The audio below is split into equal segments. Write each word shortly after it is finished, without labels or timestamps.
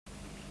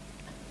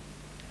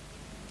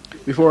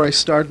Before I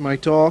start my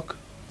talk,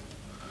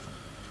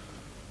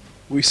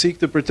 we seek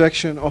the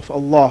protection of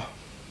Allah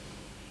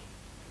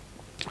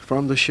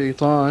from the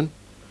shaitan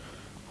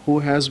who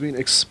has been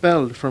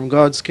expelled from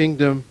God's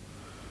kingdom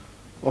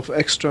of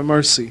extra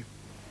mercy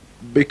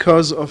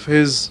because of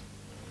his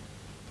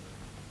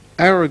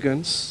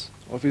arrogance,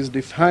 of his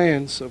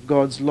defiance of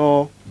God's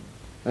law,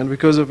 and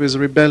because of his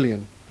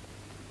rebellion.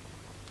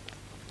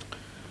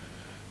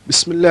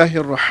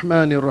 Bismillahir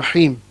Rahmanir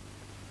Rahim.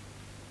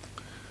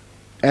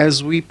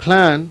 As we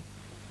plan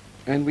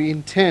and we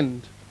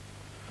intend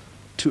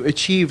to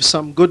achieve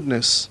some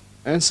goodness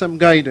and some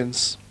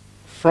guidance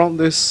from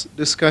this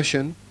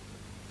discussion,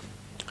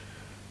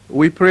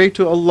 we pray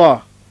to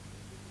Allah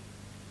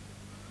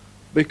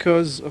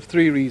because of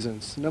three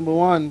reasons. Number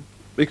one,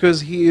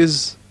 because He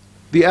is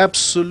the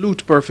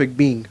absolute perfect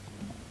being.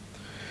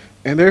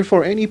 And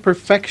therefore any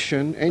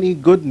perfection, any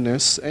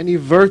goodness, any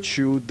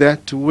virtue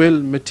that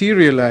will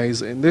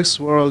materialize in this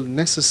world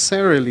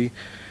necessarily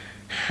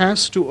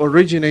has to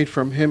originate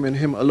from Him and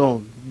Him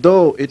alone,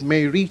 though it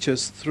may reach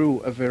us through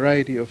a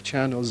variety of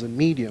channels and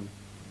medium.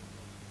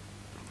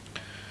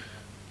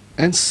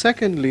 And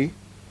secondly,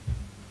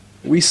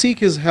 we seek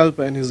His help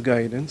and His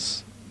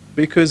guidance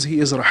because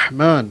He is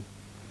Rahman.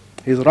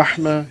 His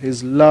Rahmah,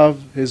 His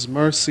love, His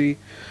mercy,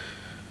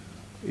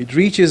 it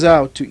reaches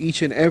out to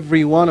each and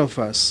every one of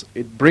us.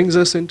 It brings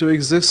us into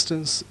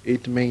existence.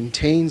 It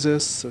maintains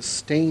us,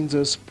 sustains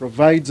us,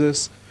 provides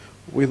us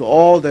with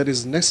all that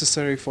is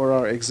necessary for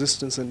our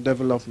existence and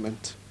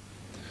development.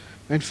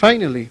 And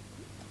finally,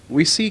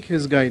 we seek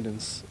His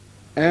guidance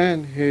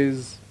and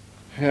His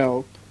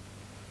help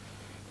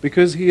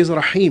because He is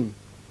Rahim.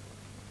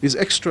 His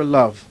extra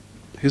love,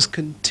 His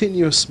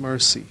continuous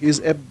mercy, His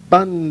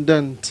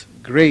abundant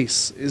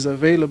grace is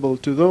available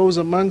to those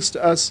amongst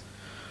us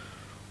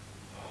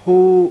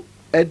who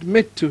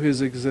admit to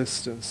His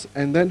existence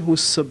and then who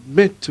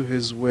submit to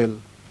His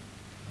will.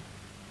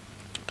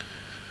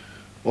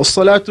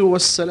 والصلاة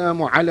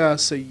والسلام على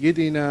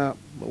سيدنا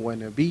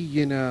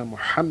ونبينا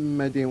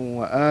محمد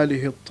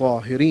وآله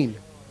الطاهرين.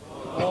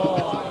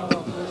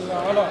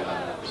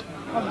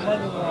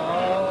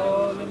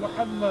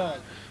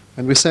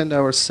 And we send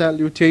our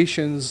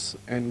salutations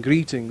and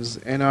greetings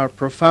and our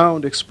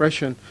profound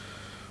expression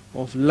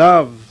of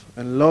love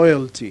and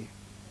loyalty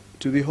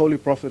to the Holy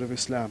Prophet of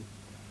Islam,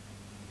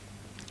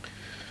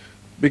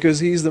 because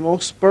he is the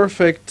most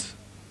perfect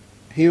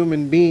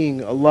human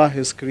being Allah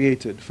has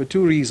created for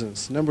two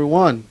reasons. Number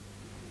one,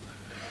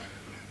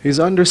 his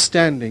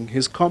understanding,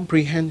 his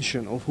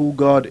comprehension of who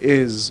God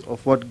is,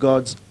 of what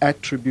God's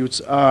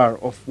attributes are,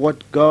 of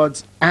what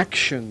God's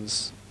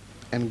actions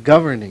and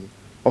governing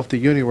of the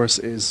universe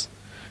is.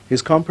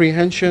 His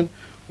comprehension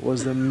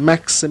was the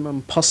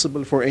maximum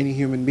possible for any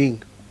human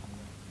being.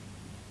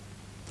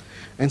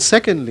 And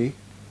secondly,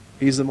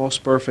 he is the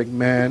most perfect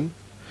man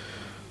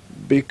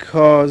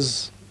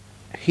because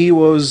he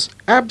was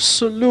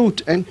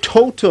absolute and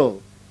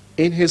total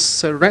in his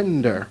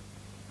surrender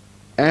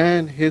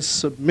and his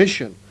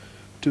submission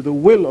to the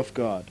will of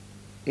God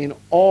in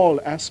all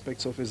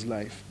aspects of his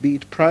life, be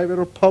it private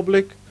or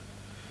public,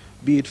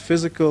 be it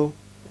physical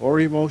or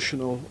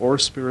emotional or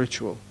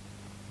spiritual.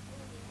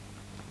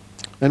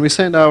 And we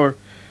send our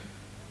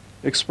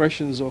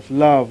expressions of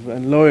love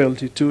and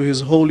loyalty to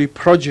his holy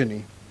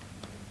progeny,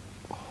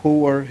 who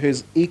were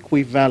his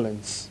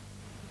equivalents,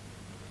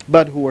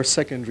 but who were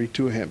secondary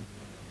to him.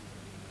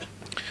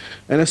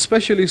 And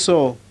especially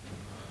so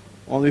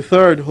on the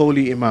third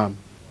holy Imam,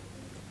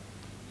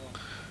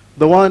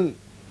 the one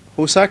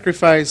who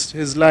sacrificed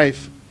his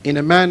life in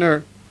a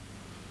manner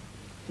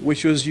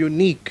which was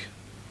unique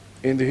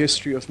in the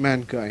history of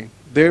mankind,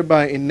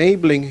 thereby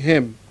enabling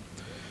him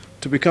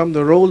to become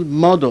the role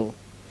model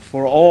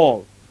for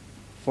all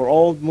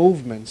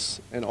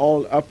movements and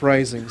all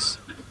uprisings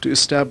to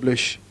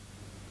establish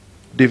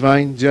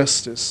divine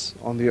justice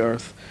on the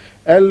earth.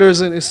 Elders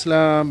in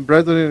Islam,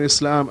 brethren in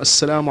Islam,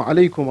 Assalamu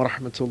alaikum wa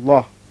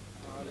rahmatullah.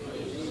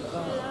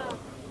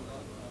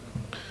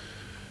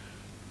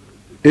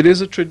 It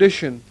is a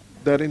tradition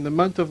that in the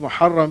month of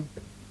Muharram,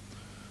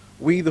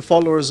 we the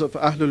followers of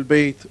Ahlul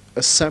Bayt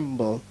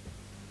assemble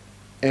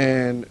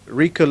and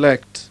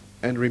recollect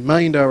and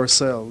remind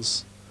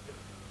ourselves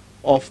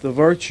of the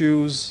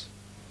virtues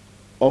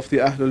of the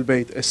Ahlul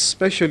Bayt,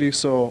 especially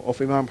so of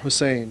Imam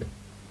Hussein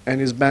and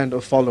his band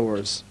of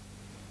followers.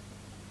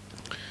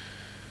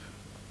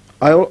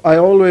 I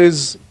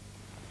always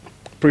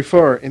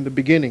prefer in the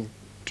beginning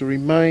to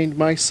remind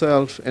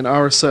myself and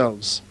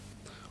ourselves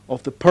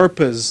of the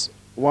purpose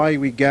why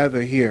we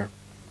gather here,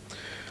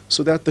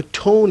 so that the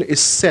tone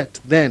is set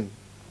then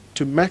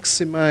to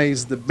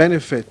maximize the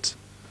benefit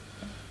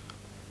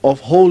of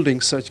holding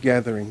such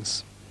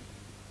gatherings.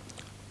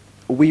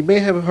 We may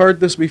have heard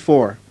this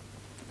before,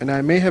 and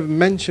I may have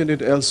mentioned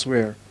it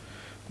elsewhere,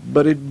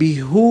 but it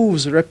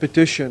behooves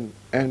repetition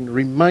and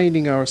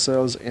reminding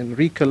ourselves and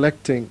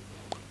recollecting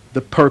the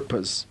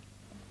purpose.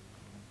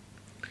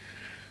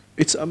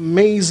 It's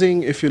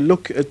amazing if you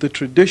look at the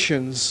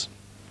traditions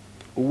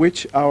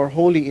which our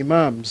holy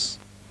Imams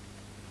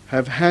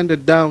have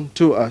handed down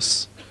to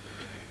us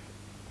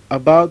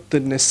about the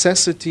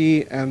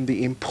necessity and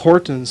the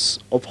importance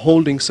of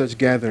holding such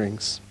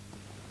gatherings.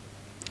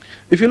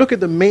 If you look at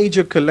the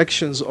major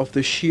collections of the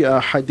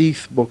Shia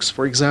hadith books,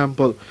 for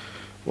example,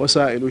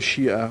 Wasa'il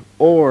al-Shia,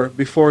 or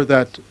before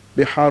that,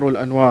 Bihar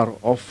al-Anwar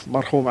of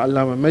Marhum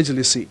Allama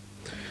Majlisi,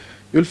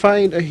 you'll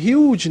find a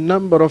huge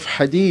number of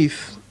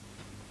hadith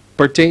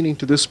pertaining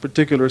to this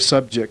particular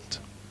subject.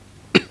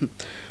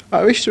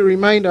 I wish to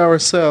remind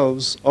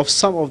ourselves of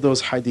some of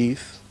those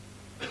hadith,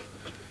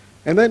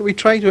 and then we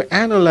try to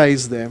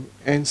analyze them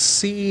and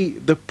see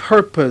the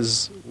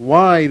purpose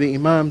why the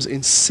Imams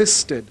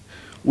insisted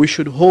we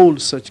should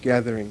hold such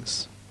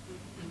gatherings.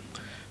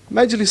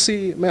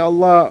 Majlisi, may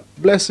Allah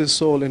bless his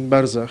soul in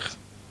Barzakh,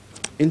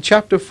 in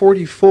chapter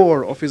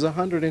 44 of his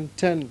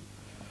 110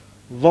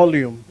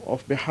 volume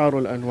of Bihar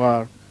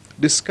al-Anwar,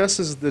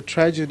 discusses the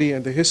tragedy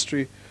and the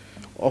history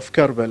of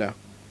Karbala.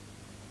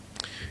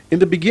 In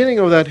the beginning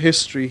of that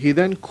history, he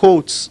then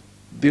quotes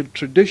the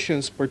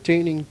traditions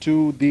pertaining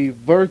to the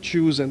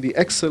virtues and the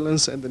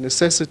excellence and the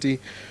necessity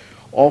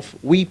of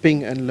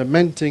weeping and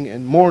lamenting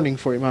and mourning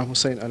for Imam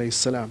Hussein alayhi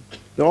salam.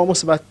 There are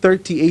almost about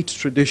 38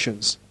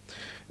 traditions.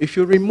 If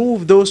you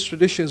remove those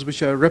traditions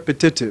which are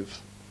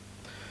repetitive,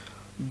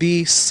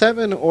 the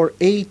 7 or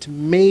 8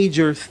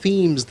 major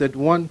themes that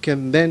one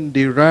can then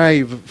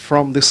derive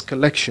from this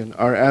collection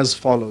are as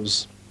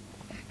follows.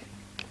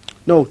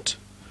 Note,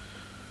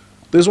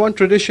 there's one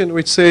tradition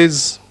which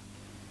says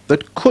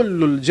that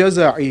كل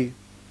الجزع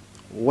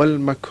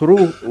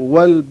والمكروه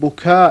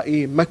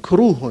والبكاء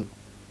مكروه.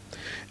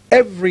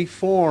 Every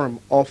form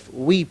of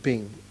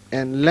weeping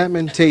and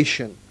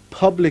lamentation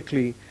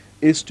publicly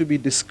is to be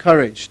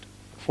discouraged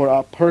for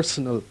our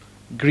personal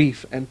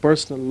grief and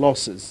personal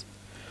losses.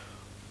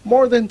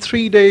 More than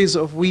 3 days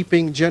of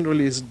weeping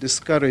generally is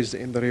discouraged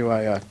in the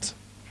riwayat.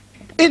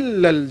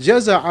 إلا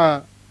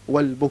الجزع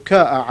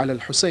والبكاء على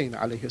الحسين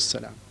عليه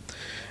السلام.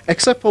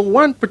 Except for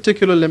one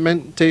particular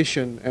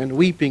lamentation and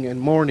weeping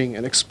and mourning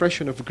and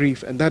expression of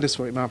grief, and that is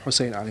for Imam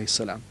Hussein alayhi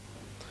salam.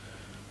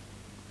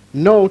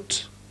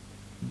 Note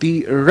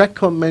the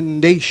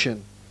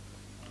recommendation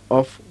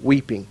of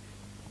weeping.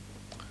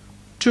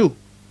 2.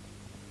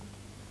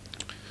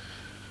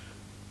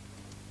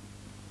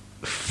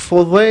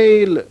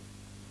 Fudail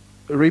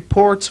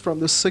reports from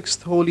the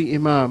 6th holy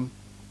Imam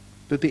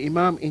that the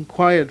Imam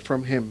inquired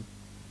from him,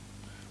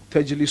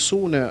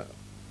 تجلسون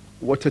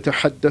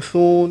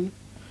وتتحدثون,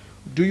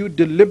 do you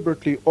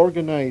deliberately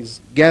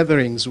organize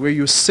gatherings where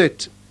you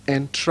sit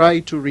and try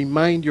to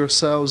remind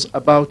yourselves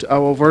about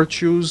our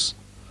virtues?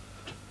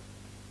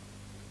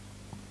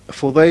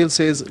 Fudail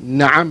says,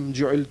 نعم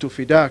جعلت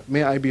فداك,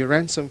 may I be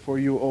ransom for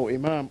you, O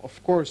Imam.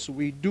 Of course,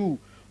 we do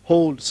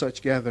hold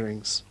such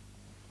gatherings.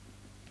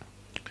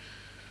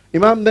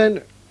 Imam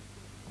then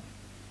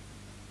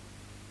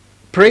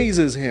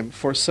praises him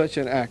for such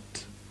an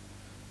act.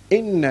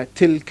 إن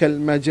تلك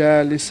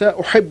المجالس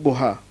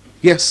أحبها.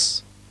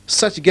 Yes,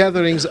 such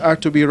gatherings are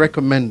to be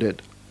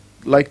recommended,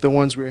 like the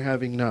ones we're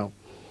having now.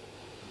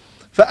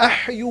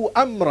 فأحيوا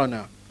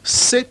أمرنا.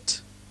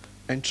 Sit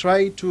and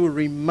try to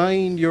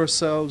remind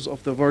yourselves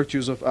of the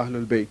virtues of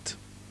Ahlul Bayt.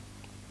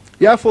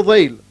 Ya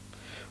Fudail,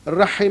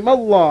 رحم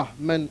الله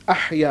من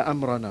أحيا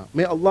أمرنا.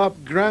 May Allah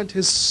grant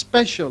His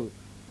special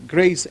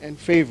grace and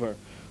favor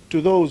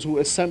to those who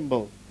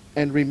assemble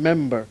and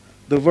remember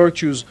the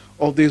virtues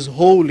of these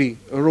holy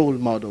role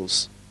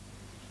models.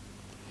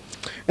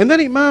 And then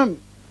Imam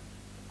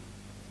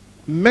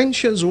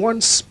mentions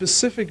one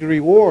specific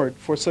reward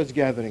for such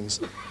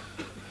gatherings.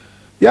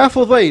 Ya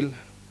Fudail,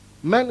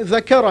 man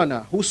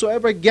dhakarana,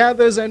 whosoever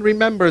gathers and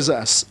remembers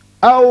us,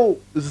 أو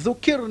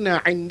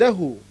ذكرنا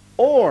عنده,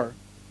 or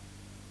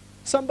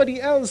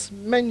somebody else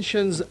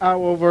mentions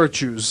our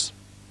virtues,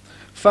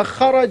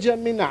 فخرج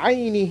من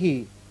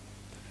عينه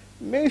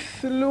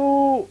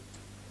مثل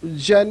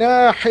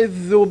جناح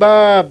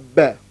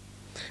الذباب,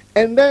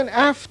 and then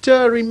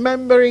after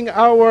remembering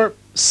our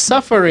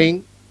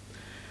suffering,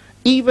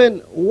 even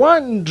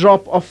one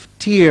drop of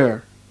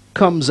tear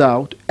comes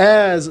out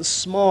as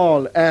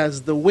small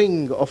as the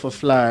wing of a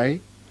fly,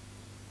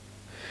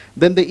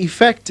 then the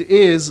effect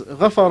is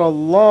غفر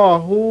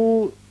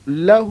الله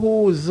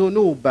له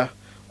ذنوبه,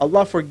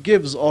 Allah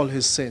forgives all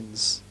his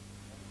sins.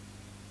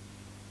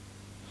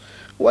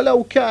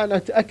 ولو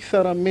كانت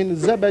أكثر من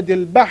زبد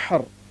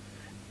البحر,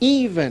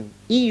 even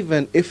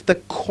if the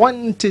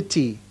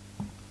quantity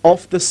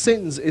of the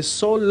sins is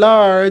so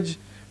large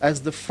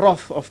as the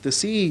froth of the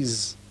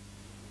seas.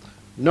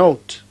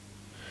 Note,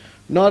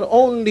 not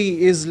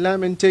only is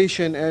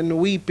lamentation and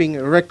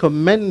weeping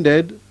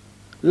recommended,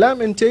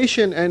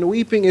 lamentation and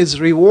weeping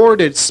is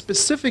rewarded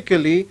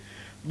specifically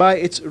by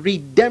its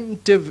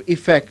redemptive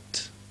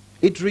effect.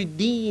 It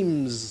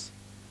redeems.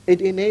 It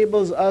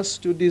enables us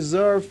to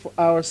deserve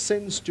our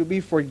sins to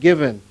be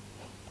forgiven.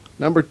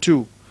 Number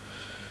 2.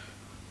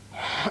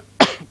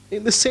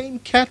 In the same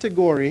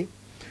category,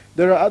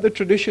 there are other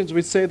traditions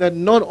which say that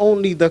not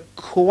only the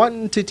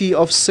quantity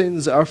of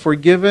sins are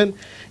forgiven,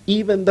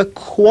 even the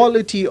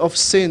quality of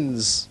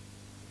sins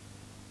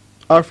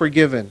are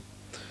forgiven.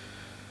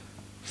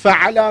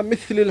 فعلى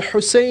مثل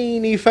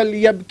الحسين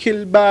فليبكي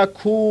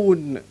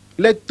الباكون.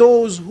 Let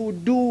those who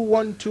do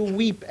want to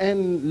weep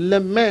and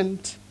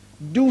lament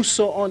do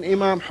so on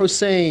Imam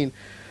Hussein.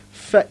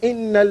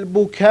 فإن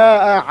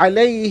البكاء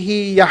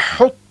عليه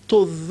يحط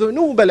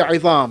الذنوب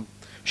العظام.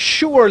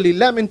 Surely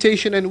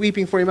lamentation and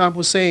weeping for Imam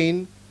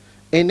Hussein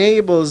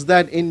enables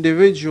that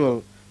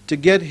individual to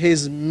get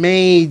his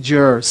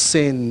major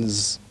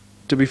sins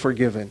to be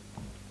forgiven.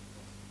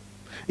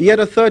 Yet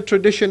a third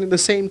tradition in the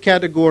same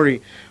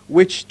category,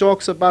 which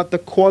talks about the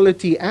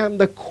quality and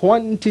the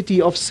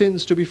quantity of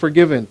sins to be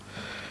forgiven.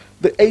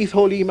 The eighth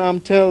holy Imam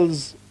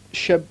tells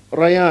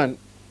Rayyan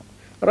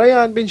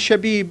bin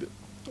Shabib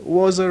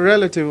was a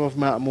relative of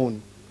Ma'mun.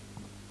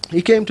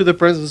 He came to the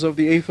presence of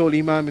the eighth holy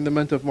Imam in the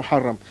month of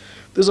Muharram.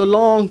 There's a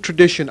long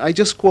tradition. I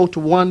just quote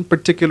one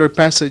particular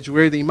passage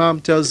where the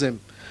Imam tells him,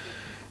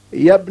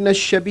 Ya ibn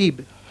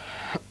al-Shabib,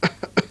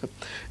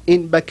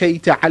 in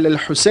bakayta ala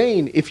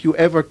al-Husayn, if you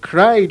ever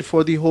cried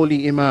for the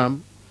holy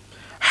Imam,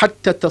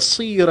 حتى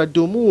تصير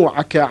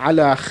دموعك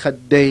على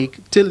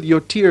خديك, till your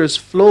tears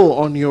flow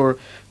on your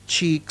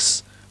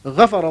cheeks,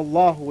 غفر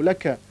الله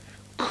لك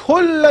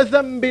كل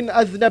ذنب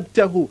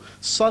أذنبته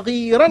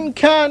صغيرا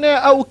كان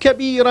أو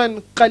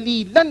كبيرا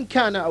قليلا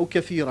كان أو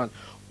كثيرا.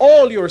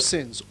 All your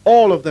sins,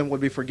 all of them will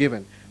be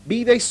forgiven.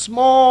 Be they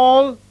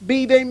small,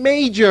 be they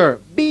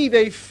major, be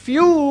they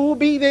few,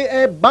 be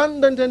they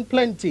abundant and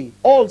plenty.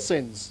 All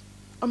sins.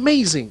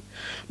 Amazing.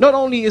 Not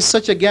only is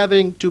such a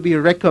gathering to be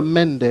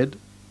recommended,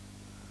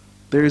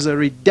 there is a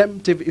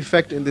redemptive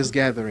effect in this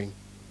gathering.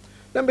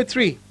 Number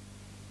 3.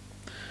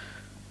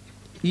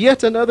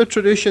 Yet another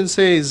tradition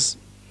says,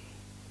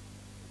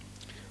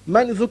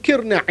 Man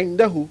dhukirna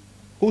indahu,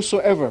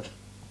 whosoever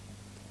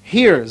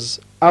hears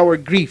our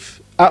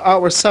grief,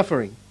 our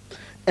suffering,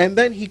 and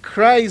then he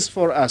cries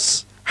for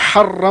us,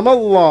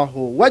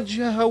 harramallahu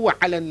wajhahu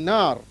ala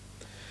an-nar.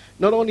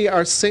 Not only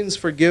are sins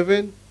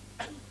forgiven,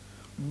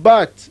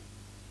 but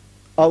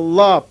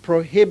Allah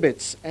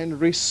prohibits and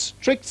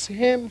restricts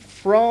him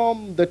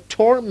from the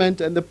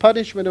torment and the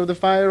punishment of the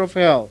fire of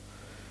hell.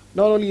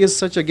 Not only is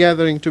such a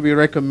gathering to be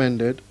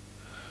recommended,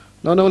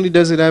 not only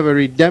does it have a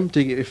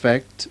redemptive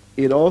effect,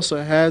 it also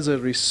has a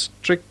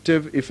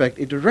restrictive effect.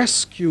 It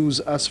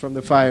rescues us from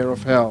the fire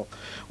of hell.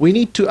 We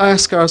need to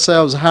ask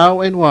ourselves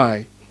how and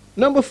why.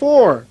 Number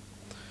 4,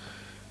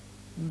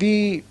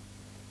 the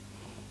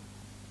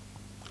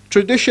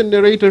tradition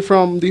narrated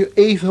from the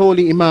 8th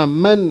holy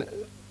Imam, Man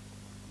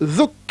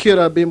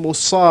dhukkira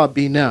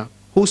bimusabina,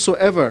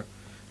 whosoever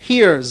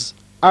hears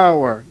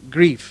our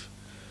grief,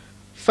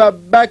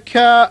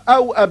 fabaka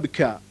aw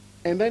abka,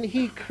 and then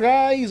he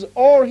cries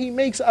or he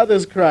makes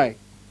others cry,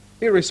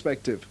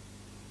 irrespective.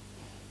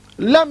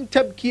 Lam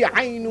tabki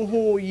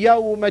aynuhu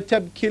yawma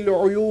tabki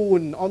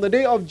al-uyun. On the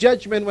day of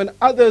judgment, when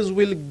others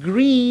will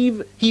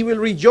grieve, he will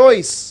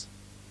rejoice.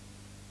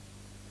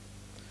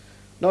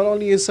 Not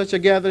only is such a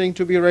gathering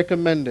to be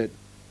recommended,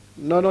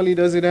 not only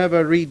does it have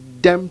a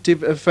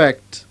redemptive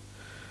effect,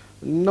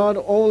 not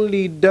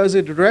only does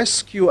it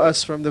rescue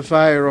us from the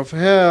fire of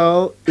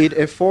hell, it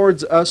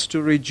affords us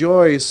to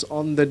rejoice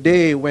on the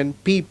day when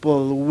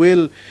people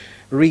will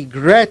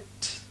regret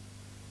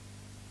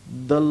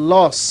the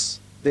loss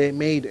they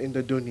made in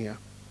the dunya.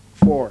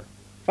 4.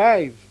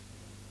 5.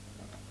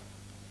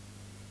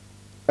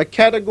 A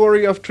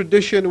category of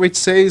tradition which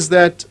says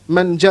that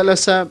Man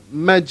jalasa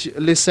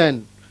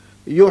majlisan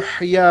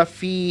yuhya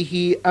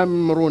fihi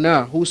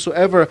amruna,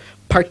 whosoever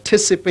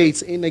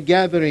participates in a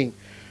gathering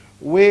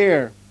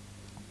where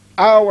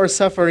our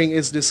suffering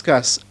is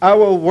discussed,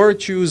 our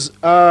virtues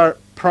are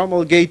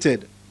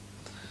promulgated,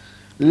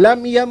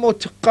 lam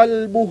yamut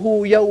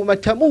qalbuhu yawma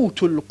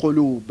tamutul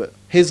qulub,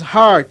 his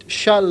heart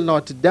shall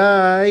not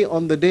die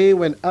on the day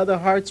when other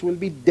hearts will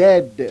be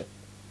dead.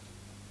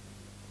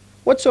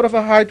 What sort of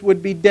a heart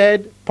would be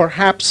dead?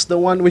 Perhaps the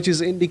one which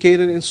is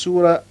indicated in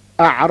Surah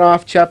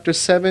A'raf chapter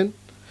 7,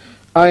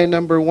 ayah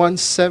number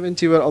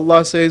 170, where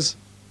Allah says,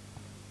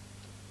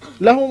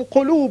 Lahum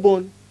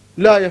qulubun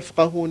la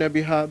yafqahuna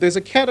biha. There's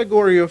a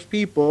category of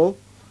people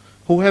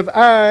who have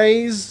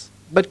eyes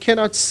but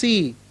cannot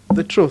see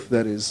the truth,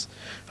 that is.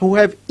 Who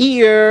have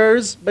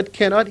ears but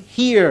cannot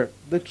hear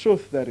the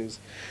truth, that is.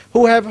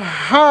 Who have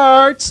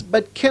hearts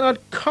but cannot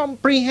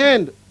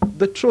comprehend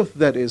the truth,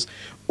 that is.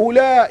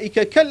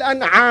 Ulaika kal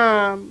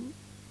an'am.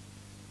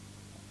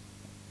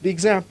 The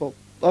example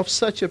of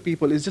such a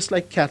people is just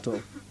like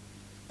cattle.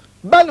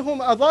 Bal hum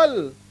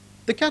adal.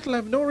 The cattle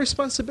have no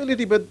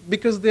responsibility, but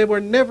because they were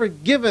never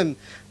given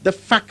the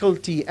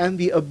faculty and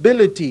the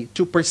ability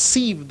to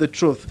perceive the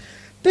truth.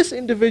 This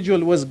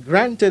individual was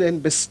granted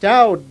and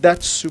bestowed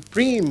that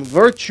supreme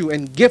virtue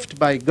and gift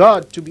by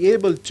God to be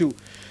able to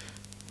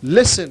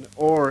listen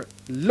or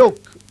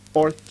look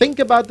or think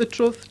about the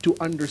truth, to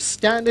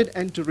understand it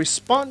and to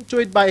respond to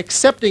it by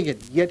accepting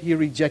it. Yet he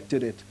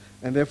rejected it,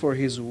 and therefore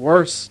he is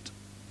worse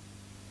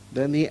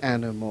than the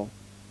animal.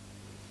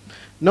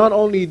 Not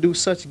only do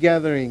such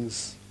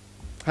gatherings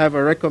have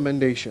a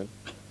recommendation,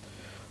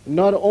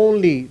 not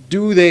only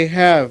do they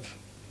have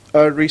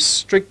a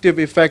restrictive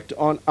effect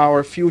on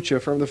our future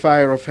from the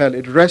fire of hell.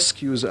 It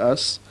rescues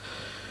us.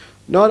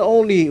 Not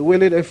only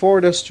will it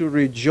afford us to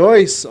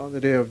rejoice on the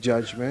day of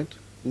judgment,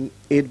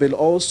 it will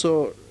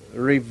also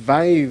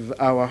revive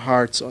our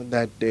hearts on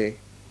that day.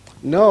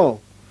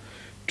 No,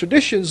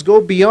 traditions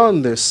go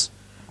beyond this.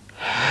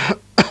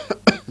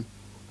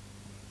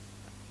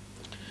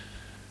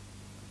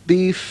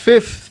 The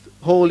fifth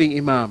holy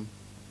Imam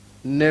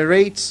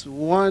narrates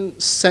one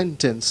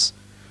sentence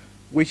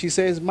which he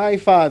says, my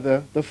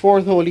father, the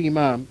fourth holy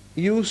Imam,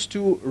 used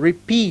to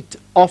repeat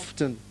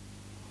often.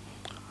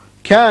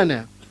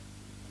 كان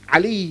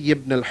علي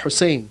بن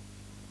الحسين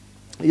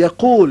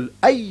يقول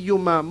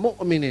أيما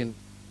مؤمن,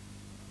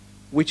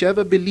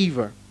 whichever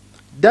believer,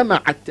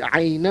 دمعت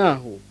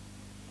عيناه,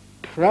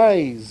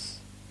 cries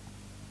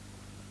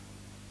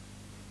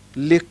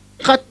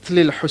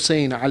لقتل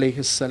الحسين عليه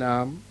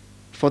السلام,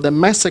 for the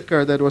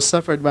massacre that was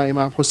suffered by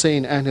Imam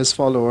Hussein and his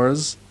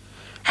followers,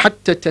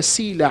 حتى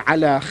تسيل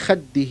على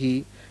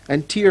خده,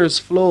 and tears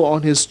flow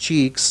on his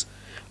cheeks,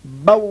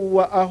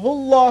 بوأه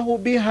الله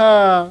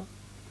بها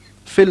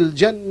في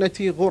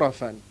الجنة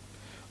غرفا,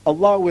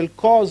 Allah will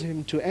cause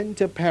him to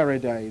enter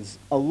paradise.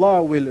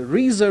 Allah will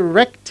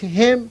resurrect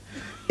him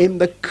in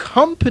the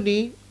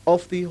company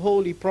of the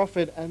Holy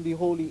Prophet and the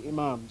Holy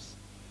Imams.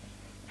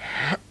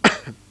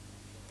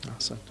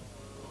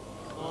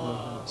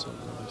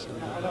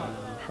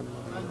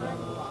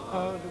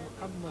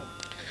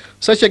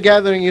 Such a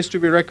gathering is to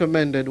be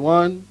recommended.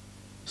 One,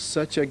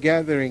 such a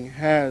gathering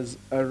has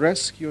a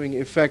rescuing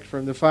effect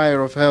from the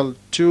fire of hell.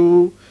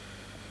 Two,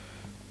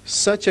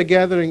 such a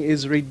gathering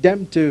is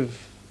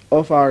redemptive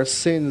of our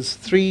sins.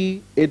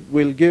 Three, it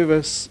will give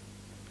us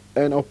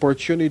an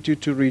opportunity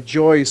to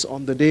rejoice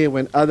on the day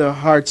when other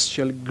hearts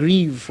shall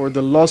grieve for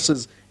the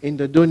losses in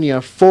the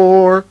dunya.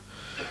 Four,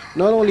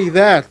 not only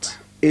that,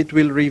 it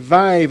will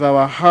revive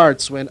our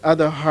hearts when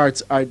other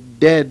hearts are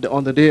dead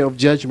on the day of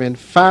judgment.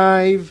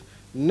 Five,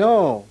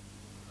 no,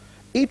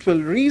 it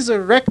will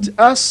resurrect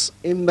us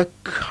in the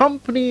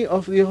company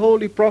of the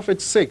Holy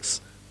Prophet.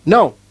 Six,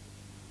 no.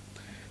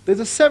 There's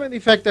a seventh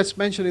effect that's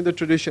mentioned in the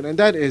tradition, and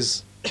that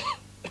is,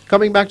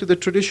 coming back to the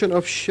tradition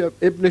of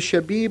Ibn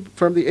Shabib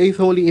from the eighth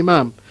holy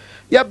Imam.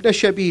 يا ابن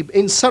شبيب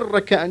إن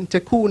سرك أن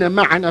تكون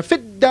معنا في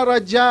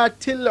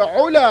الدرجات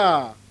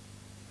العلا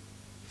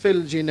في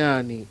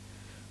الجنان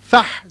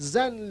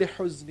فاحزن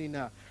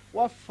لحزننا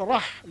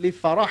وافرح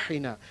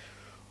لفرحنا.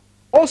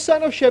 O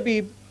son of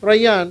Shabib,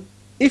 Rayyan,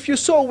 if you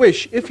so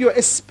wish, if you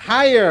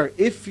aspire,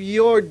 if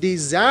your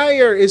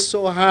desire is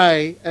so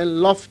high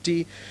and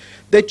lofty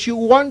that you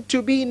want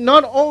to be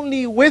not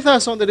only with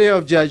us on the day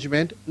of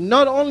judgment,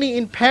 not only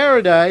in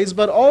paradise,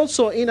 but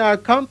also in our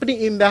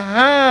company in the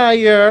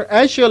higher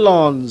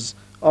echelons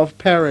of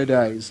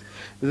paradise,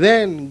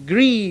 then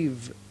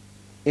grieve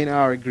in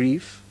our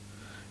grief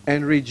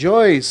and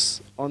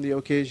rejoice on the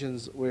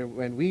occasions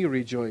when we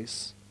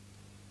rejoice.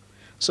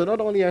 So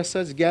not only are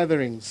such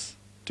gatherings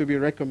to be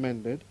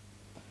recommended,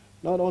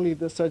 not only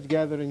that such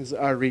gatherings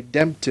are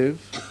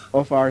redemptive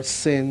of our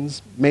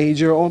sins,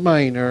 major or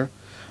minor,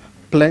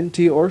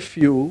 plenty or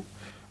few,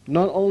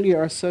 not only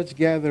are such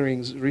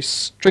gatherings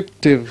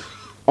restrictive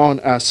on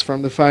us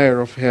from the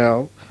fire of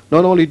hell,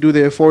 not only do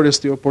they afford us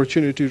the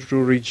opportunity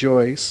to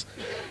rejoice,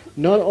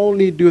 not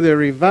only do they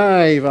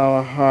revive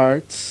our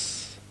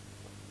hearts,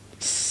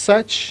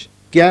 such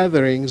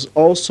gatherings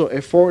also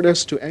afford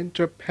us to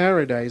enter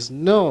paradise.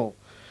 No,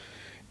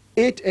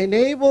 it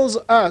enables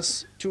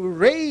us to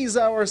raise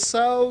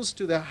ourselves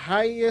to the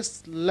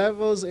highest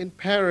levels in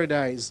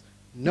paradise.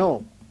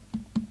 No.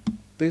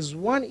 There's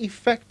one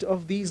effect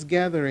of these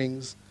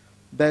gatherings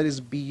that is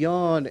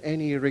beyond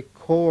any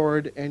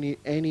record,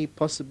 any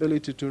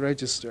possibility to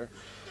register.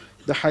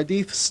 The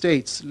hadith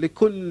states,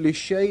 لِكُلِّ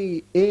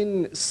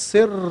شَيْءٍ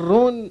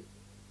سِرٌّ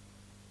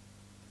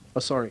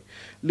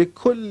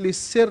لِكُلِّ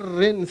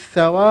سِرٍّ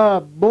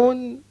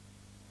ثَوَابٌ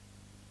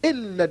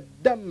إِلَّا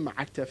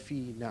الدَّمْعَةَ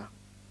فِينَا.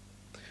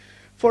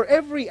 For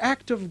every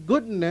act of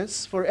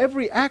goodness, for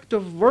every act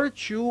of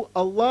virtue,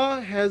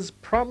 Allah has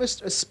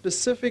promised a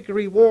specific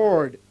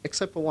reward,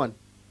 except for one.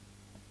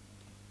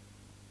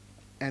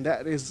 And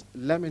that is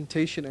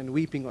lamentation and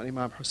weeping on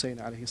Imam Hussein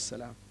alayhi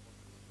salam.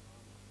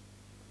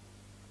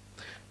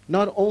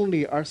 Not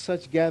only are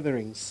such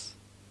gatherings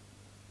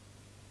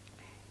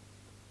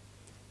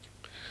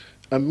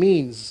a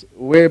means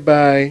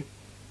whereby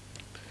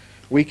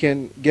we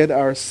can get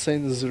our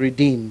sins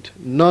redeemed,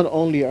 not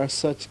only are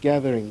such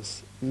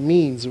gatherings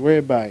means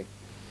whereby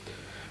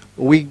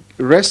we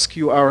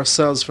rescue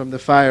ourselves from the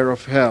fire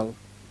of hell.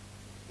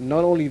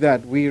 Not only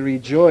that, we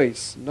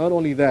rejoice. Not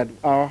only that,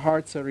 our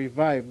hearts are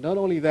revived. Not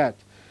only that,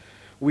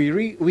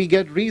 we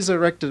get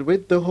resurrected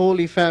with the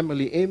Holy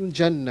Family in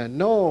Jannah.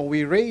 No,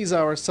 we raise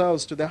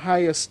ourselves to the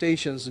highest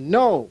stations.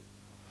 No,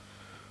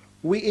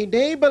 we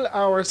enable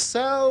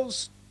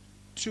ourselves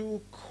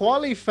to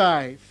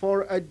qualify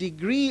for a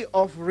degree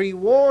of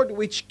reward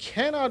which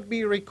cannot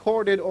be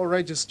recorded or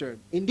registered.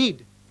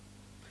 Indeed,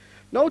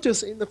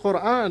 notice in the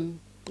Quran,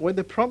 when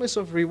the promise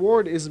of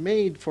reward is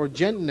made for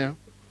Jannah,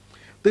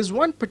 There's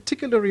one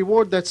particular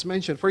reward that's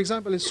mentioned. For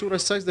example, in Surah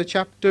Sajda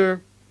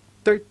chapter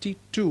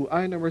 32,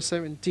 ayah number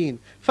 17.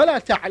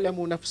 فَلَا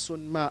تَعْلَمُ نَفْسٌ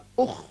مَا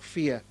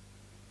أُخْفِيَ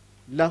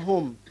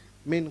لَهُمْ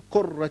مِنْ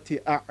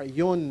قُرَّةِ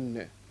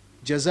أَعْيُنٍ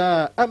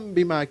جَزَاءً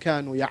بِمَا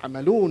كَانُوا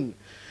يَعْمَلُونَ.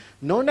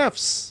 No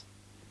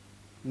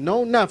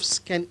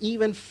nafs can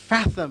even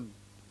fathom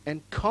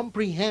and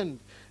comprehend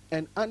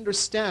and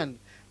understand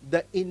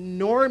the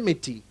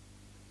enormity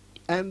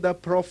and the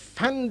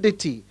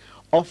profundity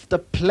of the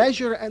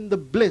pleasure and the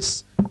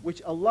bliss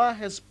which Allah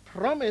has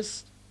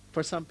promised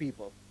for some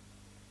people.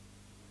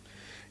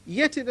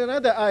 Yet in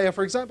another ayah,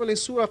 for example in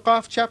Surah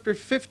Qaf chapter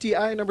 50,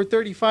 ayah number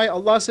 35,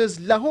 Allah says,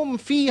 لَهُمْ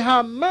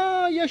فِيهَا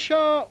مَا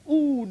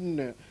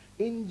يَشَاءُونَ.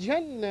 In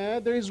Jannah,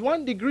 there is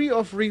one degree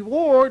of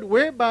reward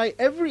whereby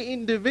every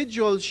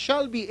individual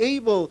shall be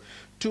able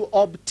to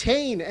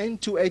obtain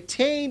and to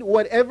attain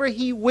whatever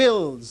he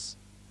wills.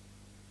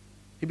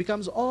 He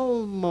becomes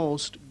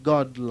almost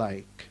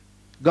godlike.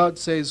 God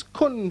says,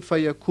 kun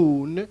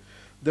fayakun.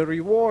 The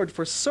reward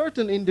for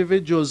certain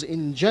individuals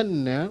in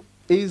Jannah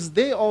is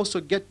they also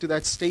get to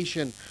that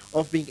station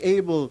of being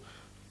able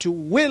to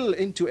will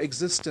into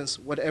existence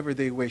whatever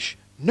they wish.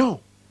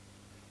 No.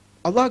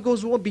 Allah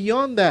goes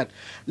beyond that.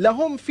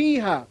 لَهُمْ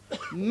فِيهَا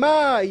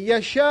مَا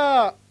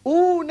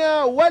يَشَاءُونَ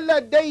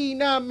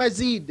وَلَدَيْنَا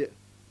مَزِيدٌ.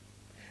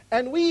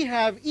 And we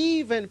have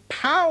even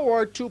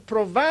power to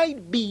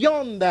provide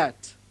beyond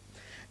that.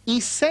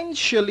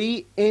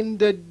 Essentially, in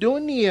the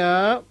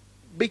dunya,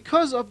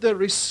 because of the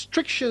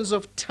restrictions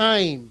of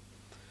time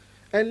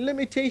and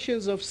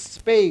limitations of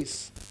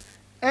space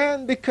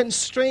and the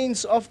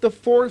constraints of the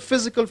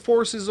physical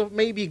forces of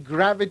maybe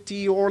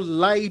gravity or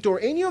light or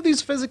any of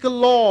these physical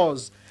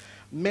laws,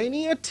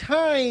 many a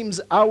times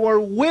our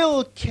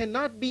will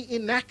cannot be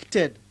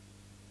enacted.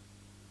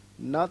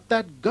 Not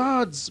that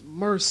God's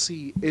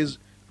mercy is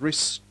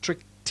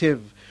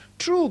restrictive.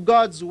 True,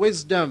 God's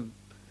wisdom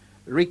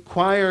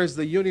requires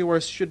the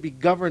universe should be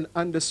governed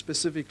under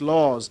specific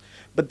laws.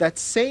 But that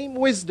same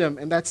wisdom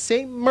and that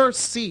same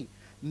mercy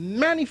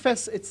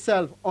manifests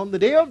itself on the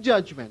Day of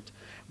Judgment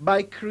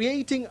by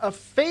creating a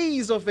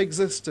phase of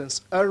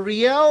existence, a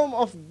realm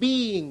of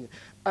being,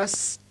 a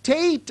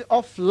state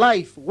of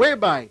life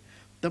whereby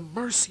the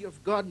mercy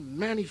of God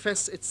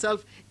manifests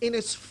itself in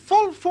its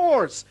full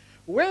force,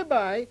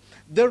 whereby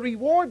the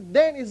reward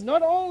then is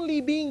not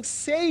only being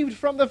saved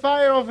from the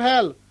fire of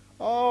hell.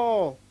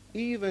 Oh,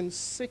 even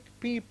sick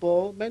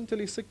people,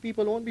 mentally sick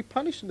people won't be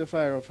punished in the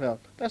fire of hell.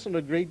 That's not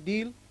a great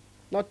deal,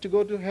 not to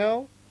go to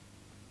hell.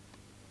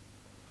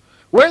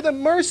 Where the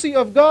mercy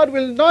of God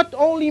will not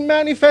only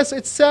manifest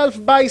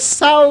itself by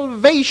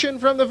salvation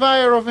from the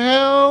fire of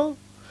hell,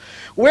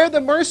 where the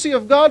mercy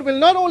of God will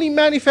not only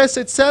manifest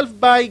itself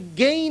by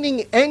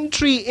gaining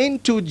entry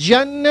into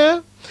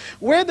Jannah,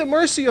 where the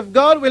mercy of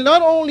God will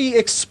not only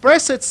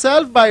express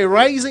itself by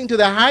rising to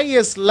the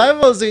highest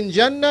levels in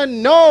Jannah.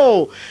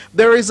 No,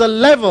 there is a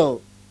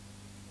level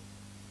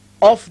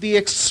of the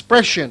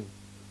expression,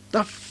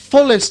 the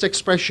fullest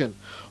expression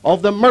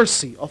of the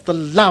mercy, of the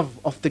love,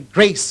 of the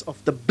grace,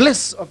 of the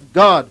bliss of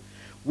God,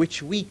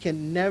 which we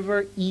can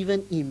never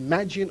even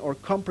imagine or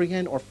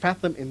comprehend or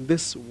fathom in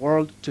this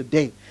world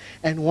today.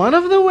 And one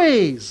of the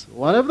ways,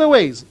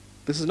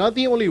 this is not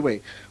the only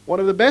way, one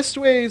of the best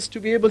ways to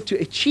be able to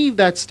achieve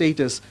that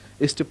status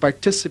is to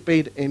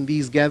participate in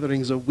these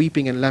gatherings of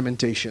weeping and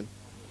lamentation.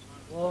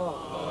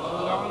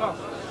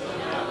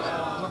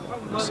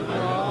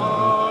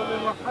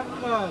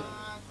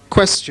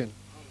 Question.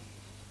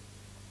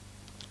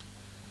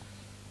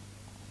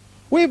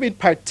 We've been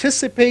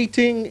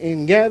participating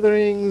in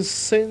gatherings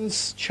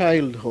since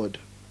childhood.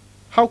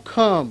 How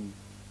come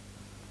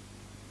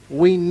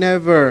we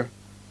never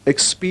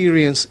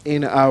experience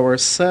in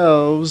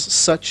ourselves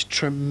such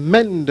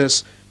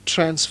tremendous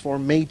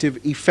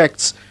transformative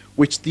effects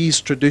which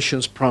these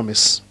traditions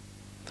promise?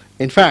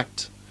 In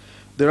fact,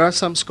 there are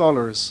some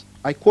scholars.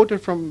 I quoted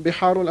from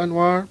Biharul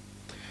Anwar.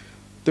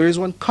 There is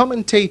one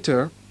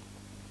commentator.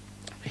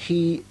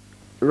 He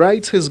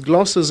writes his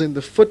glosses in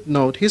the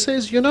footnote. He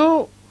says, you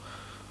know,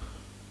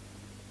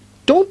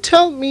 don't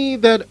tell me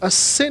that a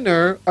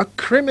sinner, a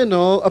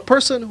criminal, a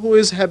person who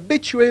is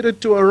habituated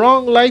to a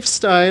wrong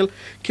lifestyle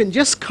can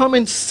just come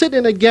and sit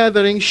in a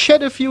gathering,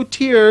 shed a few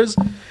tears,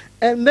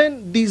 and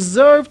then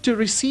deserve to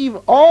receive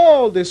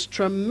all this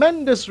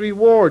tremendous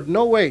reward.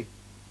 No way.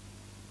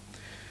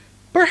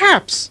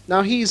 Perhaps,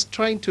 now he's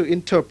trying to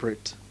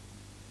interpret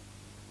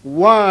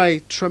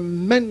why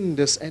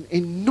tremendous and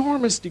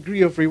enormous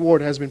degree of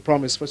reward has been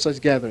promised for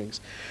such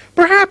gatherings.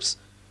 Perhaps,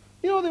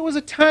 you know, there was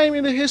a time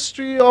in the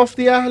history of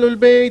the Ahlul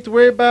Bayt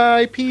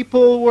whereby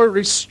people were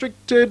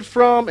restricted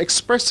from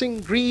expressing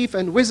grief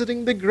and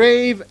visiting the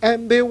grave,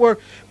 and they were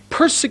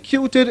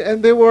persecuted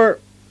and they were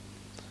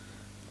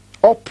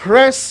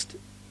oppressed.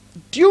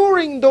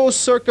 During those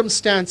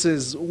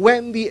circumstances,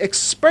 when the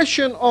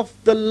expression of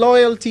the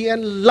loyalty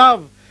and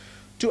love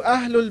to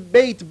Ahlul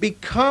Bayt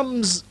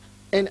becomes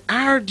an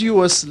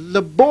arduous,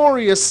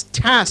 laborious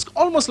task,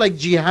 almost like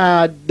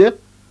jihad,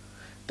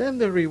 then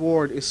the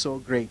reward is so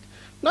great.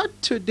 Not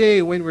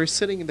today when we're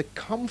sitting in the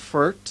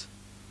comfort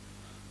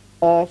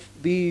of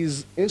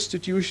these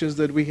institutions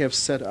that we have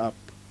set up.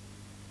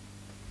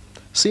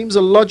 Seems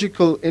a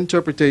logical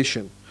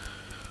interpretation,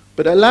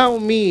 but allow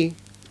me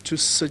to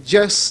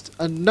suggest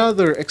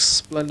another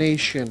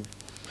explanation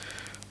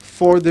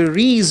for the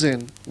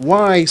reason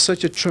why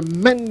such a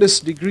tremendous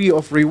degree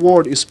of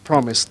reward is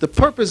promised. The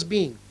purpose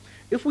being,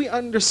 if we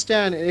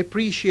understand and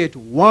appreciate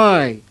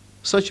why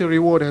such a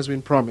reward has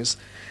been promised,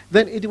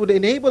 then it would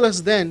enable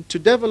us then to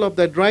develop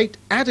that right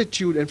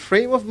attitude and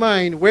frame of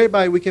mind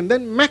whereby we can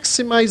then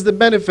maximize the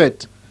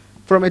benefit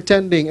from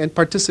attending and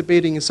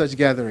participating in such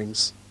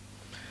gatherings.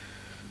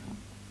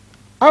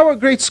 Our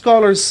great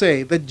scholars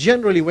say that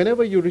generally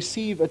whenever you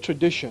receive a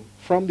tradition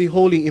from the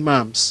holy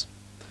imams,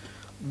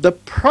 the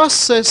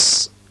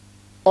process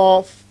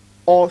of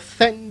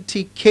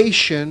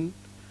authentication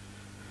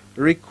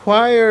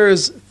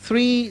requires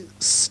 3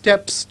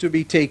 steps to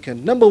be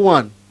taken. Number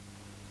 1,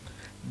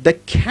 the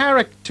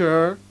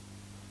character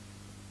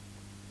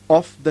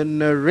of the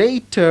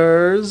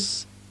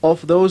narrators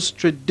of those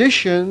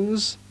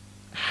traditions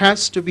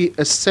has to be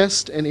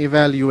assessed and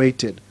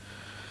evaluated.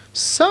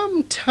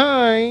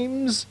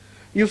 Sometimes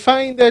you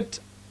find that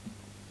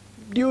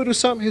due to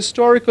some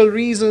historical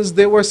reasons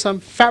there were some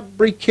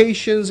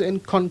fabrications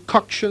and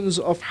concoctions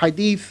of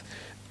hadith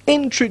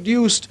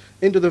introduced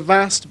into the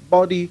vast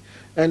body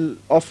and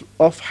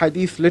of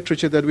hadith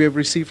literature that we have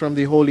received from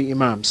the holy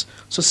imams.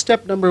 So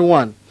step number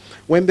 1,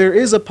 when there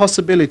is a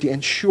possibility,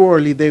 and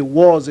surely there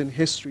was in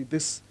history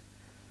this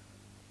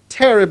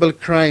terrible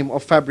crime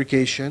of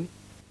fabrication,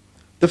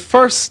 the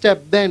first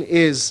step then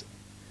is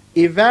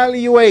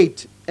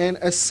evaluate and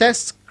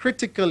assess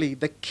critically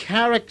the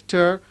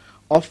character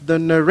of the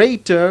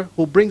narrator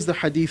who brings the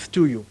hadith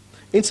to you.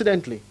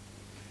 Incidentally,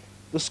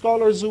 the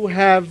scholars who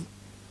have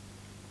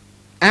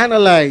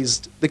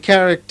analyzed the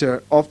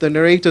character of the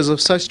narrators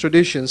of such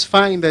traditions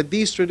find that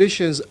these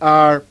traditions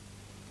are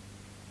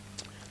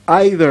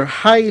either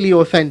highly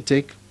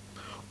authentic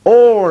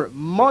or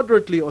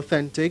moderately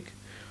authentic,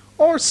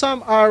 or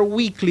some are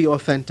weakly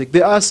authentic.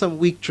 There are some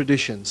weak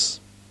traditions.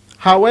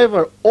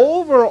 However,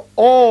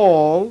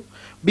 overall,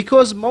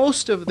 because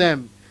most of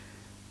them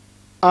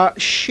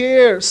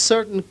share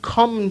certain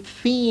common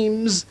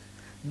themes,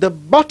 the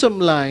bottom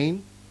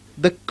line,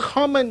 the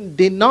common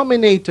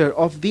denominator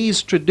of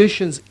these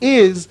traditions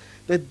is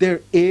that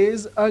there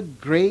is a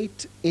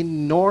great,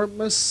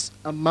 enormous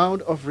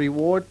amount of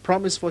reward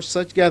promised for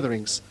such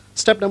gatherings.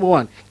 Step number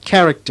 1,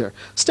 character.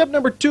 Step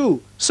number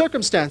 2,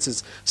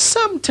 circumstances.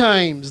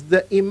 Sometimes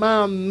the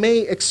imam may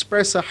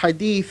express a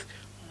hadith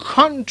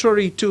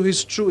contrary to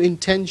his true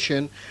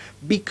intention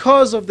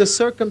because of the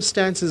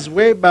circumstances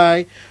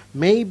whereby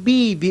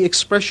maybe the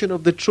expression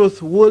of the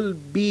truth will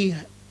be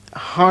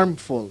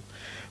harmful.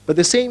 But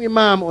the same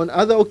imam on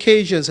other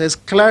occasions has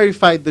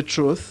clarified the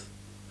truth.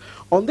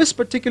 On this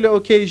particular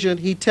occasion,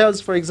 he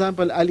tells, for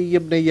example, Ali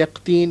ibn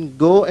Yaqtin,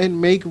 go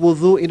and make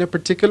wudu in a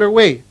particular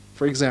way,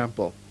 for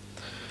example.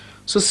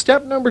 So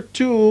step number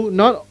 2,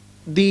 not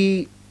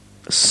the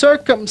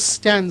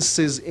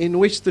circumstances in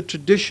which the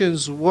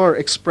traditions were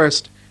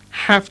expressed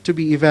have to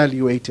be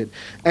evaluated.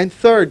 And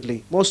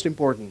thirdly, most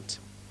important,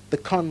 the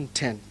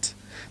content.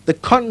 The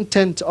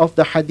content of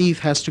the hadith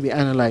has to be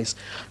analyzed.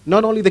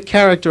 Not only the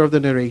character of the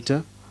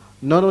narrator,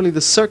 not only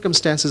the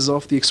circumstances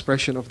of the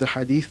expression of the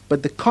hadith,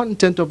 but the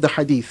content of the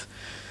hadith.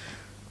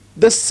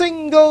 The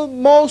single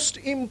most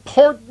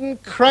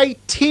important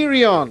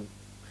criterion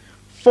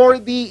for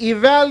the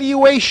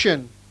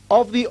evaluation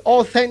of the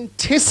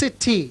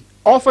authenticity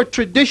of a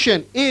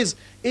tradition is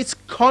its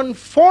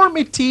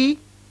conformity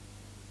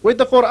with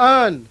the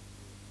Quran.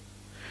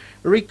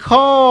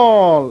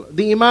 Recall,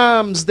 the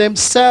imams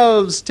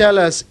themselves tell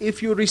us,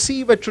 if you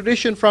receive a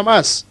tradition from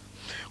us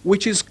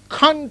which is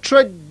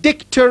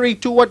contradictory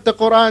to what the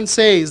Quran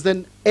says,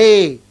 then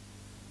A,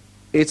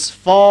 it's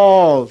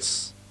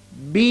false.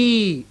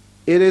 B,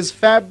 it is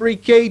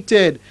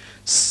fabricated.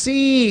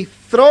 C,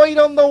 throw it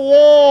on the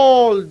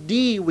wall.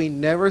 D, we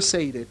never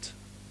said it.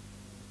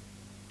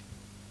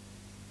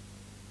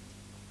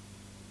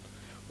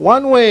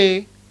 One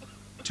way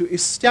to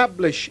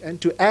establish and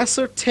to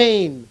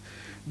ascertain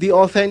the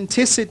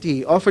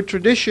authenticity of a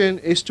tradition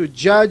is to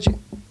judge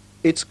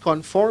its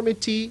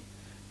conformity,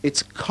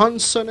 its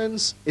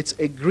consonance, its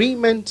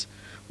agreement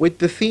with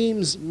the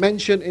themes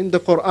mentioned in the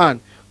Quran.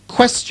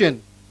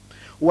 Question: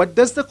 what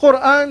does the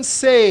Quran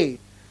say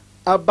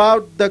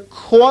about the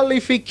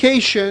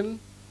qualification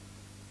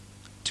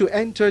to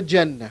enter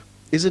Jannah?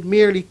 Is it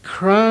merely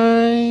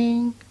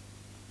crying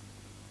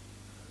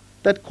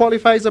that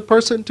qualifies a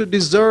person to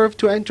deserve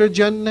to enter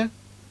Jannah?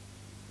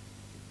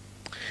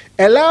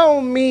 Allow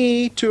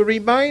me to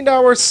remind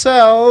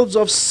ourselves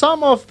of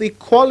some of the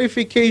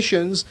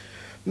qualifications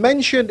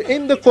mentioned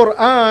in the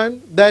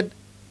Quran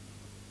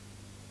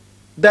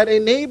that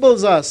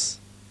enables us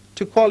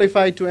to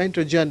qualify to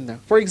enter Jannah.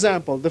 For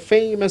example, the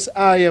famous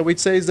ayah which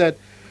says that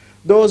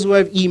those who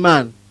have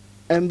Iman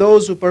and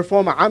those who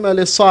perform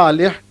Amal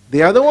Salih,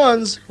 they are the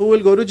ones who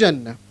will go to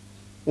Jannah.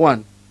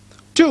 1.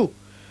 2.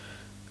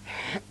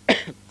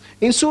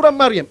 In Surah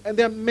Maryam, and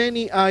there are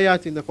many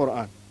ayat in the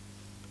Quran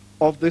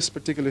of this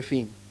particular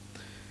theme.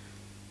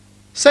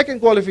 Second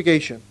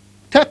qualification,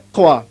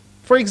 taqwa.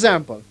 For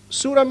example,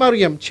 Surah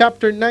Maryam,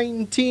 chapter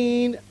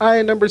 19,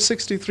 ayah number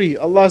 63.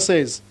 Allah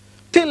says,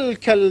 تِلْكَ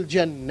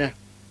الْجَنَّةِ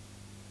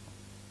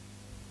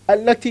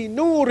الَّتِي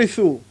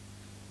نُورِثُ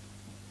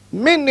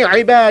مِنْ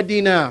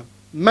عِبَادِنَا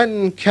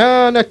مَنْ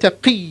كَانَ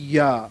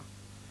تَقِيًّا.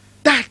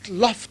 That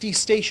lofty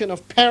station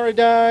of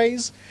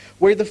paradise,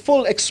 where the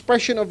full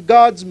expression of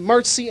God's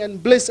mercy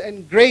and bliss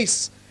and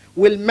grace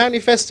will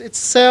manifest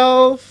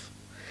itself,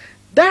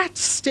 that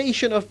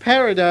station of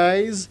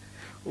paradise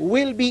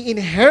will be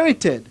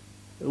inherited,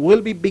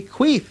 will be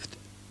bequeathed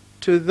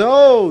to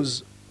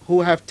those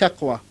who have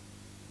taqwa.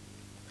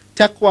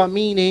 Taqwa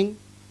meaning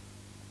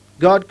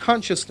God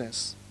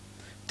consciousness.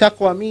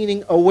 Taqwa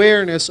meaning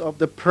awareness of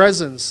the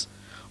presence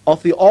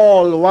of the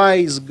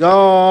all-wise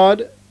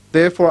God.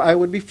 Therefore, I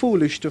would be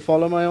foolish to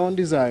follow my own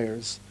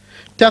desires.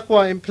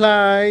 Taqwa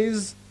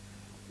implies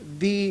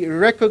the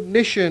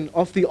recognition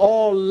of the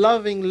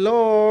all-loving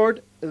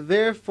Lord.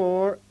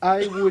 Therefore,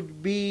 I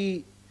would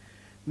be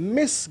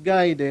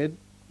misguided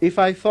if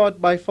I thought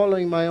by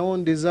following my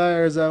own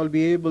desires I will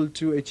be able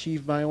to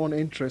achieve my own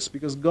interests,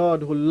 because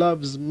God, who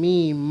loves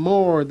me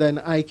more than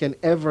I can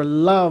ever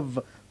love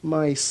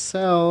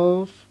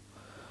myself,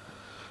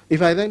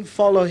 if I then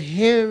follow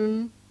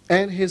Him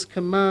and His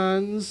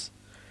commands,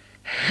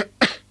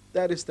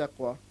 that is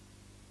taqwa.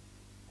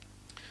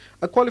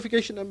 A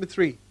qualification number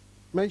 3,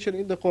 mentioned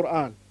in the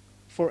Quran,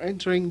 for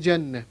entering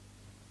Jannah.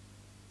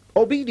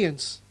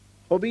 Obedience.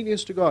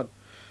 Obedience to God.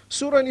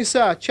 Surah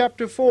Nisa,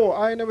 chapter 4,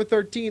 ayah number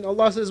 13,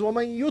 Allah says,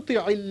 وَمَنْ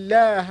يُطِعِ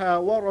اللَّهَ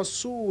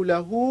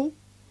وَرَسُولَهُ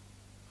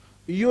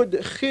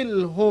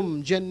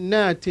يُدْخِلْهُمْ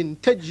جَنَّاتٍ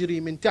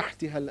تَجْرِي مِنْ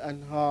تَحْتِهَا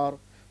الْأَنْهَارِ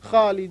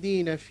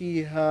خَالِدِينَ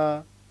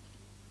فِيهَا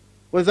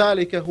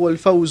وَذَلِكَ هُوَ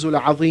الْفَوْزُ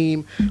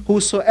الْعَظِيمُ.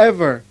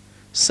 Whosoever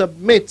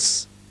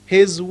submits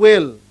his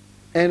will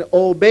and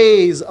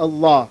obeys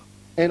Allah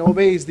and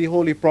obeys the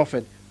Holy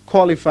Prophet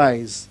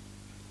qualifies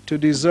to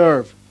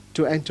deserve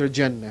to enter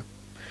Jannah.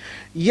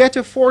 Yet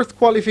a fourth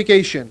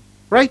qualification,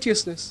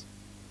 righteousness.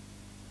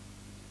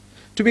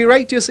 To be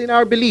righteous in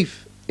our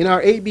belief, in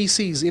our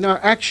ABCs, in our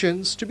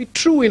actions, to be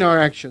true in our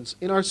actions,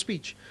 in our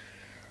speech,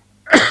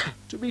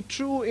 to be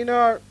true in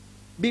our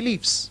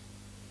beliefs,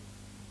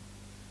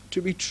 to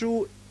be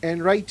true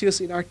and righteous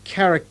in our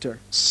character,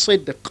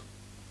 sidq.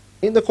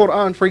 In the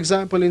Quran, for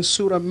example, in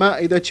Surah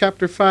Ma'idah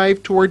chapter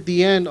 5, toward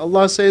the end,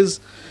 Allah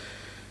says,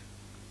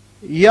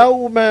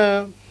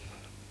 يَوْمَ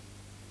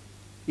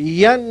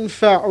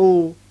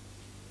يَنْفَعُ.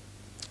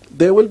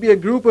 There will be a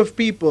group of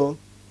people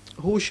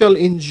who shall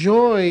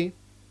enjoy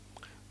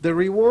the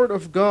reward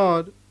of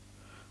God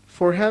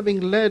for having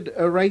led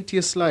a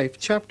righteous life.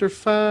 Chapter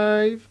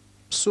 5,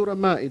 Surah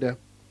Ma'idah.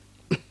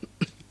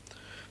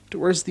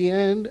 Towards the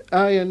end,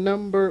 ayah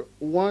number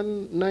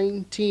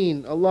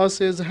 119, Allah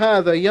says,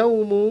 هَذَا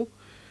يَوْمُ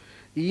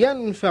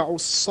يَنْفَعُ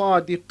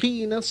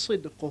الصَّادِقِينَ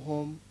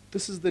صِدْقُهُمْ.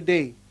 This is the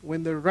day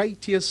when the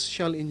righteous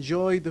shall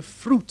enjoy the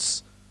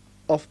fruits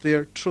of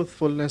their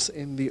truthfulness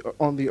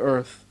on the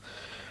earth.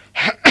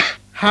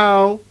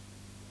 How?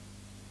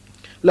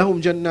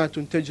 لَهُمْ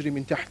جَنَّاتٌ تَجْرِي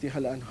مِنْ تَحْتِهَا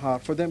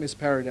الْأَنْهَارِ. For them is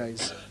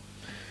paradise.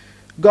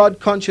 God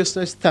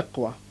consciousness,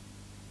 taqwa.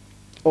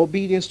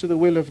 Obedience to the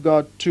will of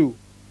God, 2.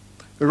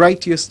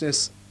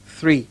 Righteousness,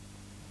 3.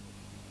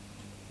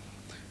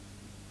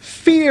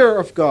 Fear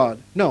of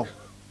God, no.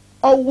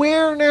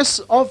 Awareness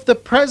of the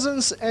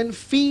presence and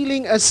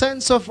feeling a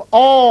sense of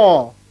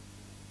awe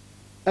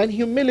and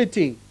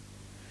humility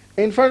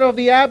in front of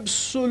the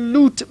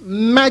absolute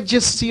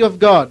majesty of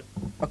God.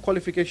 A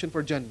qualification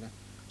for Jannah.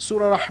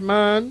 Surah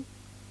Rahman,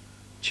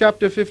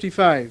 chapter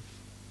 55.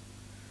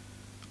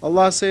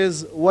 Allah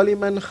says,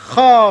 وَلِمَنْ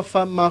خَافَ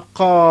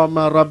مَقَامَ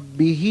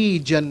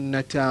رَبِّهِ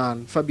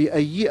جَنَّتَانِ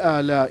فَبِأَيِّ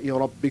آلَاءِ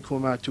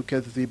رَبِّكُمَا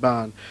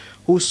تُكَذِّبَانِ.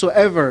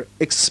 Whosoever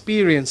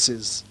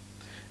experiences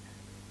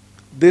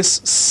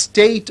this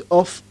state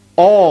of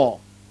awe,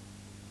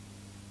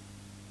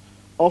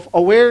 of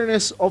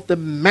awareness of the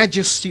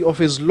majesty of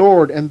his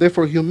Lord, and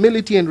therefore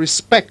humility and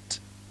respect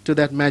to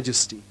that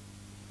majesty,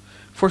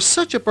 for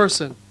such a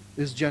person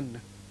is Jannah.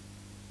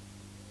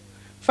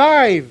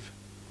 5.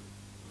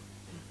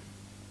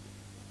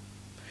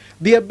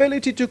 The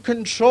ability to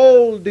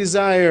control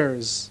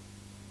desires.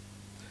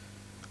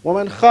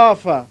 وَمَنْ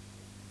خَافَ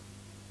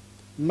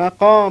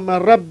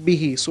مَقَامَ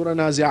رَبِّهِ, Surah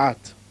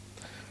Nazi'at.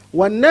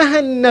 وَنَهَى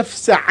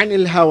النَّفْسَ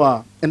عَنِ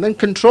الْهَوَى. And then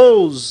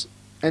controls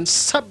and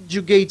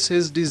subjugates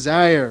his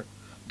desire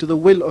to the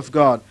will of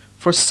God.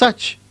 For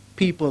such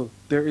people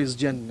there is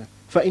Jannah.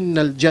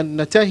 فَإِنَّ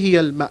الْجَنَّةَ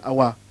هِيَ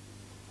الْمَأْوَى.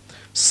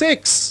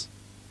 6.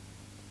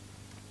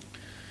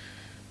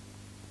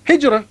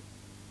 Hijrah.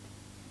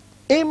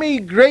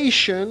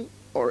 Emigration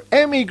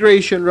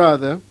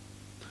rather,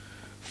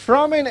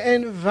 from an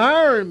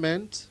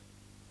environment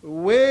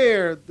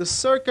where the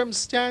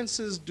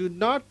circumstances do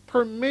not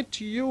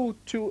permit you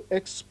to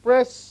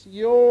express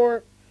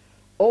your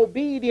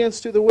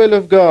obedience to the will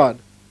of God,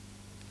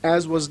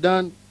 as was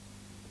done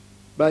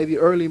by the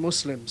early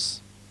Muslims.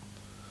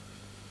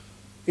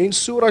 In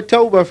Surah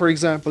Tawbah, for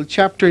example,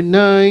 chapter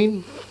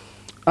 9,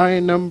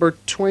 Ayah number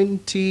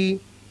 20.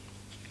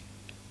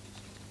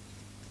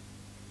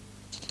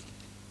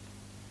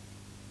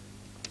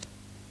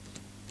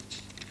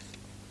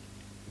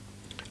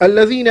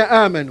 Alidina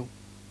amanu.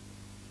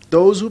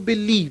 Those who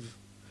believe.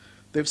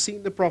 They've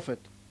seen the Prophet.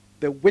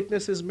 They've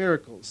witnessed his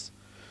miracles.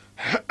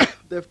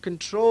 They've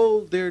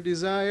controlled their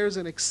desires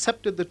and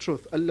accepted the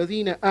truth.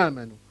 Alladhina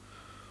amanu.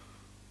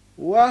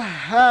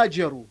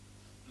 Wahajaru.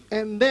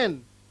 And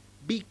then,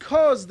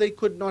 because they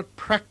could not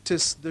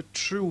practice the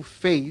true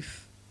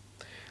faith,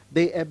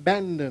 they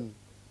abandoned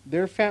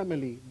their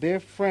family, their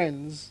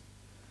friends,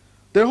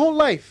 their whole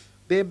life.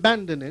 They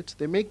abandon it.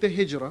 They make the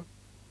hijrah.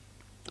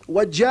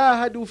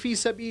 وَجَاهَدُوا فِي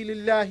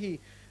سَبِيلِ اللَّهِ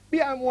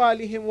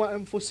بِأَمْوَالِهِمْ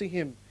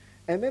وَأَنفُسِهِمْ.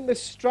 And then they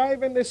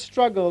strive and they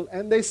struggle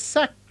and they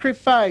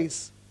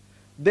sacrifice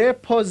their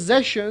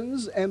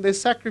possessions and they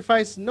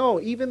sacrifice,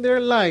 even their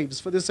lives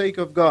for the sake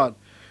of God.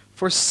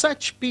 For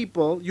such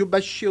people,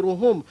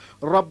 يُبَشِّرُهُمْ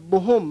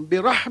رَبُّهُمْ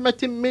بِرَحْمَةٍ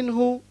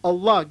مِّنْهُ.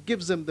 Allah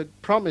gives them the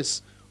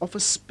promise of a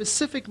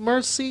specific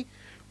mercy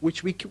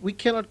which we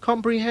cannot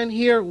comprehend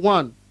here.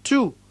 1.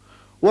 2.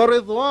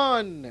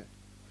 وَرِضْوَانٍ.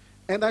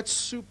 And that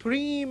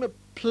supreme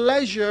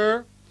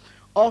pleasure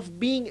of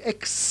being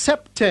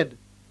accepted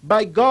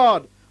by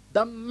God,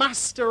 the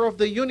master of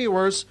the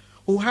universe,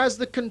 who has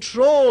the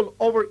control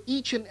over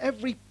each and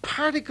every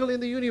particle in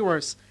the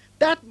universe.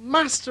 That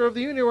master of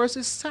the universe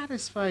is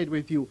satisfied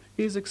with you.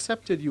 He has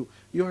accepted you.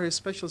 You are a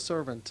special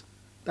servant.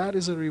 That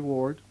is a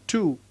reward.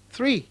 2.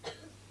 3.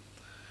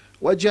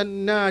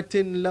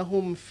 وَجَنَّاتٍ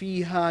لَهُمْ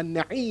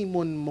فِيهَا نَعِيمٌ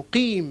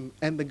مُقِيمٌ.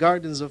 And the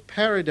gardens of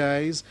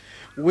paradise,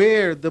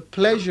 where the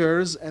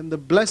pleasures and the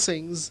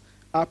blessings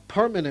are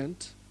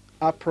permanent,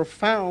 are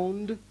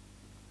profound,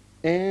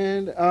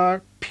 and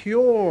are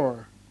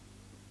pure.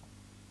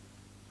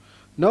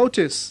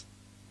 Notice,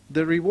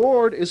 the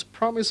reward is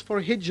promised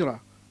for hijrah.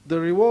 The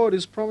reward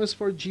is promised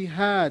for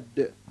jihad.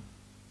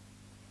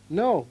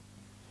 No.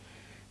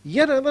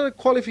 Yet another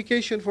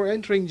qualification for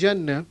entering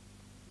Jannah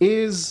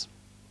is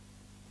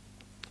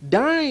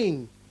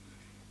dying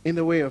in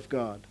the way of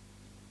God.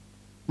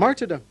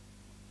 Martyrdom.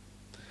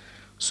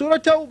 Surah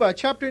Tawbah,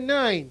 chapter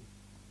 9,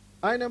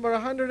 ayah number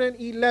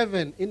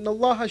 111. Inna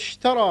Allah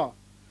ashtara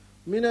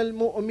min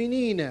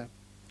al-mu'minina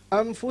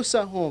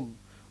anfusahum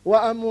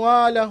wa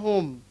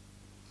amwalahum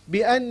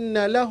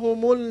bi'anna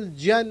lahumul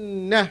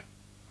jannah.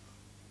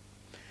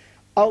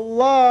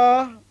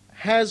 Allah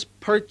has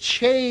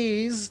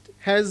purchased,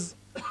 has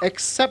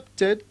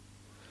accepted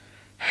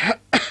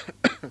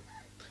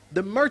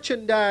the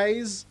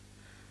merchandise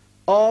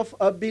of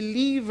a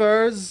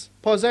believer's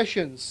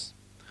possessions,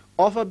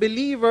 of a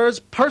believer's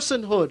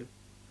personhood.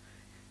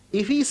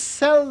 If he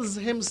sells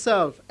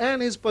himself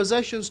and his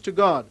possessions to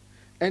God,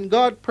 and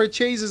God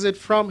purchases it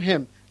from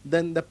him,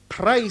 then the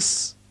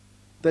price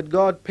that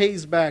God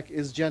pays back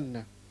is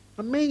Jannah.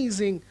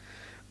 Amazing,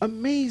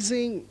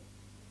 amazing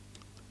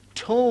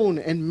tone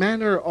and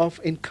manner of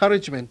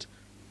encouragement.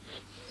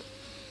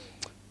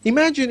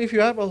 Imagine if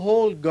you have a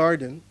whole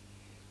garden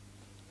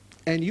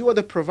and you are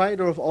the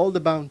provider of all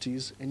the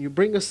bounties, and you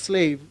bring a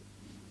slave.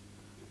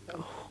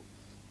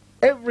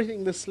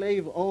 Everything the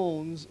slave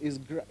owns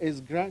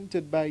is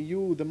granted by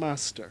you, the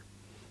master.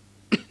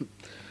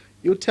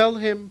 You tell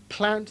him,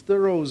 plant the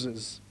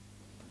roses.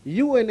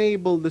 You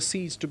enable the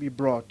seeds to be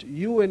brought.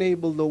 You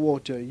enable the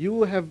water.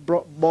 You have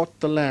bought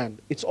the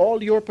land. It's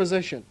all your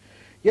possession.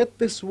 Yet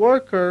this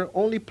worker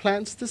only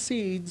plants the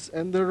seeds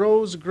and the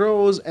rose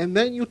grows, and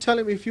then you tell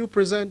him, if you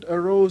present a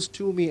rose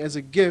to me as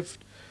a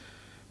gift,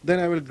 then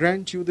I will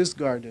grant you this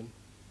garden.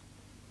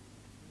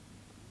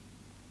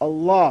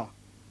 Allah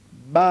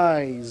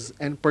buys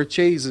and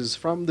purchases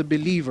from the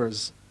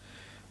believers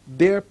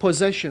their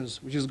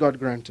possessions, which is God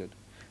granted,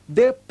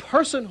 their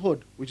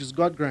personhood, which is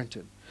God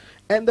granted,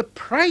 and the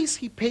price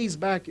He pays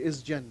back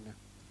is Jannah.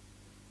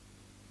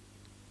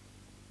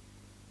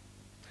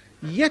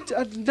 Yet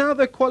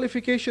another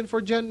qualification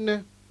for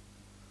Jannah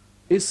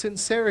is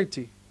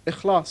sincerity,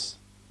 ikhlas,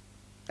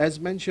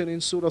 as mentioned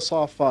in Surah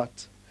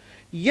Safat.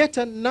 Yet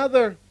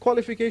another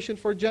qualification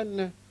for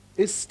Jannah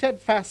is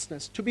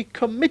steadfastness, to be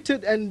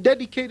committed and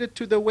dedicated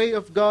to the way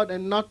of God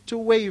and not to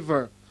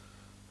waver.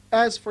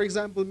 As, for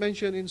example,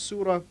 mentioned in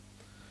Surah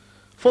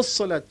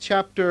Fussilat,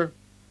 chapter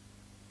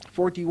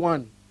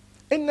 41.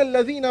 إِنَّ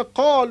الَّذِينَ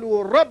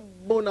قَالُوا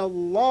رَبُّنَا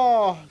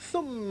اللَّهُ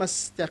ثُمَّ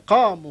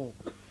اسْتَقَامُوا.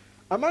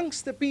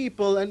 Amongst the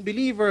people and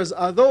believers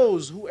are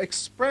those who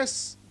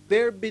express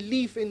their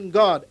belief in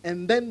God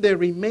and then they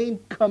remain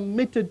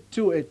committed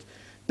to it.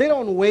 They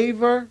don't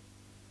waver.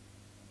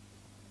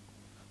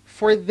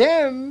 For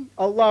them,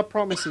 Allah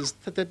promises,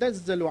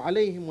 تَتَنَزَّلُ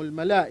عَلَيْهِمُ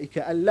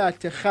الْمَلَائِكَةُ أَلَّا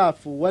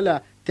تَخَافُوا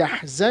وَلَا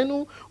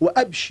تَحْزَنُوا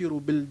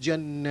وَأَبْشِرُوا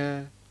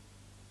بِالْجَنَّةِ.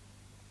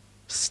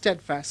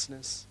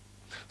 Steadfastness.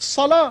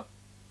 Salah.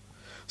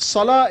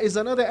 Salah is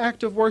another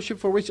act of worship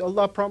for which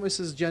Allah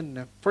promises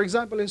Jannah. For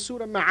example, in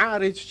Surah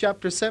Ma'arij,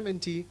 chapter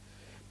 70,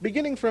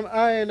 beginning from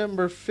ayah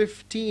number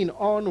 15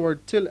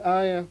 onward till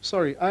ayah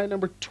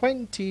number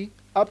 20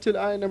 up till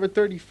ayah number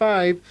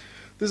 35,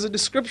 there's a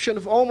description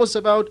of almost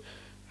about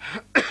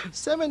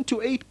 7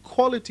 to 8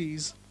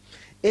 qualities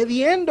at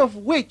the end of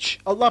which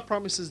Allah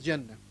promises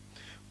Jannah.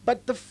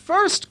 But the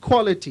first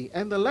quality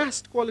and the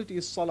last quality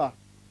is salah.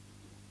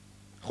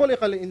 خُلِقَ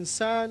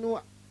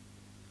الْإِنسَانُ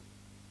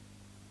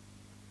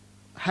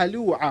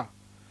هَلُوعًا.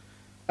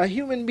 A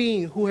human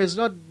being who has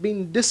not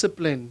been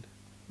disciplined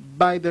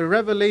by the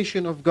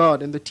revelation of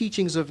God and the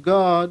teachings of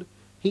God,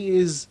 he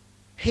is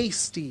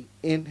hasty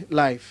in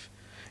life.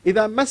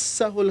 إِذَا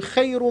مَسَّهُ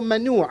الْخَيْرُ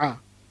مَنُوعًا.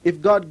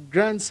 If God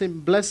grants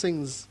him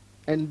blessings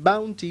and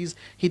bounties,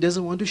 he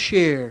doesn't want to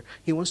share.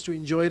 He wants to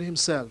enjoy it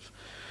himself.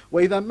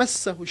 وَإِذَا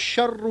مَسَّهُ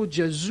الشَّرُّ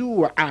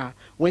جَزُوعًا.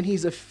 When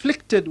he's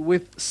afflicted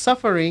with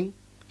suffering,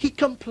 he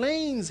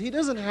complains. He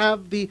doesn't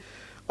have the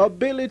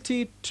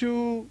ability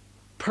to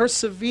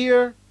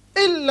persevere.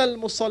 إِلَّا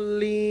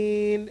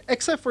الْمُصَلِّينَ.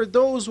 Except for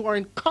those who are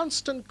in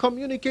constant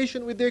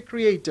communication with their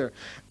Creator.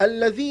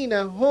 الَّذِينَ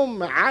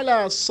هُمْ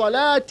عَلَى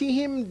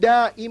صَلَاتِهِمْ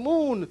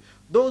دَائِمُونَ.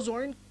 Those who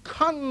are in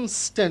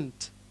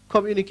constant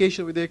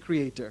communication with their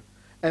Creator.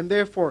 And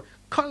therefore,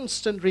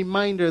 constant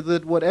reminder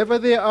that whatever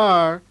they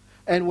are,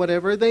 and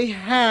whatever they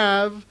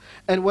have,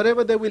 and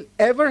whatever they will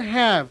ever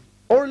have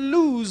or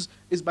lose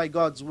is by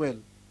God's will.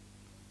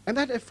 And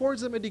that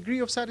affords them a degree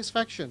of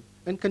satisfaction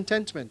and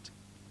contentment.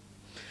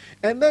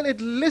 And then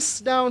it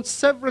lists down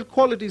several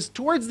qualities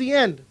towards the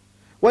end.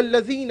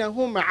 وَالَّذِينَ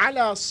هُمْ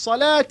عَلَى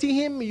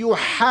صَلَاتِهِمْ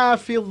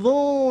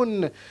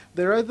يُحَافِظُونَ.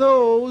 There are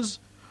those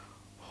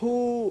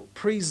who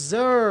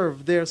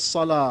preserve their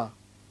salah,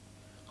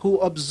 who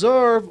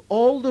observe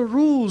all the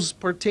rules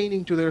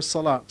pertaining to their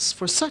salah.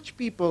 For such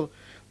people,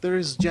 there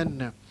is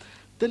Jannah.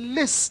 The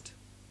list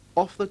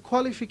of the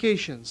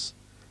qualifications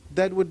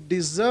that would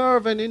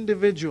deserve an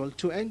individual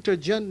to enter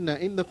Jannah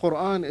in the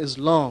Quran is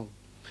long.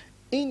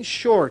 In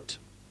short,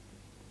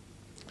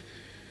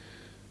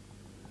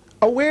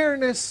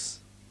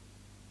 awareness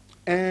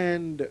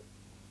and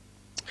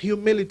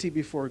humility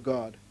before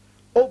God,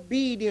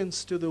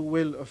 obedience to the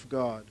will of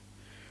God,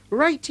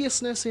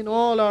 righteousness in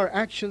all our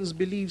actions,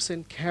 beliefs,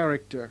 and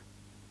character,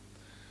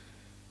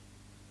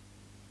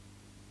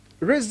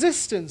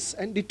 resistance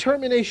and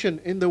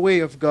determination in the way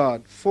of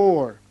God.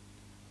 4,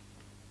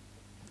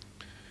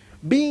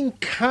 being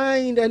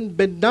kind and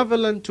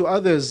benevolent to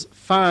others.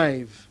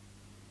 5,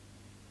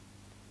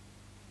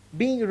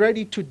 being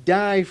ready to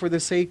die for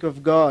the sake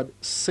of God.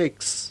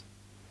 6,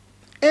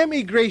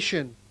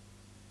 emigration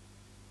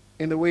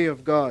in the way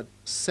of God.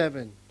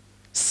 7,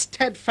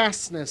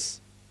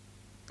 steadfastness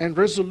and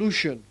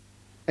resolution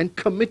and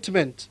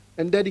commitment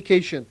and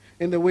dedication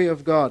in the way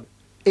of God.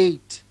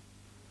 8,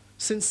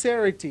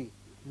 sincerity.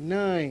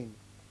 9,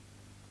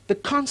 the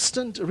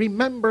constant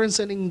remembrance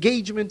and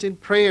engagement in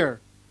prayer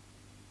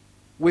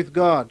with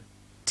God.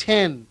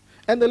 10,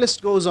 and the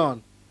list goes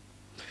on.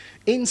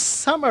 In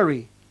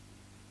summary,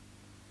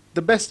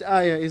 the best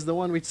ayah is the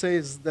one which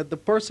says that the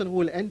person who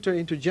will enter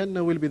into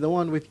Jannah will be the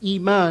one with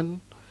Iman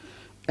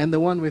and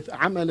the one with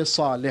Amal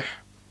Salih.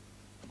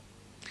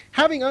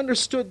 Having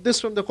understood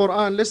this from the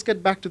Quran, let's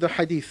get back to the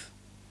Hadith.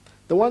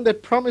 The one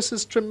that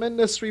promises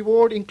tremendous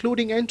reward,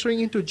 including entering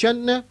into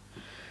Jannah.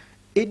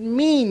 It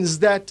means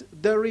that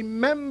the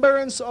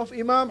remembrance of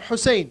Imam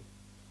Hussein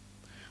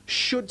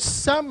should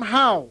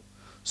somehow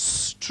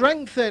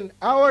strengthen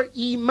our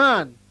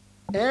Iman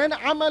and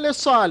Amal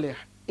Salih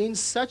in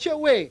such a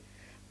way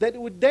that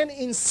it would then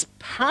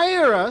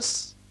inspire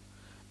us,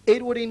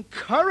 it would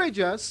encourage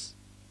us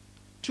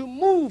to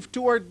move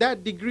toward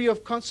that degree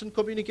of constant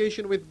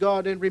communication with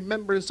God and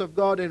remembrance of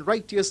God and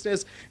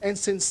righteousness and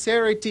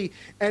sincerity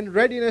and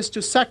readiness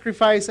to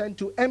sacrifice and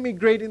to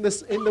emigrate in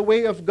the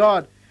way of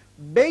God.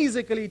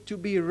 Basically, to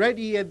be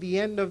ready at the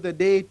end of the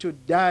day to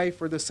die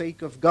for the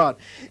sake of God.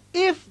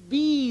 If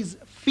these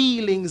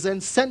feelings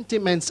and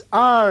sentiments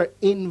are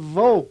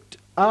invoked,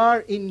 are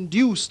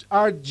induced,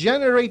 are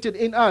generated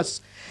in us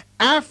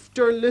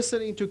after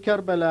listening to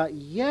Karbala,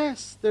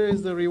 yes, there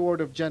is the reward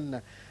of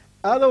Jannah.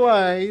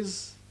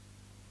 Otherwise,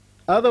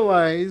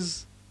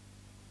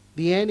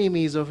 the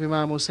enemies of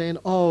Imam Hussein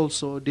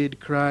also did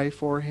cry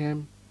for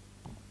him.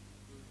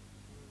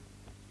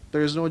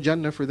 There is no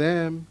Jannah for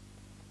them.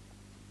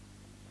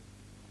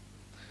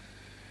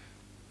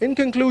 In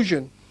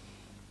conclusion,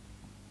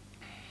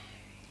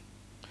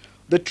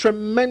 the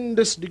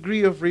tremendous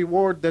degree of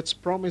reward that's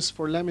promised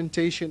for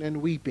lamentation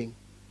and weeping,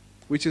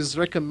 which is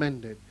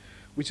recommended,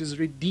 which is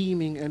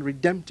redeeming and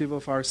redemptive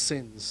of our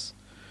sins,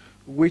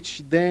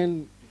 which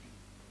then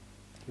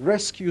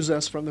rescues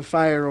us from the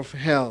fire of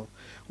hell,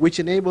 which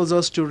enables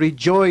us to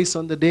rejoice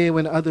on the day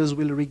when others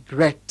will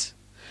regret,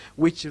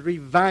 which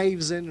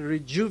revives and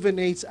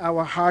rejuvenates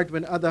our heart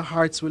when other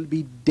hearts will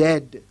be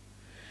dead,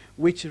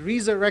 which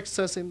resurrects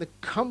us in the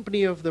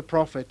company of the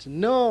Prophet.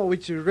 No,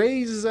 which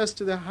raises us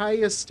to the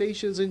highest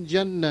stations in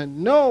Jannah.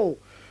 No,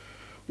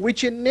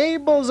 which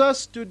enables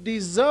us to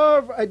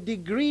deserve a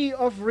degree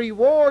of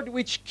reward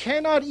which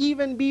cannot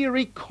even be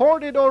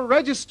recorded or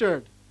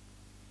registered.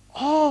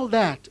 All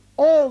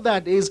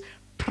that is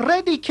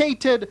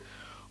predicated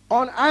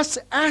on us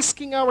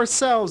asking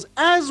ourselves,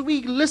 as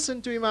we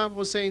listen to Imam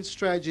Hussein's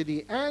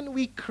tragedy, and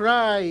we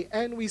cry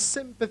and we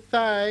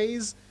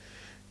sympathize,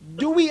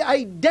 Do we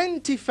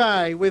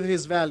identify with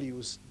his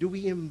values? Do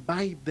we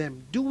imbibe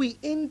them? Do we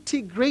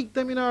integrate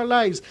them in our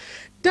lives?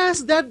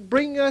 Does that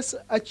bring us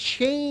a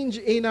change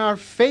in our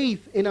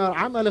faith, in our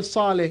amal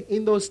salih,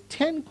 in those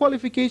 10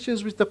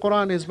 qualifications which the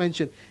Quran has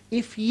mentioned?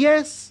 If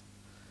yes,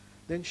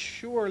 then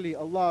surely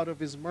Allah out of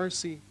His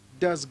mercy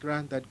does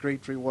grant that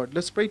great reward.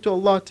 Let's pray to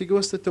Allah to give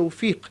us the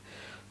tawfiq,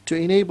 to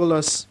enable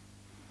us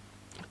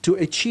to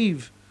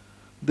achieve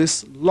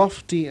this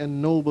lofty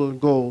and noble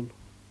goal.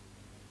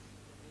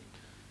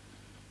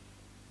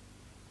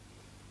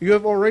 You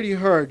have already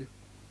heard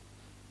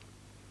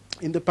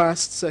in the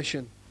past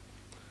session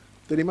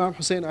that Imam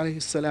Hussein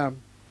alayhi salam,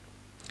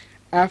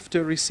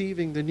 after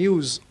receiving the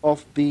news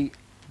of the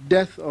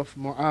death of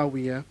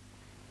Muawiyah,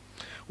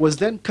 was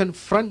then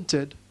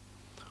confronted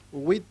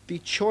with the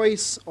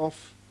choice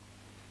of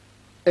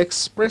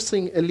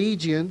expressing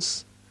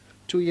allegiance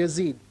to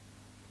Yazid.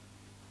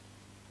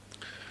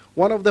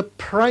 One of the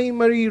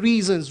primary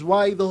reasons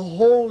why the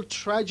whole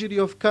tragedy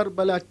of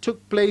Karbala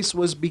took place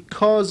was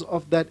because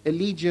of that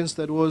allegiance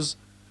that was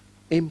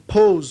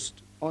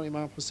imposed on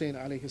Imam Hussein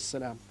alayhi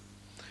salam.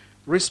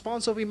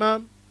 Response of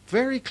Imam,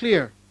 very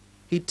clear.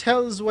 He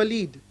tells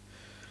Walid,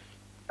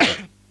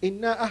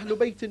 Inna ahlu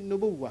bayt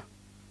al-nubuwah.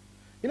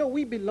 You know,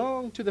 we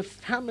belong to the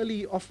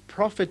family of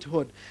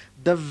prophethood.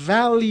 The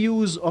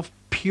values of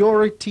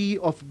purity,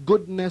 of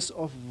goodness,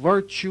 of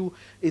virtue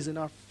is in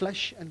our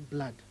flesh and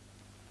blood.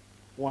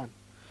 One.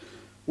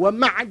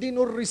 وَمَعْدِنُ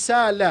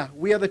الرِّسَالَةِ.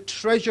 We are the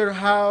treasure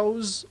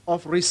house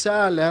of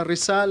Risala.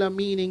 Risala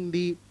meaning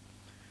the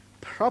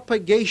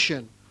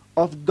propagation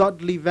of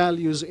godly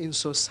values in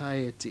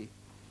society.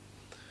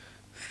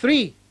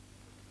 3.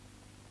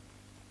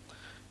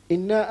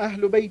 إِنَّا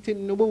أَهْلُ بَيْتِ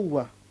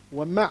النُّبُوَّةِ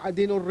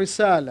وَمَعْدِنُ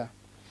الرِّسَالَةِ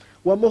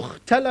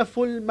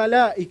وَمُخْتَلَفُ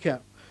الْمَلَائِكَةِ.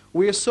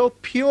 We are so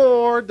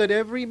pure that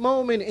every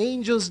moment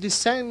angels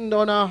descend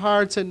on our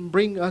hearts and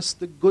bring us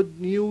the good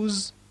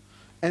news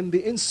and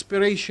the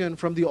inspiration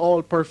from the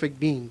all-perfect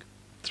being.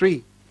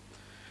 3.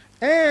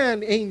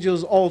 And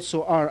angels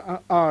also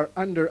are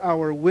under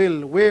our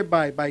will,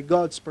 whereby by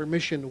God's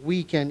permission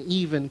we can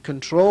even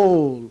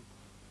control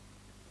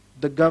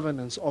the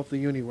governance of the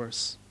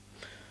universe.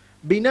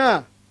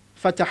 Bina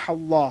fatah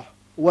Allah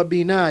wa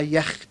bina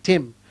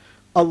yakhtim.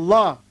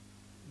 Allah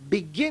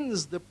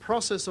begins the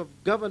process of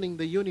governing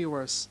the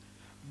universe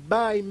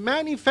by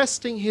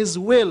manifesting His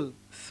will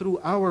through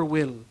our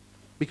will,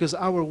 because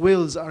our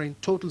wills are in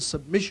total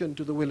submission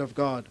to the will of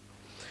God.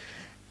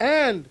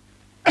 And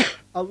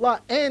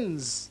Allah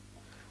ends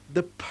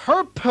the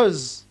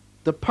purpose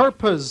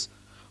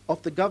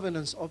of the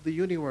governance of the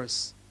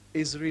universe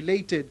is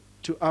related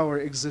to our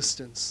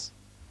existence.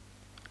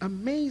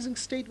 Amazing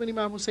statement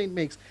Imam Hussein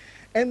makes.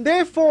 And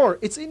therefore,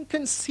 it's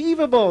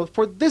inconceivable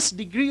for this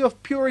degree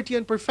of purity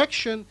and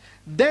perfection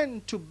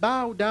then to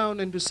bow down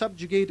and to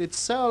subjugate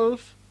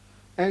itself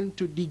and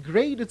to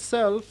degrade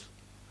itself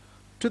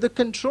to the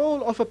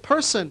control of a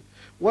person.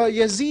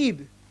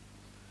 وَيَزِيد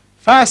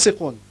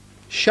فَاسِقٌ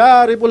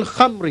شَارِبُ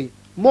الْخَمْرِ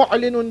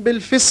مُعْلِنٌ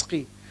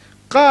بِالْفِسْقِ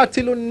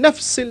قَاتِلُ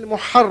النَّفْسِ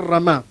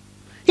الْمُحَرَّمَةِ.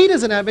 He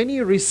doesn't have any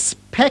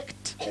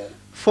respect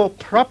for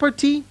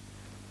property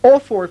or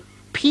for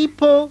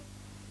people.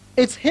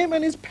 It's him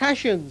and his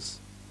passions.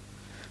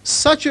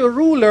 Such a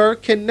ruler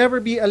can never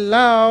be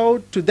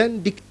allowed to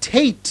then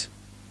dictate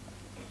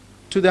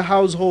to the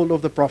household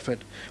of the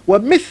Prophet.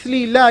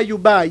 وَمِثْلِي لَا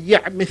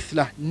يُبَايِعْ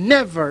مِثْلَهُ.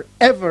 Never,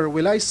 ever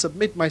will I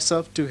submit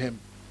myself to him.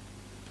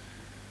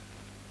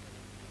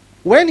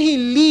 When he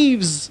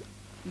leaves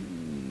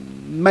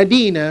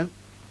Medina,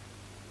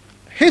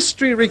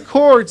 history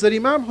records that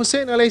Imam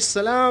Hussein alayhi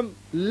salam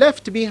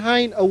left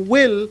behind a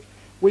will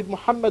with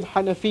Muhammad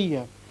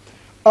Hanafiya.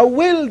 A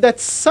will that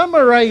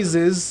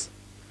summarizes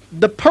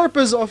the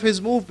purpose of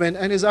his movement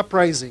and his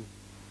uprising.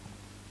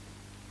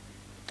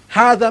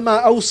 هذا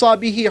ما أوصى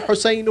به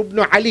حسين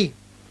بن علي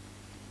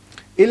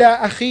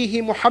إلى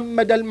أخيه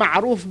محمد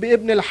المعروف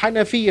بابن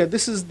الحنفية.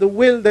 This is the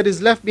will that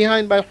is left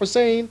behind by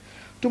Hussein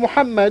to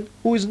Muhammad,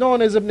 who is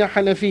known as Ibn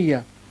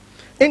Hanafiya.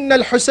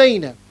 إن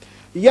الحسين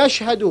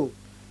يشهد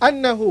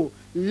أنه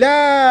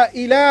لا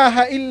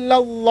إله إلا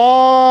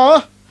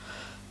الله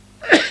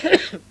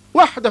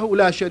وحده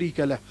لا شريك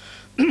له.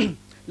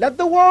 Let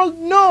the world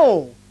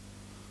know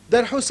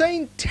that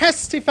Hussein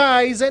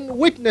testifies and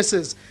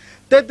witnesses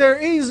that there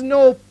is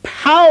no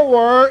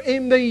power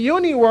in the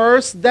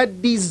universe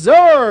that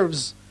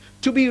deserves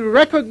to be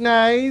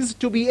recognized,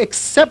 to be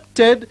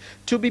accepted,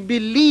 to be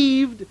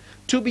believed,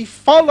 to be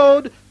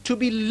followed, to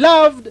be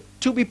loved,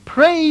 to be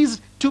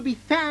praised, to be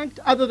thanked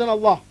other than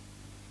Allah.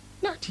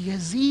 Not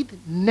Yazid,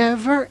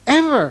 never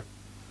ever.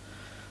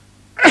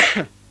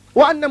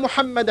 وأن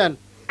محمدا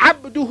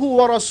عبده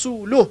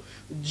ورسوله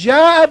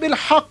جاء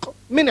بالحق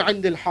من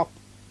عند الحق.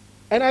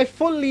 And I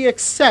fully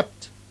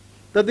accept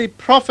that the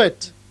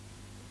Prophet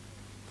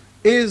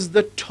is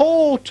the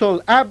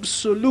total,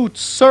 absolute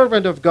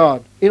servant of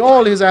God in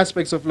all his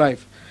aspects of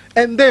life,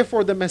 and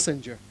therefore the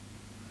messenger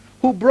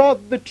who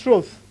brought the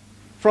truth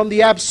from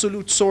the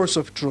absolute source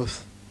of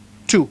truth.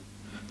 2.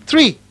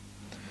 3.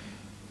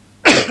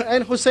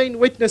 And Hussein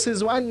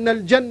witnesses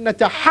وَأَنَّ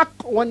الْجَنَّةَ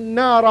حَقٌّ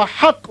وَالنَّارَ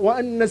حَقٌّ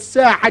وَأَنَّ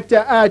السَّاعَةَ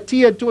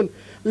آتِيَةٌ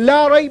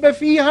لَا رَيْبَ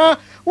فِيهَا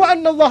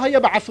وَأَنَّ اللَّهَ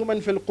يَبْعَثُ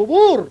مَنْ فِي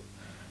الْقُبُورِ.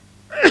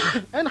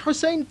 And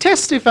Hussein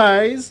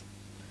testifies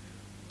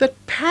that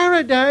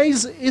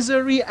paradise is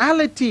a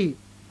reality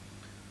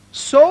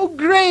so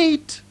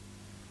great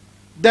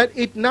that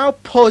it now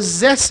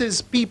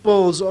possesses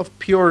peoples of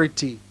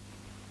purity.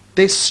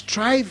 They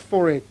strive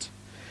for it.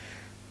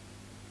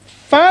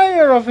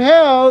 Fire of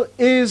hell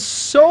is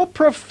so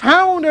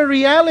profound a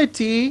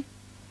reality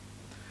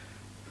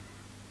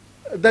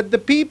that the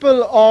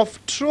people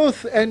of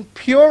truth and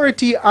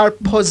purity are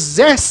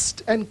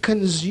possessed and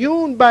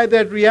consumed by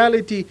that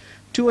reality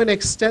to an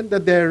extent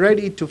that they're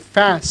ready to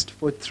fast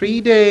for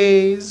 3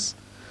 days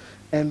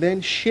and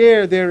then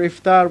share their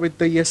iftar with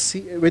the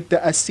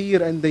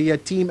asir and the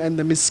yatim and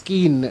the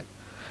miskin.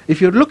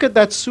 If you look at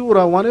that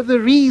surah, one of the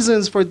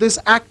reasons for this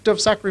act of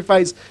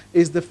sacrifice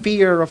is the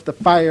fear of the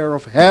fire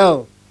of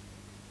hell.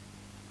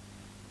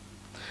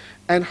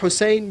 And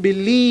Hussein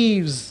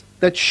believes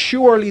that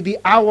surely the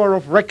hour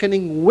of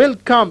reckoning will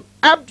come.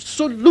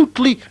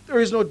 Absolutely, there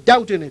is no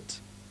doubt in it.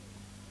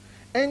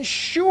 And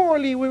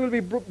surely we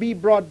will be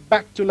brought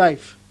back to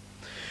life.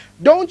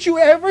 Don't you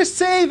ever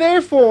say,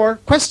 therefore,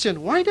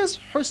 question, why does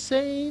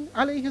Hussein,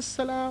 alayhi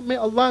salam, may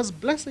Allah's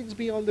blessings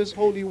be on this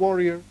holy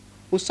warrior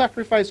who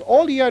sacrificed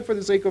all he had for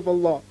the sake of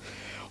Allah,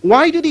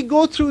 why did he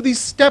go through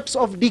these steps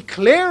of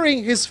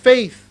declaring his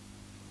faith?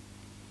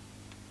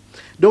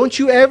 Don't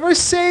you ever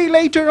say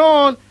later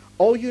on,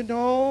 oh, you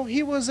know,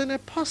 he was an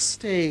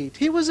apostate,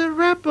 he was a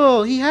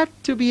rebel, he had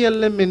to be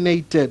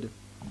eliminated.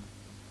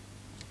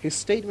 His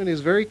statement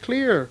is very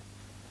clear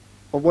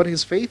of what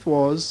his faith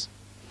was.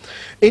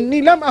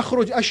 إِنِّي لَمْ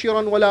أَخْرُجْ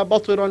أَشِرًا وَلَا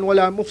بَطِرًا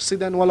وَلَا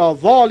مُفْسِدًا وَلَا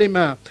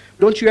ظَالِمًا.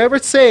 Don't you ever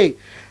say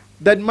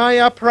that my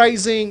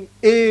uprising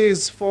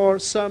is for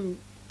some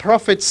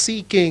profit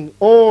seeking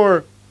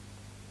or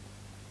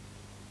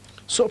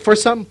for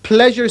some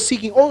pleasure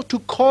seeking or to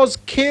cause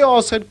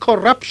chaos and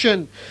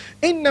corruption.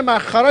 إِنَّمَا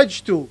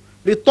خَرَجْتُ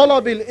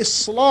لِطَلَبِ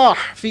الْإِصْلَاحِ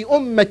فِي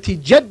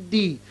أُمَّةِ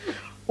جَدِّي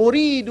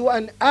أريد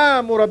أن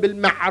آمر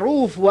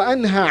بالمعروف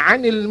وأنهى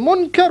عن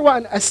المنكر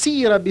وأن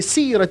أسير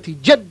بسيرة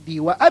جدي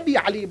وأبي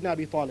علي بن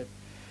أبي طالب.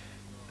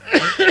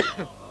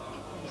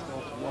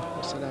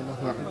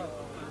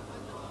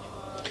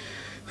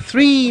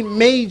 Three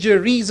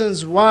major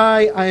reasons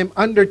why I am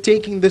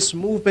undertaking this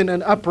movement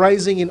and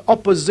uprising in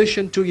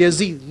opposition to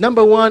Yazid.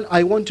 Number one,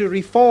 I want to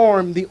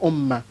reform the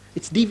ummah.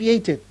 It's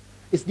deviated.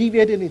 It's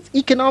deviated in its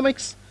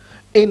economics,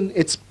 in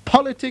its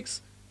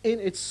politics, in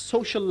its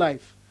social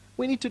life.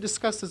 We need to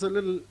discuss this a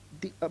little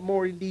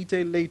more in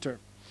detail later.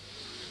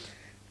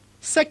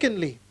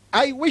 Secondly,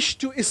 I wish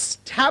to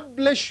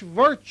establish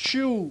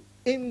virtue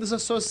in the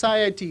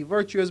society.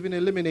 Virtue has been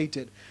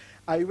eliminated.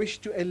 I wish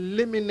to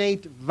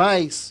eliminate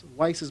vice.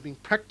 Vice is being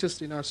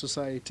practiced in our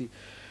society.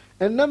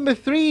 And number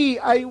three,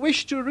 I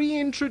wish to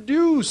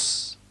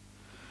reintroduce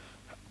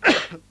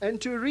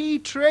and to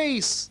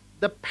retrace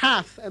the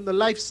path and the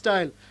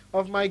lifestyle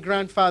of my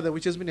grandfather,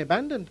 which has been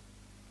abandoned.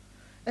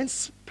 And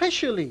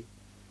especially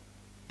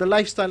the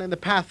lifestyle and the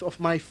path of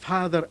my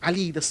father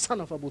Ali, the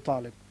son of Abu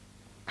Talib.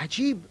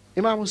 Ajib,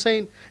 Imam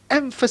Hussein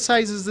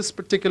emphasizes this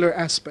particular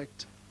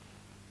aspect.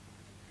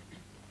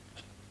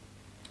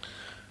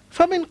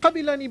 فَمِنْ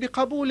قَبِلَنِي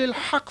بِقَبُولِ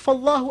الْحَقِّ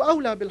فَاللَّهُ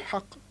أَوْلَى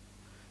بِالْحَقِّ.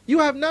 You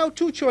have now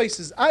two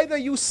choices. Either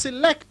you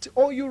select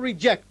or you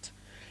reject.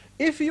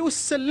 If you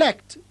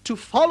select to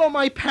follow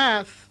my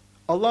path,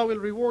 Allah will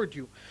reward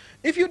you.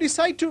 If you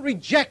decide to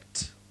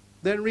reject,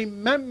 then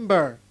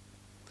remember,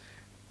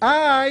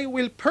 I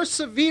will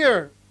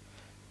persevere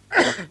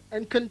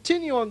and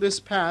continue on this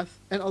path,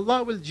 and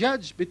Allah will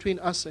judge between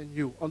us and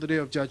you on the Day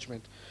of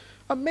Judgment.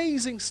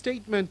 Amazing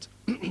statement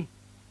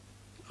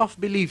of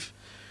belief.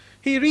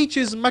 He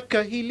reaches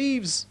Mecca, he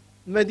leaves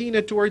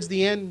Medina towards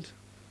the end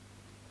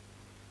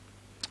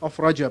of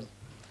Rajab.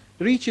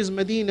 Reaches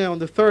Medina on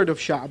the 3rd of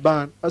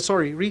Sha'ban.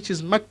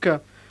 Reaches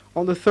Mecca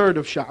on the 3rd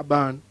of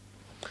Sha'ban.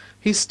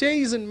 He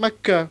stays in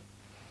Mecca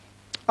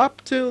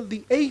up till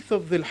the 8th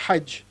of Dhul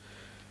Hajj,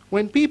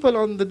 when people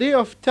on the day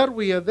of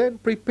Tarwiyah then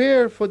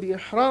prepare for the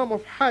ihram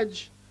of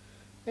Hajj.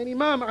 And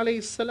Imam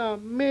alayhi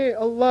salam, may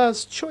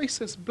Allah's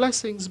choicest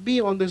blessings be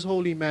on this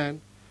holy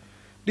man,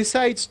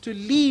 decides to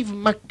leave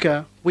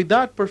Mecca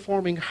without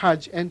performing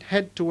Hajj and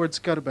head towards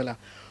Karbala.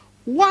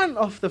 One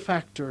of the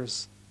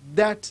factors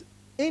that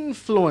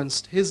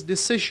influenced his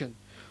decision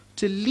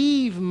to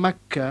leave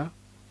Mecca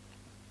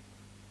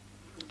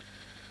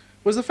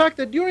was the fact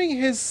that during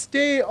his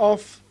stay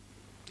of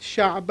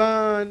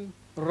Sha'ban,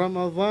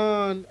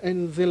 Ramadan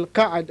and Dhul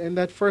Qa'ad, and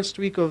that first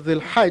week of Dhul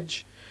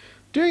Hajj,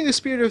 during this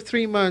period of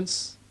 3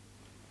 months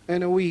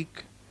and a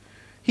week,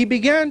 he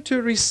began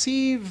to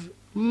receive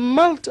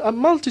a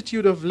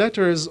multitude of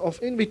letters of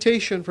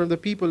invitation from the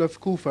people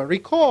of Kufa.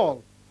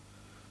 Recall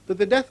that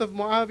the death of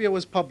Muawiyah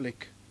was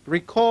public.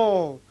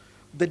 Recall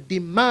the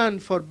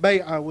demand for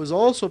bay'ah was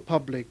also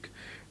public.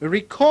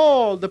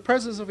 Recall the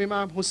presence of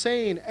Imam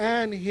Hussein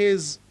and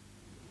his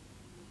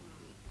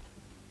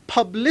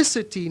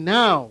publicity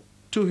now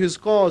to his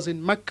cause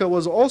in Mecca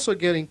was also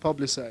getting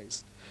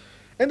publicized.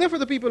 And therefore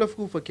the people of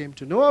Kufa came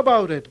to know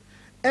about it.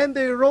 And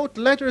they wrote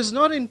letters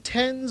not in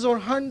tens or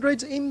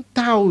hundreds, in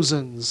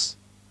thousands.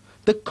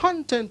 The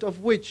content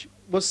of which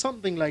was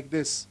something like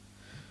this.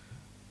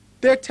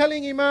 They're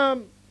telling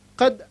Imam,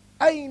 قَدْ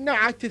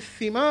أَيْنَعَتِ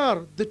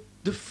الثِّمَارِ,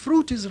 the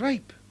fruit is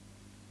ripe.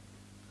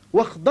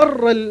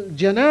 وَاخْضَرَّ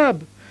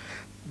الْجَنَابِ,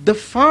 the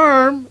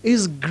farm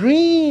is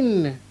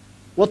green.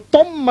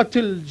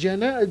 وَطَمَّتِ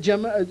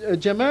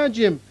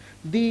الْجَمَاجِمِ,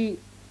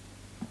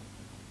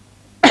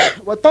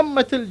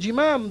 وَطَمَّتِ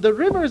الْجِمَامِ, the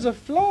rivers are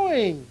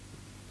flowing.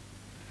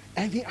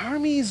 And the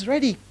army is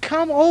ready.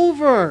 Come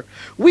over.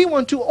 We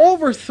want to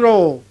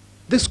overthrow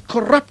this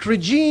corrupt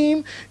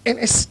regime and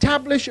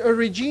establish a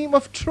regime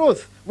of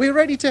truth. We're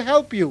ready to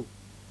help you.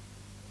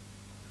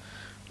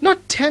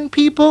 Not 10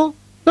 people,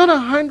 not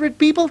 100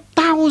 people,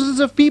 thousands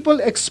of people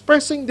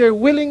expressing their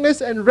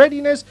willingness and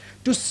readiness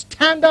to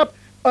stand up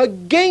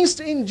against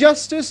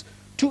injustice,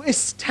 to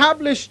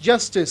establish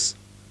justice.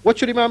 What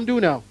should Imam do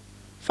now?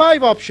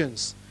 5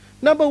 options.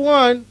 Number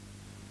 1,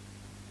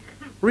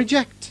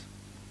 reject.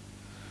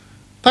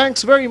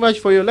 Thanks very much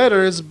for your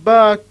letters,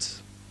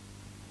 but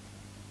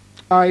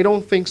I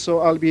don't think so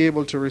I'll be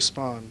able to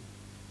respond.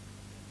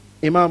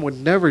 Imam would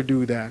never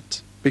do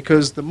that,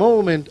 because the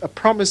moment a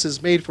promise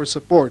is made for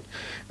support,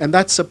 and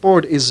that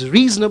support is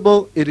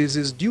reasonable, it is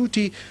his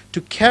duty to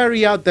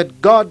carry out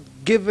that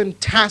God-given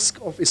task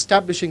of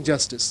establishing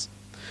justice.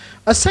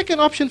 A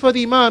second option for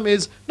the Imam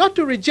is not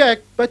to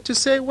reject, but to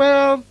say,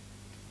 well,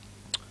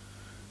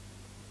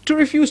 to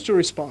refuse to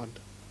respond.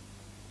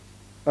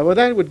 But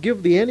that would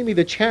give the enemy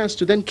the chance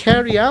to then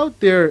carry out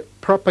their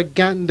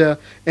propaganda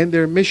and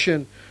their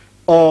mission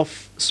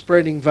of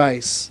spreading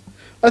vice.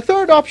 A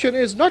third option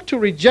is not to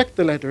reject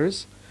the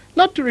letters,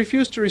 not to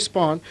refuse to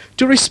respond,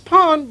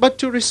 but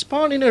to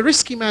respond in a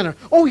risky manner.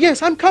 Oh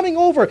yes, I'm coming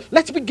over.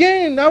 Let's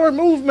begin our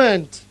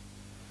movement.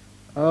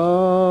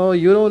 Oh,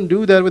 you don't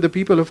do that with the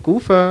people of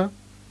Kufa,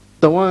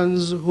 the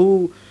ones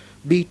who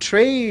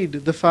betrayed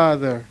the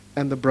father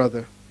and the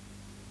brother.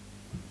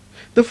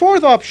 The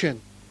fourth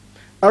option,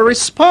 a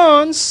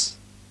response,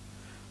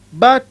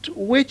 but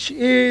which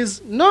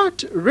is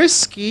not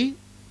risky,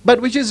 but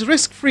which is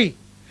risk-free.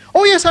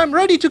 Oh yes, I'm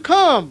ready to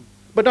come,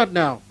 but not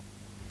now.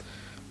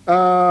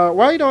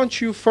 Why don't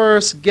you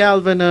first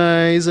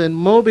galvanize and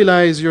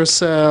mobilize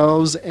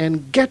yourselves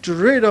and get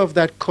rid of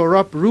that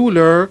corrupt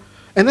ruler,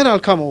 and then I'll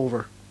come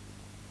over.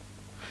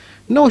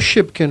 No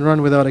ship can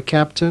run without a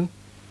captain.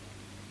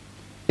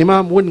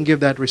 Imam wouldn't give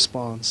that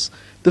response.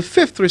 The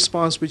fifth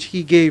response which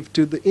he gave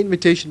to the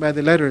invitation by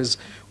the letters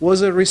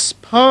was a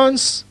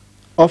response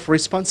of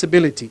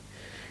responsibility.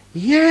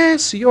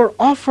 Yes, your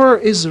offer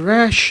is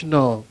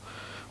rational,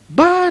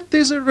 but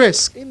there's a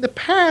risk. In the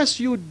past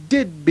you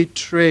did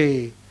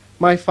betray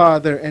my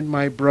father and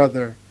my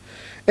brother,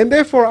 and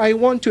therefore I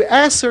want to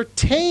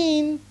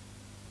ascertain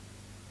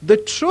the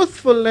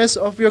truthfulness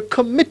of your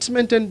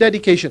commitment and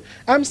dedication.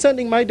 I'm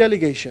sending my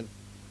delegation.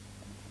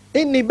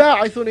 إني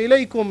باعث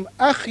إليكم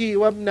أخي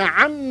وابن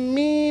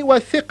عمي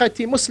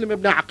وثقتي مسلم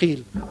ابن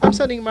عقيل. I'm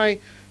sending my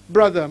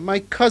brother, my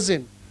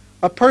cousin,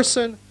 a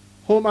person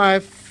whom I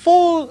have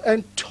full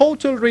and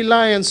total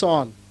reliance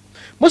on.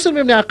 Muslim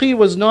ibn Aqil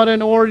was not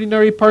an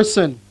ordinary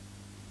person.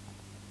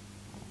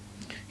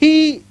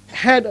 He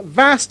had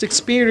vast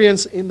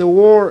experience in the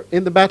war,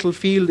 in the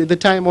battlefield, in the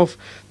time of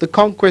the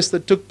conquest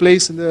that took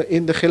place in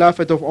the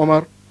Khilafat of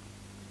Umar.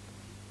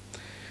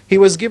 He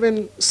was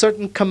given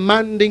certain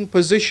commanding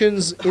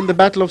positions in the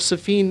Battle of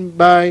Siffin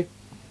by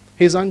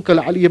his uncle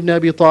Ali ibn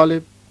Abi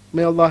Talib.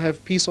 May Allah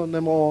have peace on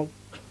them all.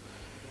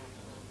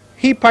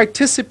 He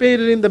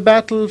participated in the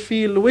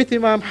battlefield with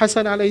Imam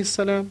Hassan alayhi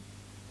salam.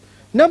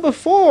 Number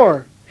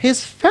 4,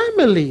 his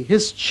family,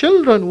 his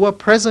children were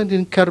present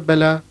in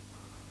Karbala.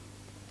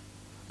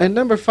 And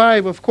number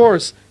 5, of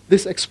course,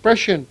 this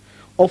expression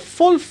of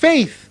full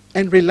faith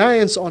and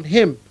reliance on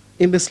him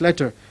in this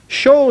letter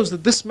shows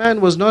that this man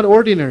was not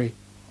ordinary.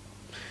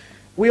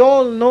 We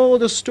all know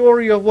the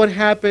story of what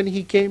happened.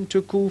 He came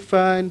to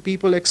Kufa and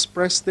people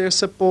expressed their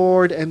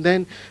support, and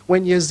then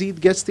when Yazid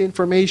gets the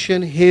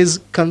information, his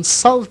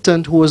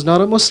consultant, who was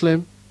not a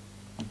Muslim,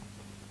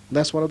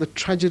 that's one of the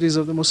tragedies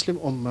of the Muslim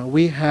Ummah.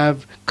 We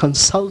have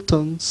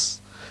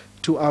consultants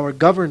to our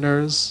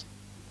governors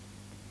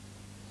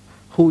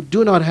who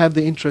do not have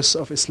the interests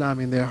of Islam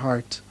in their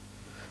heart.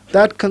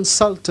 That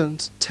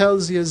consultant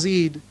tells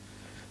Yazid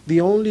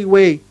the only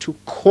way to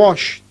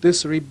quash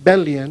this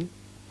rebellion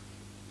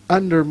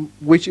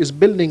which is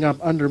building up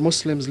under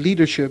Muslims'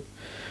 leadership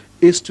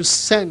is to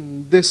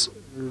send this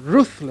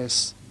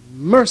ruthless,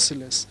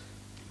 merciless,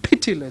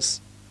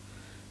 pitiless,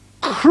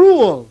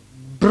 cruel,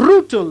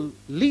 brutal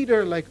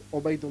leader like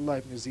Ubaydullah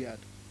ibn Ziyad.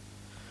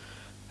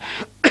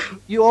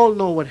 You all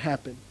know what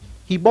happened.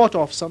 He bought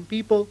off some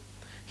people,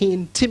 he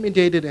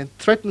intimidated and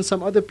threatened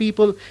some other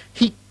people,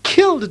 he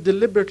killed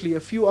deliberately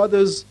a few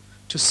others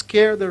to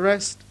scare the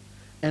rest,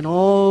 and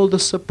all the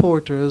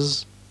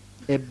supporters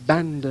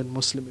abandoned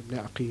Muslim ibn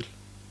Aqil.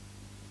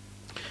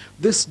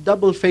 This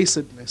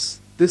double-facedness,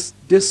 this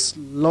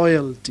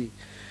disloyalty,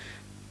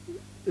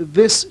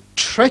 this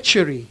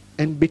treachery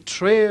and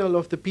betrayal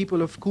of the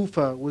people of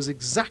Kufa was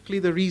exactly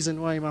the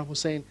reason why Imam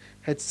Hussein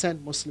had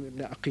sent Muslim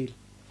ibn Aqil.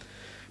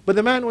 But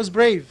the man was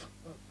brave.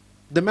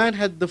 The man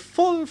had the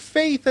full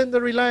faith and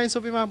the reliance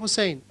of Imam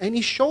Hussein, and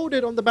he showed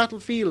it on the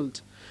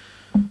battlefield.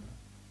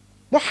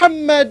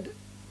 Muhammad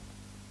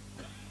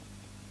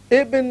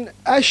ibn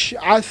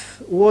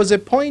Ash'ath was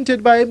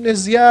appointed by Ibn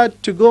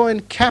Ziyad to go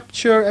and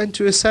capture and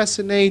to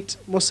assassinate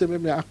Muslim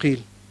ibn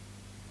Aqil.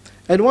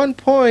 At one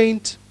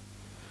point,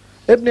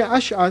 Ibn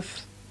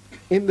Ash'ath,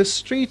 in the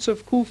streets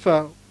of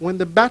Kufa, when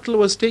the battle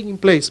was taking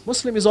place,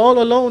 Muslim is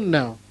all alone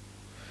now.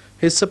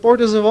 His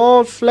supporters have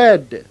all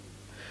fled.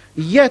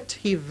 Yet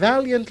he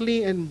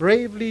valiantly and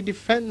bravely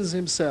defends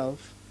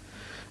himself.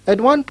 At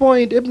one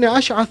point, Ibn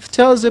Ash'ath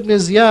tells Ibn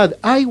Ziyad,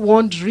 I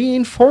want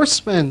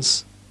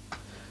reinforcements.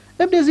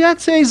 Ibn Ziyad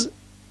says,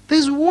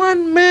 there's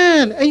one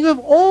man and you have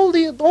all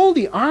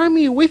the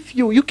army with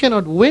you. You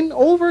cannot win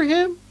over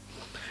him.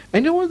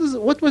 And you know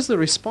what was the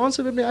response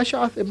of Ibn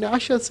Ash'ath? Ibn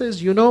Ash'ath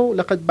says, you know,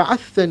 لَقَدْ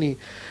بَعَثَّنِي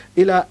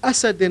إِلَىٰ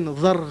أَسَدٍ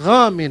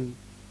ضَرْغَامٍ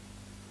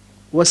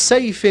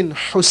وَسَيْفٍ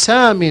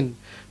حُسَامٍ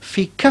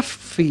فِي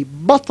كَفِّ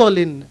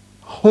بَطَلٍ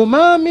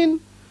هُمَامٍ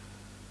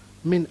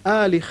مِنْ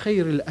آلِ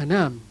خَيْرِ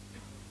الْأَنَامِ.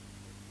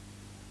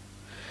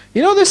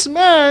 You know, this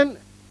man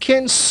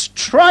can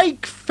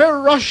strike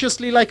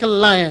ferociously like a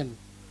lion.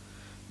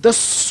 The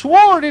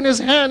sword in his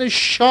hand is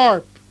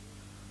sharp.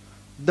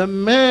 The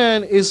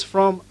man is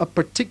from a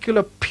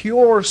particular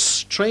pure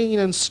strain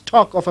and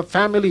stock of a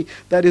family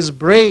that is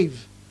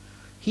brave.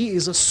 He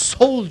is a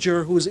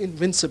soldier who is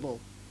invincible.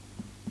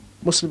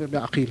 Muslim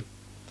ibn Aqil.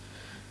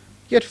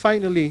 Yet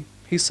finally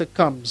he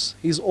succumbs.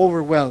 He's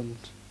overwhelmed.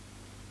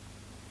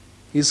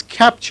 He's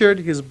captured.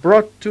 He's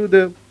brought to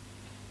the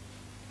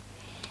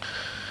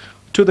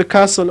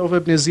castle of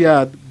Ibn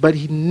Ziyad, but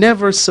he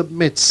never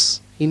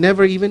submits. He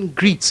never even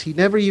greets. He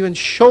never even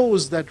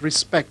shows that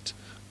respect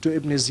to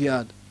Ibn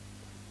Ziyad.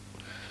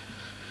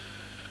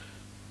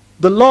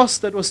 The loss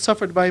that was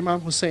suffered by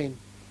Imam Hussein,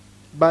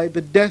 by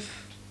the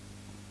death,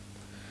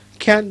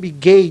 can be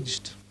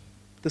gauged.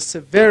 The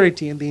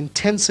severity and the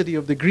intensity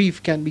of the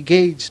grief can be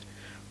gauged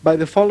by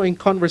the following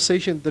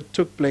conversation that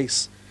took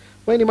place.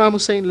 When Imam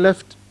Hussein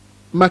left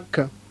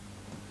Mecca,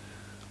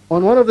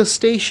 on one of the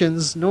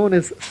stations known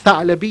as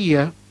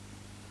Tha'labiyya,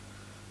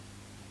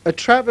 a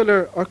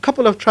traveler or a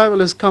couple of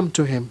travelers come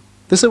to him.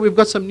 They said, we've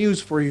got some news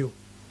for you.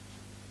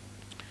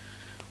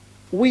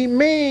 We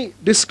may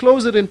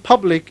disclose it in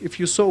public if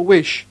you so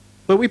wish,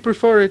 but we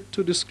prefer it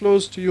to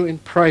disclose to you in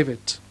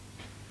private.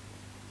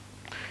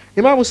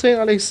 Imam Hussein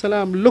alayhi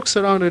salam looks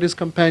around at his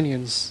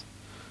companions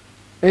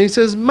and he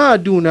says, Ma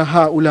duna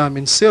ha'ula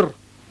min sir.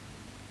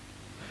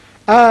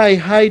 I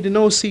hide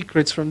no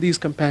secrets from these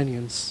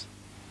companions.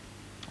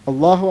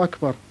 Allahu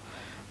Akbar.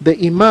 The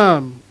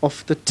Imam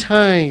of the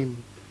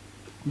time,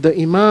 the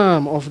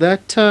Imam of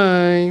that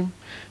time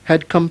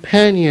had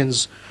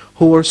companions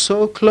who were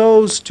so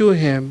close to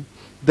him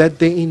that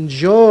they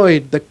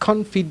enjoyed the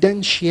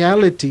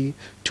confidentiality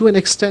to an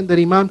extent that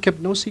Imam kept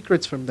no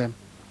secrets from them.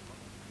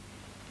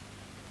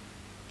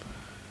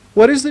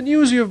 What is the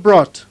news you have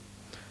brought?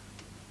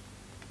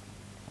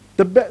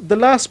 The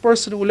last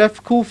person who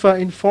left Kufa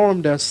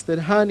informed us that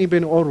Hani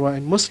bin Urwa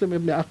and Muslim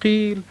ibn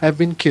Aqil have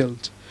been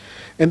killed,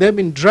 and they've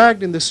been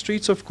dragged in the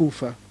streets of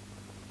Kufa.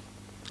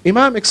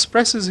 Imam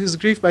expresses his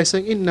grief by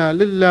saying, Inna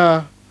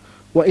lillah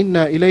wa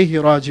inna ilayhi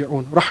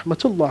raji'un,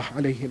 rahmatullah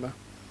alayhima.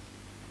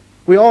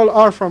 We all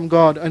are from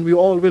God and we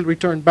all will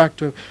return back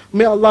to Him.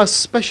 May Allah's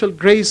special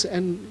grace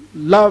and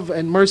love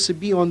and mercy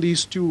be on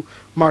these two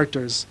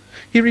martyrs.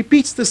 He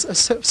repeats this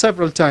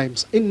several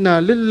times. Inna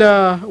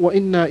lillah wa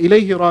inna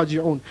ilayhi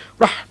raji'un,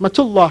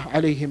 rahmatullah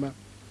alayhima.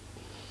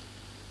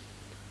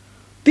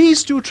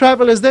 These two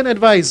travelers then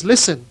advise,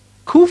 listen,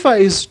 Kufa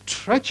is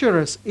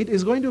treacherous. It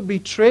is going to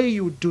betray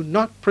you. Do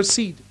not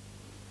proceed.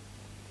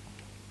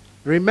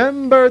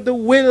 Remember the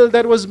will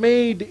that was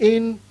made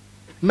in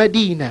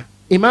Medina.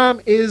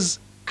 Imam is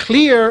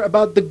clear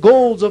about the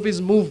goals of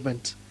his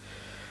movement.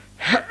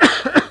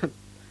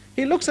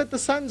 He looks at the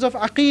sons of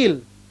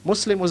Aqil.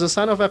 Muslim was a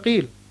son of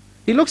Aqil.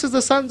 He looks at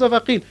the sons of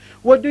Aqil.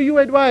 What do you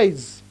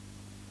advise?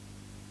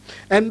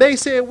 And they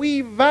say,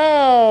 we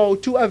vow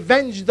to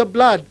avenge the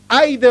blood.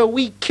 Either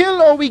we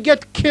kill or we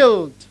get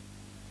killed.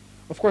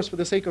 Of course, for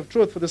the sake of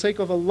truth, for the sake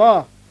of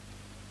Allah.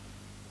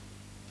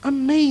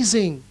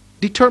 Amazing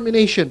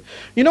determination.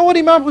 You know what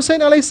Imam Hussein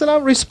alayhi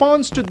salam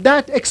responds to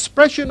that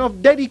expression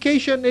of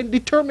dedication and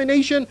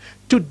determination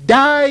to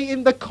die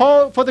in the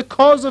for the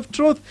cause of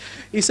truth?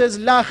 He says,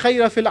 La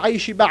khayra fil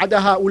aishi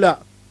ba'da ha'ula.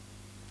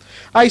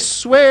 I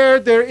swear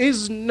there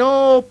is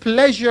no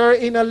pleasure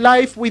in a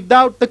life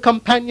without the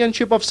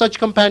companionship of such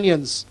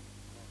companions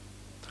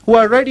who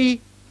are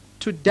ready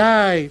to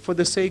die for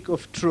the sake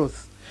of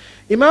truth.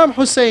 Imam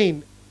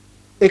Hussein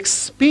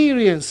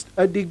experienced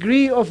a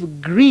degree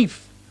of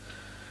grief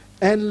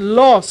and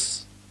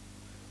loss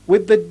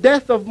with the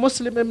death of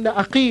Muslim ibn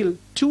Aqil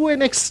to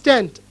an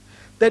extent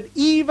that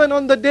even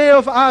on the day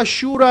of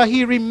Ashura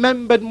he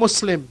remembered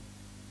Muslim.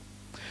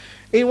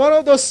 In one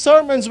of those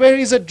sermons where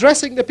he's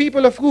addressing the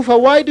people of Kufa,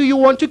 why do you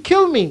want to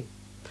kill me?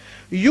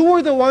 You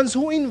were the ones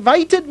who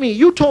invited me.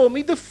 You told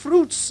me the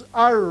fruits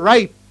are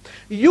ripe.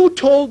 You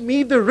told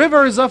me the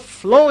rivers are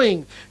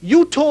flowing.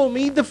 You told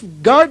me the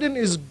garden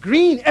is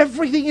green.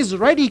 Everything is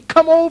ready.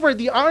 Come over.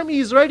 The army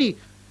is ready.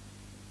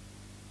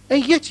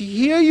 And yet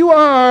here you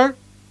are.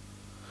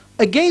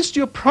 Against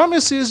your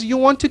promises, you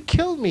want to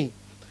kill me.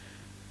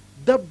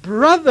 The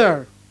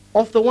brother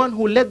of the one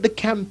who led the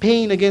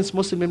campaign against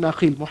Muslim ibn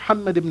Aqil,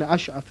 Muhammad ibn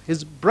Ash'ath,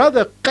 his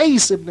brother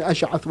Qais ibn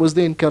Ash'ath was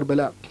there in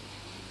Karbala.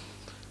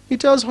 He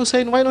tells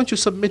Hussein, why don't you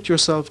submit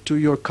yourself to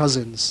your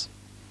cousins?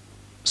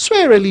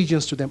 Swear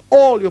allegiance to them.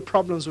 All your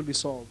problems will be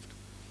solved.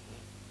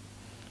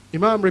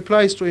 Imam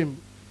replies to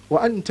him,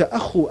 وَأَنْتَ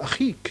أَخُو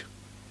أَخِيكَ.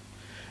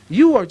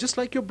 You are just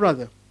like your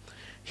brother.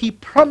 He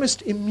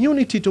promised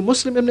immunity to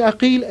Muslim ibn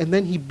Aqil and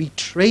then he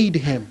betrayed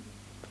him.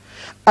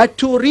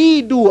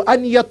 أَتُرِيدُ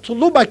أَنْ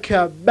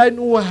يَطْلُبَكَ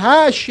بَنُو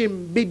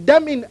هَاشِمْ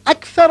بِدَمٍ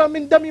أَكْثَرَ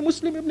مِنْ دَمِ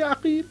مُسْلِمِ ibn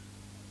Aqil?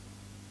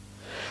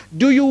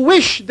 Do you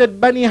wish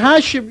that Bani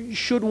Hashim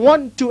should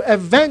want to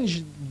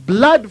avenge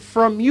blood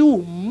from you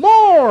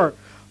more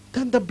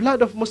than the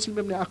blood of Muslim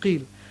ibn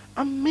Aqil?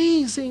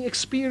 Amazing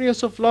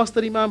experience of loss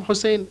that Imam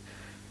Hussein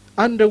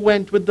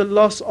underwent with the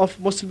loss of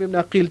Muslim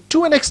ibn Aqil,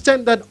 to an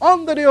extent that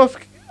on the day of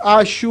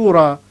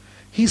Ashura,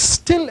 he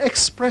still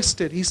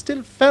expressed it, he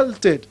still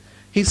felt it,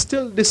 he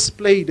still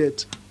displayed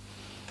it.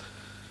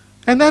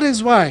 And that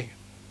is why,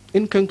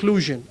 in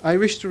conclusion, I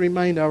wish to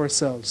remind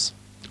ourselves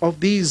of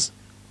these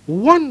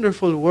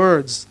wonderful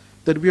words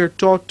that we are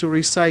taught to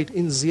recite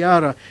in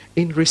ziyarah,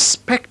 in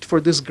respect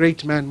for this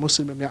great man,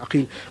 Muslim ibn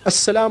Aqil.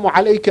 Assalamu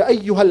alayka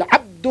ayyuhal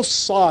abdus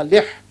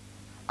salih.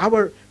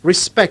 Our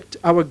respect,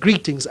 our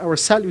greetings, our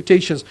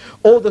salutations,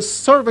 O the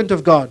servant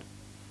of God.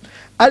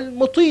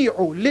 Al-muti'u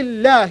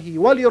lillahi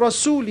wa li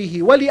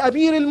rasulihi wa li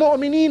amir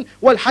al-mu'minin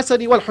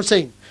wal-Hasani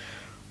wal-Husayn.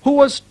 Who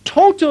was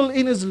total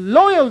in his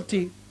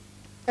loyalty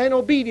and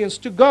obedience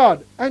to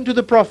God and to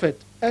the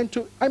Prophet and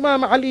to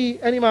Imam Ali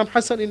and Imam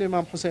Hassan and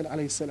Imam Hussein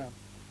alayhi salam.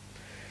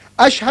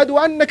 أشهد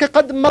أنك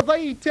قد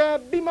مضيت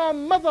بما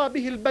مضى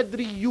به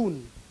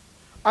البدريون.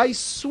 I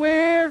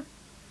swear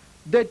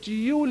that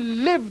you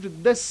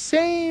lived the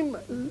same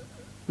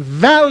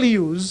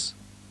values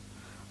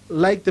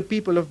like the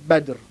people of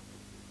Badr.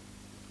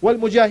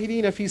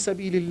 والمجاهدين في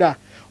سبيل الله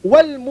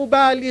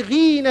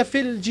والمبالغين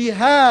في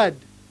الجهاد.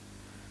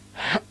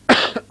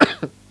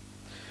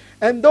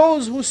 And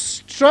those who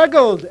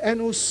struggled and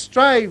who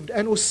strived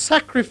and who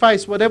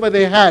sacrificed whatever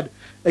they had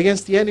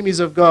against the enemies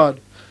of God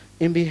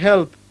in the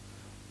help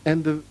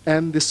and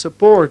the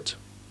support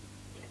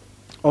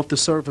of the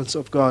servants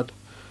of God.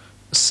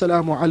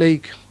 Assalamu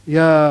alayk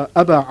ya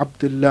Aba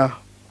Abdullah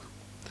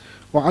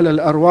wa ala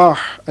al-arwah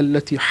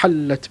allati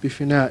hallat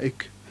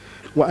bifina'ik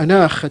wa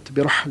anakhat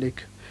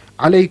birahlik.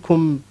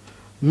 Alaykum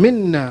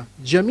منا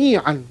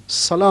جميعا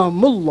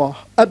سلام الله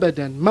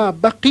أبدا ما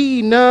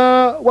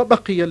بقينا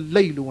وبقي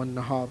الليل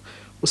والنهار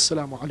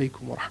والسلام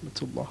عليكم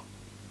ورحمة الله.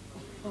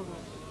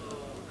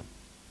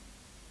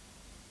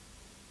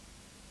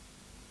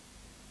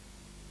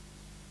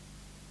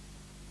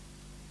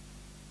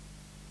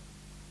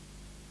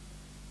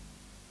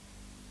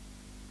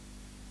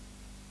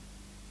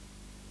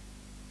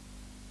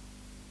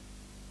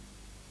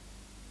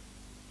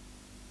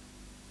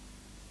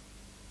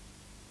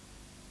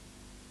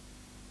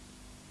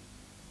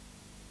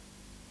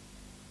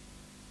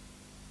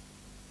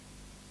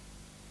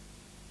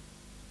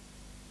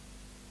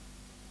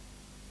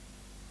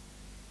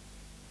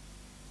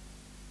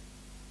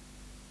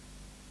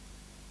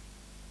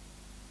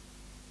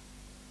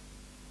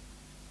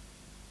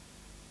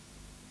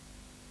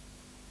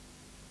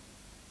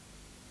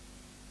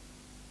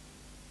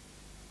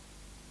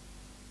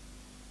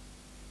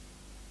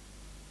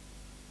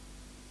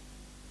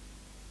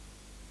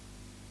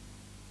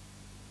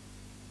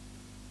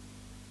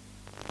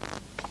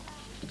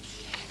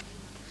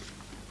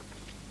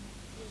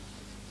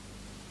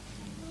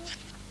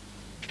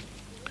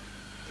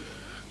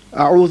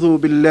 أعوذ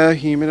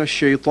بالله من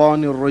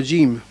الشيطان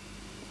الرجيم.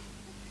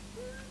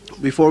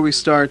 Before we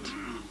start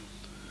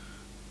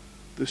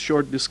this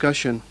short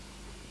discussion,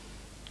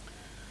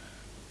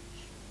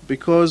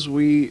 because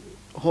we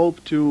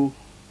hope to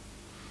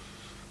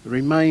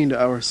remind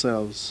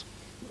ourselves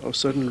of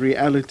certain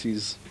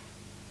realities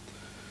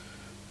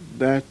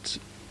that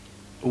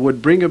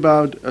would bring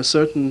about a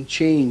certain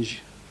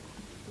change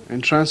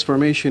and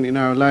transformation in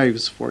our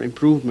lives for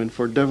improvement,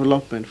 for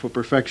development, for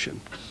perfection.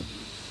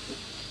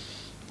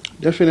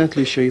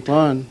 Definitely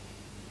shaitan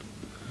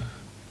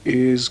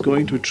is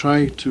going to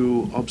try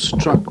to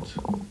obstruct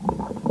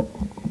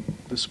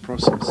this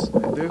process,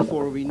 and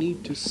therefore we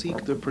need to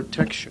seek the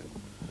protection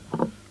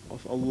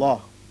of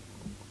Allah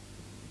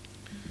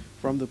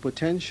from the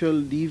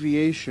potential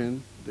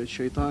deviation that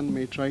shaitan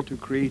may try to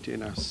create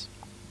in us.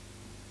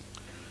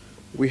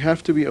 We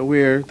have to be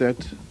aware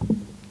that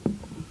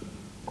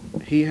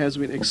he has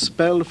been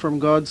expelled from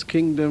God's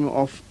kingdom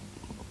of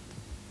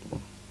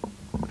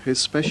His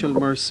special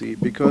mercy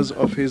because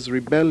of his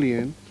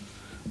rebellion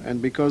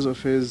and because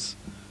of his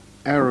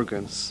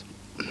arrogance.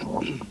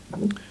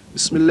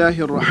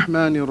 Bismillahir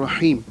Rahmanir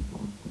Rahim.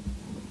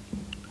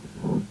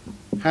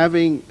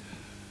 Having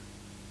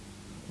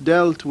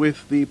dealt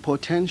with the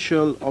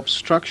potential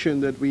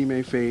obstruction that we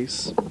may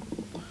face,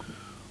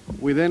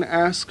 we then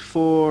ask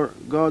for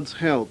God's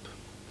help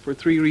for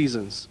three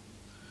reasons.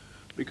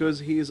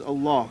 Because He is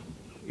Allah,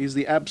 He is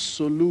the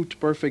absolute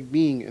perfect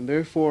being, and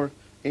therefore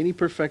any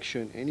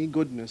perfection, any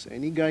goodness,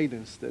 any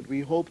guidance that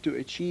we hope to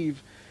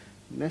achieve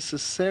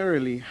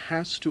necessarily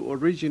has to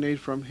originate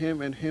from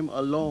Him and Him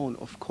alone.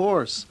 Of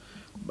course,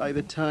 by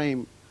the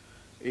time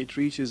it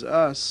reaches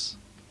us,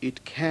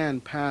 it can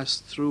pass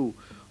through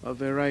a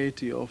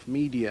variety of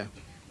media.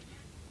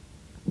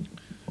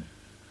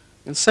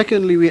 And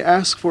secondly, we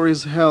ask for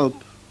His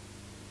help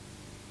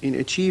in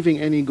achieving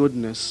any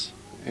goodness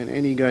and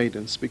any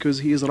guidance, because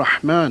He is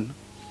Rahman.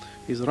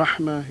 His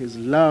Rahmah, His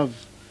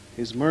love,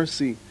 His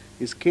mercy,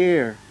 His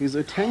care, His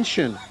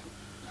attention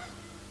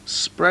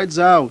spreads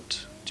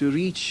out to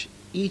reach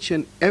each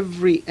and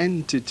every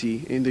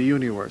entity in the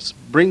universe,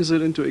 brings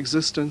it into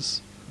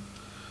existence,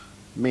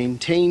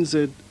 maintains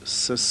it,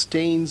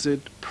 sustains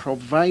it,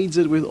 provides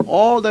it with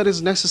all that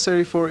is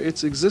necessary for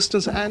its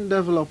existence and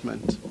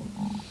development.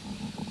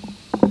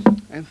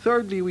 And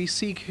thirdly, we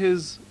seek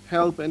His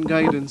help and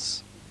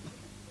guidance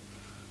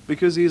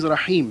because He is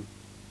Rahim.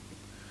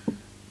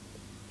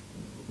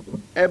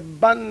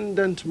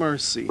 Abundant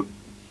mercy,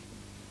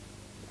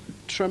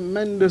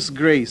 tremendous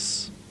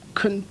grace,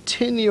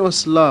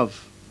 continuous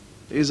love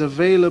is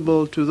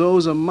available to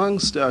those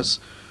amongst us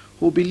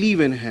who believe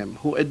in Him,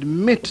 who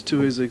admit to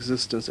His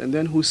existence, and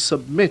then who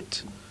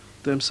submit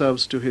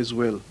themselves to His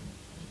will.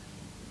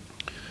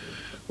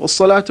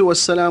 والصلاة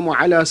والسلام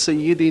على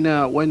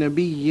سيدنا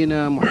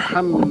ونبينا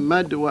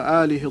محمد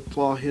وآله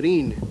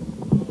الطاهرين.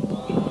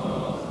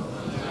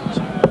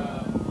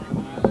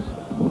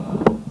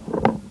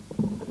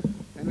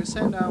 And we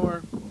send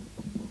our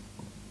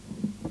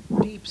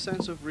deep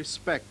sense of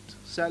respect,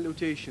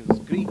 salutations,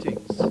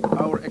 greetings,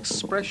 our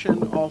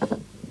expression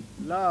of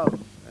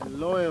love and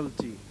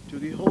loyalty to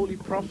the Holy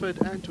Prophet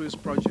and to his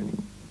progeny,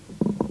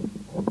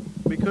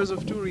 because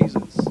of two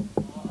reasons.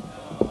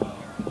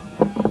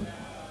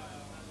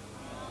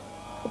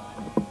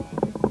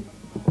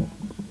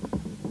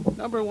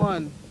 Number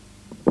one,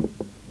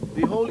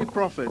 the Holy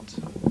Prophet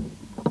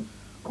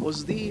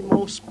was the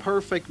most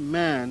perfect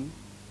man,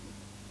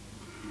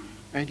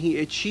 and he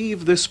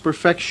achieved this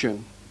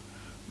perfection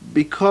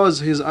because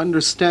his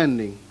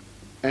understanding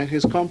and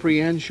his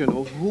comprehension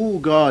of who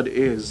God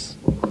is,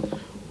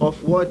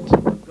 of what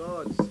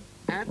God's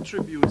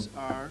attributes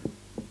are,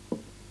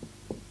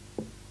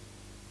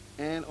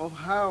 and of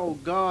how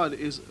God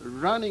is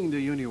running the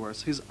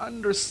universe. His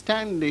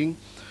understanding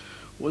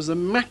was the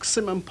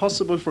maximum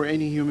possible for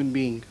any human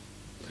being.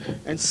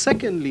 And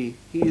secondly,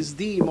 he is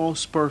the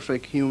most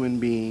perfect human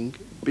being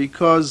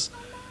because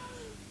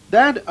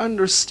that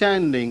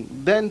understanding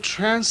then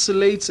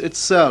translates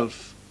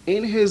itself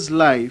in his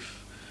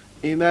life,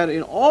 in that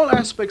in all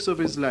aspects of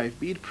his life,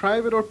 be it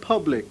private or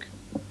public,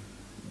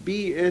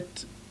 be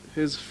it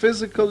his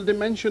physical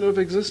dimension of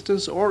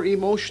existence or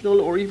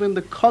emotional or even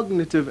the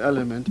cognitive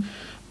element,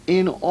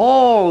 in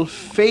all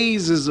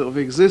phases of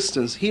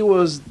existence, he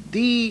was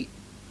the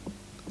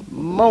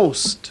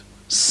most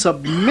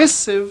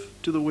submissive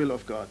to the will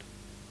of God.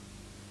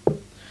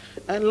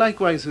 And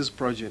likewise his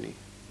progeny,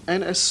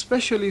 and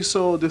especially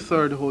so the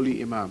third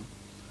holy Imam,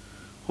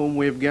 whom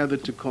we have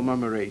gathered to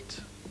commemorate.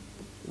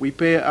 We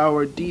pay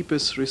our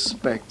deepest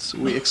respects,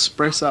 we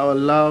express our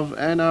love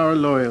and our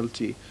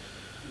loyalty.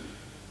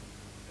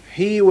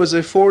 He was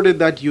afforded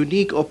that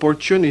unique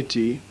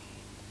opportunity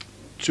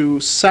to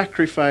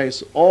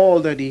sacrifice all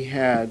that he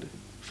had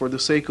for the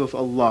sake of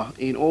Allah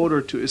in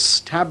order to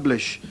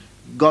establish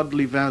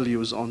godly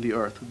values on the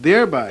earth,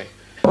 thereby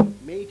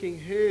making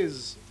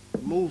his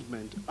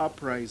movement,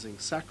 uprising,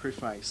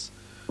 sacrifice,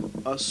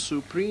 a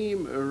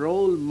supreme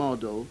role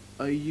model,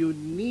 a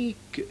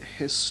unique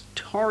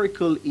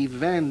historical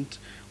event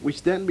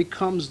which then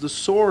becomes the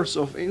source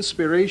of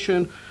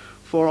inspiration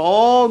for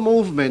all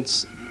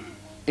movements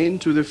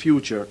into the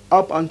future,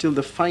 up until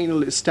the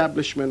final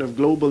establishment of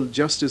global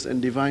justice and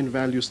divine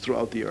values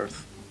throughout the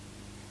earth.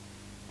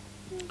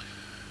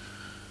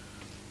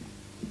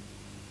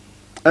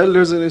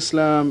 Elders in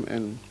Islam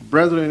and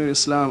brethren in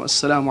Islam,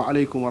 Assalamu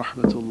alaikum wa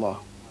rahmatullah.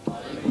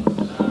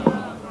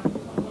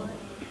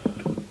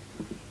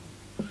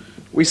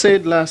 We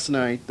said last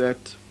night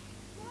that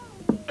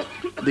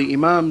the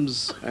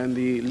Imams and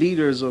the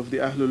leaders of the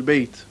Ahlul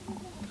Bayt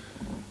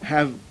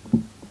have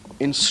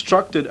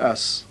instructed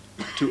us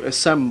to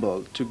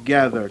assemble, to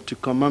gather, to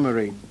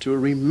commemorate, to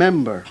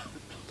remember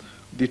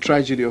the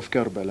tragedy of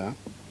Karbala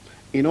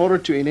in order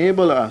to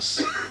enable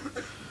us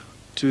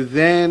to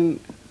then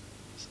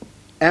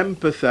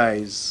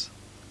empathize,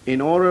 in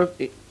order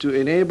to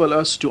enable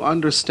us to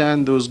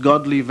understand those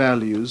godly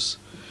values,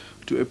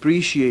 to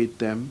appreciate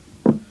them,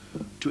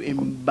 to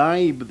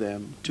imbibe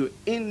them, to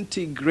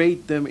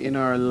integrate them in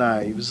our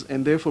lives,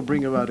 and therefore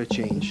bring about a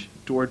change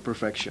toward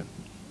perfection.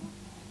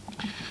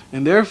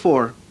 And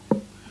therefore,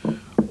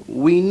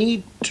 we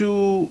need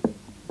to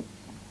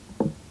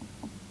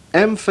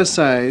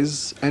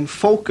emphasize and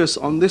focus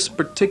on this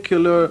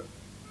particular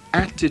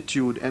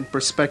attitude and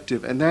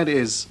perspective, and that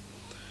is,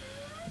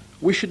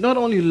 we should not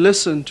only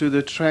listen to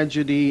the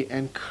tragedy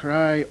and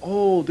cry,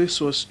 oh,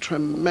 this was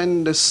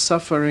tremendous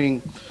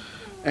suffering,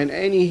 and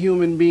any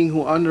human being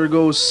who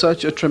undergoes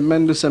such a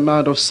tremendous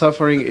amount of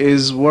suffering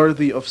is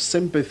worthy of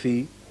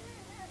sympathy,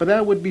 but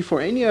that would be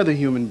for any other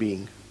human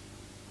being.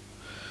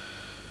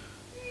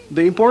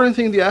 The important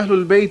thing the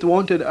Ahlul Bayt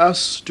wanted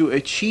us to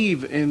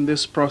achieve in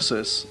this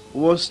process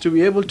was to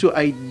be able to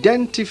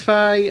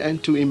identify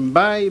and to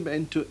imbibe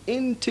and to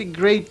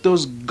integrate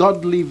those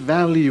godly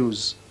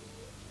values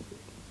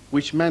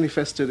which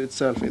manifested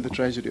itself in the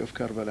tragedy of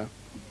Karbala.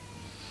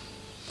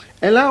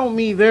 Allow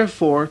me,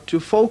 therefore, to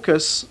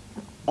focus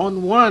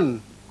on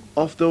one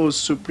of those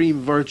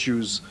supreme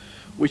virtues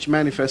which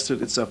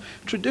manifested itself.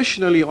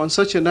 Traditionally, on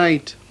such a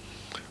night,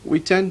 we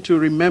tend to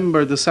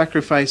remember the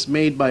sacrifice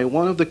made by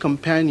one of the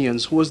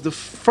companions who was the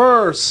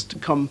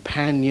first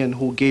companion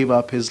who gave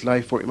up his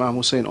life for Imam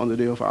Hussein on the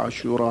day of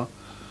Ashura,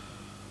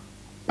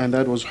 and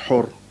that was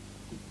Hur,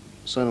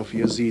 son of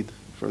Yazid,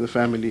 from the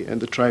family and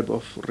the tribe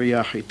of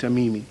Riyahi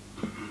Tamimi.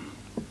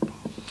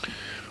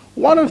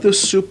 One of the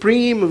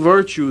supreme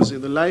virtues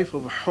in the life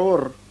of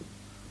Hur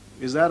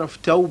is that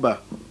of tawbah,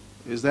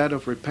 is that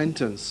of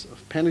repentance,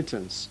 of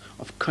penitence,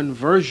 of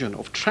conversion,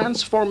 of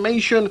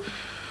transformation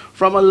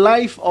from a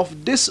life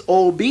of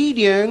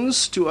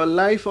disobedience to a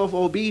life of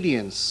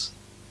obedience.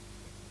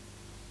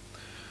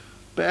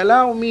 But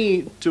allow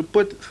me to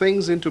put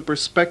things into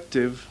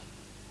perspective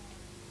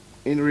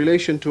in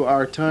relation to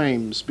our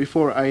times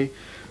before I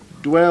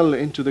dwell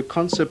into the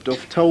concept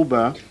of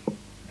tawbah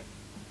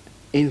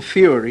in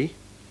theory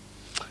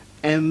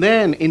and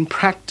then in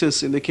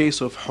practice in the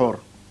case of Hur.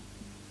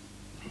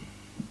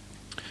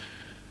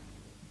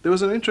 There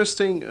was an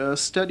interesting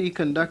study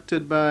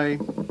conducted by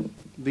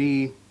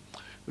the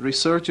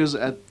researchers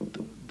at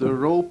the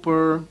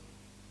Roper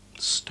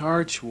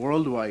Starch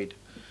Worldwide.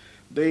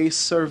 They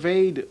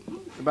surveyed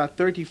about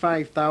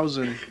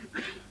 35,000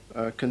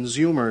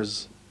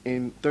 consumers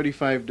in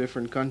 35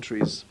 different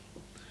countries,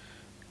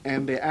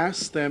 and they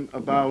asked them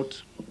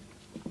about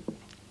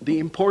the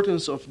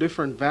importance of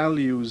different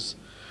values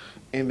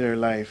in their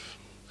life.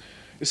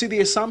 You see, the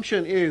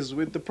assumption is,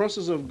 with the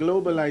process of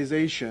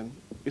globalization,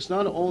 it's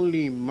not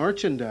only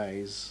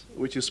merchandise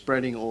which is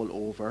spreading all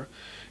over.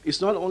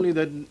 It's not only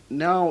that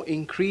now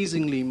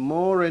increasingly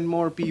more and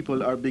more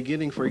people are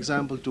beginning, for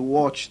example, to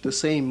watch the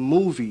same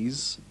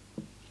movies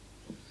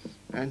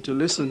and to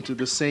listen to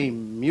the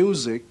same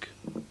music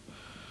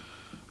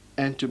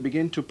and to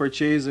begin to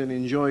purchase and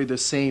enjoy the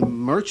same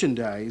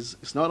merchandise.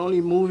 It's not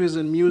only movies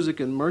and music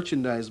and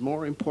merchandise.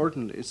 More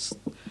important, it's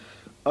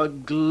a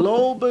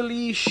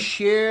globally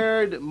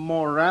shared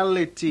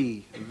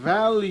morality.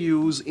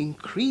 Values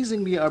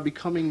increasingly are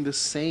becoming the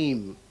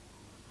same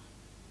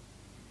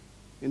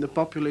in the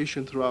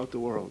population throughout the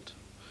world.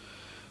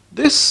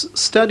 This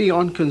study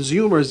on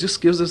consumers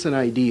just gives us an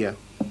idea.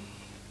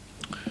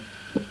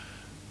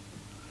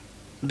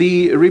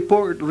 The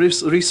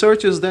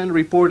researchers then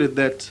reported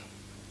that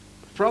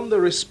from the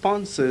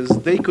responses,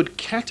 they could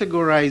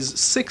categorize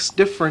 6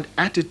 different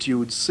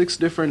attitudes, 6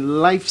 different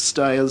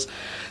lifestyles,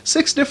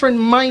 6 different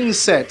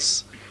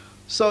mindsets.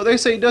 So they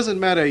say it doesn't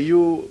matter,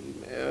 you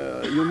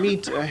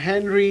meet a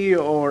Henry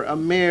or a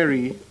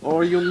Mary,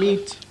 or you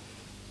meet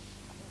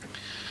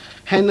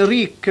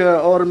Henrique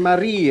or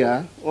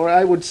Maria, or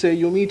I would say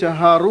you meet a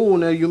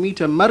Harun or you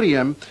meet a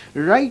Maryam.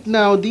 Right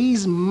now,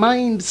 these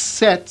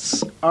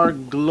mindsets are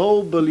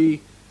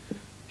globally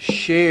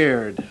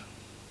shared.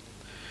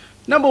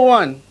 Number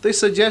one, they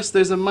suggest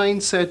there's a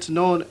mindset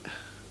known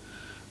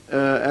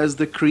as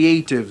the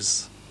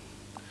creatives.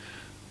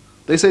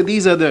 They say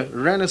these are the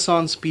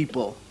Renaissance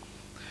people.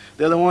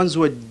 They're the ones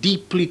who are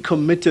deeply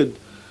committed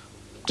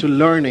to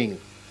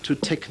learning, to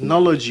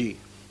technology.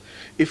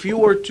 If you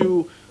were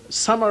to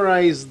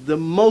summarize the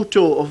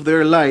motto of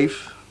their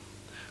life,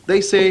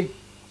 they say,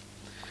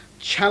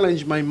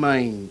 challenge my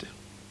mind,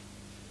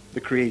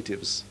 the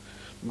creatives.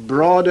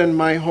 Broaden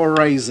my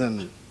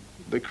horizon,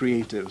 the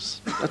creatives.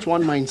 That's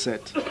one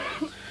mindset.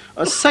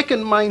 A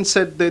second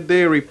mindset that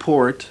they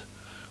report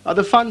are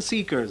the fun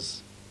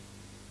seekers.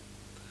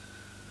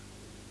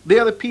 They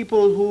are the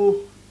people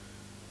who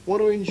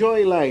want to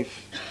enjoy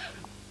life.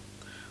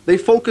 They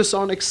focus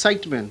on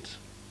excitement,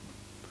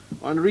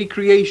 on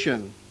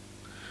recreation,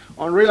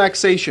 on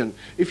relaxation.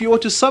 If you were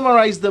to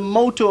summarize the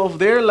motto of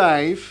their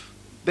life,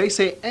 they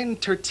say,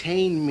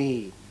 entertain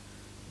me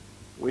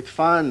with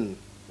fun,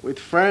 with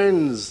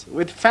friends,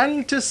 with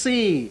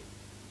fantasy,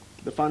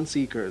 the fun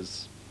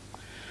seekers.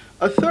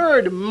 A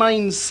third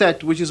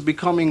mindset which is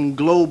becoming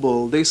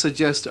global, they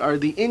suggest, are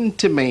the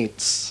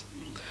intimates.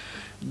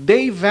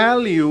 They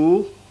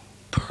value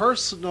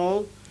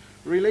personal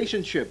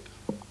relationship,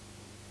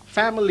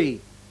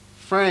 family,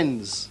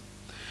 friends.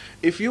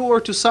 If you were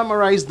to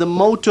summarize the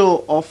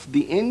motto of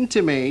the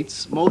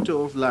intimates,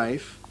 motto of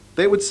life,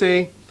 they would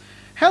say,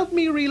 help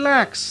me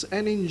relax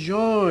and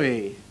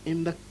enjoy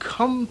in the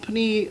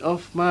company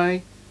of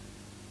my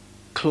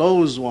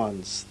close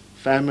ones,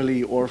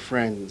 family or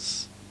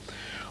friends.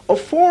 A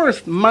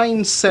fourth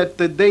mindset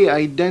that they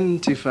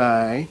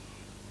identify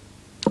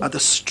are the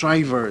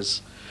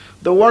strivers,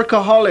 the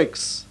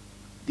workaholics,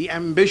 the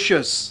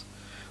ambitious,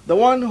 the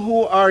one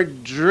who are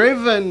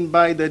driven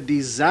by the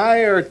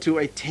desire to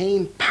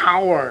attain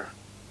power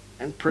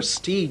and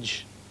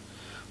prestige.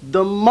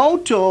 The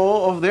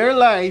motto of their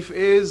life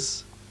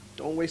is,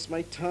 don't waste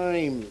my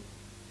time.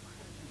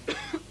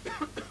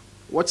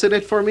 What's in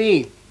it for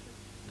me?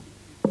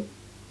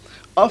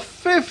 A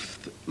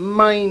fifth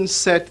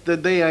mindset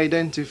that they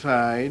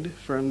identified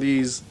from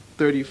these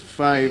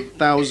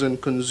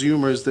 35,000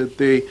 consumers that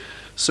they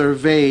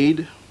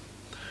surveyed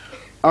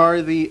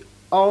are the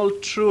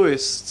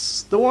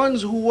altruists, the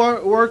ones who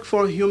work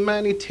for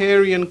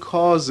humanitarian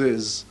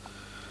causes,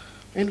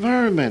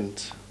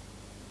 environment,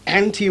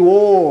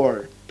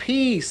 anti-war,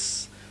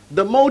 peace.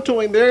 The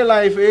motto in their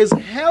life is,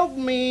 help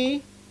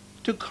me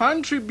to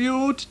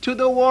contribute to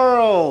the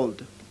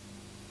world.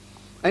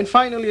 And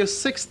finally, a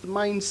sixth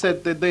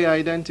mindset that they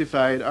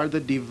identified are the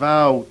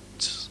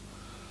devout,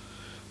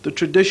 the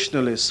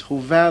traditionalists who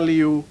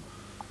value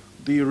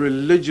the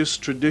religious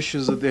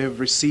traditions that they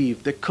have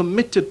received. They're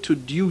committed to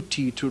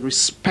duty, to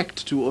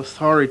respect, to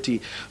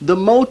authority. The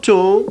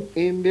motto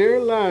in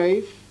their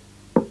life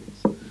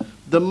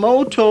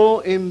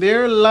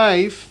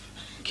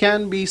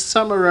can be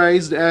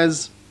summarized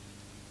as,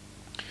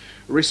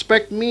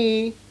 respect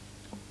me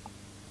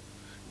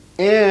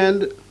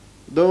and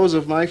those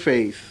of my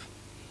faith.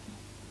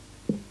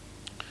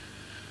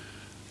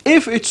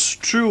 If it's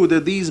true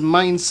that these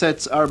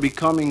mindsets are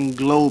becoming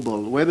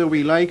global, whether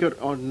we like it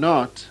or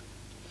not,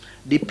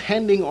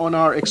 depending on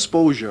our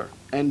exposure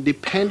and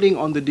depending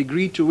on the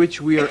degree to which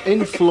we are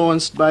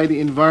influenced by the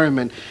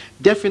environment,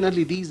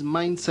 definitely these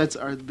mindsets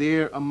are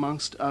there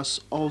amongst us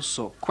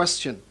also.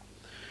 Question: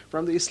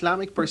 from the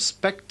Islamic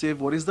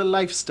perspective, what is the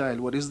lifestyle?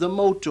 What is the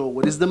motto?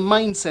 What is the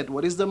mindset?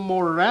 What is the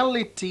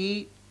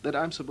morality that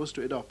I'm supposed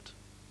to adopt?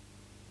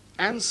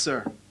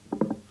 Answer: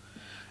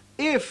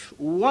 if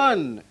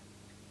one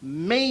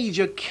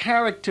major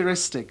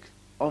characteristic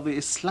of the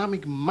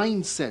Islamic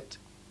mindset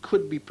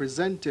could be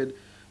presented,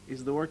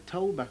 is the word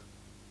tawbah.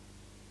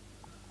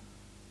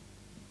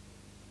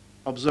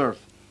 Observe.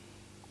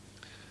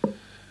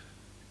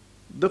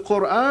 The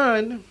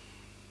Quran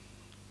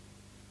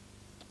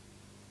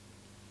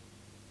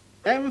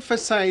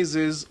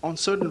emphasizes on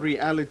certain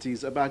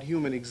realities about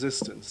human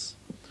existence.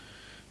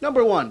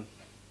 Number one,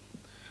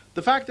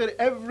 the fact that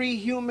every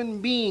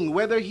human being,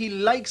 whether he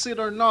likes it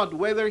or not,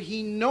 whether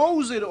he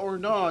knows it or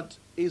not,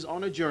 is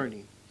on a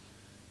journey.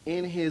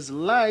 In his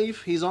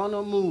life, he's on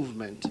a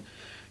movement.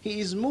 He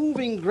is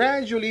moving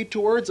gradually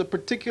towards a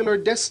particular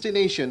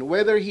destination.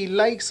 Whether he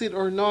likes it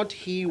or not,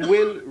 he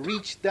will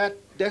reach that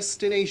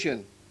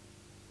destination.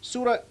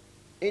 Surah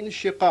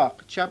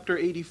Inshiqaq, chapter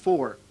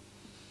 84.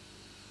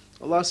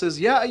 Allah says,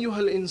 Ya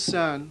ayyuhal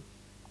insan,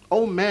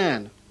 O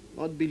man,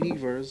 not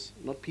believers,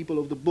 not people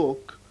of the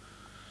book,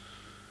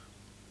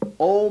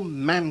 O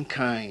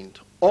mankind,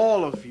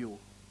 all of you,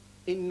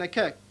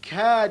 إِنَّكَ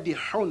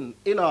كَادِحٌ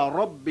إِلَىٰ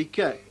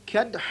رَبِّكَ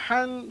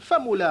كَدْحًا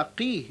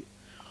فَمُلَاقِيهِ.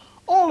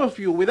 All of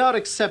you, without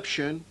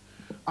exception,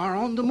 are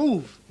on the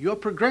move. You are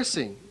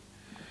progressing.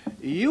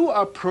 You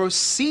are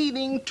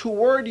proceeding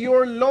toward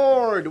your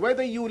Lord,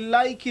 whether you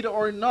like it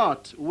or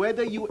not,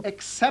 whether you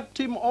accept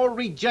Him or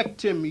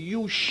reject Him,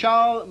 you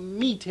shall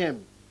meet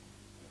Him.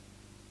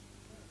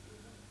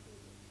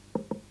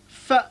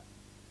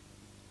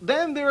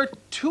 Then there are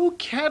two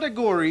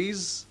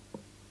categories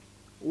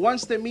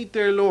once they meet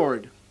their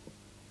Lord.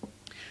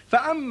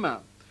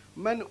 فَأَمَّا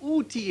مَنْ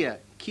أُوتِيَ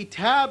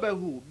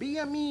كِتَابَهُ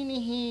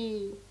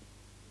بِيَمِينِهِ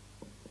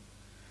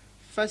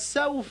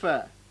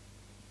فَسَوْفَ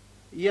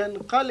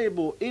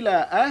يَنْقَلِبُ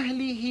إِلَىٰ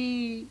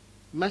أَهْلِهِ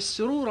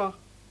مَسْرُورًا.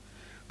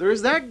 There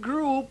is that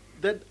group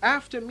that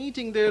after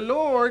meeting their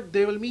Lord,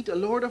 they will meet a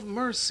Lord of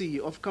mercy,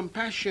 of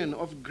compassion,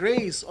 of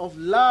grace, of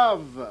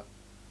love,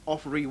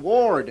 of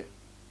reward.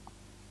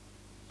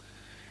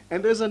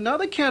 And there's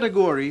another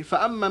category,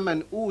 فَأَمَّا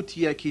مَنْ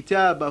أُوتِيَ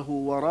كِتَابَهُ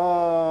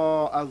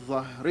وَرَاءَ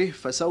الظَّهْرِهِ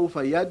فَسَوْفَ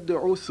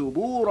يَدْعُ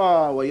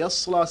ثُبُورًا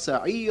وَيَصْلَى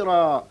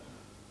سَعِيرًا.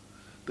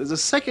 There's a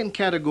second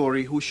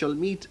category who shall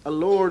meet a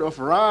Lord of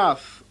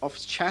wrath, of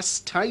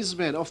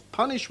chastisement, of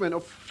punishment,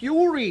 of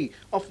fury,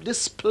 of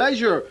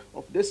displeasure,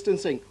 of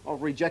distancing,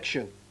 of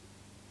rejection.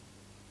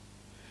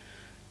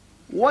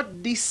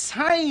 What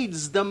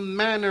decides the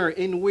manner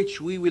in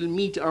which we will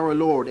meet our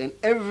Lord, and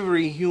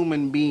every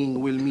human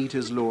being will meet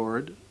his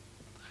Lord,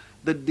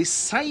 the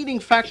deciding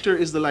factor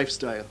is the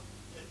lifestyle.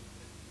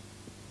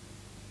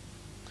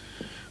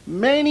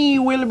 Many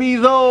will be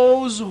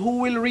those who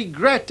will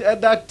regret at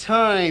that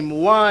time,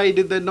 why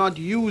did they not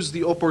use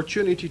the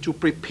opportunity to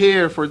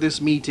prepare for this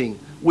meeting,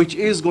 which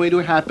is going to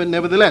happen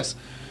nevertheless.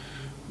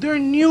 There are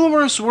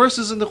numerous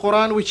verses in the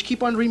Quran which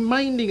keep on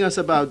reminding us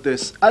about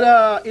this.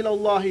 ألا إلى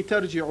الله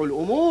ترجع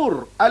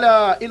الأمور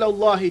ألا إلى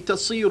الله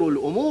تصير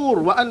الأمور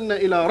وأن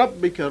إلى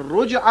ربك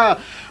الرجعى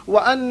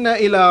وأن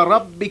إلى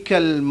ربك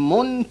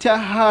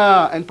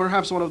المنتهى. And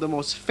perhaps one of the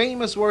most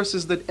famous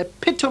verses that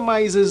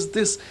epitomizes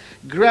this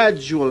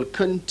gradual,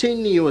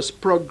 continuous,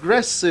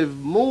 progressive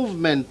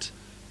movement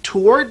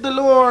toward the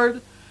Lord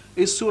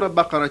is Surah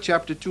Baqarah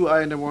chapter 2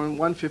 ayah number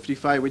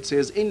 155, which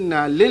says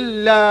Inna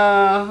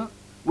lillah.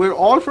 We're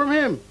all from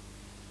Him.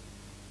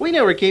 We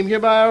never came here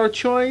by our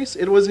choice.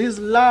 It was His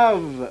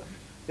love.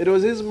 It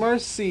was His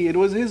mercy. It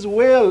was His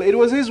will. It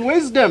was His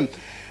wisdom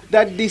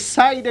that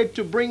decided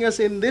to bring us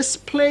in this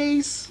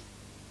place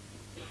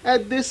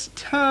at this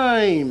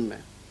time.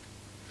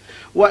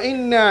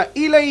 وَإِنَّا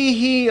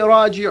إِلَيْهِ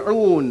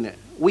رَاجِعُونَ.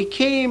 We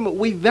came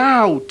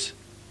without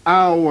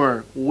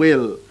our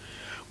will.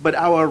 But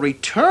our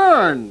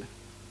return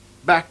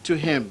back to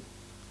Him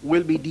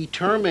will be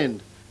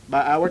determined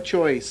by our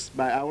choice,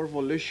 by our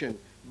volition,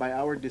 by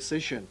our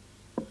decision.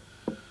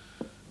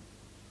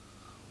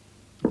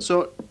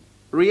 So,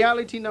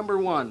 reality number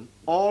one,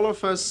 all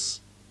of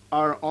us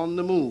are on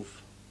the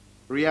move.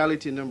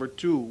 Reality number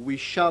two, we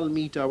shall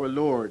meet our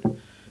Lord.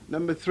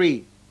 Number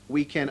three,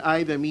 we can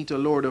either meet a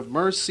Lord of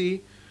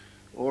mercy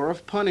or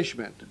of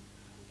punishment.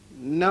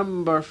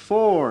 Number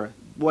four,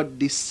 what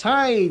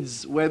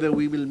decides whether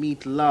we will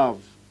meet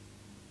love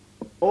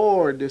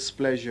or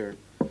displeasure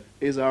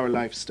is our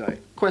lifestyle.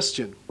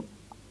 Question: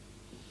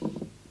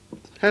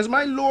 has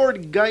my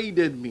Lord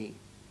guided me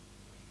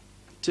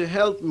to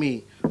help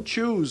me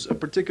choose a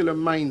particular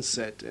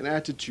mindset, an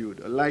attitude,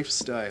 a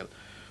lifestyle,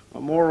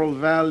 a moral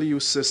value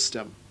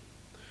system,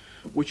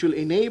 which will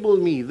enable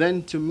me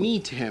then to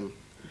meet Him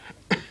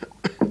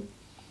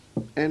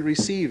and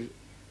receive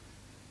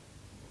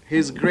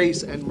His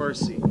grace and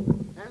mercy?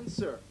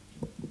 Answer: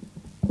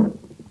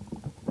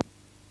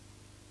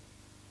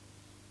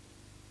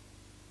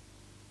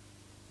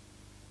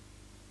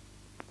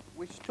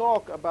 which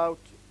talk about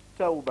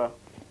Tawbah.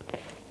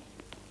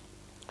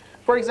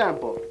 For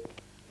example,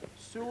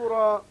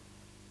 Surah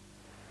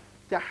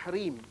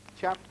Tahrim,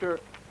 chapter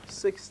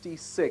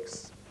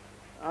 66,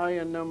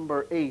 ayah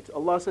number 8.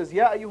 Allah says,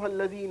 Ya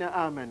ayyuhalladhina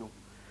amanu,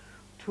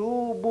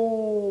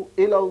 tubu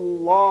ila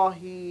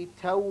Allahi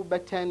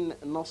tawbatan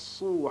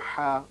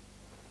nasuha.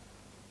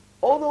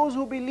 All those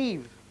who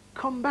believe,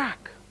 come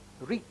back,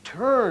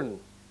 return.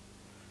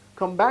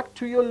 Come back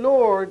to your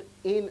Lord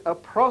in a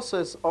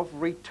process of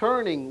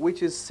returning,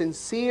 which is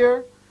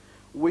sincere,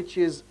 which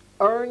is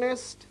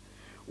earnest,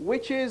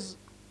 which is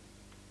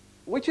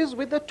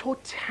with the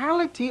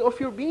totality of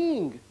your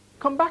being.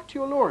 Come back to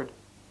your Lord.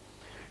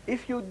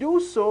 If you do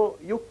so,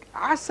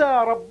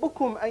 عَسَى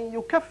رَبُّكُمْ أَن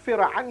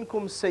يُكَفِّرَ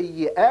عَنْكُمْ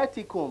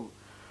سَيِّئَاتِكُمْ.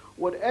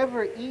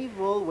 Whatever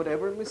evil,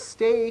 whatever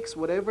mistakes,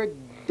 whatever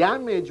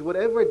damage,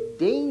 whatever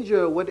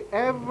danger,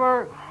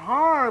 whatever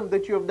harm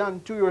that you have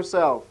done to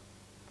yourself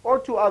or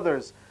to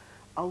others,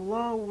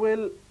 Allah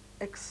will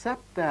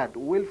accept that,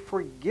 will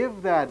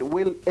forgive that,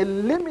 will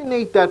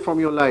eliminate that from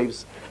your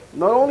lives.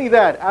 Not only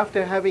that,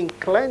 after having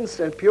cleansed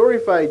and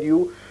purified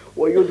you,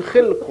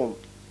 وَيُدْخِلْكُمْ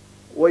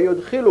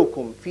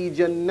فِي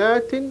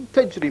جَنَّاتٍ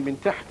تَجْرِي مِنْ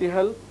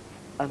تَحْتِهَا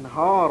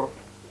الْأَنْهَارُ.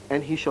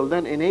 And He shall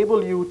then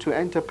enable you to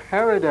enter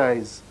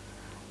paradise.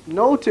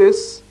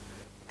 Notice,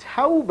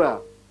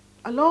 Tawbah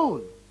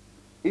alone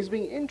is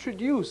being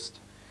introduced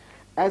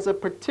as a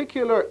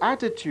particular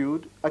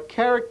attitude, a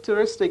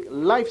characteristic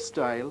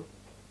lifestyle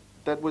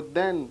that would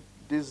then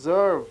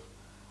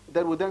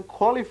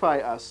qualify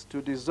us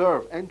to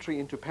deserve entry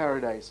into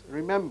paradise.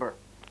 Remember,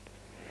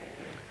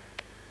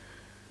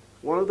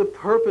 one of the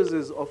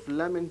purposes of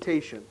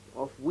lamentation,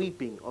 of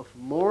weeping, of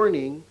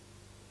mourning,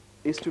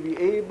 is to be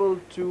able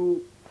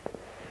to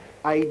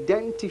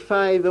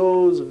identify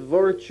those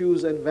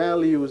virtues and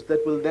values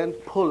that will then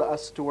pull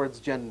us towards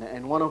Jannah,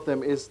 and one of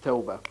them is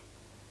Tawbah.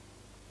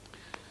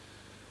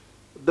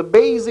 The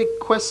basic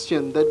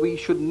question that we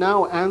should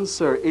now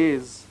answer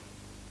is,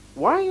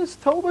 why is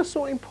Tawbah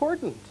so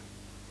important?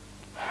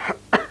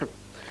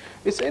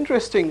 It's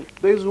interesting,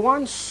 there's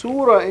one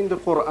surah in the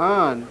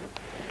Quran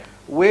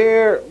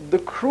where the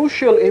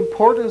crucial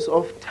importance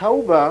of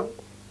Tawbah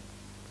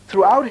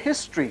throughout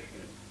history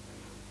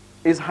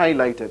is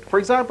highlighted. For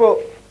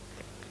example,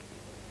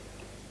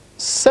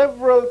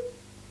 several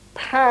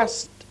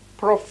past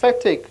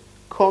prophetic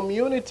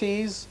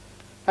communities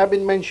have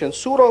been mentioned.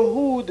 Surah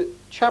Hud,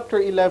 chapter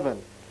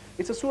 11.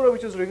 It's a surah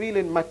which is revealed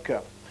in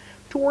Mecca,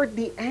 toward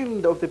the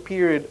end of the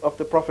period of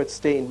the Prophet's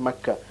stay in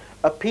Mecca,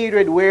 a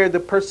period where the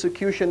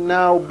persecution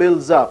now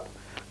builds up.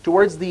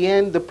 Towards the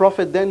end, the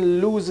Prophet then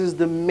loses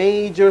the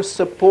major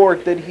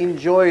support that he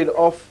enjoyed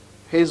of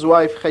his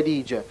wife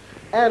Khadija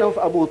and of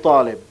Abu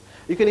Talib.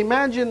 You can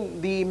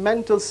imagine the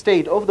mental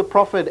state of the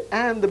Prophet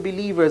and the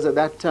believers at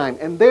that time.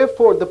 And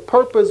therefore, the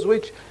purpose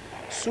which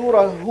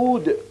Surah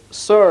Hud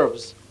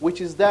serves,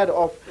 which is that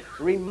of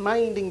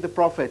reminding the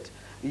Prophet,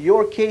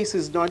 your case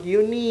is not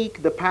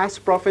unique. The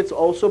past prophets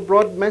also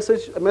brought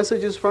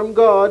messages from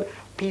God.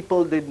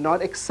 People did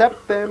not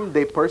accept them.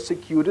 They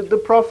persecuted the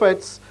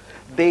prophets.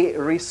 They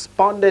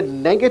responded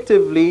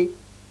negatively,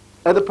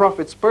 and the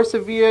prophets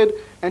persevered,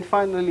 and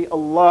finally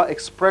Allah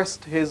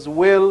expressed His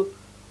will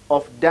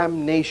of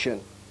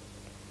damnation.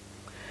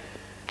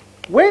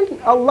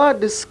 When Allah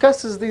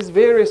discusses these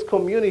various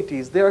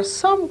communities, there are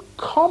some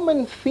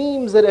common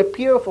themes that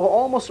appear for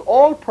almost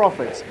all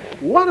prophets.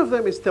 One of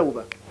them is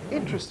tawbah.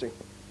 Interesting.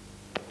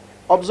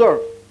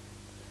 Observe.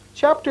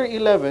 Chapter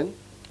 11,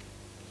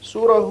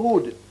 Surah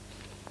Hud,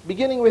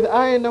 beginning with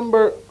ayah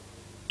number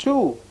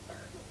 2.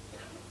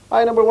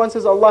 Ayah number 1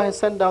 says, Allah has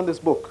sent down this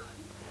book.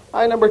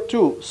 Ayah number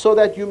 2, so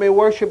that you may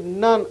worship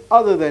none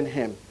other than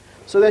Him,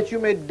 so that you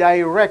may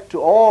direct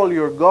all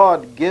your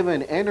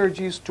God-given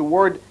energies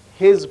toward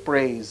His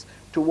praise,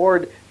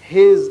 toward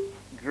His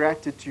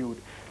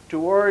gratitude,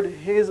 toward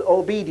His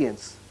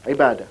obedience,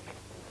 ibadah.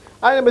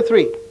 Ayah number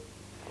 3,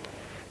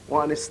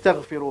 وَأَنِ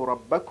اسْتَغْفِرُوا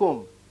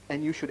رَبَّكُمْ,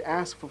 and you should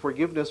ask for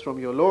forgiveness from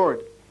your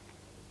Lord.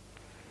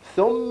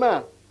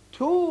 ثُمَّ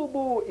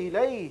تُوبُوا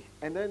إِلَيْهِ,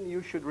 and then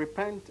you should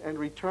repent and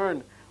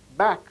return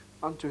back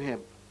unto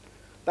Him.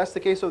 That's the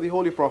case of the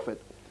Holy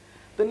Prophet.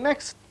 The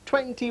next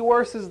 20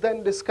 verses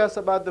then discuss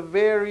about the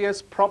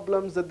various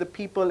problems that the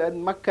people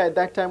in Mecca at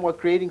that time were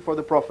creating for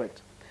the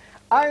Prophet.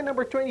 Ayah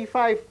number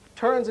 25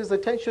 turns his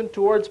attention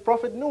towards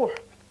Prophet Nuh.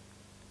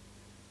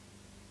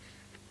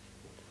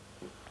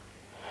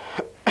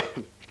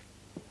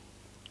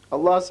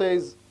 Allah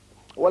says,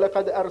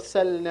 وَلَقَدْ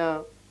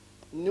أَرْسَلْنَا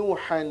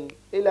نُوحًا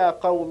إِلَىٰ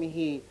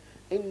قَوْمِهِ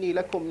إِنِّي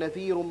لَكُمْ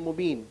نَذِيرٌ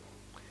مُبِينٌ.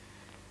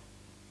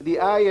 The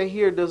ayah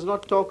here does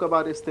not talk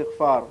about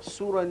istighfar.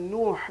 Surah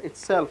Nuh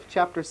itself,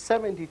 chapter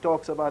 70,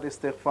 talks about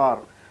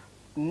istighfar.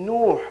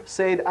 Nuh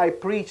said, I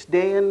preach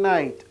day and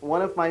night.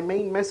 One of my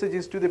main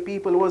messages to the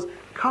people was,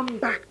 come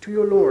back to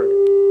your Lord.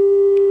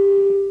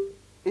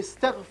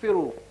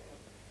 Istaghfiru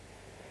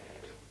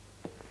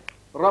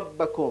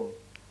Rabbakum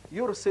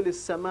yursil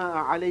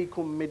as-samaa'a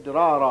alaykum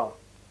midrara.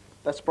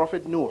 That's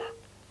Prophet Nuh.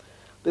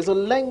 There's a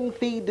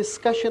lengthy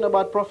discussion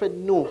about Prophet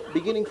Nuh,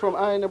 beginning from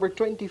ayah number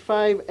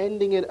 25,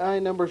 ending at ayah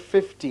number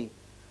 50.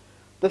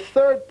 The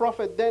third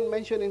prophet then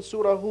mentioned in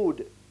Surah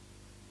Hud,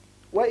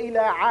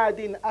 وَإِلَىٰ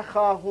عَادٍ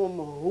أَخَاهُمْ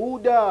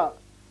هُودًا.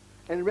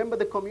 And remember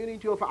the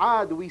community of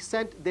Ad, we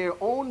sent their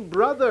own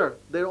brother,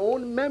 their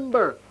own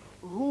member,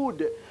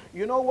 Hud.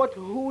 You know what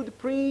Hud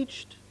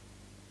preached?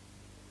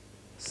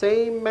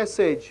 Same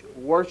message,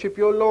 worship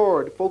your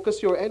Lord,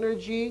 focus your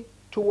energy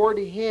toward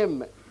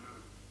Him.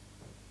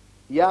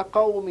 يا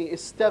قوم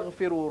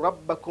استغفروا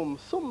ربكم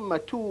ثم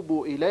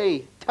توبوا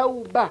إليه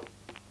توبة.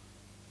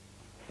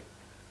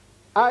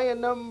 Ayah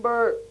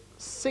number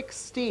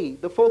 60,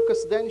 the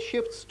focus then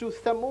shifts to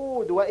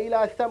Thamud.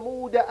 وَإِلَى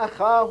ثَمُودَ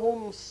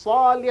أَخَاهُمْ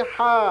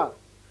صَالِحًا.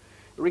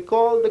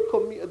 Recall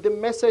the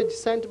message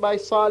sent by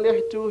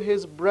Salih to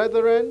his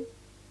brethren.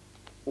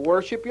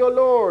 Worship your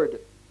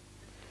Lord.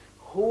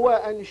 هُوَ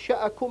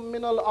أَنْشَأَكُم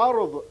مِّنَ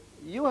الْأَرْضِ.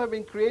 You have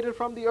been created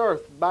from the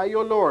earth by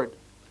your Lord.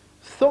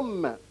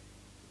 ثُمَّ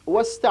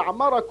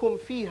وَاسْتَعْمَرَكُمْ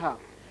فِيهَا.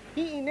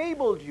 He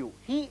enabled you.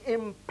 He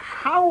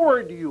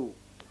empowered you.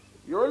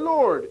 Your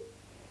Lord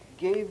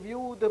gave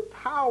you the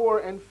power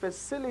and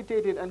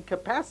facilitated and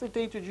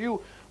capacitated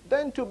you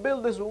then to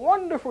build this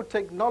wonderful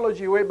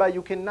technology whereby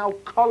you can now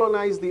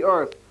colonize the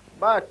earth.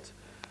 But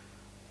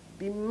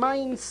the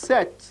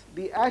mindset,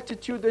 the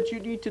attitude that you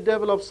need to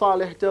develop,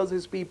 Salih tells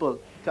his people,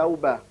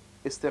 tawbah,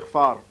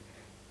 istighfar.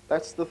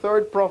 That's the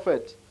third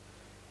prophet.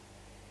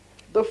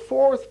 The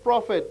fourth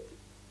prophet,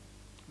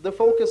 the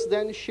focus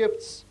then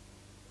shifts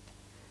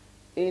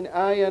in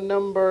ayah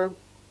number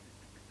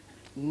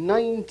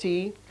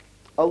 90.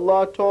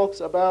 Allah talks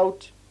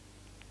about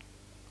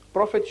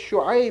Prophet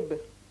Shu'aib.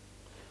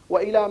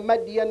 وَإِلَى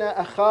مَدْيَنَ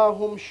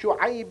أَخَاهُمْ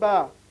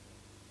شُعَيْبًا.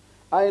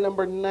 Ayah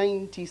number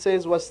 90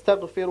 says,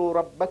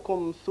 وَاسْتَغْفِرُوا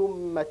رَبَّكُمْ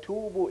ثُمَّ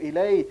تُوبُوا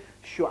إِلَيْهِ.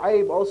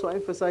 Shu'aib also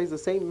emphasized the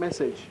same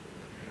message.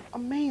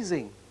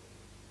 Amazing.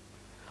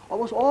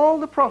 Almost all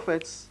the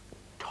prophets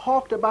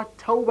talked about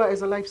tawbah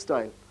as a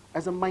lifestyle,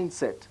 as a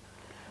mindset.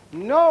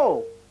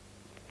 No.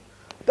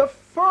 The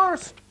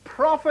first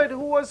prophet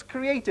who was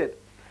created,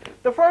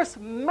 the first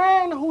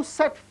man who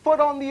set foot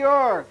on the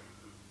earth,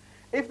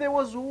 if there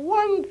was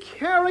one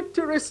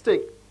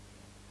characteristic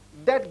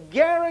that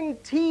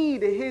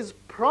guaranteed his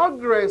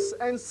progress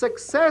and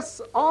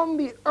success on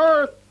the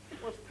earth,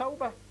 it was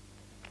tawbah.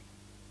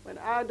 When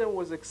Adam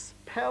was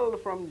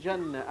expelled from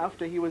Jannah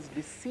after he was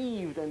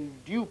deceived and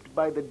duped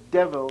by the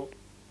devil,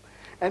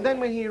 and then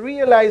when he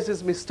realized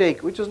his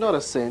mistake, which was not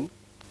a sin,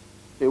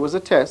 it was a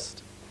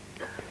test,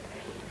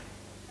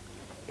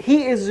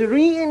 he is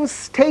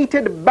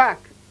reinstated back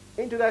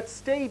into that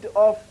state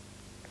of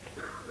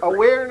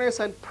awareness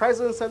and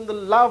presence and the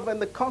love and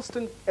the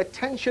constant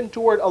attention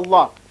toward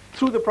Allah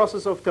through the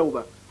process of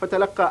tawbah.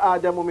 فَتَلَقَّى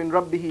آدَمُ مِنْ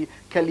رَبِّهِ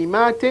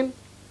كَلِمَاتٍ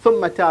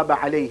ثُمَّ تَابَ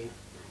عَلَيْهِ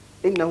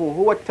إِنَّهُ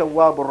هُوَ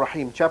التَّوَّابُ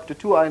الرَّحِيمُ. Chapter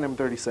 2, ayah number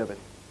 37.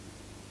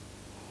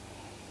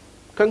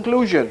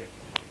 Conclusion.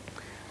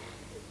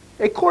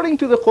 According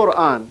to the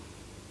Quran,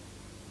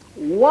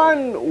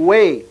 one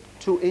way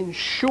to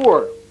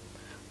ensure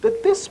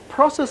that this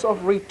process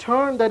of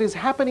return that is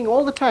happening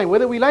all the time,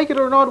 whether we like it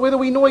or not, whether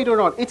we know it or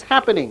not, it's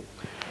happening.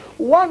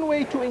 One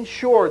way to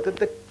ensure that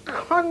the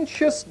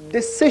conscious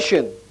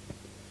decision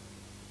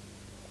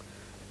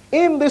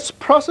in this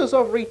process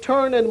of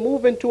return and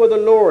movement toward the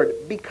Lord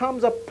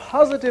becomes a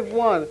positive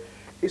one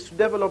is to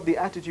develop the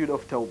attitude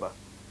of tawbah.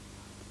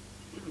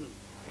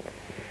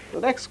 The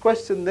next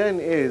question then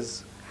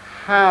is,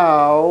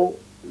 how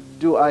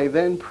do I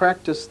then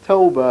practice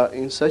tawbah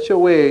in such a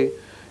way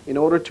in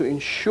order to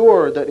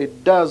ensure that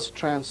it does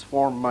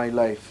transform my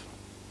life?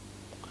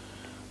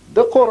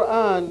 The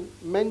Quran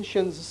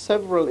mentions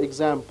several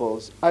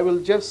examples. I will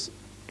just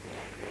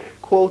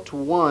quote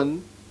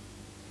one.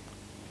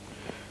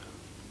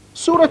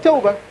 Surah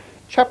Tawbah,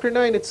 chapter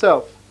 9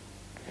 itself.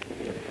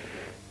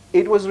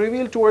 It was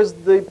revealed towards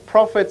the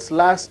Prophet's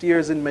last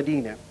years in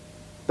Medina.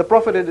 The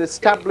Prophet had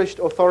established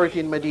authority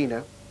in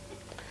Medina.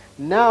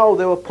 Now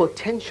there were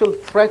potential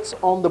threats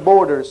on the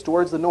borders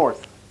towards the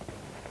north.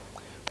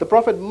 The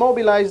Prophet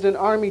mobilized an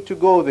army to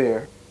go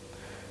there.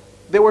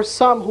 There were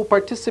some who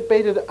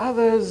participated,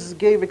 others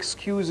gave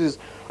excuses.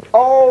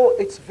 Oh,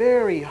 it's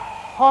very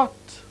hot.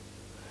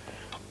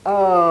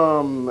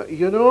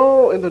 You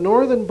know, in the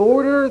northern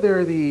border, there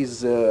are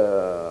these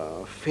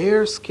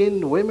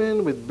fair-skinned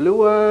women with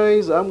blue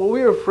eyes.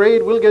 We're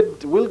afraid we'll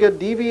get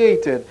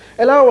deviated.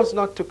 Allow us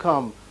not to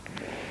come.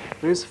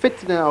 There's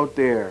fitna out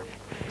there.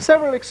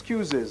 Several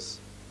excuses.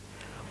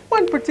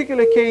 One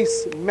particular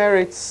case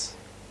merits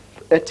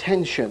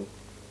attention.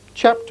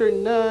 Chapter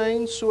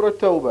 9, Surah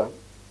Tawbah,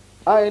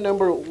 ayah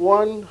number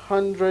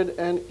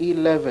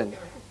 111.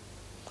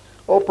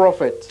 O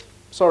Prophet,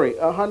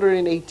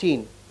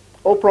 118.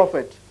 O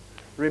Prophet,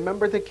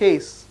 remember the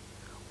case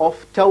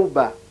of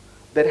Tawbah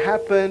that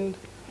happened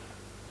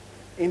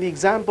in the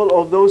example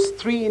of those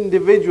three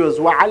individuals.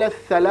 وَعَلَى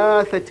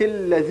الثَّلَاثَةِ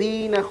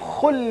الَّذِينَ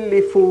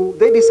خُلِّفُوا.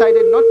 They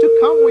decided not to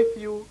come with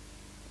you.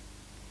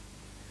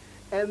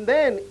 And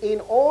then, in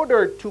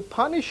order to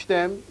punish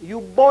them, you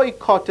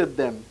boycotted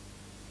them.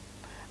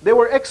 They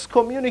were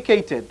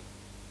excommunicated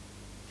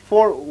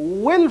for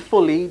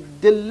willfully,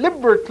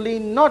 deliberately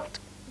not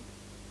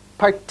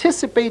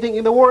participating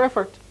in the war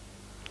effort.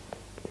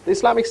 The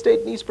Islamic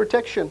State needs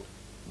protection.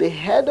 The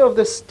head of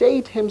the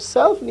state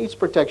himself needs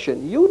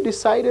protection. You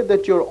decided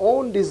that your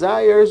own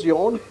desires, your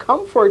own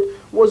comfort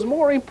was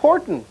more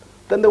important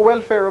than the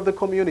welfare of the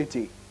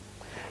community.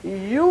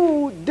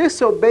 You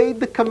disobeyed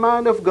the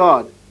command of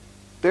God.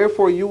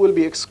 Therefore, you will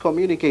be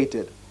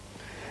excommunicated.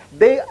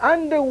 They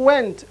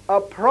underwent a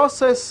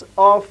process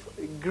of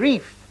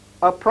grief,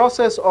 a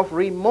process of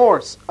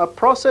remorse, a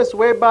process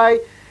whereby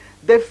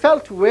they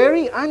felt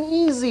very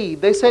uneasy.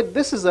 They said,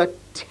 this is a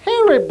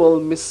terrible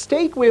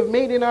mistake we've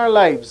made in our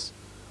lives.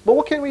 But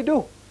what can we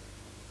do?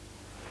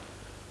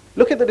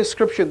 Look at the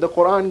description the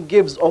Quran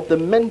gives of the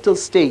mental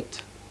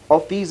state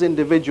of these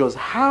individuals,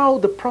 how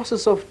the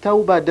process of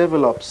tawbah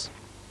develops.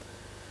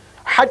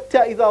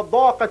 حَتَّى إِذَا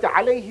ضَاقَتْ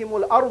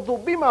عَلَيْهِمُ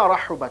الْأَرْضُ بِمَا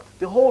رَحُبَتْ.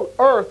 The whole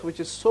earth, which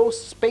is so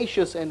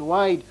spacious and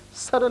wide,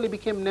 suddenly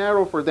became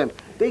narrow for them.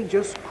 They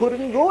just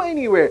couldn't go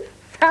anywhere.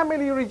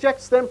 Family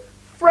rejects them,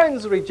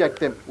 friends reject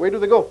them. Where do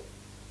they go?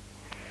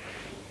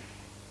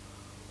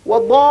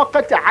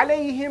 وَضَاقَتْ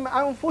عَلَيْهِمْ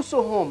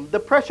أَنفُسُهُمْ. The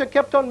pressure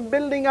kept on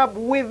building up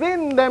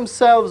within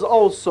themselves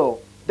also.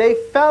 They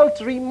felt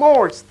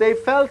remorse, they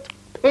felt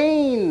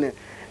pain,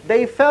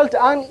 they felt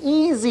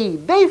uneasy,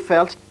 they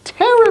felt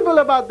terrible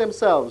about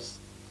themselves.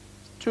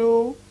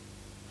 2,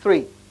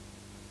 3.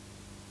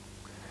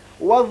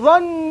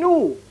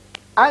 وَظَنُّوا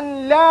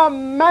أَنْ لَا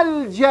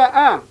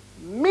مَلْجَأَ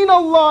مِنَ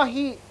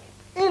اللَّهِ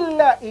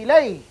إِلَّا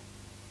إِلَيْهِ.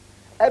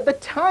 At the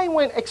time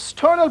when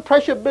external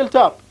pressure built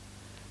up,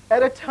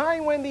 at a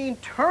time when the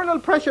internal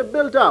pressure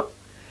built up,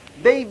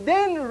 they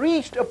then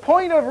reached a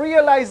point of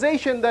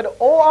realization that,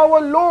 oh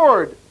our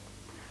Lord,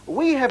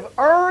 we have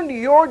earned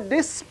your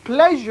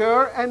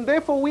displeasure and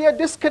therefore we are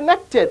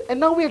disconnected. And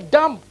now we are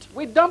dumped.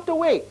 We're dumped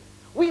away.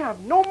 We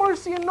have no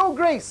mercy and no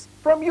grace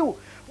from you.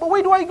 But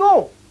where do I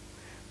go?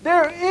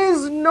 There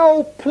is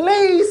no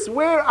place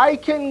where I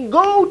can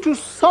go to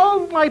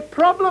solve my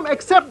problem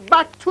except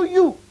back to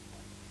you.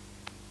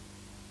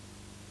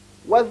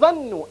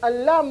 وَظَنُّوا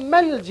أَنْ لَا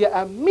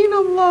مَلْجَأَ مِنَ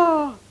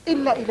اللَّهِ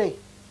إِلَّا إِلَيْهِ.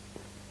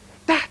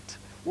 That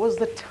was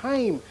the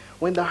time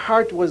when the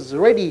heart was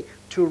ready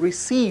to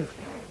receive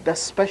the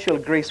special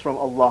grace from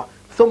Allah.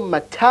 ثُمَّ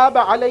تَابَ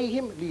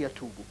عَلَيْهِمْ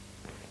لِيَتُوبُوا.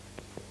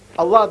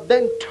 Allah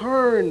then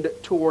turned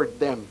toward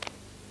them.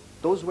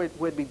 Those who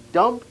had been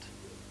dumped,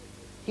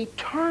 He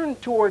turned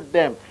toward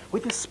them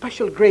with His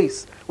special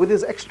grace, with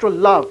His extra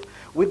love,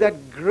 with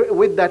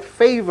that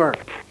favor.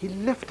 He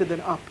lifted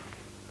them up.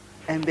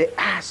 And they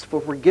asked for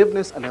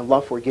forgiveness, and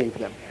Allah forgave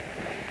them.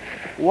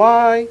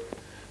 Why?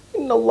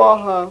 إِنَّ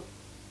اللَّهَ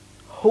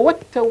هُوَ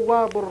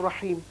التَّوَّابُ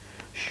الرَّحِيمُ.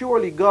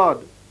 Surely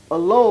God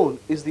alone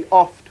is the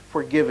oft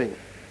forgiving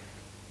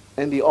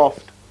and the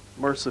oft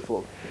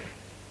merciful.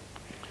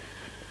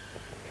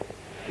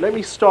 Let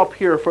me stop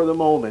here for the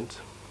moment.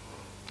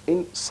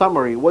 In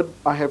summary, what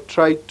I have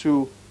tried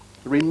to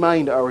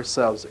remind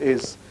ourselves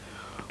is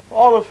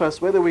all of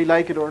us, whether we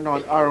like it or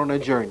not, are on a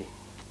journey.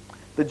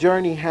 the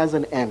journey has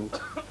an end.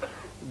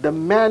 The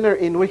manner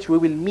in which we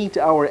will meet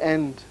our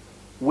end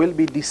will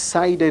be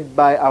decided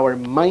by our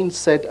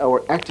mindset,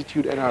 our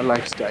attitude, and our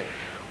lifestyle.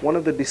 One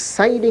of the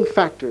deciding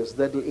factors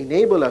that will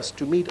enable us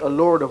to meet a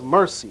Lord of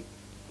mercy,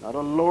 not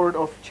a Lord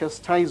of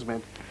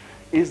chastisement,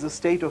 is the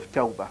state of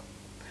tawbah.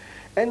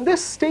 And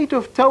this state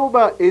of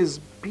tawbah is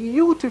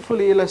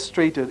beautifully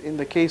illustrated in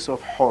the case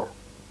of Hur.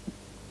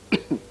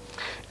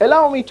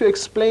 Allow me to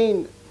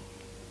explain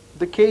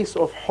the case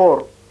of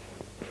Hur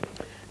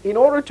in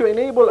order to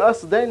enable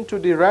us then to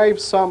derive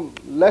some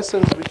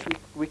lessons which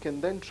we can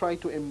then try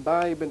to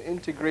imbibe and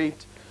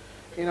integrate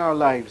in our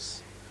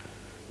lives.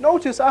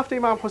 Notice after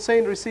Imam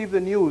Hussein received the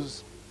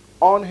news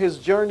on his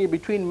journey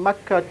between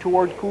Mecca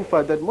toward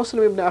Kufa that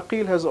Muslim ibn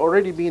Aqil has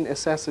already been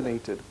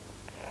assassinated.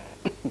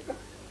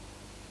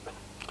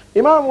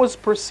 Imam was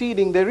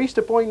proceeding, they reached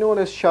a point known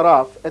as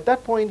Sharaf. At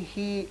that point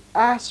he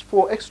asked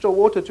for extra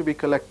water to be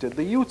collected.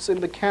 The youths in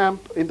the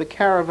camp, in the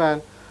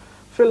caravan,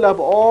 filled up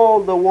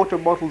all the water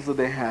bottles that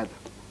they had.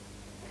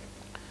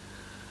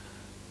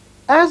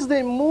 As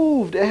they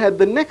moved ahead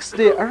the next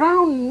day,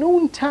 around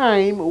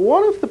noontime,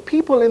 one of the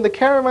people in the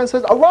caravan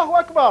says, Allahu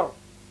Akbar.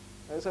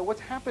 And I said,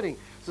 what's happening?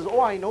 He says, oh,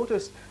 I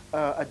noticed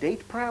a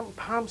date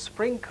palm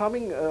spring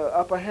coming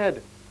up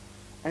ahead.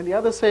 And the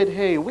other said,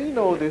 hey, we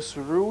know this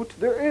route.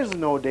 There is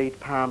no date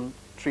palm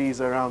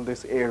trees around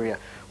this area.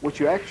 What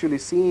you're actually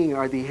seeing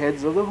are the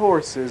heads of the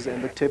horses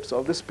and the tips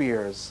of the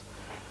spears.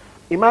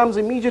 Imam's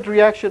immediate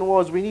reaction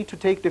was, we need to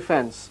take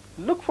defense.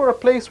 Look for a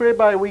place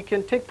whereby we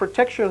can take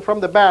protection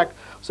from the back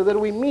so that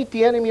we meet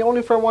the enemy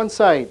only from one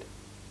side.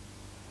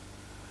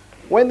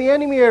 When the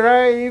enemy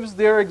arrives,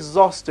 they're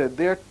exhausted,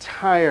 they're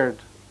tired.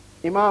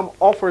 Imam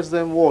offers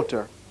them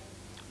water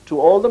to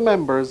all the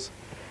members,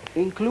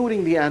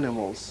 including the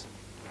animals.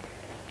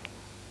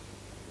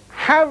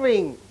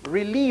 Having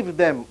relieved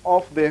them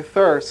of their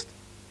thirst,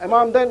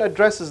 Imam then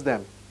addresses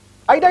them.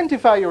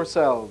 Identify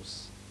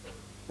yourselves.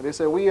 They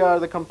say, we are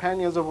the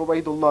companions of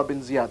Ubaydullah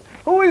bin Ziyad.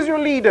 Who is your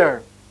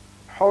leader?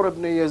 Hur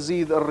ibn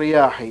Yazid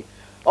al-Riyahi.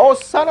 Oh,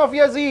 son of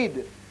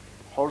Yazid.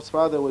 Hur's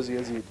father was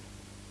Yazid.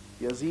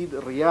 Yazid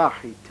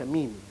al-Riyahi,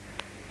 Tamim.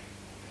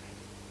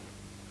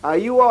 Are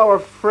you our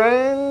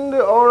friend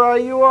or are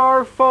you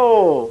our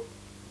foe?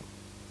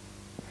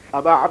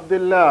 Aba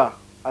Abdullah,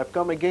 I've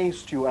come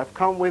against you. I've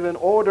come with an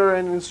order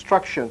and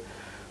instruction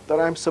that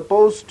I'm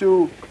supposed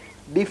to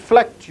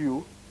deflect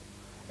you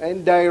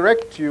and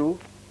direct you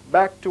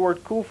back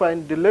toward Kufa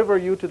and deliver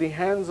you to the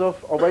hands of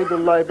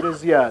Ubaydullah ibn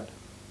Ziyad.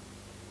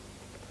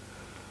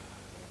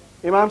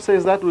 Imam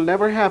says that will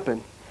never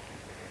happen.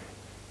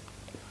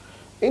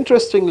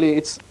 Interestingly,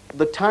 it's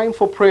the time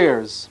for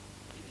prayers.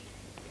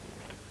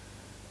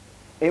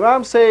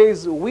 Imam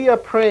says, we are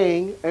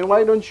praying, and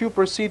why don't you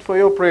proceed for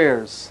your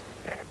prayers?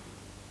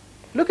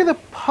 Look at the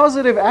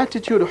positive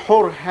attitude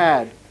Hur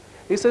had.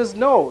 He says,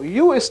 no,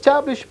 you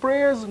establish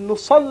prayers,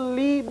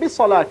 nusalli bi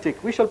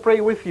salatik. We shall pray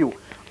with you.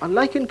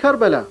 Unlike in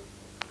Karbala,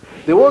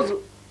 there was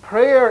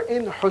prayer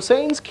in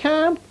Hussein's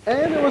camp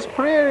and there was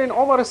prayer in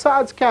Umar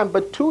Sa'ad's camp,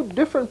 but two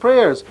different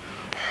prayers.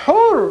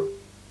 Hur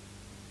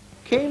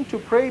came to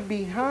pray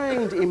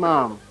behind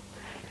Imam,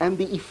 and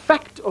the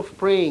effect of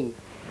praying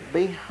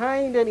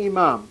behind an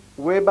Imam,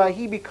 whereby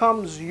he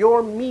becomes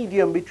your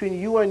medium between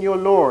you and your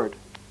Lord,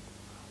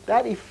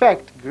 that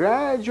effect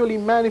gradually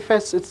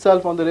manifests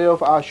itself on the day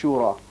of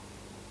Ashura.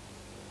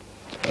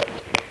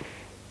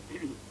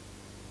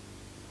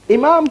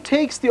 Imam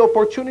takes the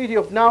opportunity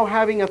of now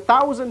having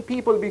 1,000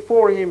 people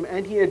before him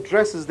and he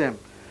addresses them.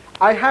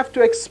 I have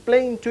to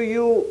explain to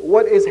you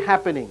what is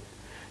happening.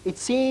 It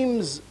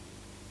seems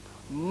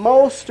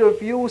most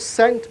of you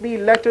sent me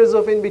letters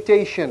of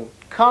invitation.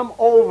 Come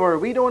over.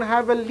 We don't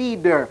have a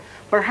leader.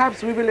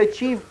 Perhaps we will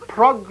achieve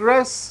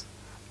progress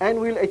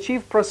and we'll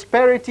achieve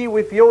prosperity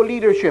with your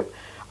leadership.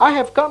 I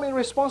have come in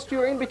response to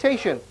your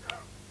invitation.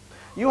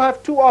 You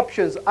have two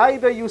options.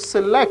 Either you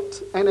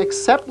select and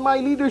accept my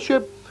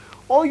leadership,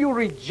 or you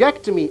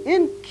reject me.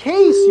 In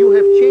case you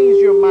have changed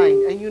your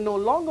mind and you no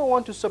longer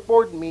want to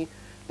support me,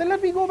 then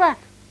let me go back.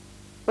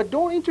 But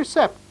don't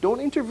intercept, don't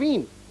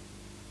intervene.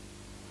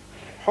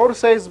 Hur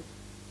says,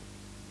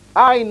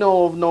 I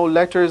know of no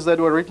letters that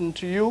were written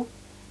to you.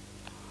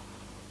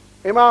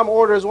 Imam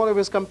orders one of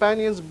his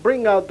companions,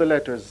 bring out the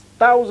letters.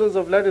 Thousands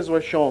of letters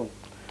were shown.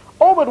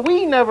 Oh, but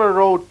we never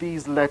wrote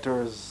these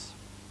letters.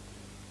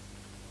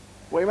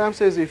 Well, Imam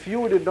says, if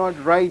you did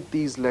not write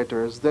these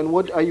letters, then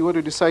what are you going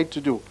to decide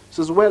to do? He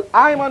says, well,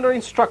 I'm under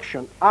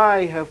instruction.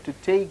 I have to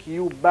take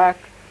you back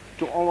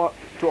to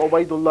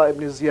Ubaydullah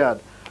ibn Ziyad.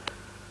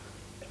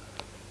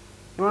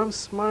 Imam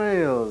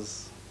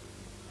smiles.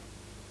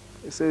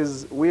 He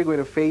says, we're going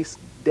to face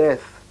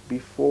death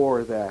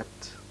before that.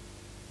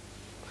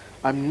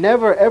 I'm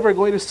never ever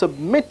going to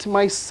submit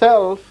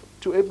myself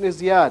to Ibn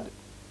Ziyad.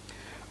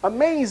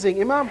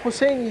 Amazing. Imam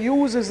Hussein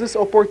uses this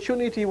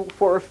opportunity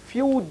for a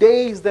few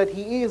days that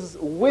he is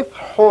with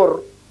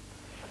Hur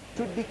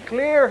to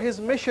declare his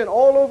mission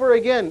all over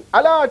again.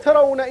 أَلَا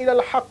تَرَوْنَ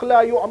إِلَى الْحَقِّ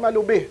لَا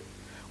يُعْمَلُ بِهِ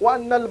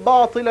وَأَنَّ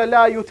الْبَاطِلَ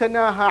لَا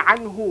يُتَنَاهَى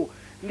عَنْهُ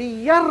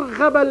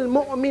لِيَرْغَبَ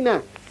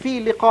الْمُؤْمِنَ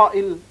في لقاء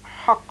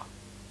الحق.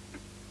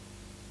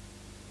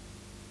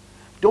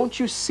 Don't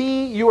you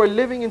see you are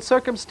living in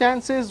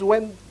circumstances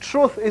when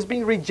truth is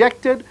being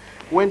rejected,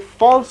 when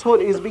falsehood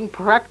is being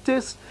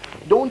practiced?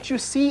 Don't you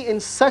see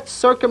in such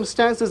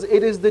circumstances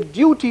it is the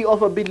duty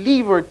of a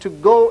believer to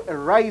go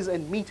arise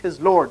and meet his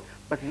Lord,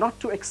 but not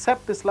to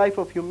accept this life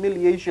of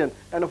humiliation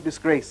and of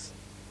disgrace?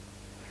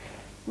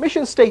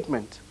 Mission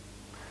statement.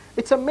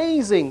 It's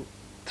amazing.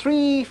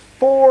 3,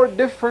 4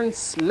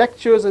 different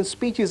lectures and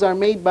speeches are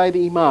made by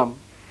the Imam.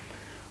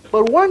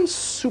 But one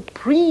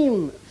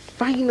supreme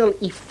final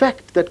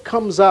effect that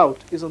comes out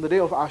is on the day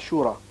of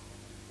Ashura.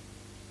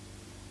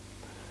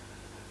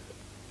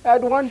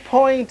 At one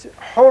point,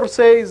 Hur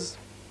says,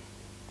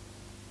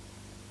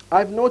 I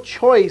have no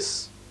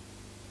choice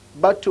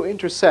but to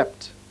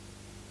intercept.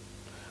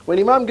 When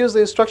Imam gives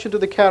the instruction to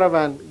the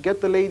caravan,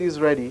 get the ladies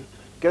ready,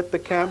 get the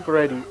camp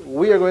ready,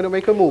 we are going to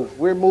make a move,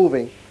 we're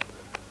moving.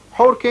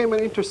 Hur came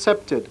and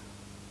intercepted.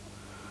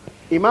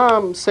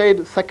 Imam said,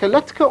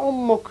 ثَكَلَتْكَ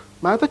أُمُّكَ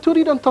مَاذَا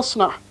تُرِيدَ أَن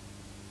تَصْنَعَ?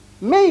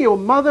 May your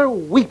mother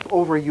weep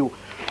over you.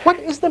 What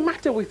is the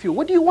matter with you?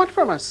 What do you want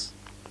from us?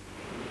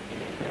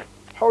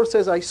 Hur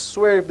says, I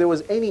swear if there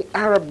was any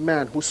Arab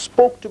man who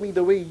spoke to me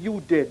the way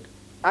you did,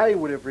 I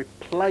would have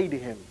replied to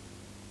him.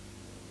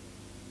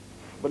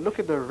 But look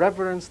at the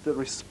reverence, the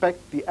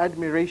respect, the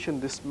admiration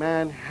this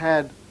man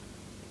had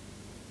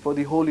for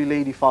the holy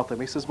lady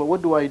Fatima. He says, but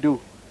what do I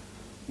do?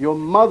 Your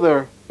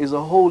mother is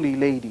a holy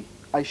lady.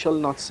 I shall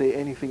not say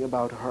anything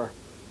about her,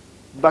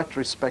 but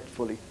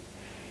respectfully.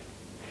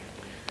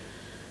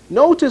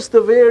 Notice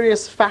the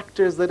various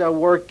factors that are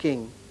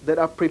working, that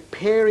are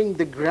preparing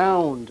the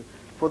ground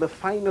for the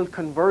final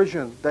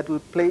conversion that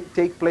will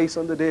take place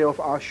on the day of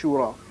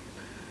Ashura.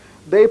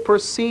 They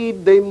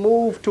proceed, they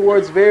move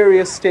towards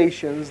various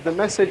stations. The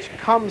message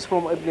comes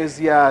from Ibn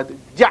Ziyad,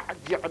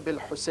 Ja'ja' bil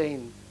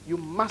Hussein. You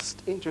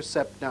must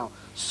intercept now.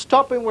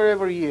 Stop him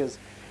wherever he is.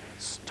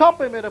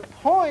 Stop him at a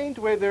point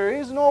where there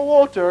is no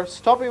water.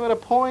 Stop him at a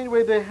point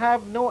where they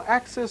have no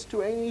access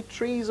to any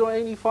trees or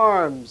any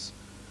farms.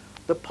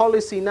 The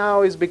policy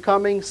now is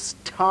becoming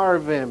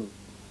starve him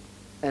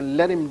and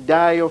let him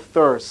die of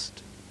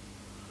thirst.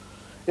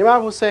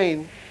 Imam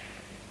Hussein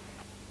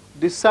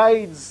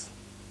decides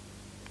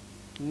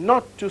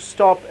not to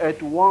stop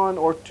at 1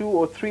 or 2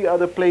 or 3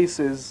 other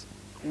places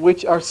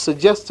which are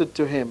suggested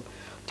to him,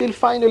 till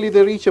finally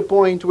they reach a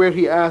point where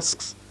he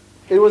asks,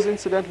 it was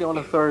incidentally on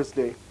a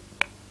Thursday,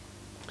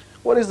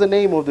 what is the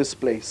name of this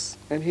place?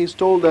 And he's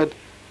told that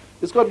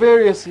it's got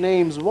various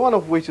names, one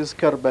of which is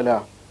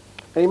Karbala.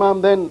 And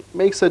Imam then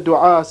makes a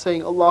dua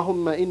saying,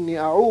 Allahumma inni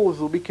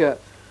a'udhu bika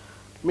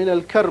min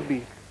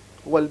al-karbi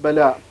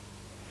wal-bala.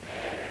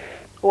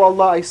 Oh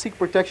Allah, I seek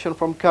protection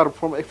from karb,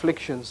 from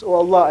afflictions. Oh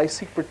Allah, I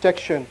seek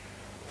protection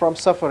from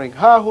suffering.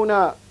 Ha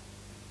huna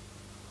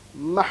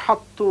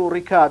mahattu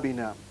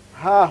rikabina.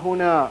 Ha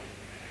huna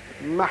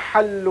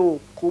mahallu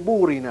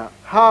quburina.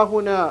 Ha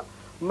huna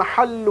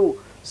mahallu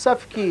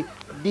safki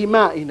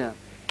dima'ina.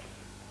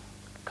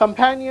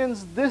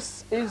 Companions,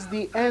 this is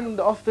the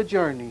end of the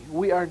journey.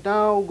 We are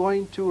now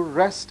going to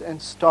rest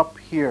and stop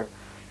here.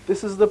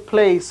 This is the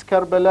place,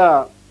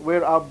 Karbala,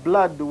 where our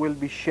blood will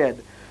be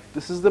shed.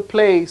 This is the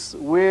place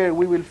where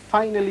we will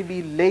finally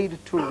be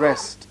laid to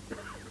rest.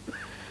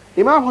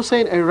 Imam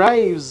Hussein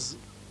arrives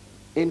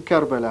in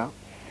Karbala.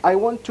 I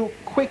want to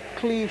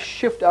quickly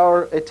shift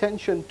our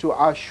attention to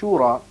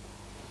Ashura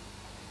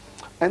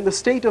and the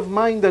state of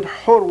mind that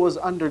Hur was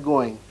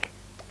undergoing.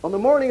 On the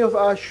morning of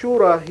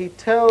Ashura, he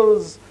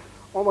tells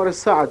Umar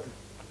Sa'd,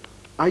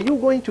 are you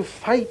going to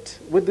fight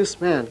with this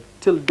man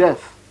till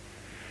death?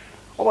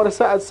 Umar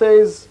Sa'd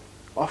says,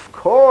 of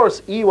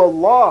course, I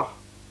wallah,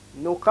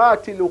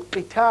 نقاتل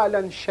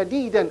قتالا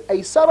شديدا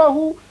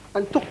أيسره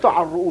أن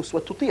تقطع الرؤوس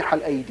وتطيح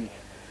الأيدي.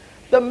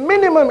 The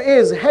minimum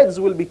is heads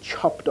will be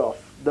chopped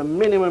off. The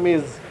minimum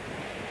is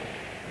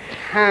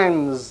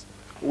hands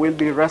will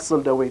be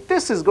wrestled away.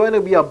 This is going to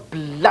be a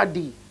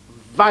bloody,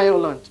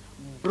 violent,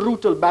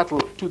 brutal battle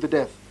to the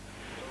death.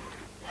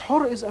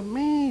 Hur is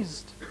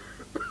amazed.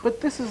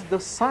 But this is the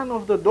son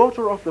of the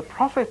daughter of the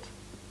Prophet.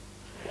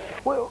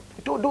 Well,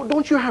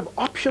 don't you have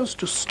options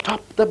to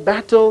stop the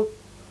battle?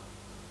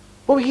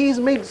 Well, he's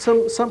made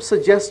some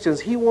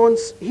suggestions. He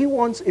wants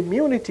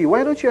immunity.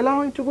 Why don't you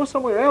allow him to go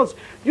somewhere else?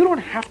 You don't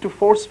have to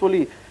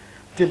forcefully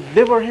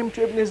deliver him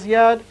to Ibn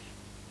Ziyad.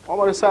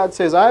 Umar Sa'd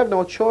says, I have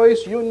no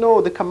choice. You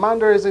know, the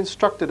commander has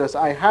instructed us.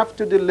 I have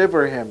to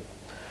deliver him.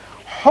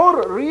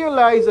 Hur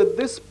realized at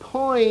this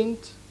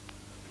point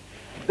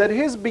that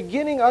his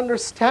beginning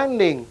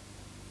understanding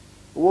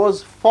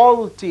was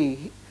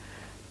faulty.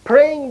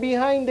 Praying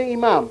behind the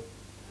Imam,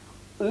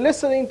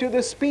 listening to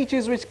the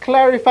speeches which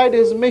clarified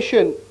his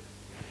mission,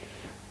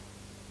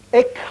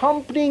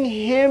 accompanying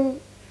him,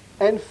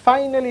 and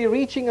finally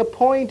reaching a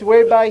point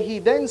whereby he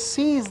then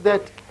sees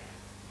that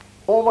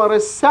Umar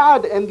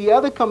Sa'd and the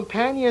other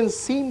companions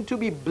seem to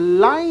be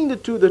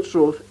blind to the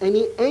truth, and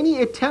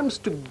any attempts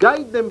to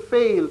guide them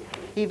fail.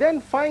 He then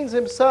finds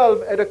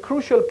himself at a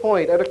crucial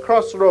point, at a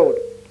crossroad.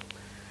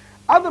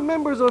 Other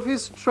members of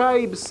his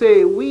tribe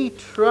say, we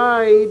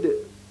tried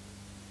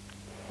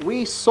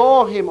we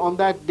saw him on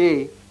that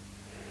day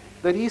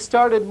that he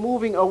started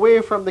moving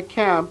away from the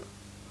camp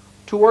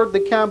toward the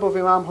camp of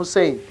Imam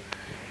Hussein.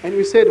 And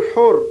we said,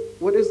 Hur,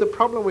 what is the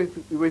problem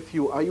with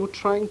you? Are you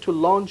trying to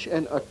launch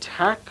an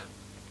attack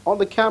on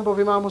the camp of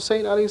Imam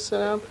Hussein alayhi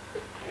salam?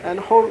 And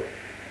Hur,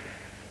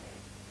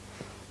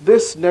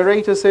 this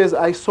narrator says,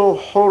 I saw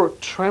Hur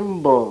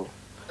tremble.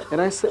 And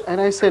I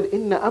said,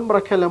 Inna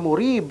amraka la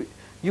murib.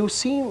 You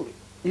seem,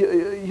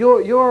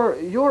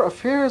 your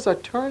affairs are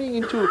turning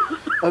into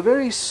a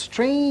very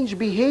strange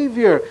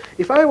behavior.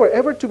 If I were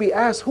ever to be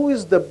asked who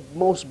is the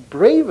most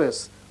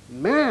bravest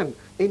man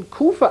in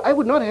Kufa, I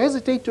would not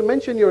hesitate to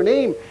mention your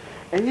name.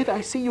 And yet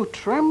I see you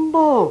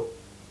tremble.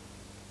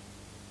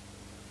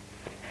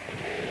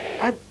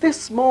 At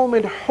this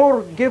moment,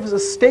 Hur gives a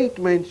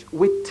statement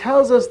which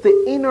tells us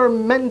the inner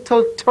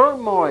mental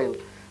turmoil,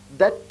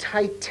 that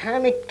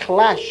titanic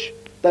clash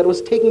that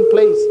was taking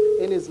place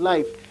in his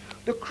life.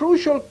 The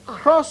crucial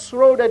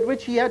crossroad at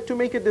which he had to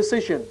make a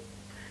decision.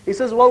 He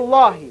says,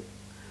 Wallahi,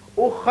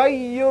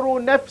 ukhayyiru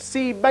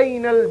nafsi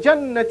bayna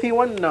al-jannati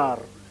wan-nar.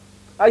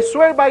 I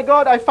swear by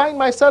God, I find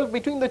myself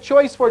between the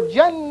choice for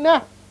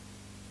Jannah,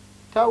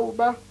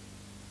 Tawbah,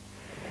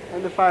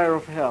 and the fire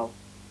of hell.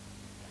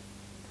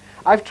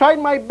 I've tried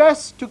my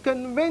best to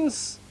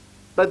convince,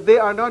 but they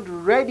are not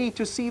ready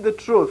to see the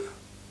truth.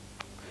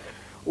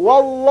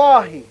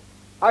 Wallahi,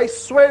 I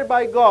swear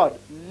by God,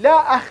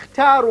 La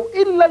akhtaru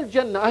illa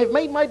al-Jannah. I have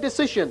made my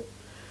decision.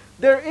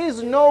 There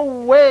is no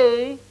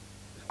way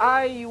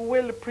I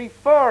will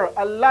prefer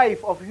a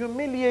life of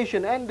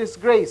humiliation and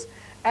disgrace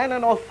and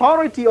an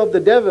authority of the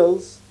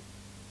devils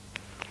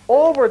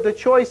over the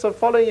choice of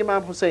following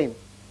Imam Hussein.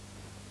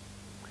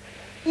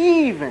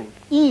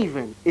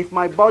 Even if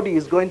my body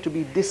is going to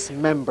be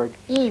dismembered,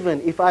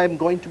 even if I am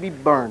going to be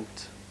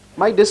burnt,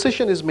 my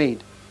decision is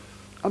made.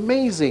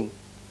 Amazing.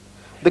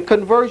 The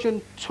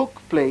conversion took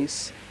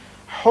place.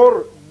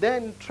 Hur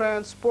then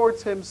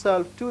transports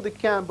himself to the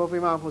camp of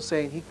Imam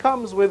Hussein. He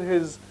comes with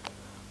his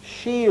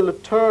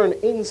shield turned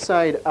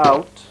inside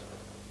out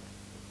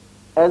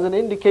as an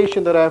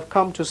indication that I have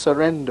come to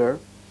surrender.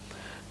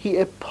 He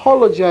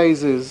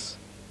apologizes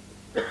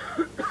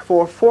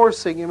for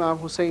forcing Imam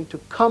Hussein to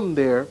come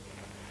there.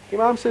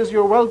 Imam says,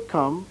 you're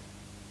welcome.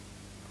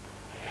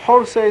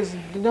 Hur says,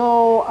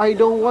 no, I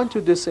don't want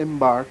to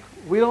disembark.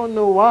 We don't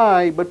know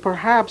why, but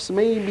perhaps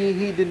maybe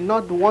he did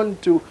not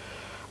want to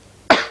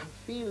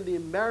feel the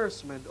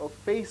embarrassment of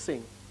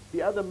facing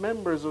the other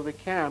members of the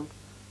camp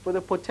for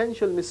the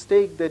potential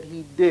mistake that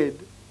he did.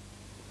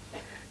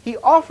 He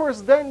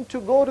offers then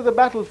to go to the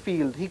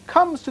battlefield. He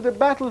comes to the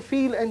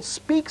battlefield and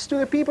speaks to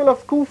the people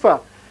of Kufa.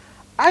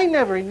 I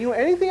never knew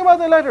anything about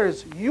the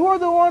letters. You are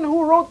the one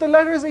who wrote the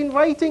letters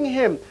inviting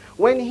him.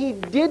 When he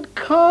did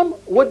come,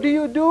 what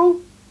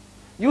do?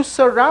 You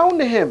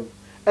surround him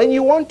and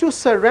you want to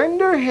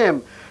surrender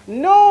him.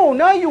 No,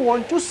 now you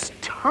want to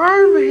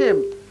starve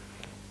him.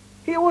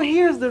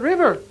 Here's the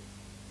river.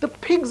 The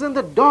pigs and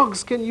the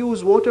dogs can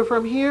use water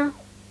from here.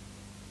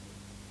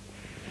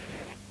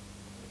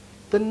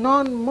 The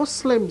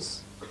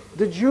non-Muslims,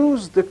 the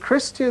Jews, the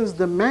Christians,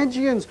 the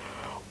Magians,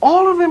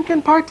 all of them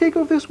can partake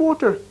of this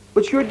water.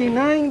 But you're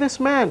denying this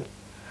man.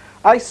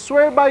 I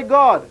swear by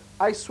God,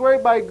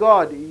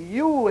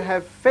 you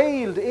have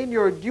failed in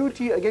your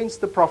duty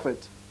against the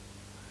Prophet.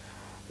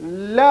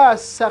 La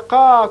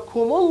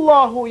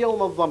saqakumullahu yawm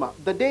al-dhama.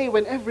 The day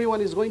when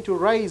everyone is going to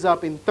rise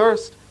up in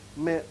thirst,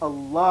 may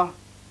Allah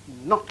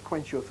not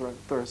quench your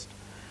thirst.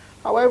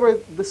 However,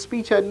 the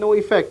speech had no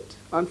effect,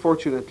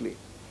 unfortunately.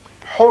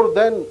 Hur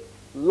then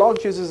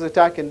launches his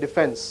attack in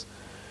defense.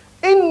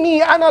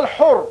 Inni ana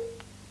al-hur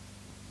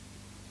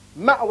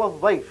ma'wa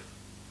al-dhayf.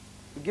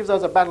 It gives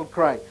us a battle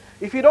cry.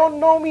 If you don't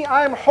know me,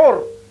 I am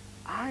Hur.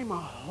 I'm a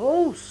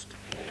host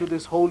to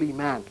this holy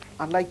man,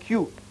 unlike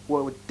you,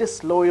 who are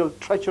disloyal,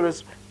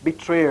 treacherous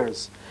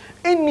betrayers.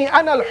 Inni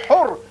ana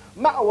al-hur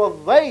ma'wa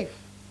al-dhayf.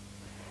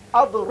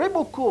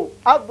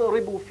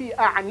 Adribu fi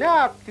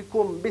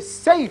a'naqikum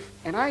bis-sayf.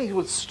 And I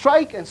will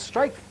strike and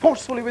strike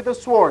forcefully with a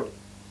sword.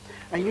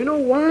 And you know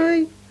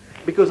why?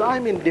 Because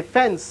I'm in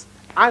defense.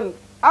 An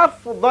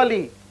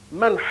afdali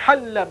man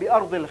halla bi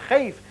ard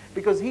al-khayf.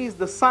 Because he is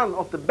the son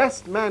of the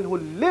best man who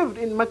lived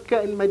in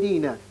Mecca and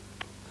Medina.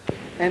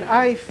 And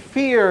I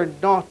fear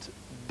not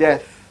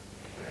death.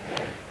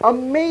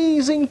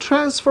 Amazing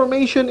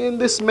transformation in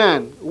this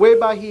man,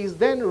 whereby he is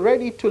then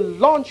ready to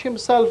launch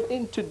himself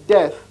into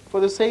death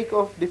for the sake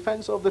of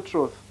defense of the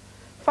truth.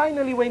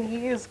 Finally, when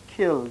he is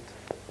killed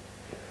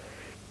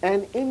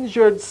and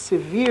injured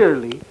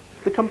severely,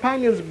 the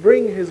companions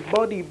bring his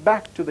body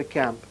back to the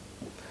camp.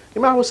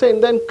 Imam Hussein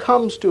then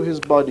comes to his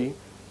body,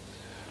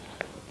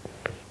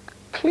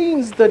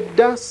 cleans the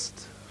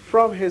dust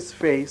from his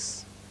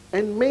face,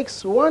 and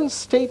makes one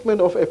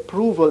statement of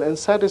approval and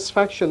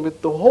satisfaction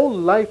with the whole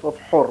life of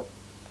Hur.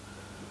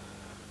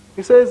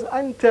 He says,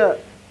 Anta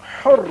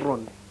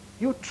Hurrun,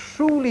 you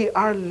truly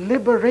are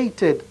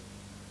liberated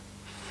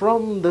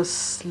from the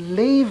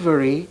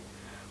slavery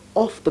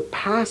of the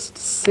past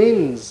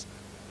sins.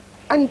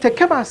 Anta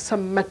kama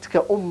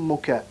sammatka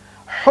ummuka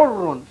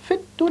Hurrun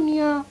fit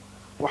الدنيا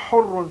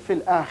وحر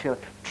في الآخرة.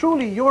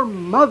 Truly your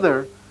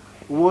mother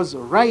was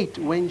right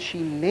when she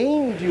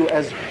named you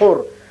as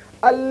Hur,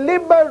 a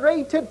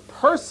liberated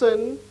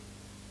person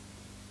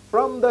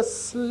from the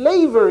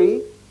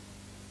slavery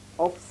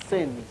of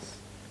sins.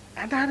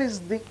 And that is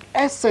the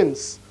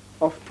essence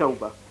of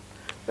Tawbah.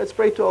 Let's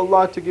pray to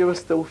Allah to give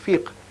us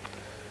tawfiq,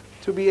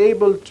 to be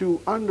able to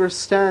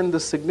understand the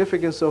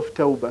significance of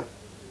Tawbah,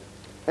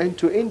 and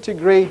to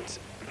integrate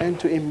and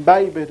to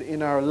imbibe it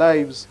in our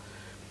lives,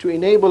 to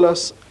enable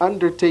us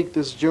undertake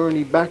this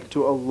journey back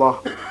to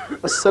Allah.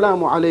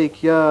 Assalamu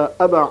alayk ya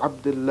Aba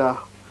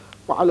Abdullah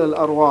wa ala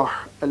al-arwah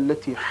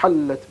allati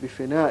hallat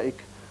bifina'ik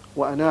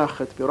wa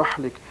anakhat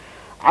birahlik.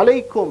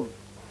 Alaykum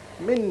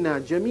minna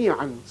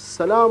jami'an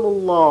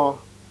salamullah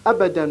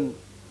abadan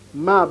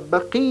ما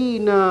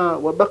بقينا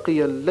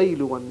وبقي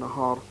الليل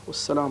والنهار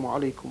والسلام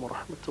عليكم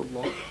ورحمة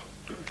الله.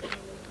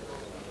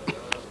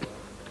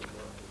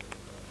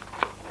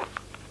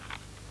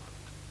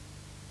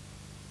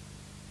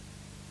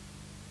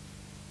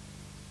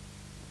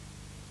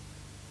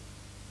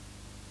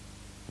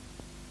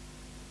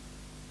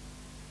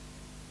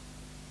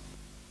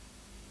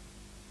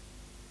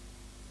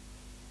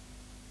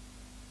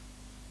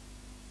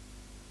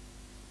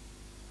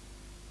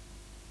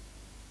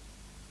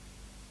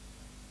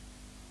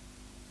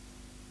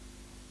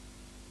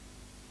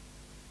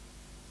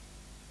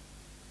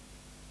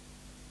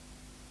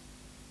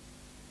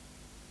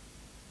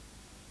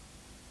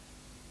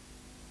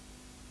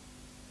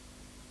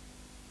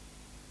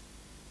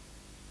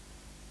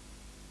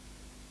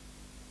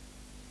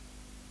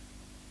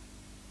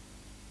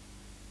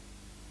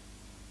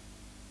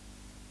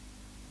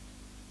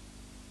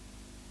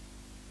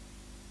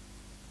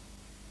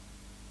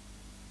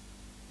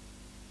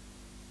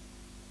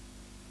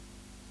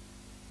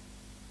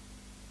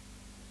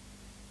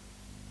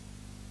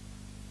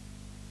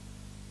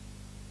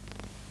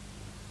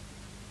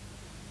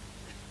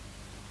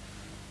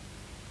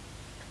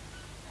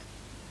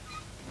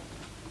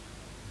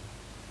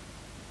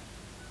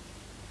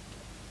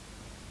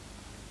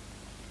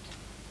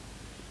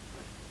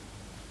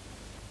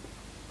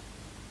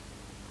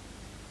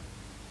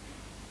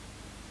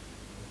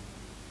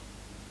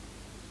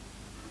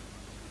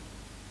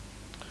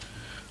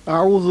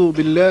 أعوذ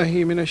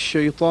بالله من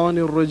الشيطان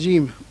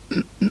الرجيم.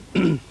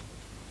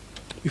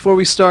 Before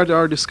we start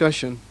our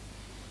discussion,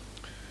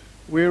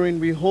 wherein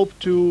we hope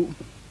to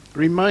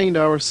remind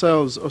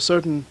ourselves of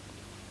certain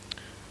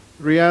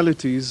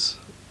realities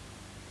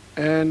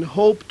and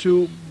hope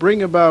to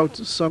bring about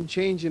some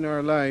change in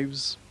our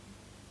lives,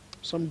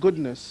 some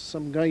goodness,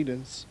 some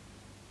guidance,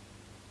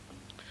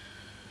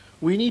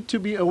 we need to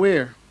be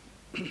aware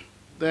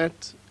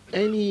that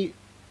any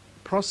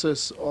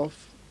process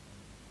of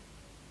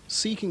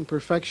seeking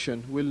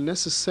perfection will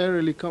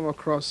necessarily come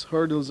across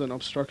hurdles and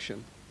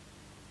obstruction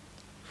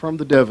from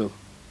the devil.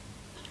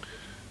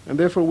 And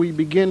therefore we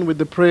begin with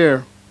the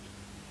prayer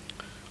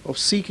of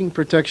seeking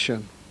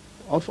protection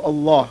of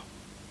Allah,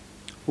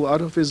 who out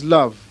of His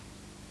love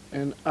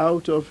and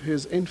out of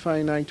His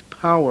infinite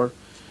power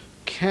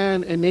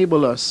can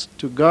enable us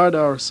to guard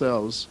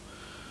ourselves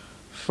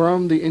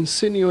from the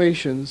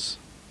insinuations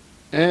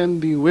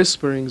and the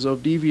whisperings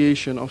of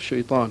deviation of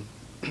shaitan.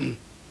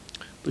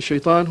 The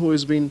shaitan who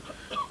has been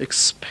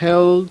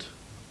expelled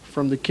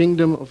from the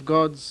kingdom of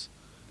God's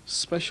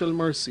special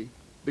mercy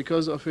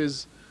because of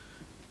his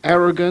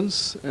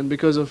arrogance and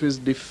because of his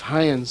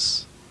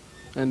defiance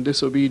and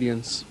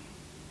disobedience.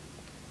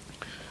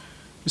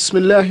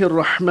 Bismillahir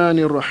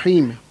Rahmanir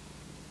Rahim.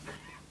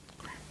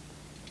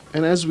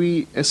 And as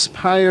we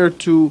aspire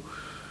to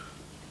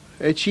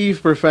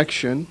achieve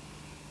perfection,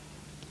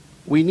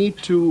 we need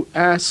to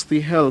ask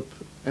the help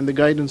and the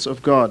guidance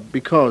of God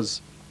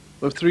because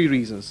of three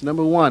reasons.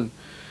 Number one,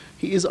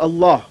 He is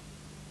Allah,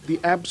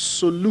 the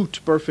absolute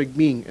perfect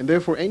being, and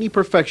therefore any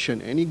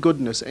perfection, any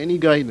goodness, any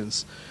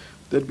guidance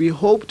that we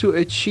hope to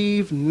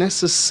achieve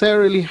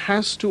necessarily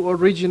has to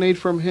originate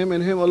from Him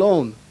and Him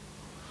alone,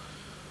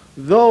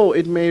 though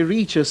it may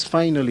reach us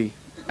finally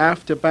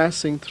after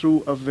passing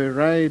through a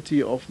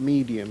variety of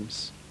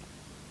mediums.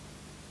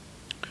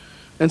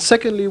 And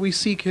secondly, we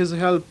seek His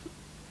help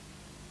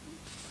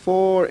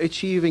for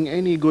achieving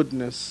any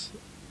goodness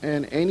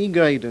and any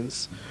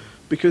guidance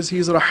because He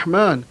is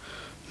Rahman.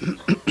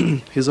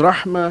 His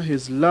rahmah,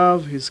 His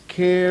love, His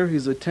care,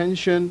 His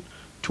attention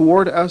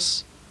toward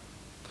us,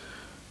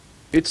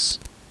 it's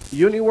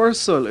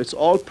universal, it's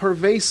all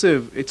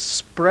pervasive, it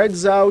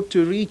spreads out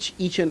to reach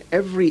each and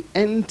every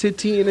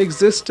entity in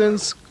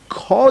existence,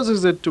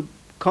 causes it to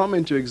come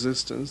into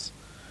existence,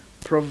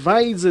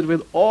 provides it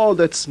with all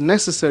that's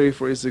necessary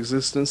for its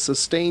existence,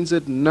 sustains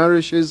it,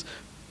 nourishes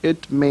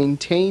it,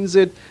 maintains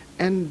it,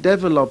 and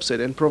develops it,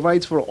 and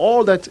provides for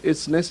all that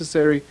is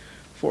necessary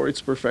for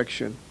its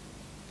perfection.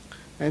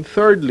 And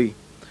thirdly,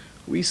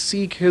 we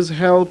seek His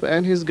help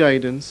and His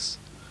guidance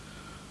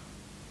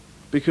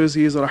because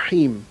He is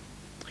Rahim.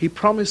 He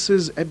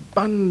promises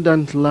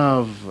abundant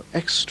love,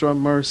 extra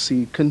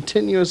mercy,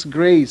 continuous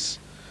grace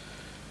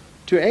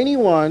to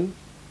anyone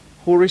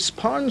who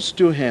responds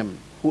to Him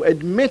who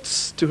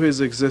admits to his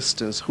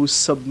existence, who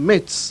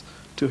submits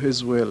to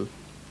his will.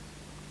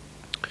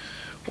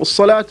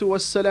 والصلاة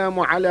والسلام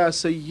على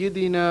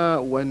سيدنا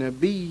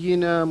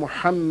ونبينا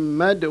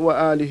محمد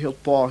وآله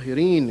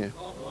الطاهرين.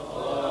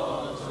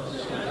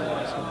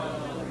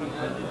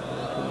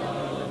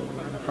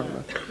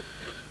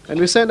 And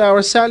we send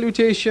our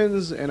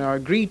salutations and our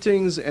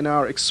greetings and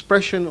our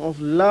expression of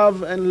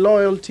love and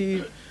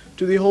loyalty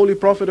to the Holy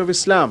Prophet of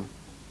Islam,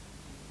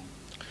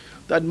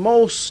 that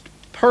most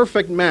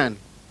perfect man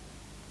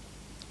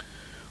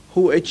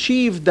who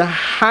achieved the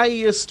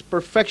highest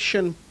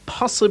perfection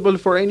possible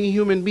for any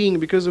human being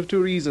because of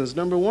two reasons.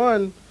 Number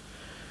one,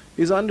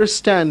 his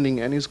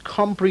understanding and his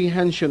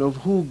comprehension of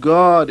who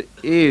God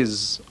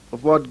is,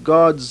 of what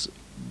God's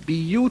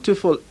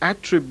beautiful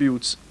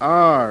attributes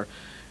are,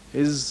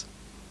 his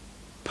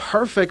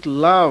perfect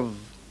love,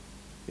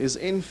 his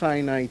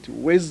infinite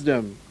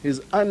wisdom,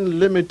 his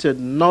unlimited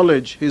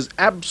knowledge, his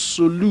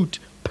absolute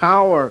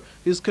power,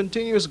 his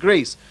continuous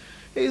grace,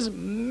 his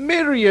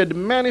myriad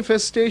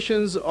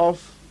manifestations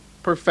of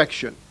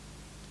perfection,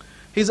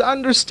 his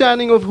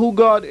understanding of who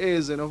God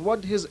is and of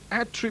what his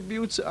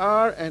attributes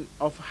are, and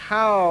of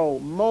how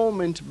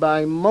moment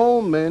by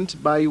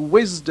moment, by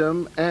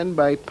wisdom and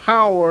by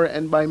power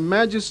and by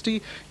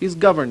majesty, he's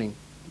governing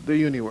the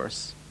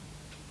universe.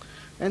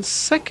 And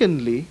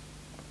secondly,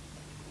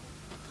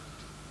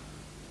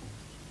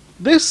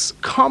 this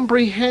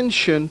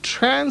comprehension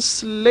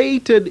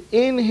translated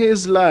in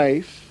his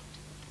life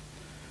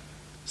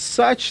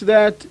such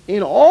that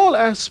in all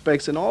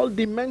aspects, in all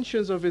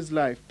dimensions of his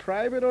life,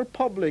 private or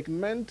public,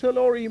 mental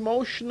or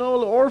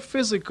emotional or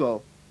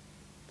physical,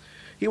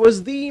 he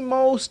was the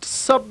most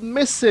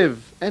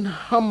submissive and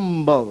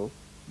humble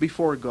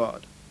before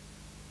God.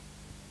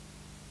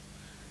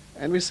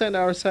 And we send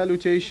our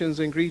salutations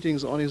and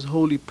greetings on his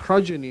holy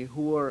progeny,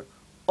 who are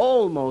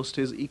almost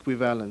his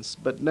equivalents,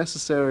 but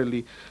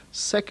necessarily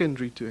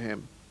secondary to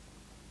him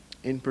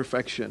in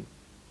perfection.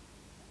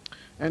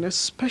 And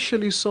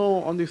especially so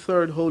on the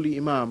third holy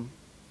Imam,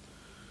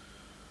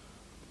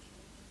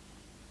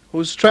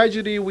 whose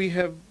tragedy we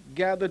have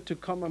gathered to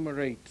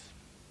commemorate,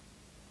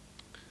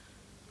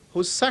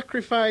 whose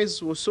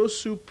sacrifice was so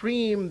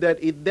supreme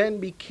that it then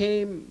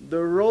became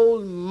the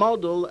role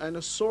model and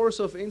a source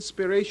of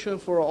inspiration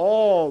for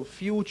all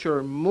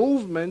future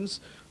movements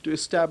to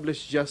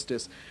establish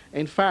justice.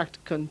 In fact,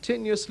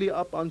 continuously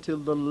up until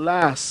the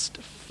last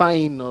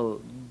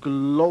final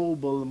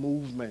global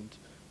movement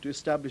to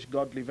establish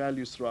godly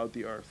values throughout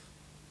the earth.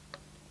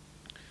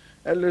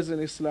 Elders in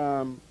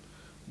Islam,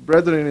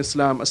 brethren in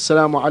Islam,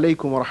 Assalamu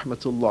alaikum wa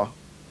rahmatullah.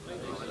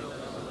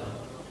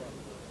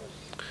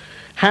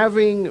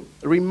 Having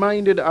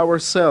reminded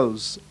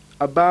ourselves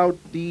about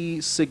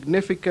the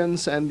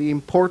significance and the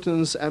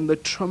importance and the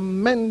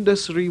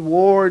tremendous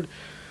reward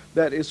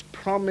that is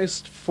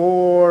promised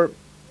for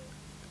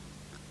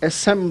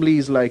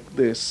assemblies like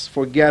this,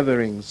 for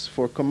gatherings,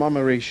 for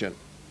commemoration.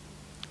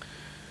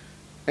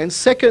 And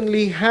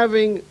secondly,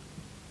 having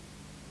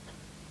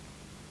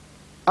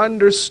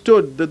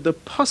understood that the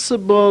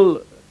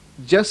possible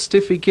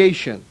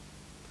justification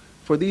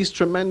for these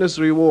tremendous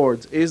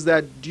rewards is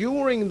that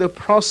during the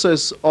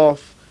process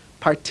of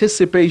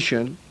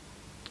participation,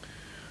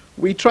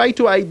 we try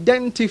to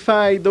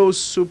identify those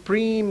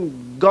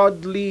supreme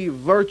godly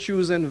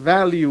virtues and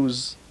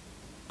values,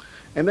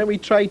 and then we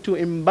try to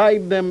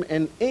imbibe them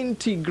and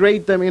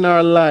integrate them in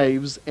our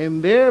lives,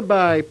 and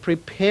thereby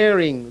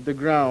preparing the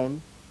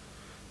ground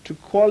to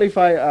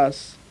qualify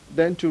us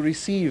then to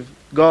receive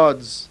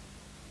God's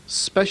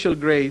special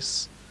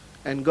grace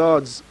and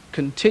God's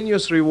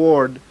continuous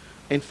reward,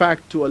 in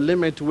fact, to a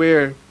limit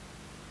where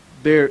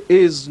there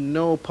is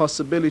no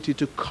possibility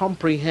to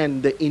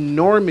comprehend the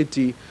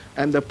enormity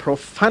and the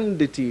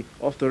profundity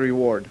of the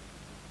reward.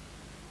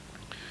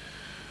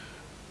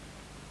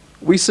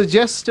 We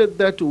suggested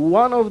that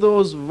one of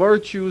those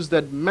virtues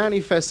that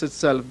manifests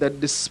itself, that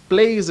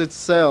displays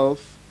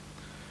itself,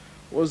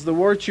 was the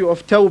virtue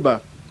of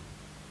tawbah.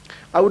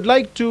 I would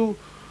like to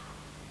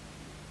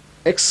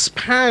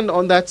expand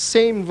on that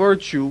same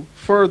virtue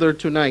further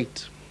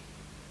tonight.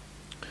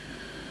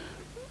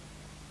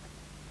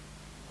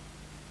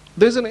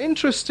 There's an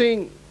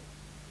interesting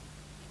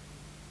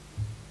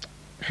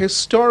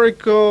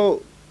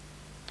historical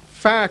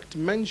fact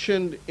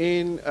mentioned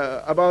in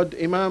about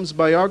Imam's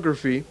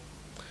biography,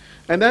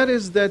 and that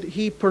is that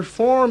he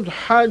performed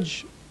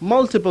Hajj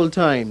multiple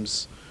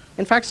times.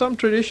 In fact, some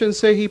traditions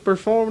say he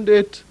performed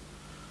it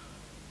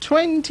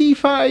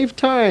 25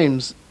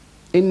 times.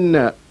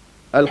 Inna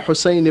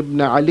al-Husayn ibn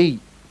Ali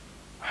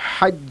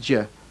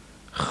hajja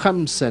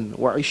 25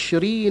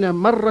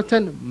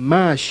 marratan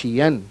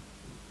mashiyan.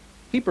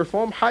 He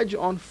performed Hajj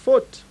on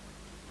foot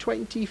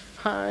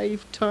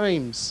 25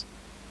 times.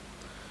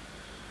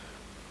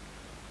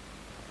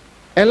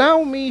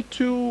 Allow me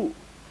to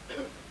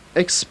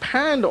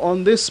expand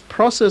on this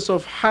process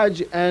of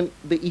Hajj and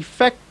the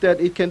effect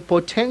that it can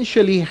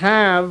potentially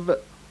have,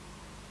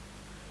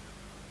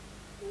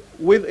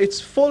 with its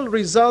full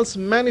results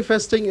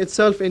manifesting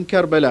itself in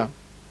Karbala.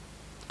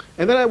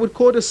 And then I would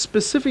quote a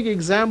specific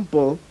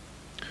example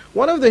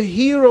One of the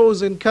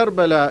heroes in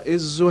Karbala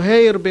is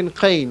Zuhair bin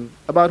Qayn,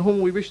 about whom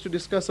we wish to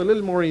discuss a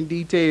little more in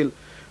detail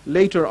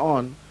later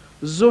on.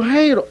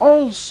 Zuhair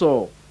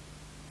also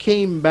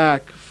came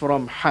back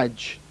from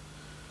Hajj.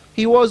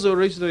 He was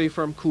originally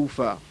from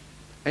Kufa,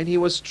 and he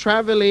was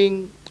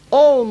traveling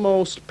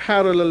almost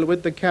parallel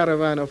with the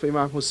caravan of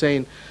Imam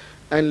Hussein,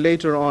 and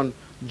later on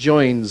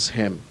joins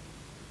him.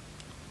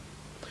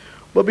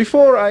 But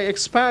before I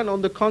expand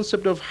on the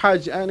concept of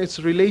Hajj and its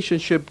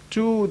relationship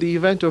to the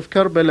event of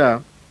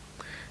Karbala,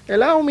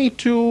 allow me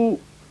to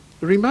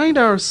remind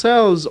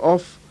ourselves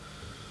of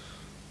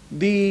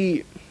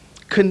the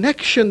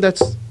connection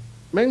that's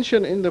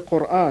mentioned in the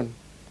Quran.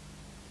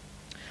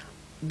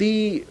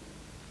 The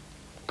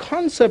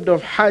concept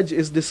of Hajj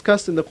is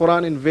discussed in the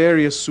Quran in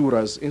various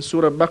surahs. In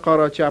Surah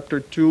Baqarah chapter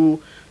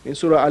 2, in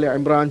Surah Ali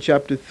Imran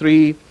chapter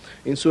 3,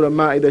 in Surah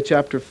Ma'idah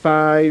chapter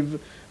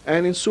 5,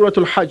 and in Surah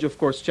Al-Hajj, of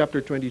course, chapter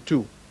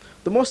 22.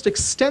 The most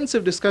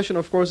extensive discussion,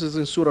 of course, is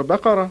in Surah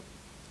Baqarah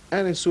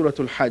and in Surah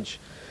Al-Hajj.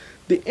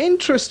 The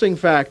interesting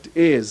fact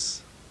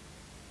is,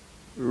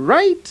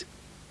 right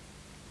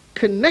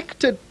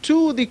connected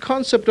to the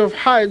concept of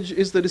Hajj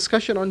is the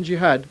discussion on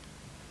jihad.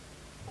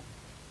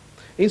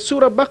 In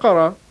Surah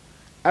Baqarah,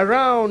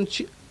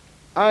 around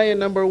ayah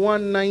number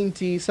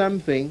 190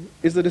 something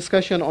is the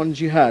discussion on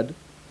jihad.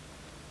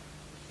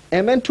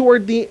 And then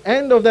toward the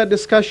end of that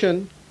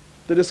discussion,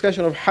 the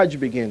discussion of Hajj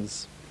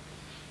begins.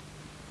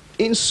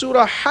 In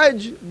Surah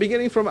Hajj,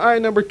 beginning from ayah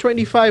number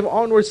 25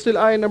 onwards till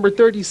ayah number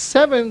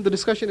 37, the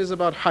discussion is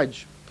about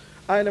Hajj.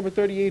 Ayah number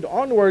 38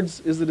 onwards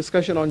is the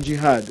discussion on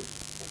jihad.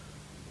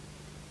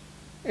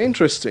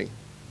 Interesting.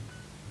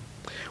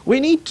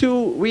 We need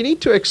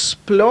to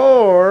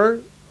explore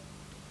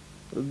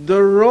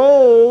the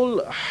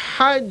role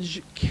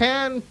Hajj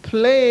can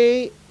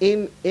play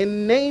in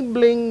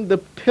enabling the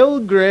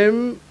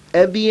pilgrim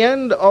at the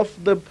end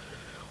of the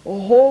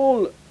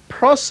whole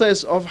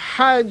process of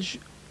Hajj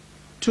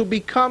to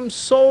become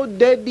so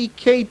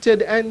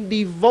dedicated and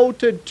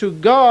devoted to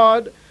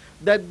God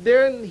that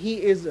then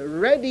he is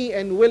ready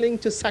and willing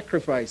to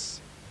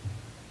sacrifice.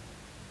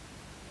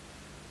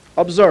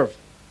 Observe.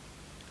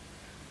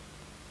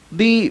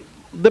 The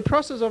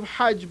process of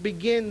Hajj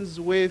begins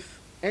with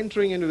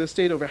entering into the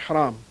state of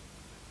Ihram.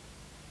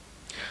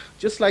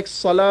 Just like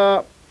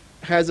Salah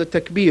has a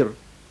takbir,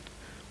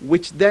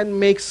 which then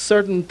makes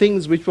certain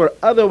things which were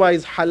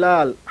otherwise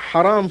halal,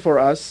 haram for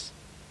us,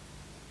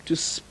 to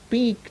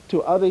speak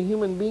to other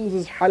human beings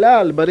is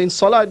halal, but in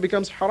Salah it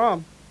becomes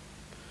haram.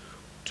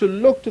 To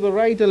look to the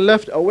right and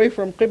left away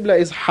from Qibla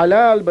is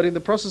halal, but in the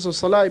process of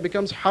Salah it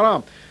becomes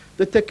haram.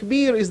 The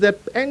takbir is that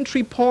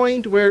entry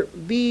point where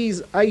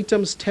these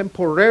items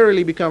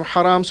temporarily become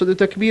haram, so the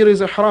takbir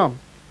is a haram.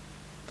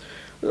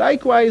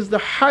 Likewise, the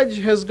Hajj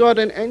has got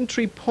an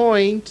entry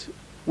point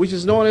which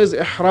is known as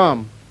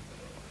Ihram.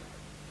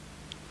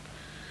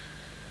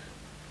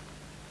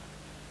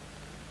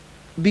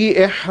 The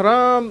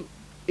Ihram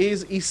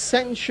is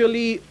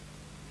essentially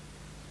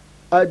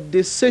a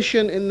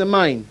decision in the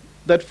mind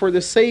that for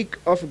the sake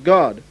of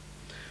God,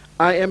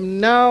 I am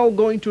now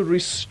going to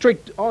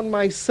restrict on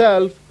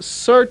myself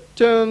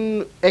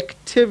certain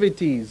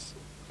activities,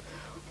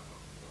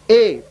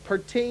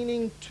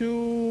 pertaining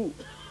to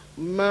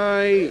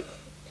my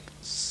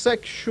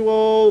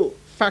sexual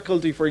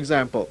faculty, for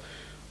example.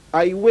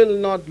 I will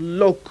not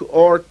look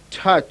or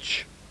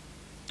touch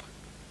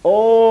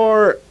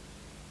or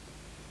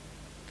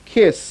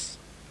kiss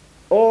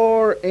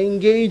or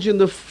engage in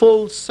the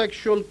full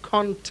sexual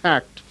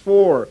contact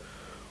 4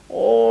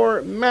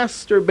 or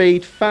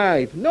masturbate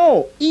 5.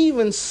 No,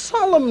 even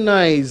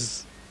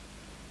solemnize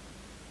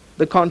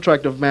the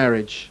contract of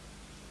marriage.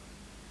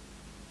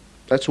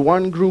 That's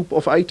one group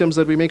of items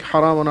that we make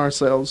haram on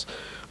ourselves.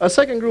 A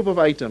second group of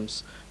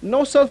items: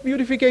 no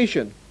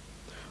self-beautification,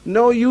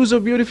 no use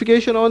of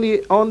beautification on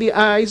the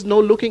eyes, no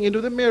looking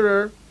into the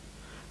mirror,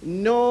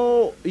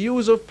 no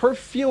use of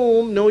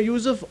perfume, no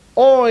use of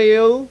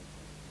oil.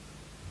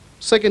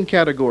 Second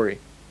category.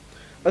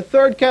 A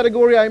third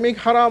category I make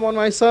haram on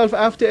myself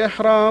after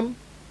ihram: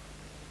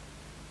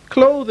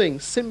 clothing,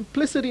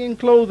 simplicity in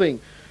clothing.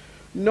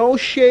 No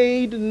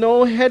shade,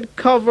 no head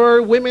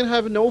cover, women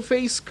have no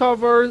face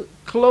cover,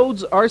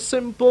 clothes are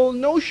simple,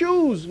 no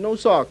shoes, no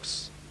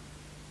socks.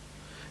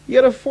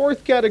 Yet a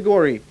fourth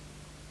category: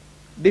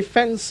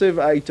 defensive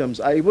items.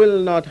 I will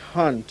not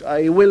hunt,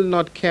 I will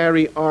not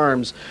carry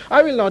arms,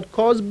 I will not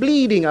cause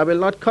bleeding, I will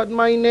not cut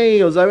my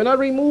nails, I will not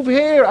remove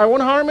hair, I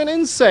won't harm an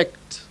insect.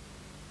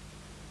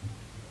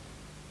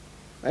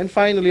 And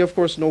finally, of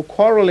course, no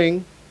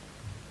quarreling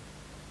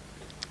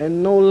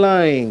and no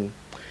lying.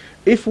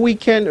 If we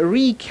can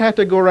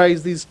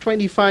recategorize these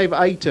 25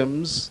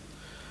 items,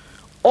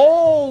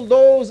 all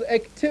those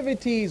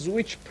activities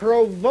which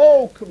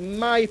provoke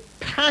my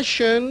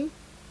passion,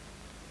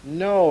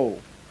 no.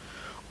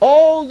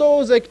 All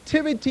those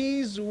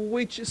activities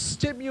which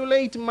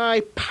stimulate my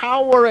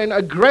power and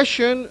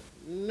aggression,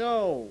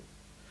 no.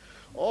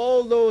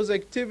 All those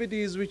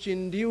activities which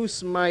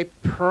induce my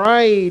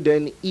pride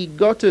and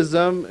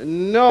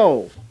egotism,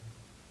 no.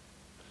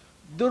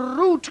 The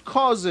root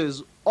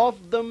causes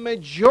of the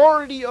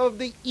majority of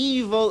the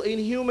evil in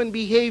human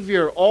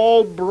behavior,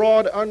 all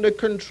brought under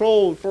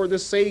control for the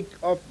sake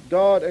of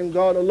God and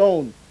God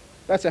alone.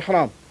 That's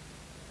ihram.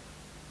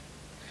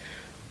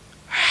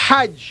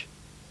 Hajj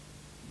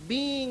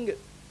being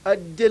a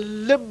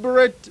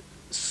deliberate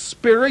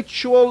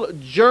spiritual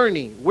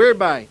journey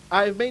whereby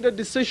I've made a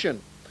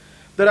decision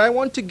that I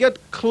want to get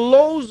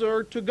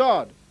closer to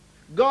God.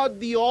 God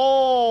the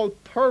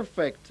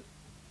all-perfect,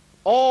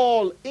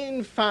 all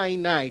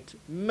infinite,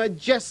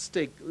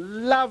 majestic,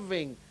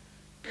 loving,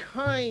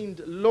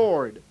 kind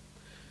Lord.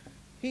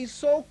 He's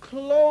so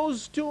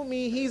close to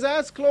me. He's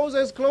as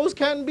close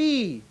can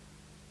be.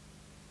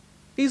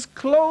 He's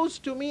close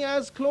to me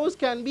as close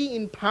can be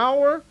in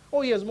power.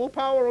 Oh, he has more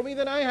power over me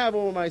than I have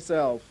over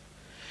myself.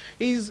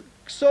 He's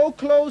so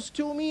close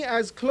to me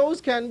as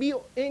close can be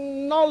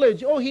in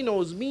knowledge. Oh, he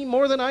knows me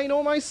more than I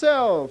know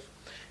myself.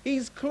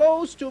 He's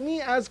close to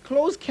me as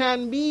close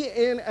can be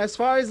in as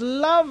far as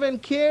love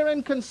and care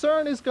and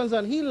concern is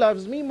concerned. He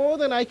loves me more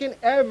than I can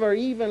ever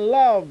even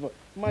love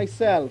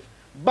myself.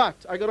 But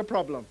I got a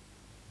problem.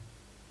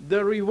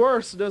 The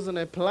reverse doesn't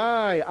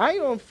apply. I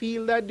don't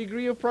feel that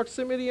degree of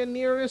proximity and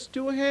nearness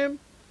to him.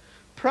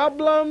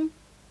 Problem?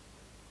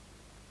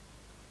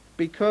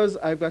 Because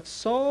I've got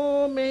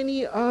so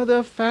many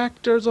other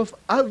factors of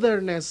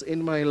otherness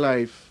in my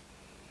life.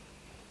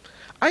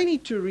 I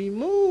need to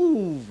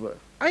remove.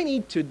 I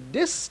need to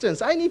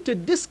distance. I need to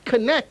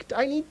disconnect.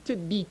 I need to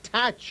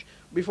detach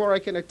before I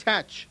can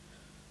attach.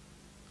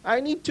 I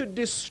need to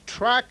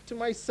distract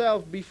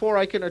myself before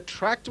I can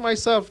attract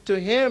myself to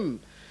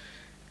him.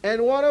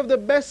 And one of the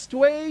best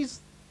ways,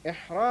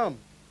 ihram.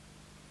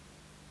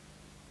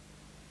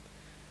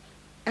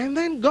 And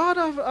then God,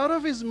 out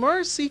of his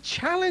mercy,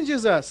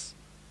 challenges us.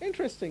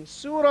 Interesting.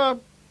 Surah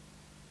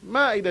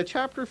Ma'idah,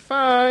 chapter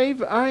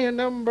 5, ayah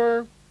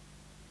number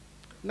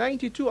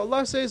 92.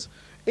 Allah says,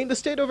 in the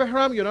state of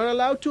ihram, you're not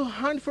allowed to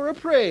hunt for a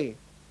prey.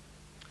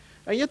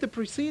 And yet the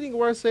preceding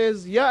verse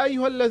says, Ya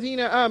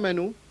ayyuhalladhina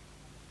amanu,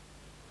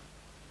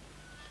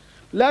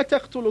 la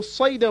taqtulu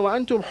as-sayda wa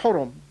antum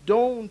hurum.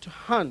 Don't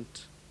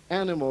hunt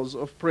animals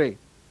of prey.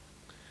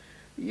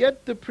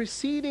 Yet the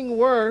preceding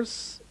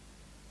verse,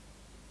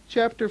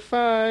 chapter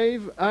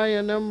 5,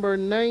 ayah number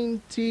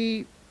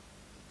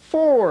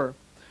 94.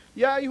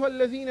 Ya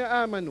ayyuhalladhina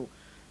amanu,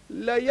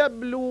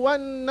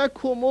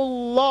 لَيَبْلُوَنَّكُمُ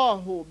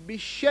اللَّهُ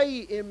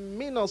بِشَيْءٍ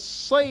مِّنَ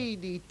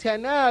الصَّيْدِ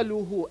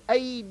تَنَالُهُ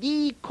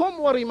أَيْدِيكُمْ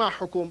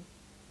وَرِمَاحُكُمْ.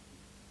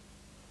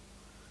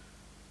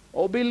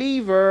 O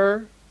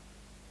believer,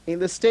 in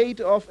the state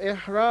of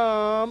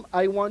ihram,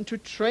 I want to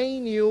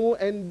train you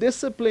and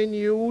discipline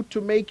you to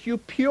make you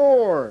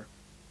pure.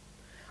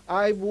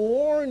 I've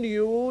warned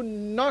you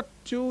not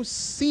to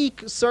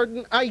seek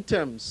certain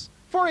items.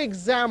 For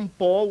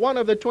example, one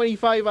of the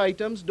 25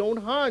 items, don't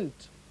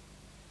hunt.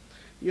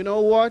 You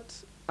know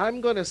what? I'm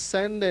going to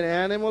send an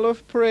animal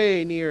of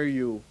prey near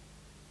you.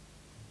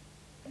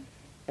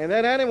 And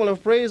that animal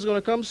of prey is going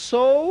to come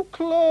so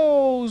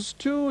close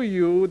to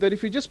you that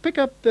if you just pick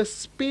up the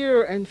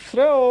spear and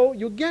throw,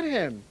 you get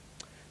him.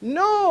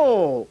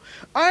 No!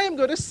 I am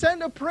going to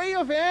send a prey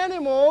of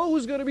animal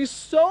who's going to be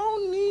so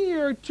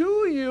near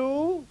to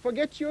you.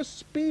 Forget your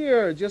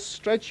spear. Just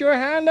stretch your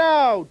hand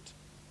out.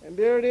 And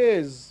there it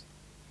is.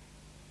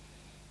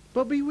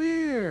 But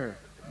beware.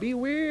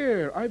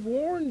 Beware, I've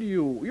warned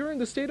you. You're in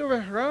the state of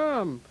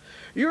ihram.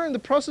 You're in the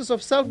process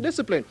of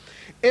self-discipline.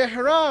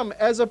 Ihram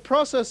as a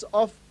process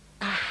of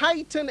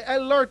heightened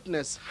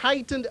alertness,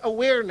 heightened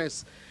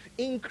awareness,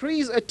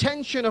 increased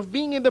attention of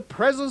being in the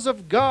presence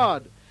of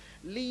God.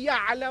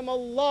 لِيَعْلَمَ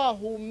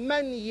اللَّهُ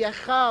مَنْ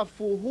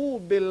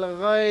يَخَافُهُ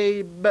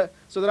بِالْغَيْبِ.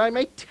 So that I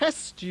may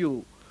test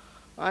you.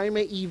 I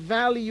may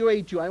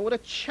evaluate you. I want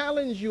to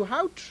challenge you.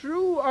 How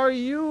true are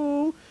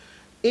you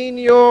in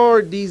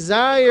your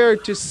desire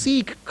to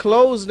seek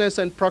closeness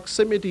and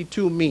proximity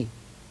to me?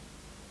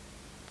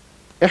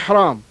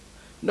 Ihram.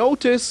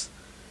 Notice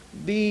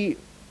the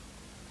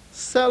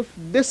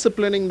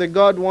self-disciplining that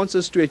God wants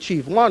us to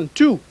achieve. 1,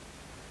 2.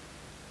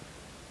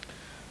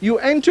 You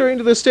enter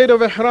into the state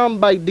of ihram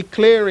by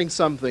declaring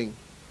something.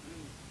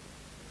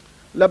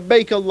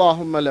 Labbaik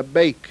Allahumma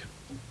labbaik.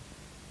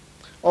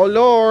 Oh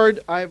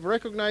Lord, I've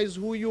recognized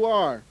who you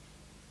are.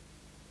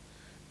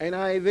 And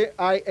I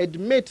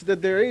admit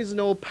that there is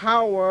no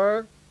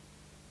power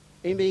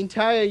in the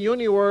entire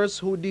universe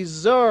who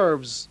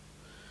deserves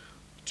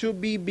to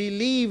be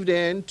believed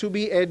in, to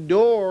be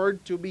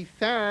adored, to be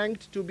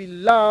thanked, to be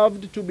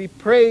loved, to be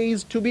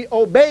praised, to be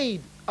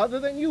obeyed, other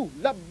than you.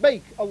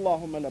 Labbaik,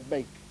 Allahumma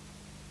labbaik.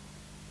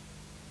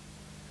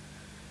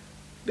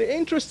 The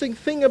interesting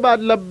thing about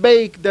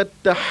labbaik that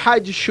the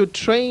Hajj should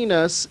train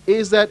us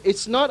is that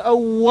it's not a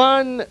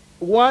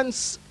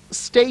once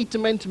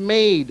statement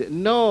made.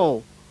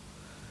 No.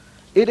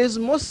 It is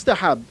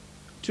mustahab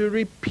to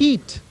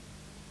repeat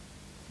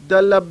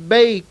the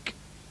labbaik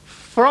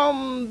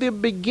from the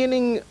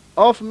beginning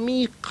of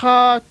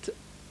miqat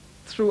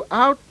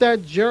throughout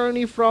that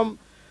journey from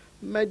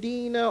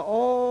Medina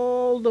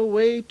all the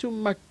way to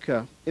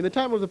Mecca. In the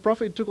time of the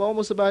Prophet, it took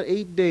almost about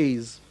 8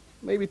 days.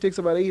 Maybe it takes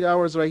about 8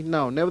 hours right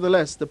now.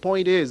 Nevertheless, the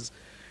point is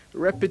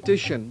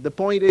repetition. The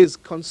point is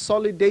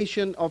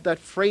consolidation of that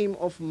frame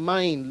of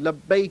mind.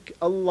 Labbaik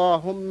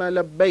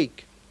Allahumma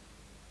labbaik.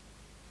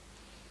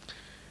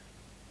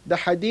 The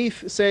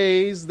hadith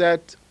says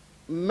that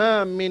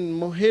ما من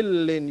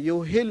مهل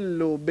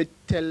يهل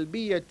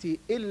بالتلبية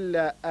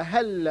إلا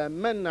أهل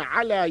من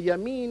على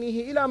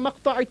يمينه إلى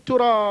مقطع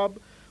التراب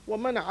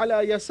ومن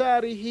على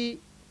يساره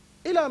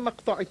إلى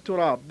مقطع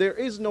التراب. There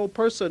is no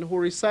person who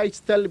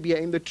recites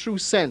talbiyah in the true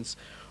sense.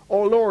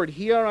 Oh Lord,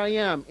 here I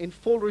am in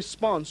full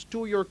response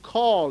to your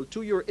call,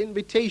 to your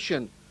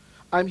invitation.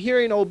 I'm here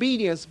in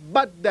obedience,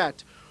 but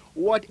that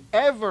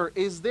whatever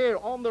is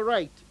there on the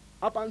right,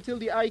 up until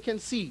the eye can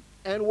see,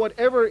 and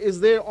whatever is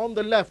there on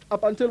the left,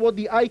 up until what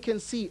the eye can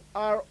see,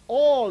 are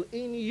all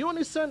in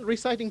unison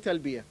reciting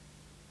talbiyah.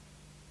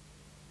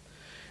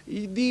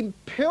 The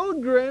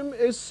pilgrim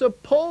is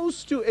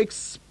supposed to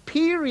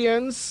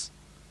experience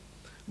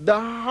the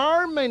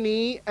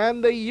harmony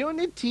and the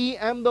unity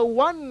and the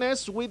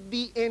oneness with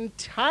the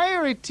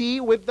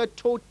entirety, with the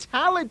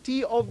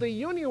totality of the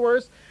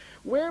universe,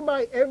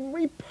 whereby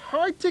every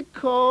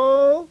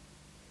particle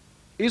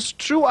his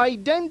true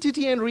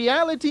identity and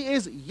reality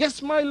is,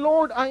 yes, my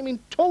Lord, I'm in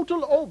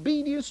total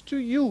obedience to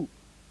you.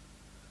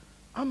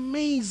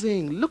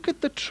 Amazing. Look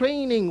at the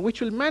training which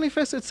will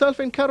manifest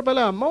itself in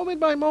Karbala, moment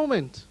by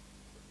moment.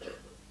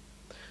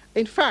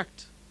 In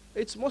fact,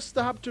 it's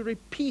mustahab to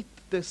repeat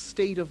this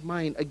state of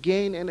mind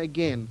again and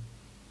again.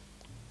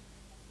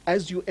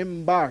 As you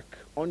embark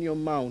on your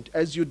mount,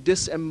 as you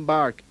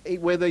disembark,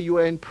 whether you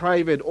are in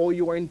private or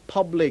you are in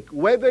public,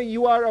 whether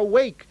you are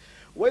awake,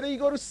 whether you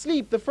go to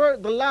sleep, the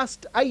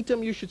last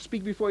item you should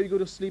speak before you go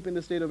to sleep in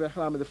the state of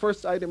ihram, the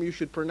first item you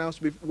should pronounce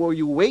before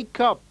you wake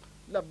up,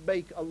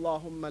 labbaik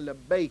Allahumma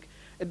labbaik.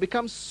 It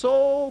becomes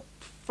so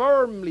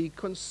firmly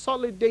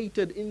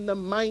consolidated in the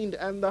mind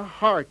and the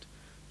heart,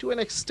 to an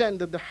extent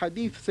that the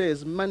hadith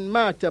says, man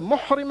mata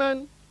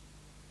muhriman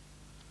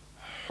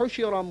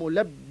hushira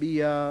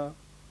mulabbiya.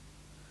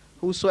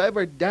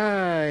 Whosoever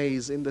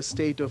dies in the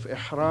state of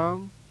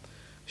ihram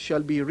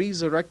shall be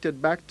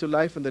resurrected back to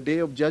life on the day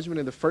of judgment,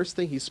 and the first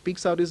thing he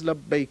speaks out is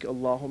labbaik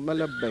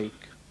Allahumma labbaik.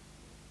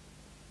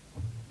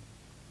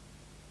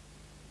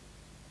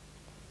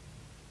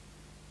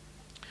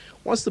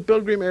 Once the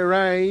pilgrim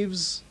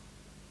arrives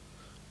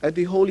at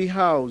the holy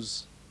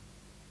house,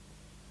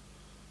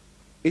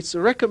 it's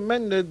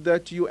recommended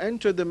that you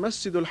enter the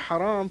Masjid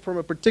al-Haram from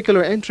a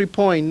particular entry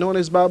point known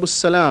as Babu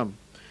Salam.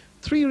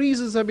 3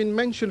 reasons have been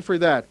mentioned for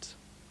that.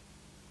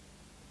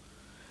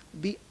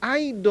 The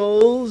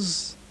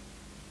idols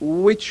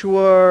which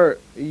were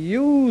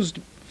used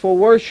for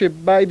worship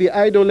by the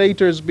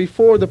idolaters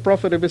before the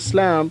Prophet of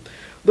Islam,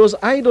 those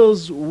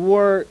idols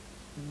were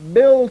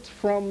built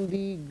from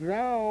the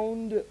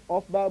ground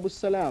of Babu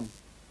Salam.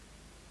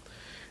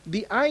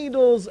 The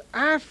idols,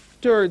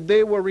 after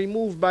they were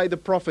removed by the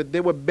Prophet,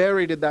 they were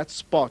buried at that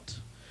spot.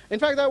 In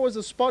fact, that was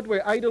the spot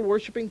where idol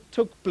worshipping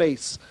took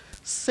place.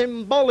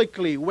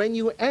 Symbolically, when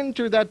you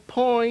enter that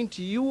point,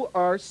 you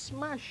are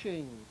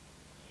smashing.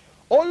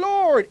 Oh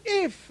Lord,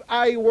 if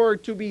I were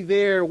to be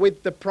there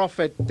with the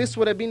Prophet, this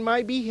would have been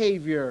my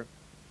behavior.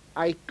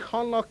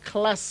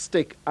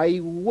 Iconoclastic.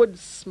 I would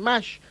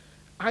smash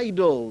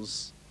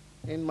idols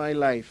in my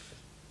life.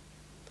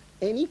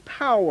 Any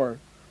power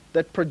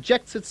that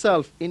projects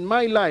itself in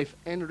my life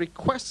and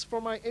requests for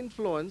my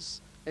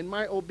influence and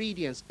my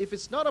obedience, if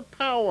it's not a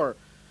power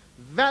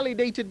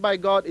validated by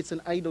God, it's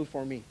an idol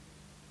for me.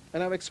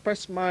 And I've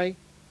expressed my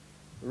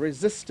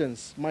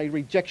resistance, my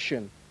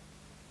rejection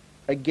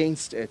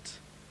against it.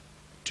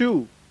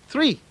 2,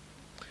 3.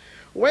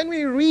 When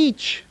we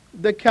reach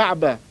the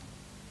Kaaba,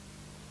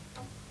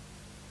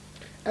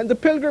 and the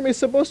pilgrim is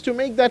supposed to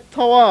make that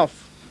tawaf,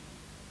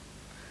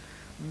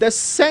 the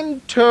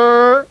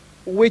center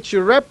which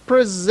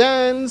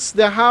represents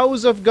the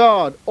house of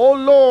God, oh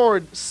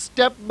Lord,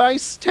 step by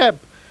step,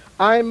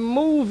 I'm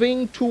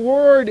moving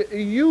toward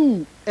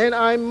you, and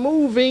I'm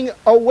moving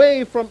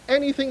away from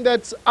anything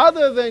that's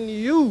other than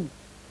you.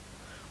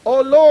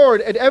 Oh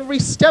Lord, at every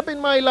step in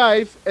my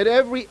life, in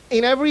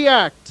every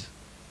act,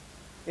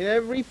 in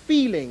every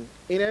feeling,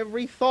 in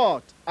every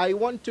thought, I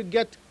want to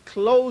get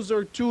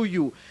closer to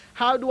you.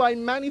 How do I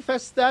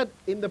manifest that?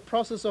 In the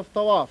process of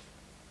tawaf.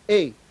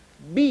 A.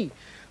 B.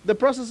 The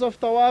process of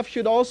tawaf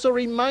should also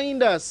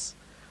remind us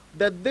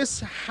that this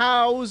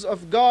house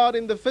of God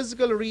in the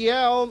physical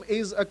realm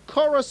is a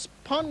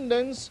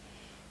correspondence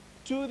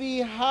to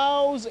the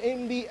house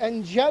in the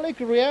angelic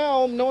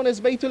realm known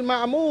as Baytul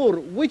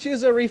Ma'mur, which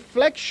is a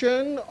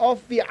reflection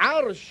of the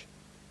Arsh.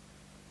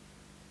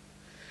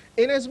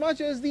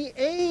 Inasmuch as the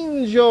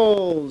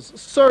angels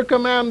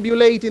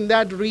circumambulate in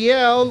that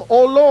realm,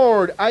 O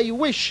Lord, I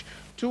wish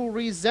to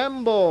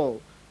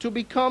resemble, to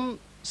become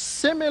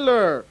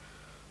similar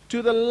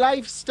to the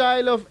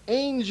lifestyle of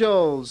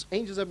angels.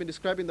 Angels have been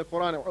described in the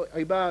Quran,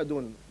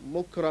 عباد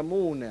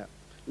مكرمون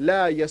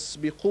لا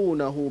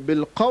يسبقونه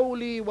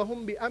بالقول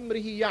وهم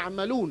بأمره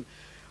يعملون.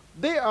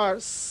 They are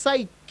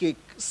psychic,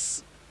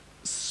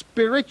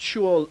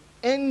 spiritual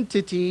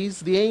entities,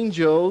 the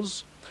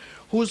angels,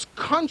 whose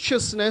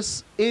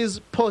consciousness is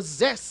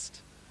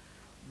possessed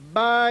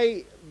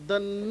by the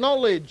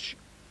knowledge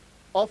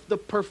of the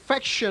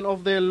perfection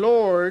of their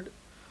Lord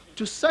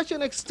to such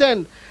an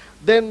extent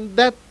then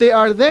that they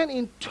are then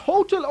in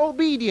total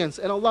obedience,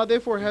 and Allah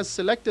therefore has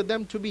selected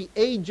them to be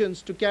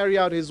agents to carry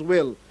out His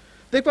will.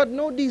 They've got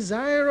no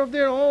desire of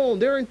their own.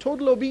 They're in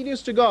total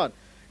obedience to God.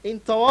 In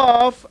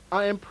Tawaf,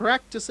 I am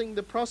practicing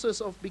the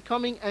process of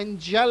becoming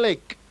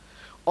angelic,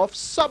 of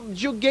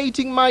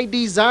subjugating my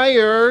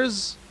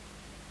desires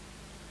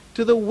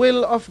to the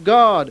will of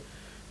God.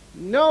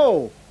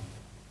 No.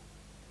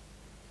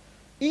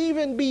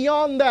 Even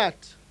beyond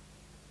that,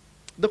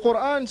 the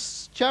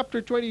Quran,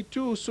 chapter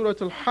 22, Surah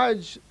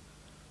Al-Hajj,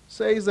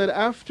 says that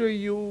after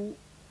you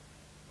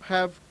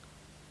have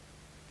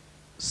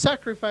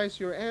sacrificed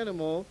your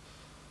animal,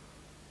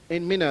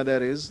 in Mina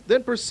that is,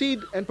 then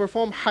proceed and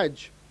perform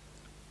Hajj,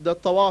 the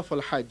Tawaf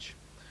al-Hajj.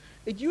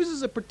 It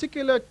uses a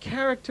particular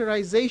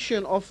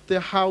characterization of the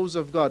house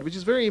of God, which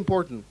is very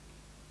important.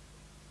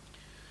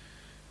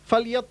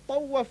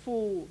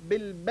 فَلْيَطَّوَّفُوا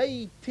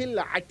بِالْبَيْتِ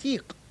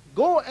الْعَتِيقِ.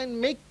 Go and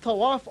make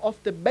tawaf of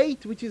the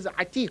bayt which is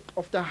atiq,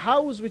 of the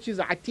house which is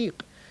atiq.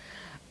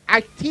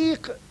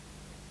 Atiq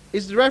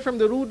is derived from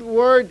the root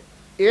word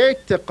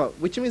i'tiq,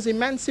 which means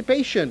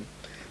emancipation.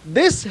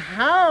 This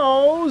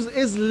house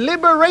is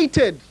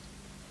liberated.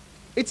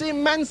 It's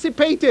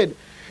emancipated.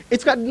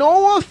 It's got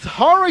no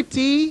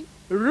authority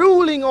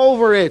ruling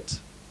over it.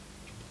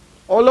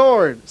 Oh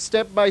Lord,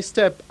 step by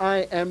step,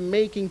 I am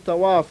making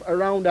tawaf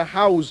around a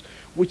house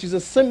which is a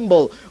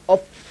symbol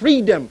of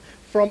freedom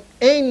from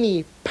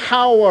any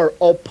power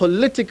or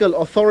political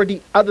authority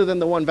other than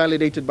the one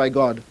validated by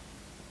God.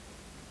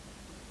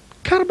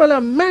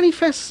 Karbala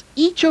manifests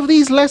each of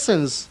these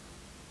lessons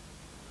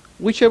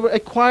which are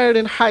acquired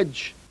in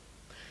Hajj.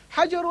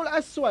 Hajarul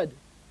Aswad,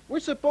 we're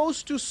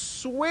supposed to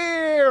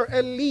swear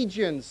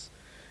allegiance.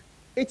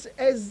 It's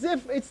as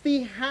if it's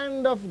the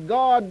hand of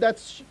God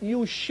that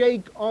you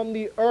shake on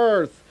the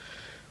earth.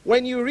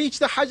 When you reach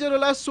the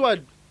Hajarul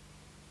Aswad,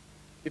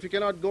 if you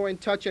cannot go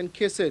and touch and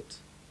kiss it,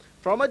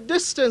 from a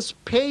distance,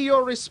 pay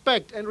your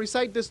respect and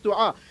recite this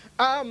dua.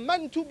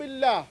 Amantu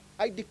billah.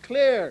 I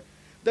declare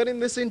that in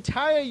this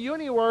entire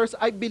universe,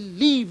 I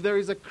believe there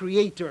is a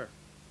creator.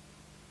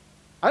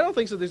 I don't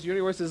think so. This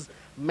universe is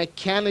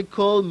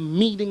mechanical,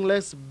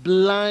 meaningless,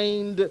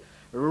 blind,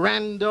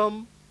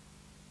 random.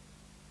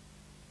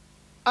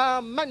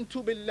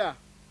 Amantu billah.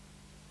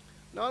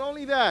 Not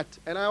only that,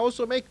 and I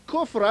also make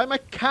kufr. I'm a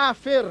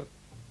kafir.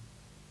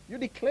 You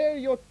declare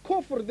your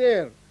kufr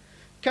there.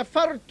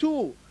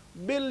 Kafartu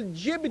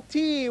بالجبت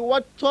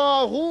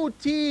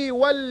والطاغوت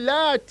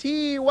واللات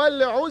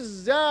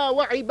والعزى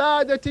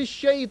وعبادة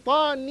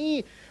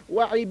الشيطان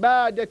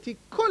وعبادة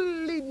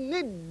كل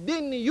ند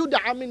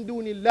يدعى من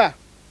دون الله.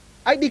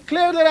 I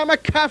declare that I'm a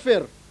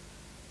kafir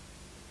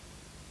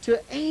to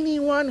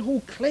anyone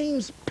who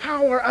claims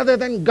power other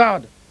than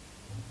God.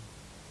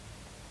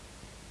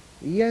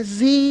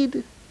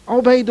 Yazid,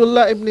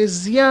 Ubaidullah ibn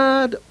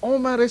Ziyad,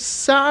 Omar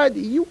as-Sa'd,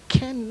 you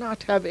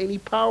cannot have any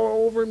power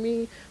over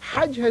me.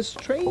 Hajj has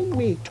trained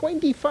me.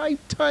 25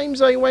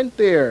 times I went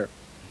there.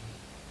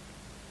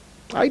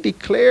 I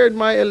declared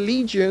my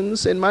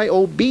allegiance and my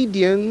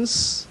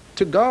obedience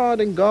to God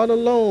and God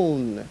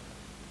alone.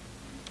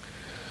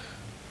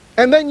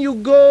 And then you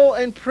go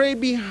and pray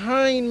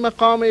behind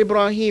Maqam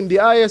Ibrahim.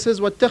 The ayah says,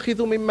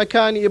 وَاتَّخِذُوا مِن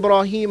مَكَانِ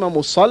إِبْرَاهِيمَ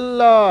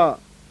مُصَلَّى.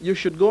 You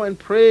should go and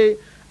pray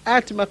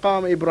at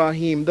Maqam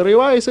Ibrahim. The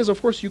riwayah says, of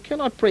course, you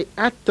cannot pray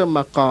at the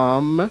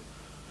Maqam.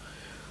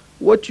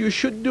 What you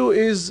should do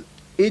is,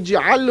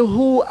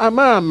 اجعله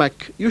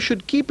أمامك. You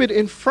should keep it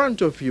in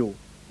front of you.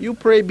 You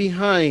pray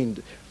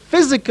behind.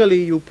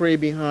 Physically, you pray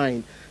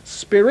behind.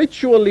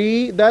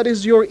 Spiritually, that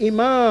is your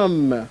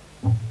Imam.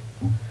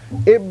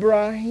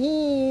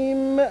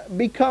 Ibrahim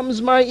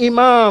becomes my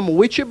Imam.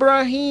 Which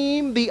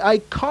Ibrahim? The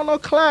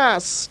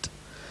iconoclast.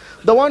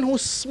 The one who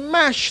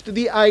smashed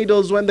the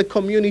idols when the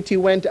community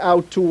went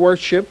out to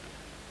worship.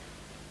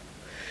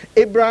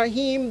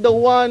 Ibrahim, the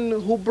one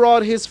who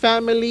brought his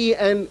family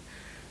and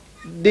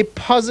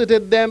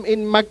deposited them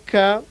in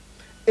Mecca.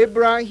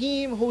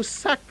 Ibrahim, who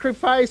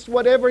sacrificed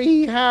whatever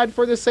he had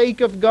for the sake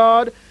of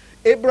God.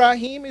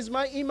 Ibrahim is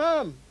my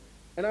Imam.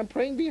 And I'm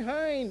praying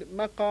behind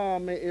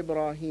Maqam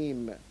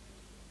Ibrahim.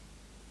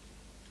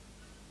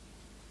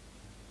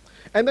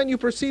 And then you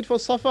proceed for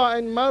Safa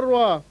and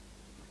Marwa.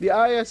 The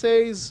ayah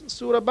says,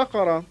 Surah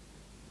Baqarah,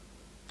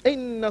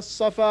 إِنَّ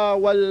الصَّفَا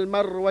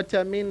وَالْمَرْوَةَ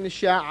مِنْ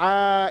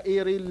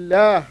شَعَائِرِ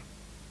اللَّهِ.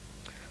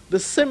 The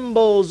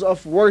symbols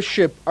of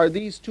worship are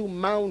these two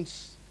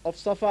mounts of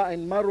Safa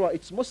and Marwa.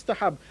 It's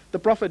mustahab. The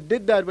Prophet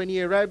did that when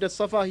he arrived at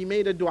Safa. He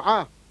made a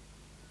dua.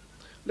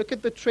 Look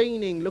at the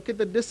training. Look at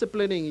the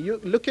disciplining.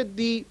 Look at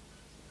the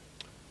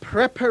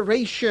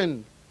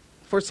preparation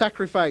for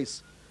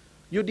sacrifice.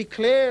 You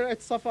declare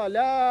at Safa,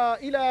 La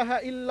ilaha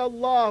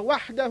illallah,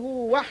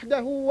 wahdahu,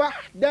 wahdahu,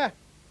 wahdah.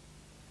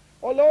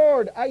 Oh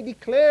Lord, I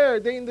declare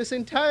that in this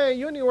entire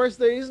universe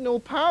there is no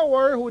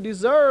power who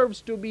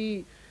deserves to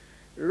be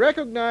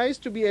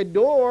recognized, to be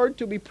adored,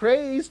 to be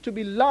praised, to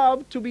be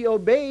loved, to be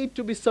obeyed,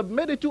 to be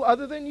submitted to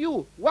other than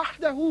you.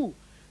 Wahdahu.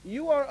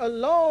 You are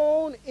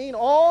alone in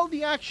all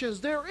the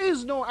actions. There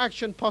is no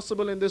action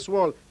possible in this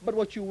world but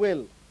what you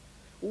will.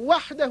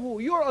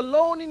 Wahdahu. You are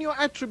alone in your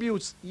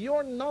attributes.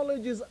 Your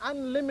knowledge is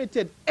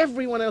unlimited.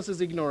 Everyone else is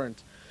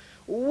ignorant.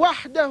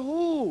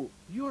 Wahdahu.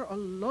 You are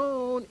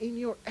alone in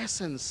your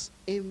essence.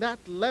 In that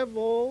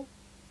level,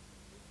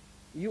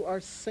 you are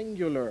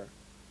singular.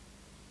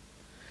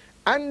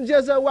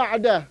 أنجز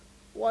وعده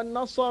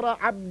ونصر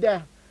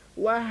عبده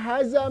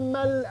وهزم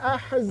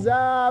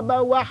الأحزاب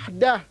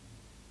وحده.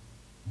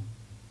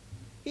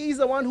 He's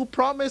the one who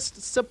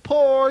promised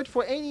support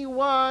for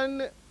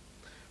anyone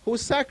who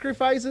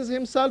sacrifices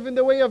himself in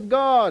the way of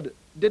God.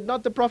 Did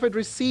not the Prophet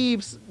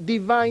receive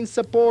divine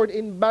support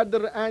in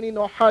Badr and in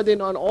Uhud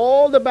and on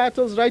all the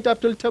battles right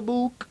up till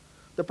Tabuk?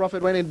 The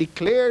Prophet went and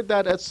declared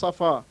that at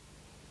Safa.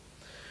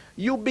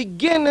 You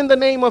begin in the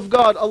name of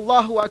God,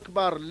 Allahu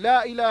Akbar,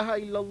 La ilaha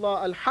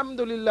illallah,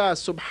 Alhamdulillah,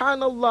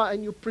 Subhanallah,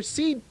 and you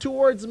proceed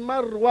towards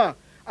Marwa.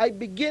 I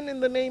begin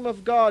in the name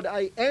of God,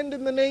 I end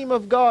in the name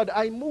of God,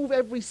 I move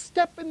every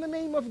step in the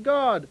name of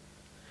God.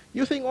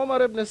 You think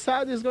Umar ibn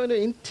Sa'd is going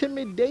to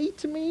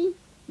intimidate me?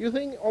 You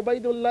think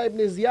Ubaidullah ibn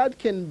Ziyad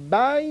can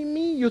buy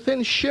me? You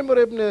think Shimr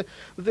ibn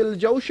Dhil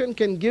Jawshan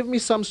can give me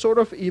some sort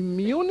of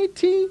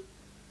immunity?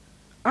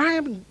 I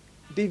am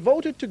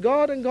devoted to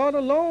God and God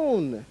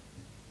alone.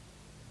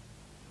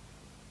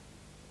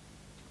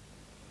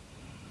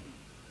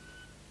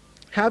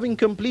 Having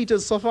completed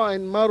Safa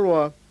and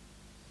Marwa,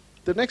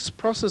 the next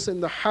process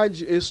in the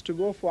Hajj is to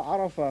go for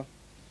Arafah.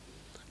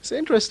 It's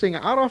interesting,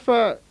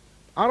 Arafah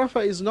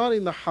is not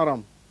in the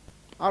Haram.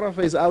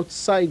 Arafah is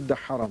outside the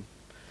Haram.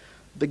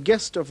 The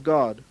guest of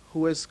God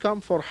who has come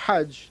for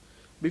Hajj,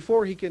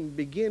 before he can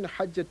begin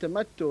Hajj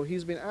Tamattu,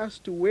 he's been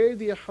asked to wear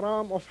the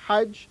Ihram of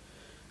Hajj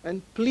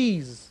and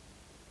please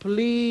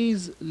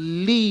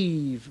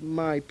leave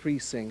my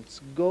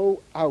precincts.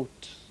 Go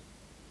out.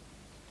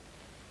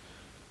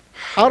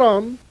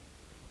 Haram,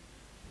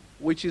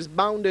 which is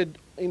bounded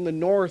in the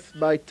north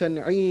by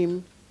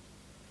Tan'im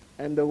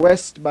and the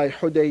west by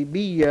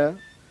Hudaybiyah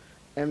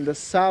and the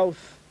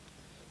south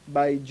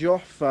by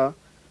Jaffer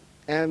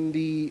and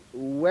the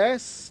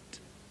west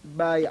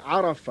by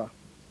Arafah.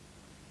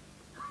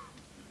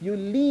 You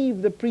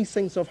leave the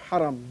precincts of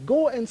Haram.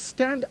 Go and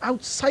stand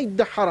outside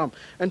the Haram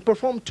and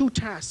perform two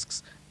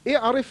tasks.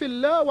 اعرف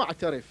الله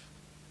واعترف.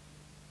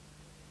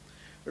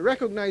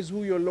 Recognize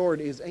who your Lord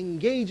is.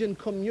 Engage in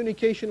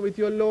communication with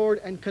your Lord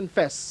and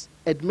confess.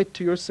 Admit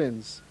to your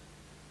sins.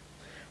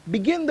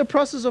 Begin the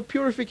process of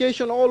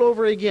purification all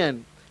over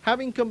again.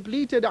 Having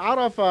completed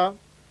Arafah,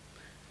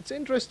 it's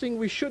interesting,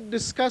 we should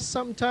discuss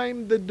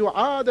sometime the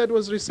dua that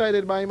was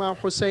recited by Imam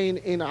Hussein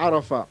in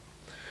Arafah.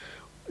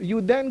 You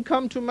then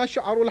come to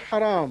Mash'arul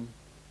Haram.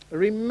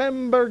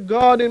 Remember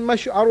God in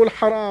Mash'arul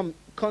Haram.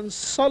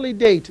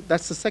 Consolidate.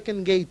 That's the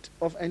second gate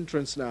of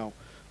entrance now.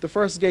 The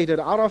first gate at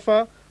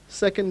Arafah,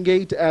 second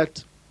gate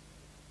at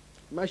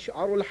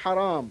Mash'arul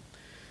Haram.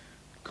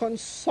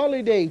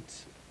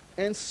 Consolidate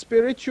and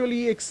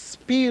spiritually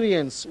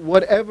experience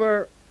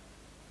whatever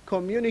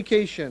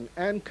communication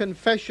and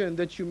confession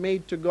that you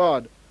made to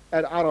God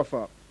at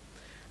Arafah.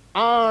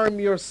 Arm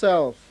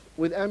yourself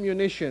with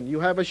ammunition. You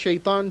have a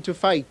shaitan to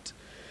fight.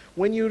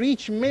 When you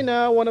reach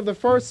Mina, one of the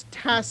first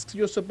tasks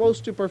you're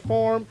supposed to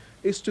perform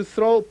is to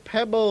throw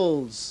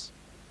pebbles.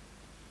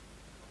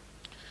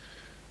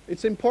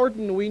 It's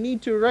important. We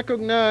need to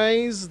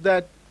recognize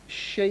that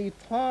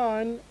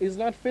shaitan is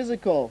not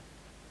physical.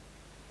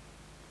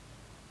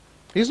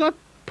 He's not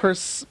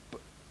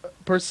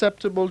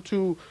perceptible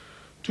to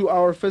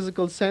our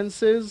physical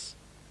senses.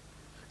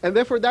 And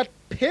therefore that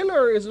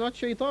pillar is not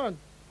shaitan.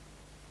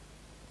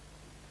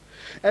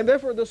 And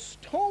therefore the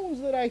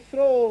stones that I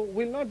throw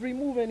will not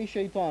remove any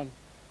shaitan.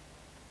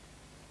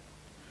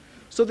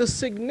 So the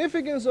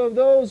significance of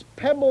those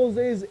pebbles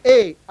is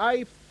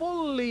I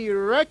fully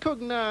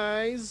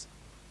recognize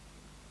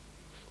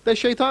that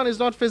shaitan is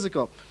not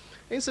physical.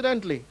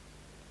 Incidentally,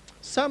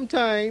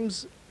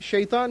 sometimes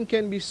shaitan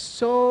can be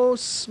so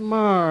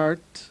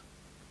smart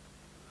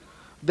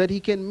that he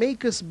can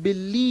make us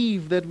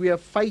believe that we are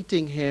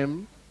fighting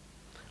him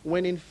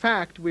when in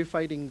fact we're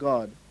fighting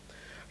God.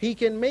 He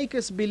can make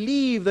us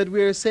believe that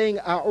we are saying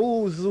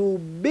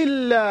A'udhu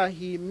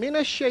billahi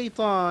minash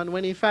shaitan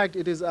when in fact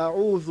it is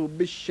A'udhu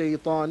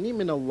bish-shaytani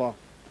min Allah.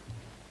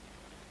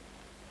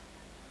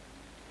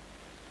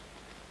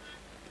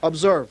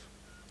 Observe.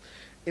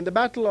 In the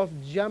battle of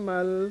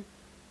Jamal,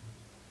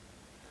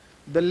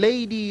 the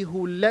lady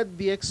who led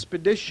the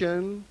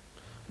expedition,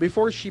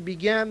 before she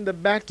began the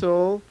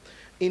battle,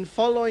 in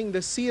following the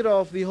seerah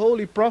of the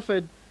Holy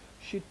Prophet,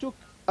 she took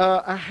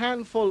a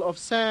handful of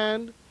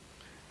sand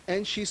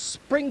and she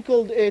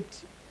sprinkled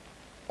it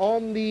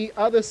on the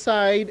other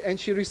side and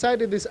she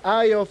recited this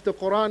ayah of the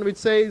Quran which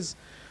says,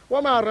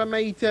 وَمَا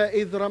رَمَيْتَ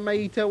إِذْ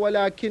رَمَيْتَ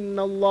وَلَكِنَّ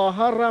اللَّهَ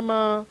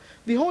رَمَى.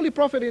 The Holy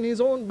Prophet in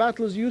his own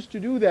battles used to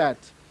do that.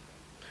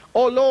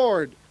 Oh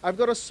Lord, I've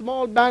got a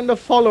small band of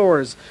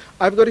followers.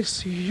 I've got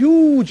this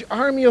huge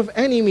army of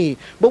enemy.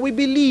 But we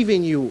believe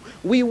in you.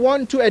 We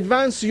want to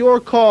advance your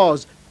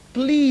cause.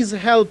 Please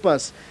help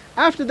us.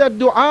 After that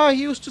dua,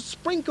 he used to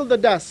sprinkle the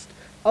dust.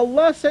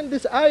 Allah sent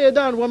this ayah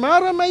down.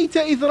 وَمَا رَمَيْتَ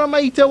إِذْ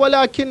رَمَيْتَ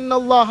وَلَكِنَّ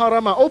اللَّهَ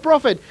رَمَى. O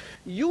Prophet,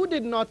 you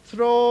did not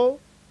throw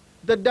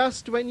the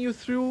dust when you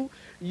threw.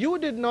 You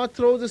did not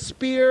throw the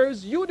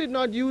spears. You did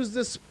not use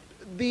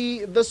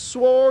the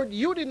sword.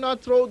 You did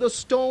not throw the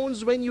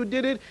stones when you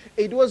did it.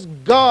 It was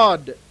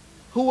God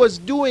who was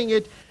doing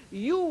it.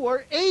 You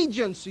were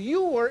agents.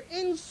 You were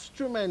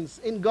instruments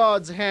in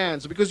God's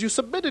hands because you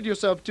submitted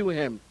yourself to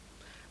Him.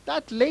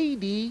 That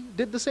lady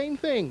did the same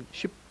thing.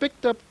 She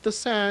picked up the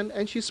sand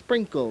and she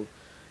sprinkled.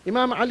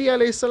 Imam Ali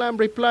alayhi salam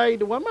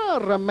replied,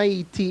 وَمَا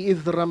رَمَيْتِ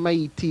إِذْ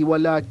رَمَيْتِ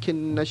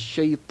وَلَكِنَّ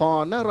الشَّيْطَانَ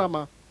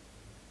رَمَى.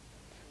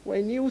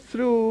 When you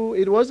threw,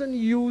 it wasn't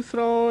you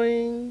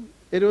throwing,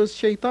 it was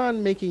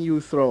shaitan making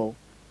you throw.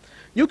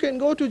 You can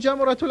go to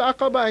Jamratul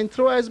Aqaba and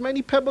throw as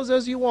many pebbles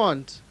as you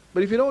want.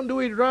 But if you don't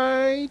do it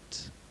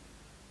right,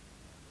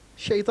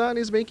 shaitan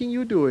is making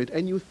you do it.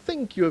 And you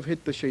think you have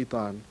hit the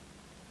shaitan.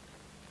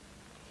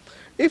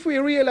 If we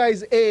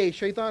realize A,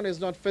 shaitan is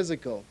not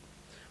physical.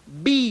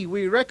 B,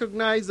 we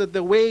recognize that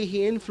the way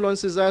he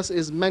influences us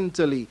is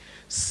mentally.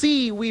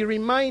 C, we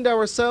remind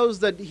ourselves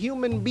that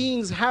human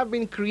beings have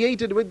been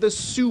created with the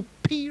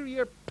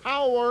superior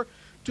power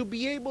to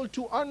be able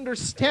to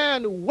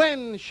understand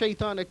when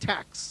shaitan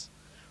attacks.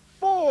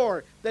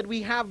 4, that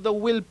we have the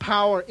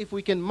willpower if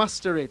we can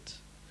muster it.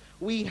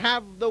 We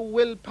have the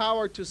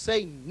willpower to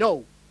say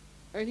no.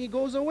 And he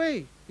goes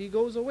away. He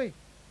goes away.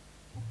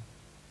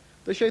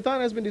 The shaitan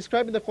has been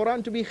described in the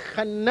Quran to be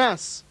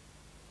khannas,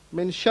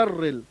 min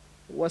sharril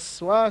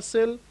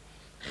waswasil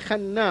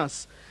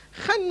khannas.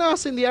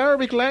 Khannas in the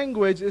Arabic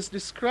language is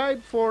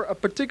described for a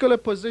particular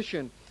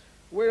position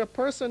where a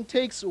person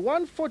takes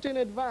one foot in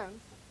advance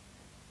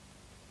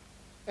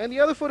and the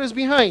other foot is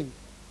behind.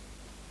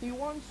 He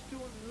wants to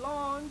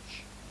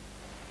launch,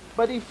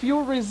 but if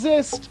you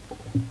resist,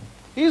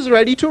 he's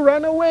ready to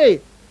run away.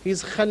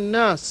 He's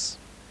khannas.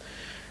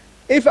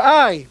 If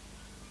I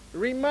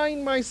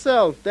remind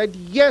myself that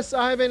yes,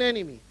 I have an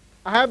enemy.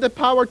 I have the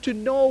power to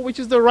know which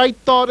is the right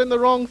thought and the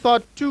wrong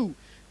thought. 2.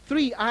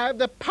 3, I have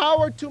the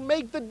power to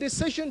make the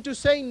decision to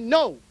say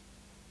no.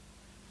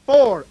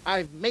 4,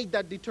 I've made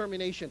that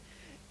determination.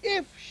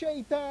 If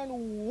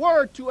shaitan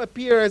were to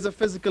appear as a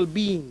physical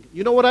being,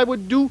 you know what I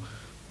would do?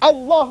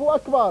 Allahu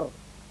Akbar.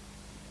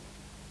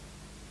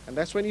 And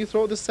that's when you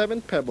throw the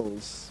 7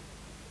 pebbles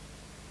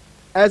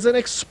as an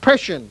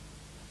expression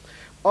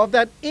of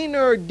that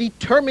inner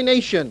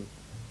determination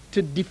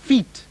to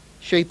defeat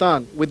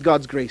shaitan with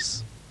God's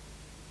grace.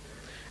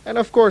 And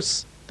of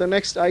course, the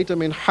next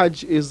item in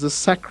Hajj is the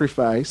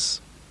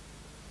sacrifice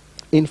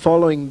in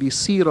following the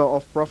seerah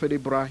of Prophet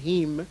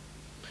Ibrahim,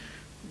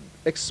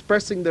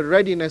 expressing the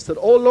readiness that,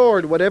 oh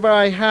Lord, whatever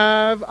I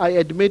have, I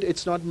admit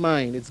it's not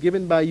mine. It's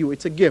given by you.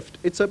 It's a gift.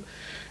 It's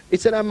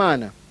an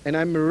amana. And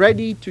I'm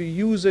ready to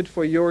use it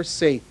for your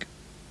sake.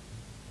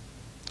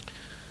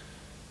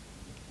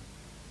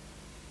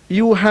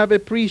 You have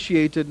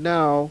appreciated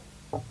now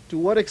to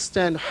what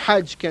extent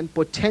Hajj can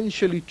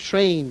potentially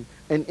train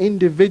an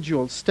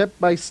individual step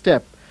by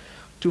step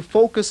to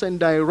focus and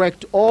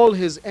direct all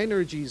his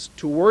energies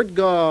toward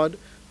God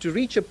to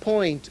reach a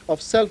point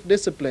of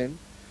self-discipline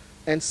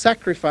and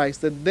sacrifice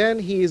that then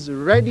he is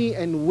ready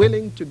and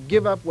willing to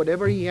give up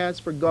whatever he has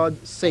for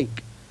God's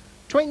sake.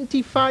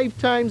 25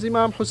 times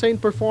Imam Hussein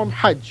performed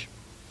Hajj.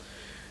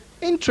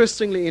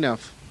 Interestingly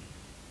enough,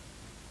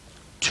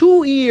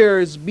 2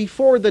 years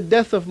before the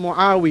death of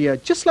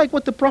Muawiyah, just like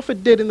what the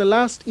Prophet did in the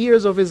last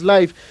years of his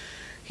life,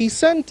 he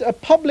sent a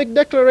public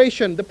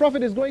declaration. The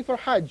Prophet is going for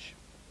Hajj.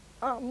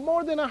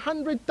 More than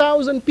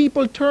 100,000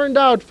 people turned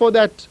out for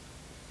that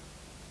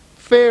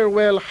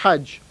farewell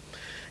Hajj.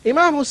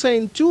 Imam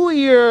Hussein, 2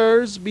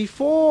 years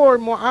before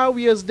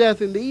Muawiyah's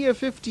death in the year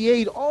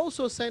 58,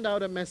 also sent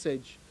out a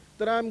message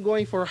that I'm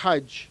going for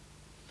Hajj.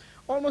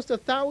 Almost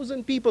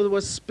 1,000 people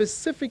were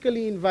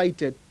specifically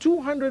invited,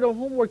 200 of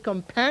whom were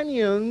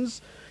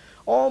companions,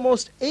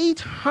 almost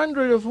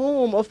 800 of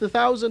whom, of the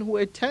 1,000 who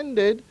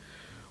attended,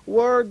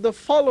 were the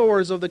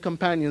followers of the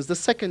companions, the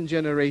second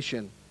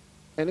generation.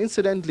 And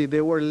incidentally,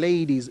 there were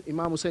ladies.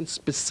 Imam Hussein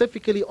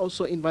specifically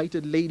also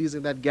invited ladies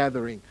in that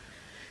gathering.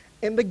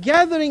 In the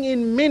gathering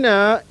in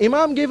Mina,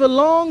 Imam gave a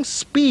long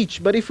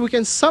speech, but if we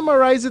can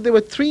summarize it, there were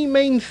 3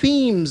 main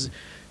themes.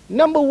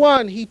 Number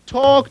 1, he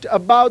talked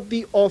about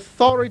the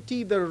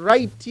authority, the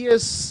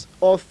righteous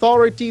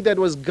authority that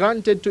was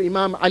granted to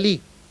Imam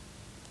Ali.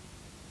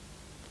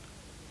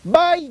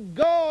 By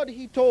God,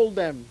 he told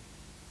them,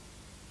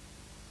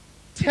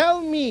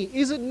 tell me,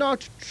 is it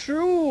not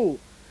true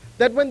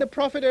that when the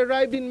Prophet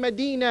arrived in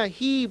Medina,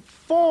 he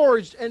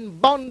forged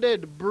and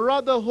bonded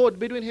brotherhood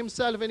between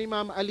himself and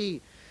Imam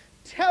Ali?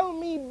 Tell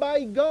me,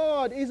 by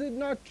God, is it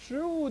not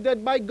true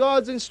that by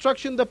God's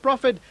instruction the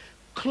Prophet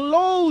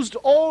closed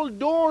all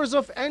doors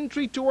of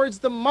entry towards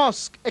the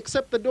mosque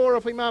except the door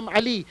of Imam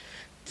Ali?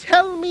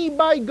 Tell me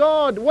by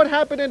God what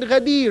happened at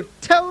Ghadir.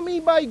 Tell me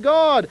by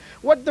God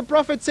what the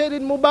Prophet said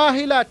in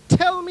Mubahila.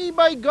 Tell me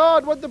by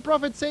God what the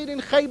Prophet said in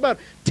Khaybar.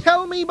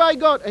 Tell me by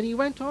God. And he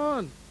went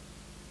on.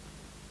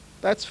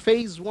 That's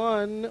phase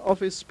one of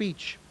his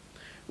speech,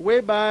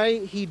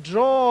 whereby he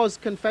draws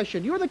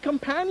confession. You're the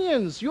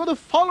companions. You're the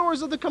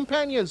followers of the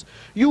companions.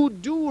 You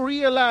do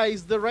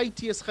realize the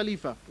righteous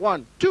Khalifa.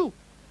 One. Two.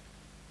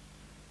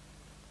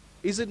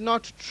 Is it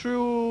not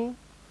true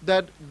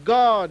that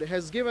God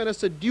has given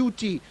us a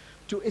duty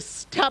to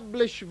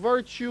establish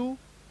virtue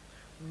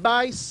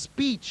by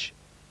speech,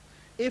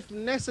 if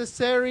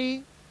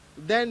necessary,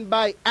 then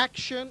by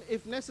action,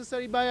 if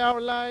necessary, by our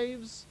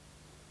lives?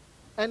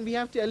 And we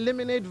have to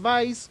eliminate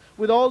vice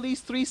with all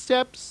these three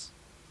steps.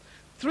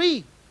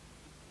 Three,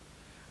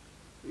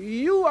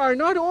 you are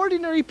not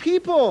ordinary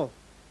people.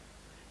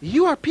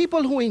 You are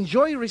people who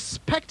enjoy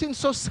respect in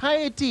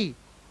society.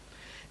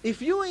 If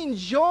you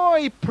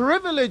enjoy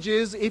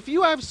privileges, if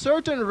you have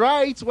certain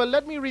rights, well,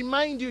 let me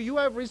remind you, you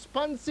have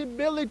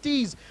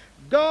responsibilities.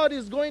 God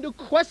is going to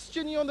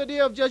question you on the day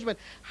of judgment.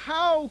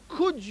 How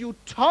could you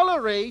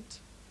tolerate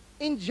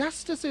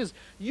injustices?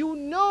 You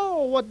know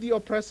what the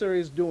oppressor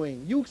is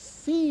doing. You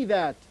see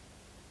that.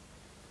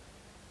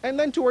 And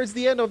then towards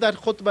the end of that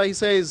khutbah, he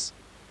says,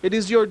 it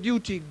is your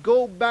duty,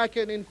 go back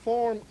and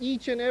inform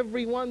each and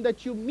every one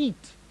that you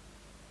meet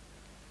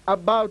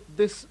about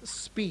this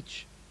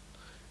speech.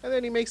 And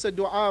then he makes a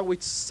dua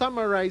which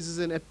summarizes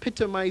and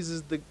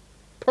epitomizes the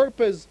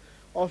purpose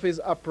of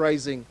his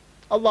uprising.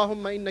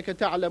 Allahumma innaka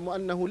ta'lamu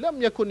annahu lam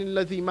yakun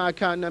alladhi ma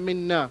kana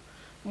minna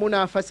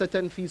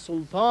munafasatan fi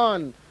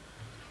sultan.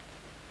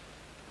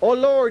 Oh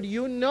Lord,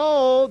 you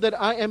know that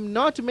I am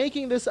not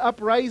making this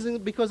uprising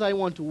because I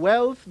want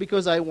wealth,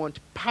 because I want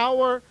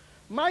power.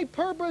 My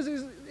purpose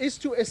is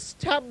to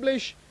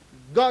establish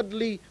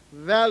godly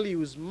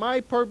values. My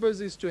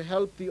purpose is to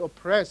help the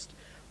oppressed.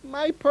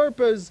 My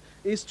purpose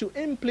is to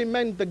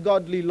implement the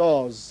godly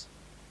laws.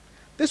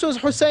 This was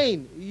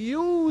Hussein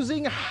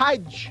using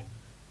Hajj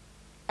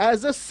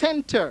as a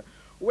center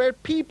where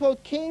people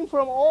came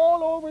from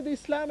all over the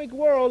Islamic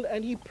world,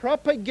 and he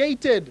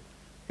propagated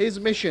his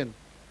mission.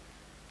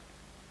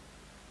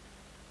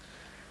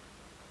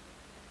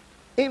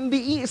 In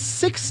the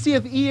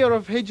 60th year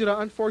of Hijrah,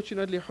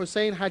 unfortunately,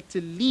 Hussein had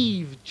to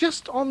leave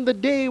just on the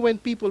day when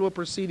people were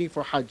proceeding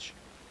for Hajj.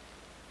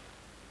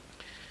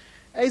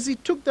 As he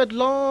took that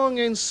long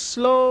and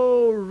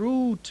slow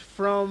route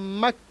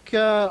from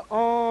Mecca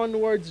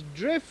onwards,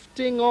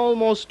 drifting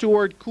almost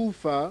toward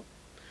Kufa,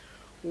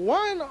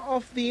 one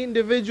of the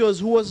individuals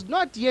who was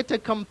not yet a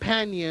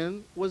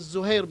companion was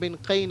Zuhair bin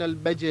Qayn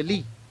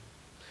al-Bajali.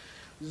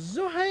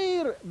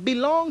 Zuhair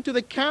belonged to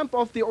the camp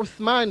of the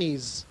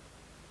Uthmanis.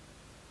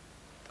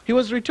 He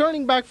was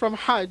returning back from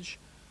Hajj.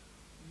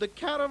 The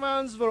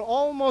caravans were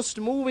almost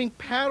moving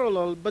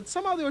parallel, but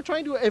somehow they were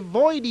trying to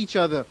avoid each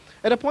other.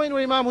 At a point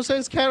where Imam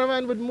Hussein's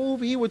caravan would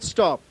move, he would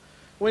stop.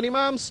 When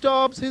Imam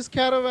stops, his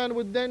caravan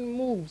would then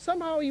move.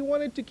 Somehow he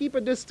wanted to keep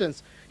a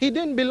distance. He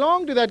didn't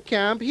belong to that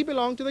camp, he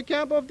belonged to the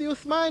camp of the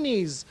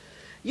Uthmanis.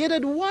 Yet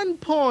at one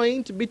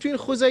point, between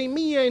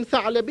Khuzaymiyah and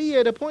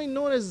Tha'labiyah, at a point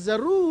known as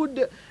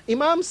Zarud,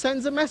 Imam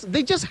sends a message.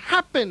 They just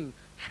happen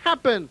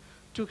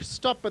to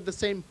stop at the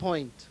same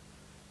point.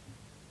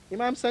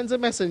 Imam sends a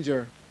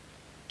messenger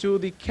to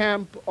the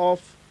camp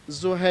of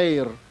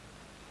Zuhair.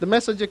 The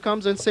messenger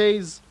comes and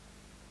says,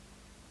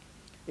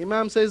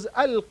 Imam says,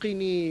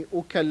 Alqini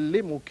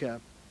ukallimuka.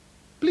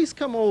 Please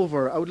come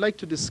over, I would like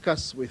to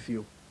discuss with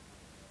you.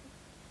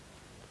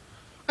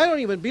 I don't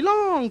even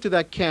belong to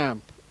that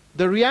camp.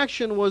 The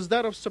reaction was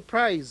that of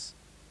surprise.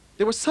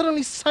 They were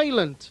suddenly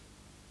silent.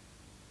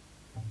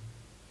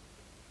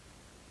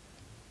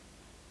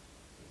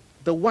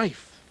 The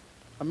wife,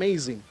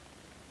 amazing.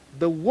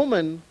 The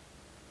woman,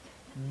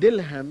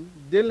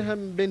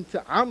 Dilham bint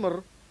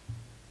Amr,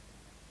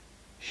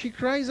 she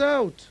cries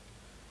out.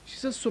 She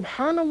says,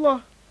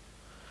 Subhanallah,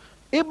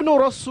 Ibn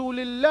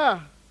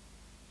Rasulillah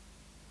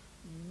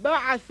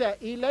ba'atha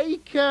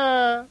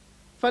ilayka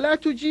fala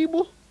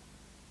tujibuh.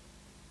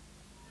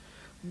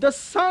 The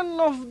son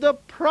of the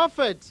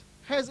Prophet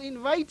has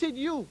invited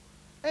you,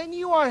 and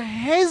you are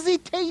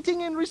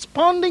hesitating in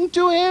responding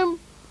to him.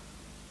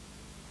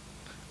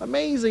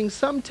 Amazing.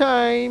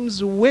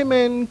 Sometimes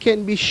women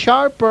can be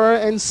sharper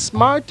and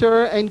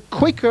smarter and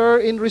quicker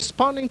in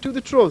responding to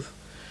the truth.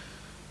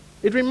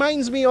 It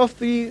reminds me of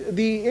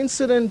the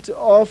incident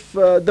of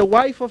the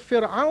wife of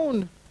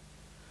Fir'aun.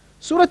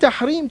 Surah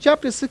Tahrim,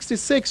 chapter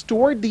 66,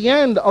 toward the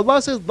end,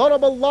 Allah says,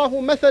 ضَرَبَ اللَّهُ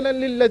مَثَلًا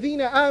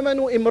لِلَّذِينَ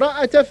آمَنُوا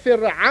إِمْرَأَةَ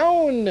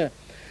فِرْعَوْنَ.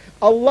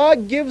 Allah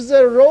gives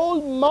a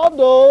role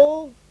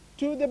model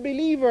to the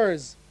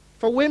believers.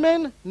 For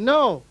women,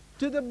 no.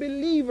 To the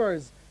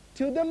believers,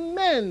 to the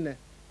men,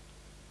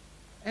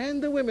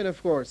 and the women,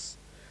 of course.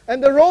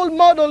 And the role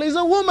model is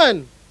a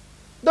woman,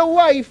 the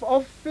wife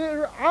of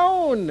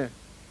Fir'aun.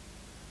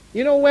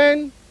 You know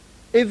when?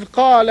 إِذْ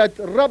قَالَتْ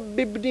رَبِّ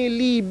ابْنِ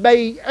لِي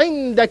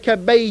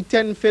عِنْدَكَ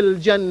بَيْتًا فِي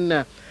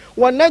الْجَنَّةِ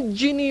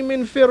وَنَجِّنِي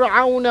مِنْ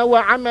فِرْعَوْنَ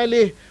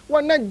وَعَمَلِهِ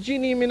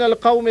وَنَجِّنِي مِنَ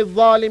الْقَوْمِ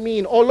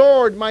الظَّالِمِينَ. Oh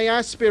Lord, my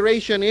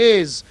aspiration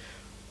is,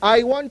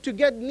 I want to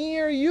get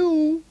near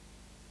you,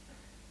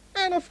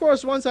 and of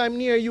course once I'm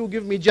near you,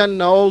 give me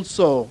Jannah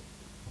also.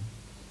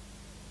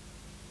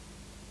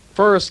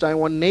 First I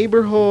want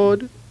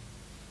neighborhood,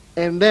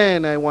 and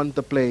then I want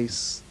the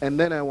place, and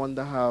then I want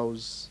the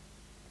house.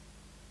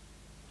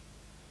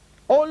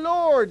 Oh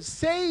Lord,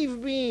 save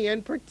me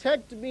and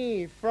protect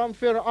me from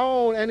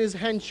Fir'aun and his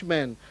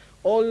henchmen.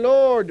 Oh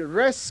Lord,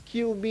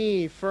 rescue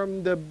me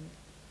from the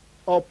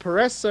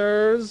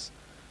oppressors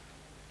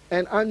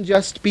and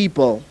unjust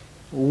people.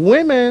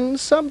 Women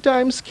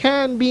sometimes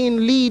can be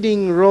in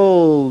leading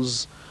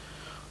roles.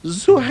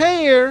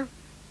 Zuhair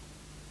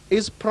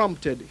is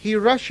prompted. He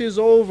rushes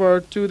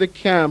over to the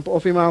camp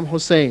of Imam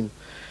Hussein.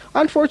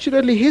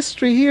 Unfortunately,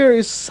 history here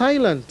is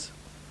silent.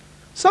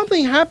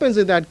 Something happens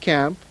in that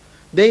camp.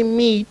 They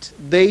meet,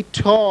 they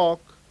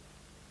talk,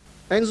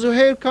 and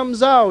Zuhair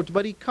comes out,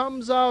 but he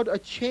comes out a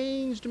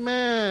changed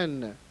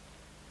man.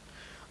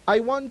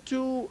 Allow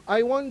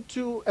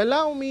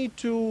me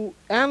to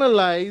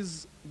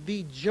analyze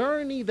the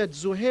journey that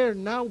Zuhair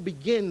now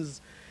begins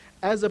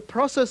as a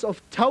process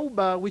of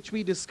tawbah, which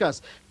we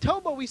discussed.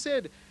 Tawbah, we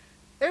said,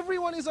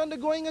 everyone is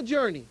undergoing a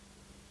journey,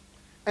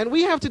 and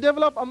we have to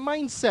develop a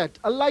mindset,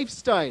 a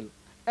lifestyle.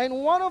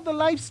 And one of the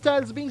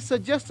lifestyles being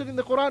suggested in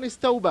the Quran is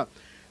tawbah.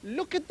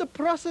 Look at the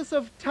process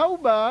of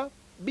tawbah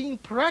being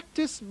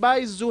practiced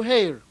by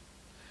Zuhair.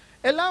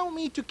 Allow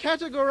me to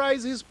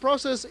categorize his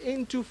process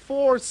into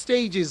 4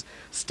 stages.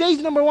 Stage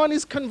number 1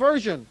 is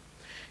conversion.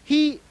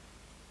 He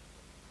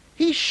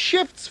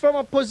shifts from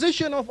a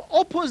position of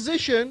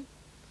opposition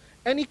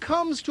and he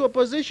comes to a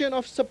position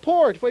of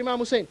support for Imam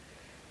Hussein.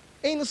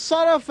 In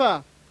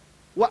Sarafa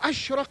wa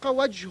ashraqa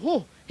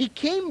wajhuh. He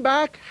came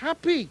back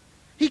happy.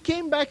 He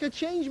came back a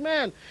changed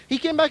man. He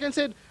came back and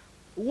said,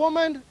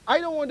 woman, I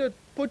don't want to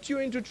put you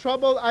into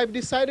trouble. I've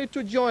decided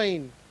to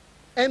join.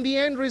 And the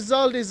end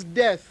result is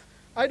death.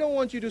 I don't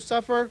want you to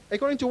suffer.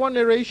 According to one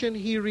narration,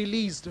 he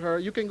released her.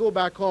 You can go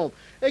back home.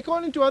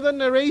 According to other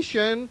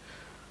narration,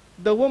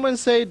 the woman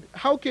said,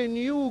 how can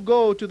you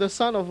go to the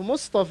son of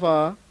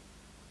Mustafa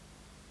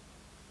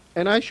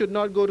and I should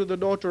not go to the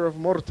daughter of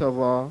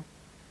Murtadha?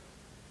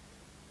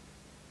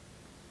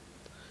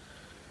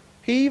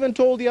 He even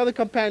told the other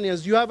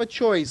companions, you have a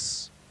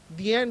choice.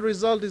 The end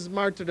result is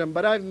martyrdom,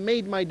 but I've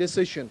made my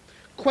decision.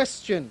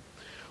 Question,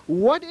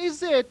 what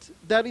is it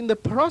that in the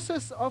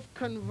process of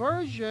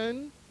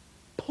conversion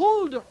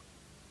pulled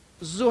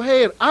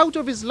Zuhair out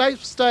of his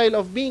lifestyle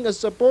of being a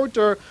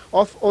supporter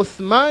of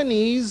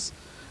Uthmanis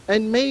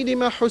and made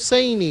him a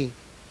Husseini?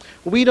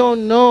 We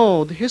don't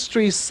know. The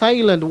history is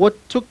silent what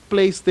took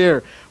place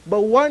there.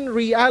 But one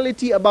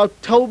reality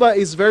about Tawbah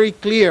is very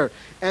clear,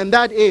 and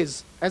that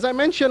is, as I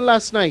mentioned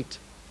last night,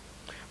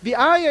 the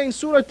ayah in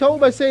Surah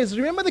Tawbah says,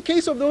 remember the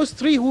case of those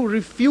 3 who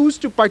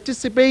refused to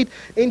participate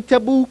in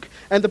Tabuk,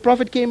 and the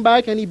Prophet came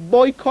back and he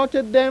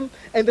boycotted them,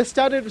 and they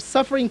started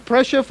suffering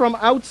pressure from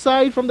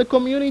outside, from the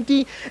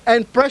community,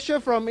 and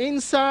pressure from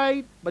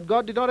inside, but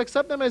God did not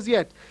accept them as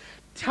yet.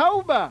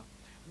 Tawbah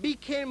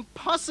became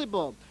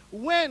possible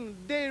when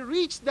they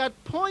reached that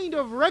point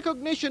of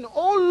recognition,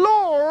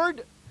 oh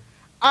Lord,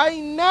 I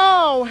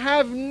now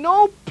have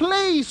no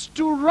place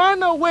to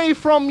run away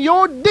from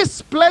your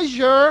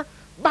displeasure,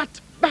 but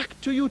back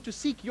to you to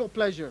seek your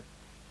pleasure.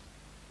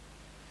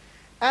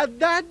 At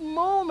that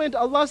moment,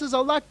 Allah says,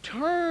 Allah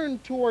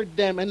turned toward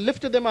them and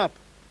lifted them up.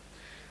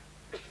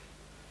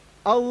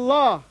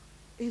 Allah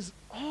is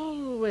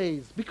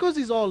always, because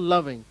He's all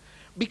loving,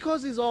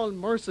 because He's all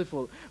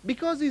merciful,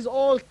 because He's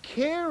all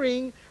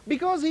caring,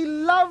 because He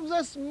loves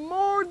us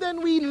more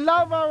than we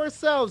love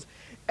ourselves.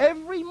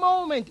 Every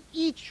moment,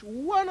 each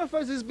one of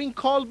us is being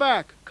called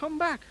back. Come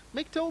back,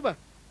 make tawbah.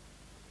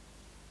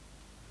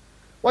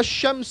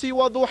 وَالشَّمْسِ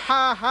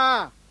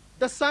وَضُحَاهَا.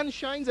 The sun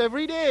shines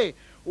every day.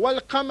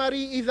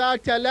 وَالْقَمَرِ إِذَا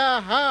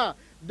تَلَاهَا.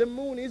 The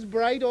moon is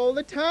bright all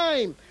the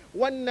time.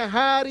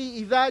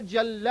 وَالنَّهَارِ إِذَا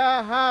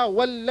جَلَّاهَا.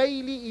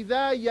 وَاللَّيْلِ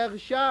إِذَا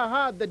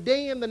يَغْشَاهَا. The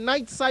day and the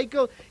night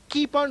cycle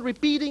keep on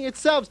repeating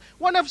itself.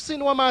 وَنَفْسٍ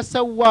وَمَا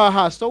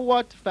سَوَّاهَا. So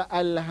what?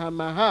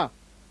 فَأَلْهَمَهَا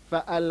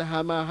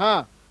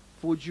فَأَلْهَمَهَا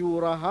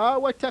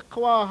فُجُورَهَا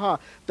وَتَقْوَاهَا.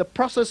 The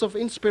process of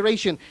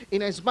inspiration,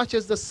 in as much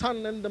as the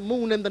sun and the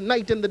moon and the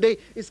night and the day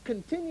is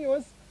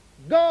continuous,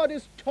 God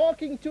is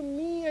talking to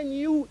me and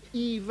you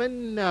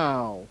even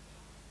now.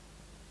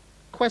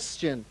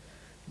 Question,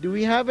 do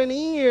we have an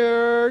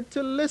ear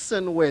to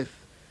listen with?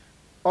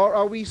 Or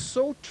are we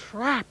so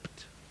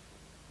trapped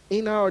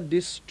in our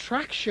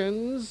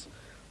distractions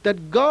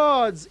that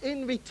God's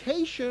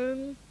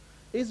invitation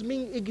is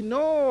being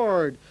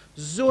ignored?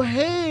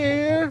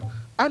 Zuhair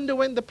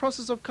underwent the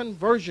process of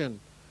conversion.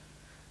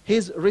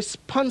 His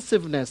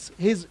responsiveness,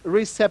 his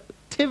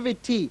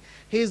receptivity,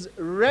 his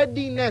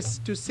readiness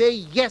to say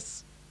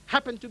yes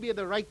happened to be at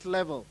the right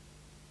level.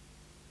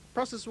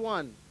 Process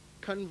 1,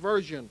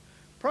 conversion.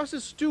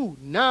 Process 2,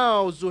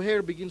 now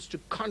Zuhair begins to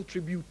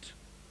contribute.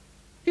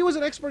 He was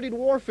an expert in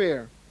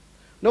warfare.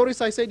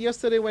 Notice I said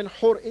yesterday when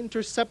Hur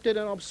intercepted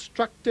and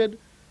obstructed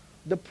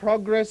the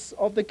progress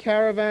of the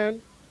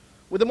caravan.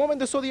 With the moment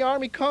they saw the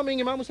army coming,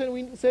 Imam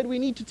Hussein said, we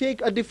need to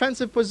take a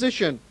defensive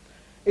position.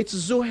 It's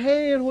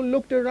Zuhair who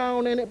looked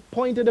around and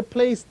pointed a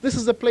place. This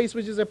is a place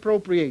which is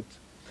appropriate.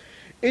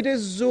 It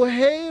is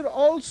Zuhair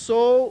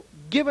also,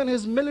 given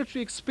his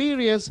military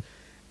experience,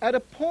 at a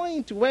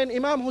point when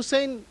Imam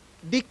Hussein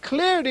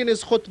declared in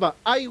his khutbah,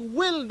 I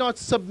will not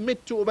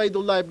submit to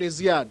Ubaidullah ibn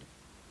Ziyad.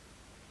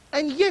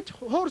 And yet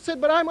Hur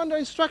said, but I'm under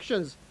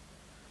instructions.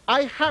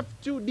 I have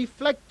to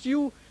deflect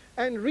you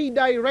and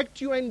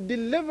redirect you and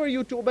deliver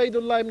you to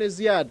Ubaidullah ibn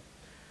Ziyad.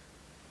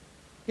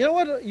 You know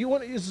what?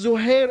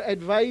 Zuhair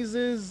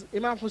advises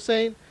Imam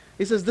Hussein.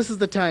 He says, this is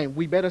the time.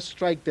 We better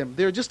strike them.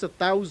 They're just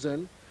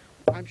 1,000.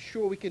 I'm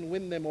sure we can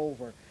win them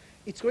over.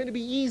 It's going to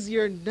be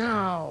easier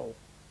now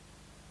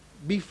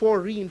before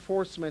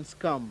reinforcements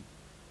come.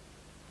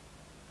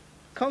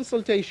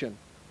 Consultation.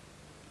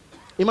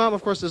 Imam,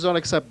 of course, does not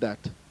accept that.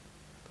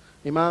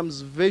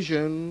 Imam's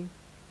vision,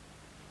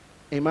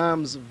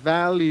 Imam's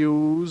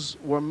values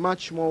were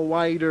much more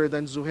wider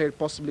than Zuhair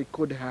possibly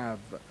could have.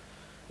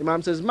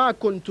 Imam says, "Ma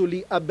kuntu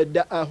li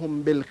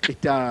abda'ahum bil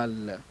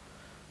qital."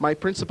 My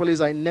principle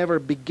is I never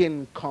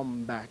begin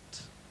combat.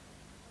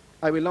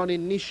 I will not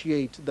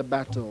initiate the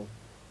battle.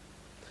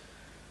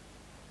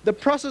 The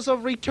process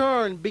of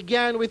return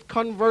began with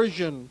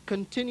conversion,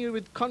 continued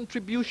with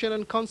contribution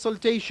and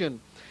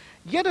consultation.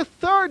 Yet a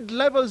third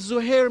level,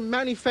 Zuhair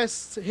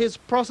manifests his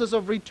process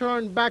of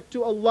return back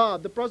to Allah,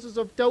 the process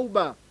of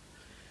tawbah,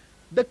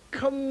 the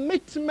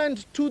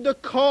commitment to the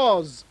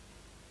cause.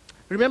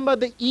 Remember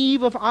the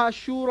eve of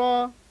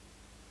Ashura?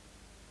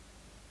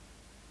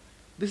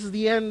 This is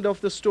the end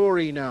of the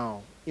story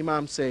now,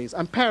 Imam says.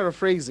 I'm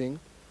paraphrasing.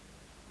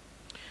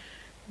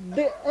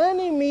 The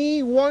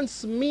enemy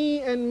wants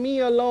me and me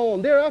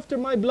alone. They're after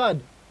my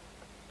blood.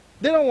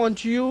 They don't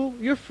want you.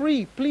 You're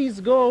free.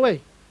 Please go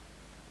away.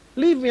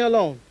 Leave me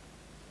alone.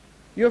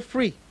 You're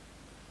free.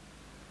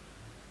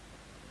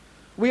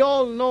 We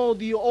all know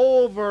the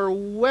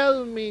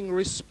overwhelming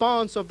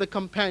response of the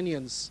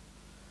companions.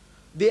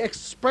 The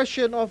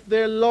expression of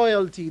their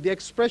loyalty, the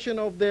expression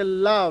of their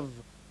love.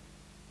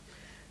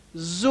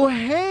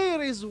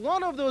 Zuhair is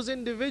one of those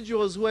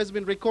individuals who has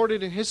been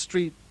recorded in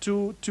history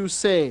to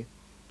say,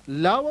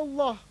 La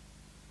wallah,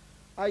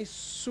 I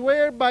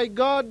swear by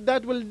God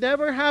that will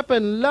never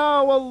happen.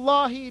 La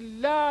wallahi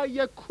la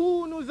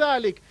yakunu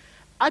dhalik.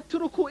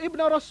 Atruku ibn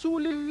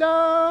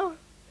Rasulillah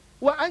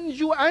wa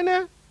anju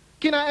ana.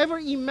 Can I ever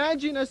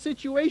imagine a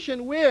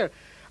situation where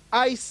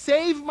I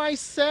save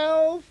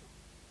myself,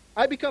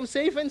 I become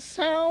safe and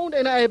sound,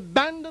 and I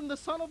abandon the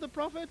son of the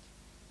Prophet?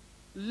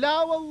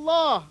 La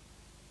wallah,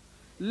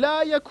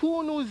 la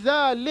yakunu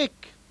dhalik.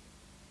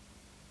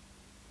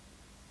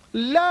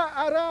 La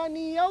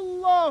arani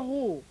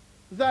Allahu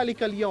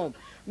dhalika al-yawm.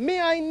 May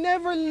I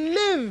never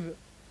live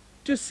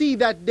to see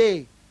that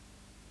day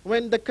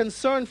when the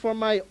concern for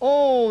my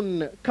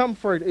own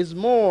comfort is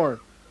more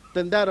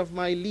than that of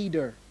my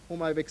leader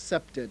whom I've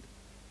accepted.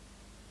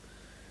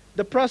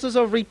 The process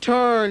of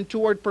return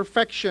toward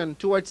perfection,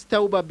 towards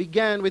tawbah,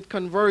 began with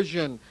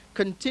conversion,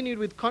 continued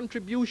with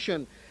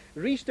contribution,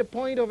 reached a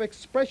point of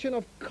expression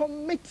of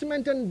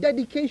commitment and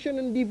dedication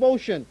and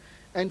devotion,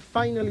 and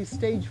finally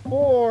stage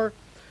 4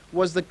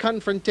 was the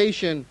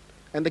confrontation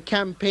and the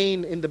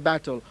campaign in the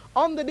battle.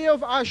 On the day of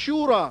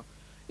Ashura,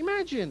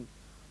 imagine,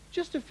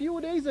 just a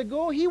few days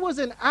ago, he was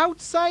an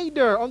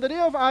outsider. On the day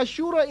of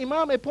Ashura,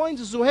 Imam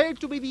appoints Zuhair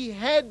to be the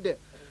head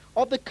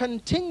of the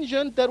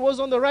contingent that was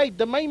on the right,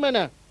 the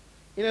Maymana.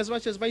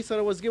 Inasmuch as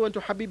Maysara was given to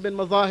Habib bin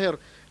Madahir,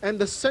 and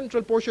the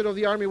central portion of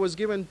the army was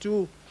given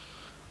to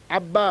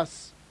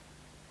Abbas.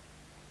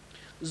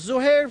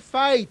 Zuhair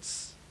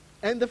fights,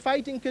 and the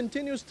fighting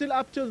continues till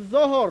up to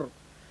Dhuhr.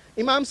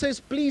 Imam says,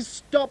 please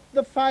stop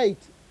the fight.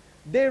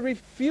 They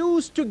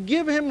refuse to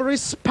give him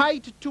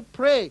respite to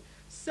pray.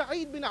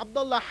 Sa'id bin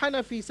Abdullah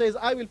Hanafi says,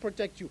 I will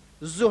protect you.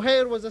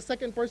 Zuhair was the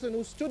second person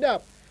who stood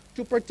up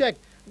to protect.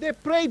 They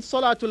prayed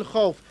Salatul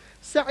Khawf.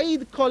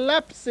 Sa'id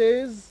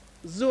collapses.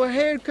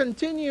 Zuhair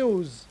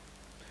continues.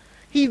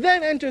 He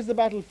then enters the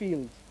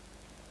battlefield.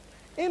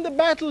 In the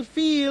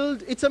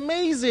battlefield, it's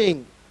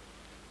amazing.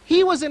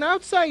 He was an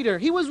outsider.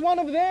 He was one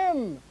of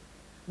them.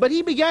 But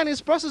he began his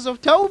process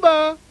of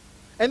tawbah.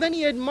 And then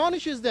he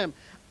admonishes them.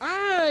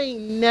 I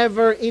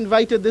never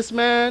invited this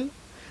man.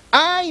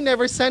 I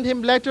never sent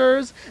him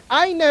letters.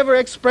 I never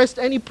expressed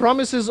any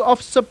promises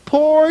of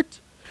support.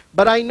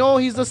 But I know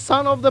he's the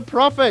son of the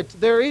Prophet.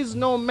 There is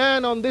no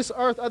man on this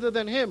earth other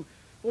than him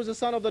who's the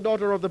son of the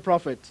daughter of the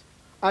Prophet.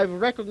 I've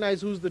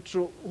recognized who's the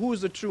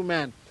true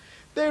man.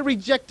 They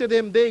rejected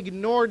him. They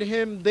ignored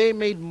him. They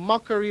made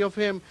mockery of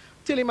him.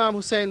 Till Imam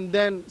Hussein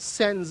then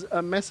sends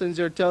a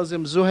messenger, tells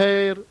him,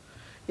 Zuhair,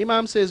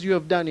 Imam says, you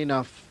have done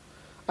enough.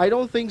 I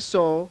don't think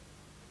so.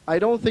 I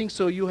don't think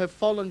so. You have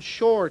fallen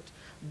short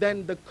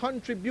than the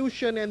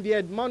contribution and the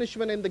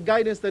admonishment and the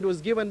guidance that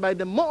was given by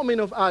the mu'min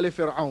of Ali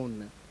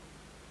Fir'aun.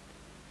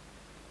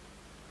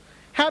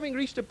 Having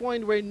reached a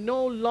point where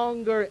no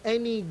longer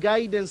any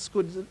guidance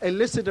could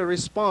elicit a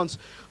response,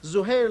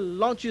 Zuhair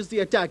launches the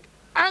attack.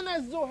 Ana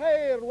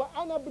Zuhair wa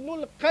ana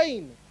ibnul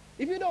Qayn.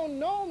 If you don't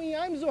know me,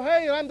 I'm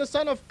Zuhair, I'm the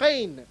son of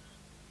Qayn.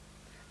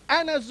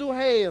 Ana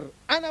Zuhair,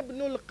 ana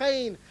ibnul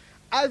Qayn.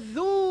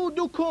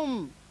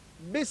 Adhudukum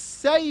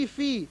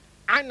bisayfi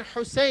an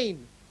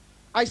Hussein.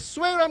 I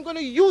swear I'm going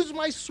to use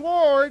my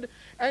sword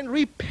and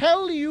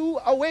repel you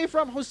away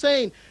from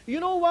Hussein. You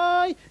know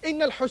why?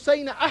 Inna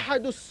al-Hussein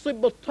ahadu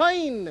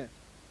sibtain.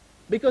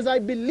 Because I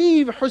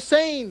believe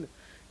Hussein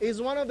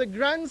is one of the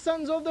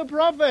grandsons of the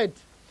Prophet.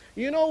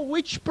 You know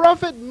which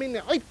Prophet? Min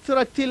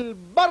itratil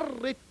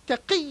barri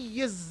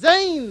taqiyy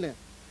zayn.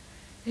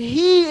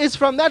 He is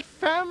from that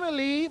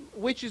family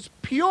which is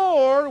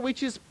pure,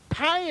 which is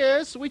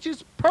pious, which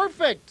is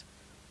perfect.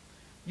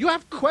 You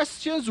have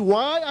questions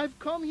why I've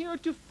come here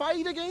to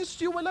fight against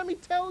you? Well, let me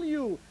tell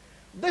you.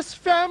 This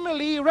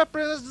family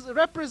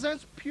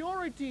represents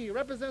purity,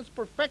 represents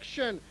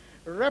perfection,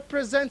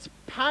 represents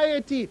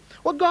piety.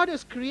 Well, God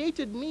has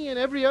created me and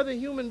every other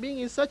human being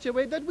in such a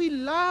way that we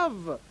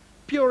love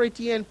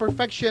purity and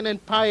perfection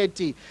and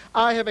piety.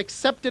 I have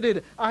accepted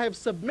it. I have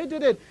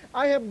submitted it.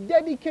 I have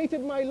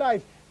dedicated my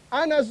life.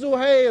 Ana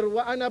Zuhair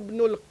wa ana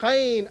ibnul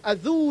Qayn.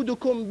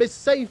 Adhudukum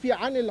bis-sayfi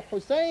anil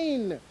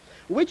Hussein.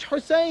 Which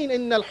Hussein?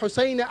 Inna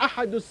al-Hussein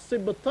ahadu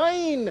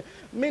sibtain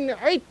min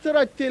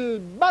itratil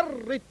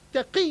barri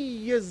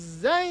taqiyy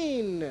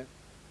zayn.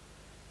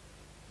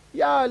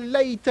 Ya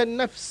layta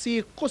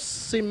nafsi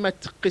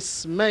qussimat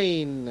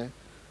qismain.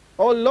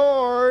 Oh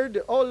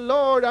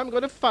Lord, I'm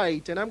going to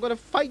fight, and I'm going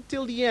to fight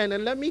till the end.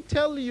 And let me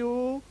tell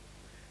you,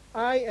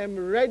 I am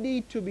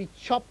ready to be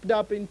chopped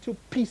up into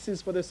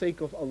pieces for the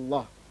sake of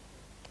Allah.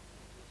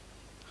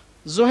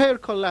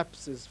 Zuhair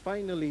collapses.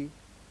 Finally,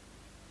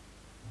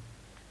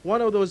 one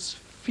of those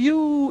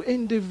few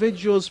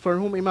individuals for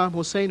whom Imam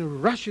Hussein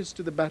rushes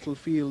to the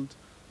battlefield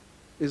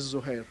is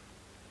Zuhair.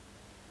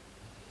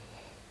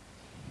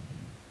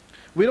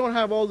 We don't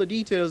have all the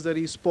details that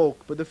he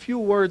spoke, but the few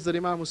words that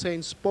Imam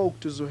Hussein spoke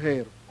to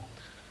Zuhair.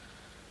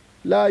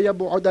 La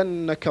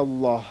yabu'adannaka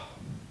Allah.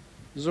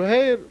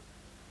 Zuhair,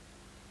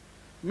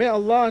 may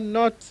Allah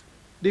not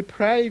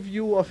deprive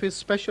you of His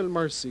special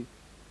mercy.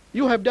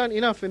 You have done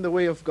enough in the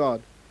way of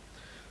God.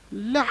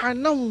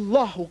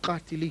 La'anallahu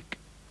qatilik.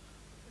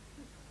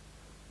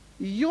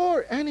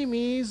 Your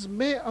enemies,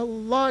 may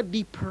Allah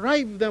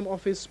deprive them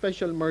of His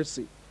special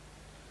mercy.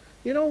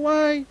 You know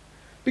why?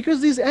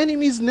 Because these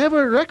enemies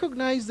never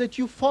recognized that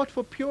you fought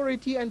for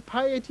purity and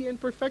piety and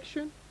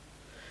perfection.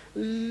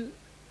 لَعَنَ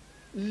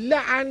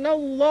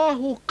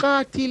اللَّهُ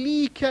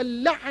قَاتِلِيكَ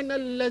لَعْنَ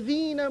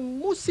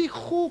الَّذِينَ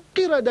مُسِخُوا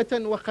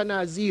قِرَدَةً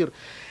وَخَنَازِيرَ.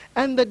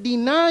 And the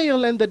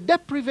denial and the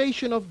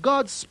deprivation of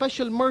God's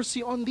special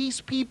mercy on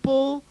these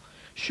people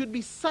should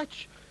be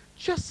such,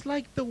 just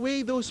like the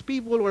way those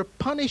people were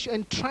punished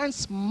and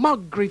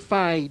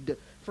transmogrified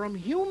from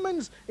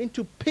humans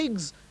into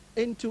pigs,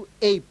 into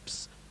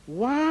apes.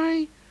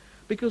 Why?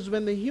 Because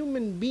when the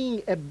human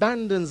being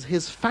abandons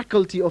his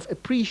faculty of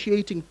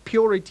appreciating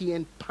purity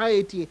and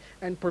piety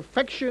and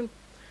perfection,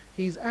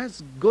 he's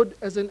as good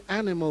as an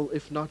animal,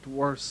 if not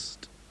worse.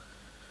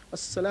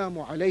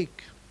 Assalamu alayk,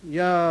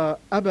 ya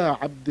Aba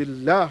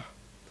Abdullah,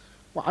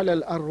 wa ala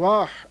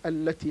al-arwah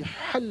allati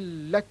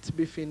hallat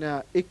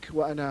bifina'ik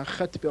wa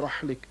anakhat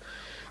birahlik.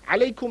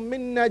 Alaykum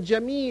minna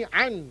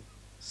jami'an.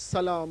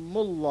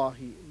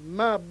 Salamullahi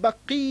ma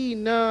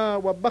baqina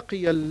wa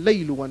baqiya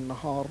al-layl wa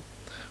an-nahar.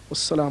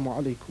 Wassalamu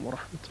alaykum wa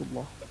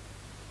rahmatullah.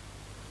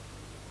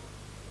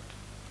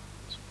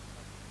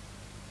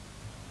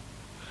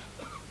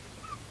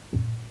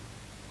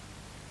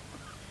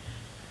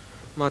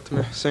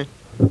 Matem Hussein.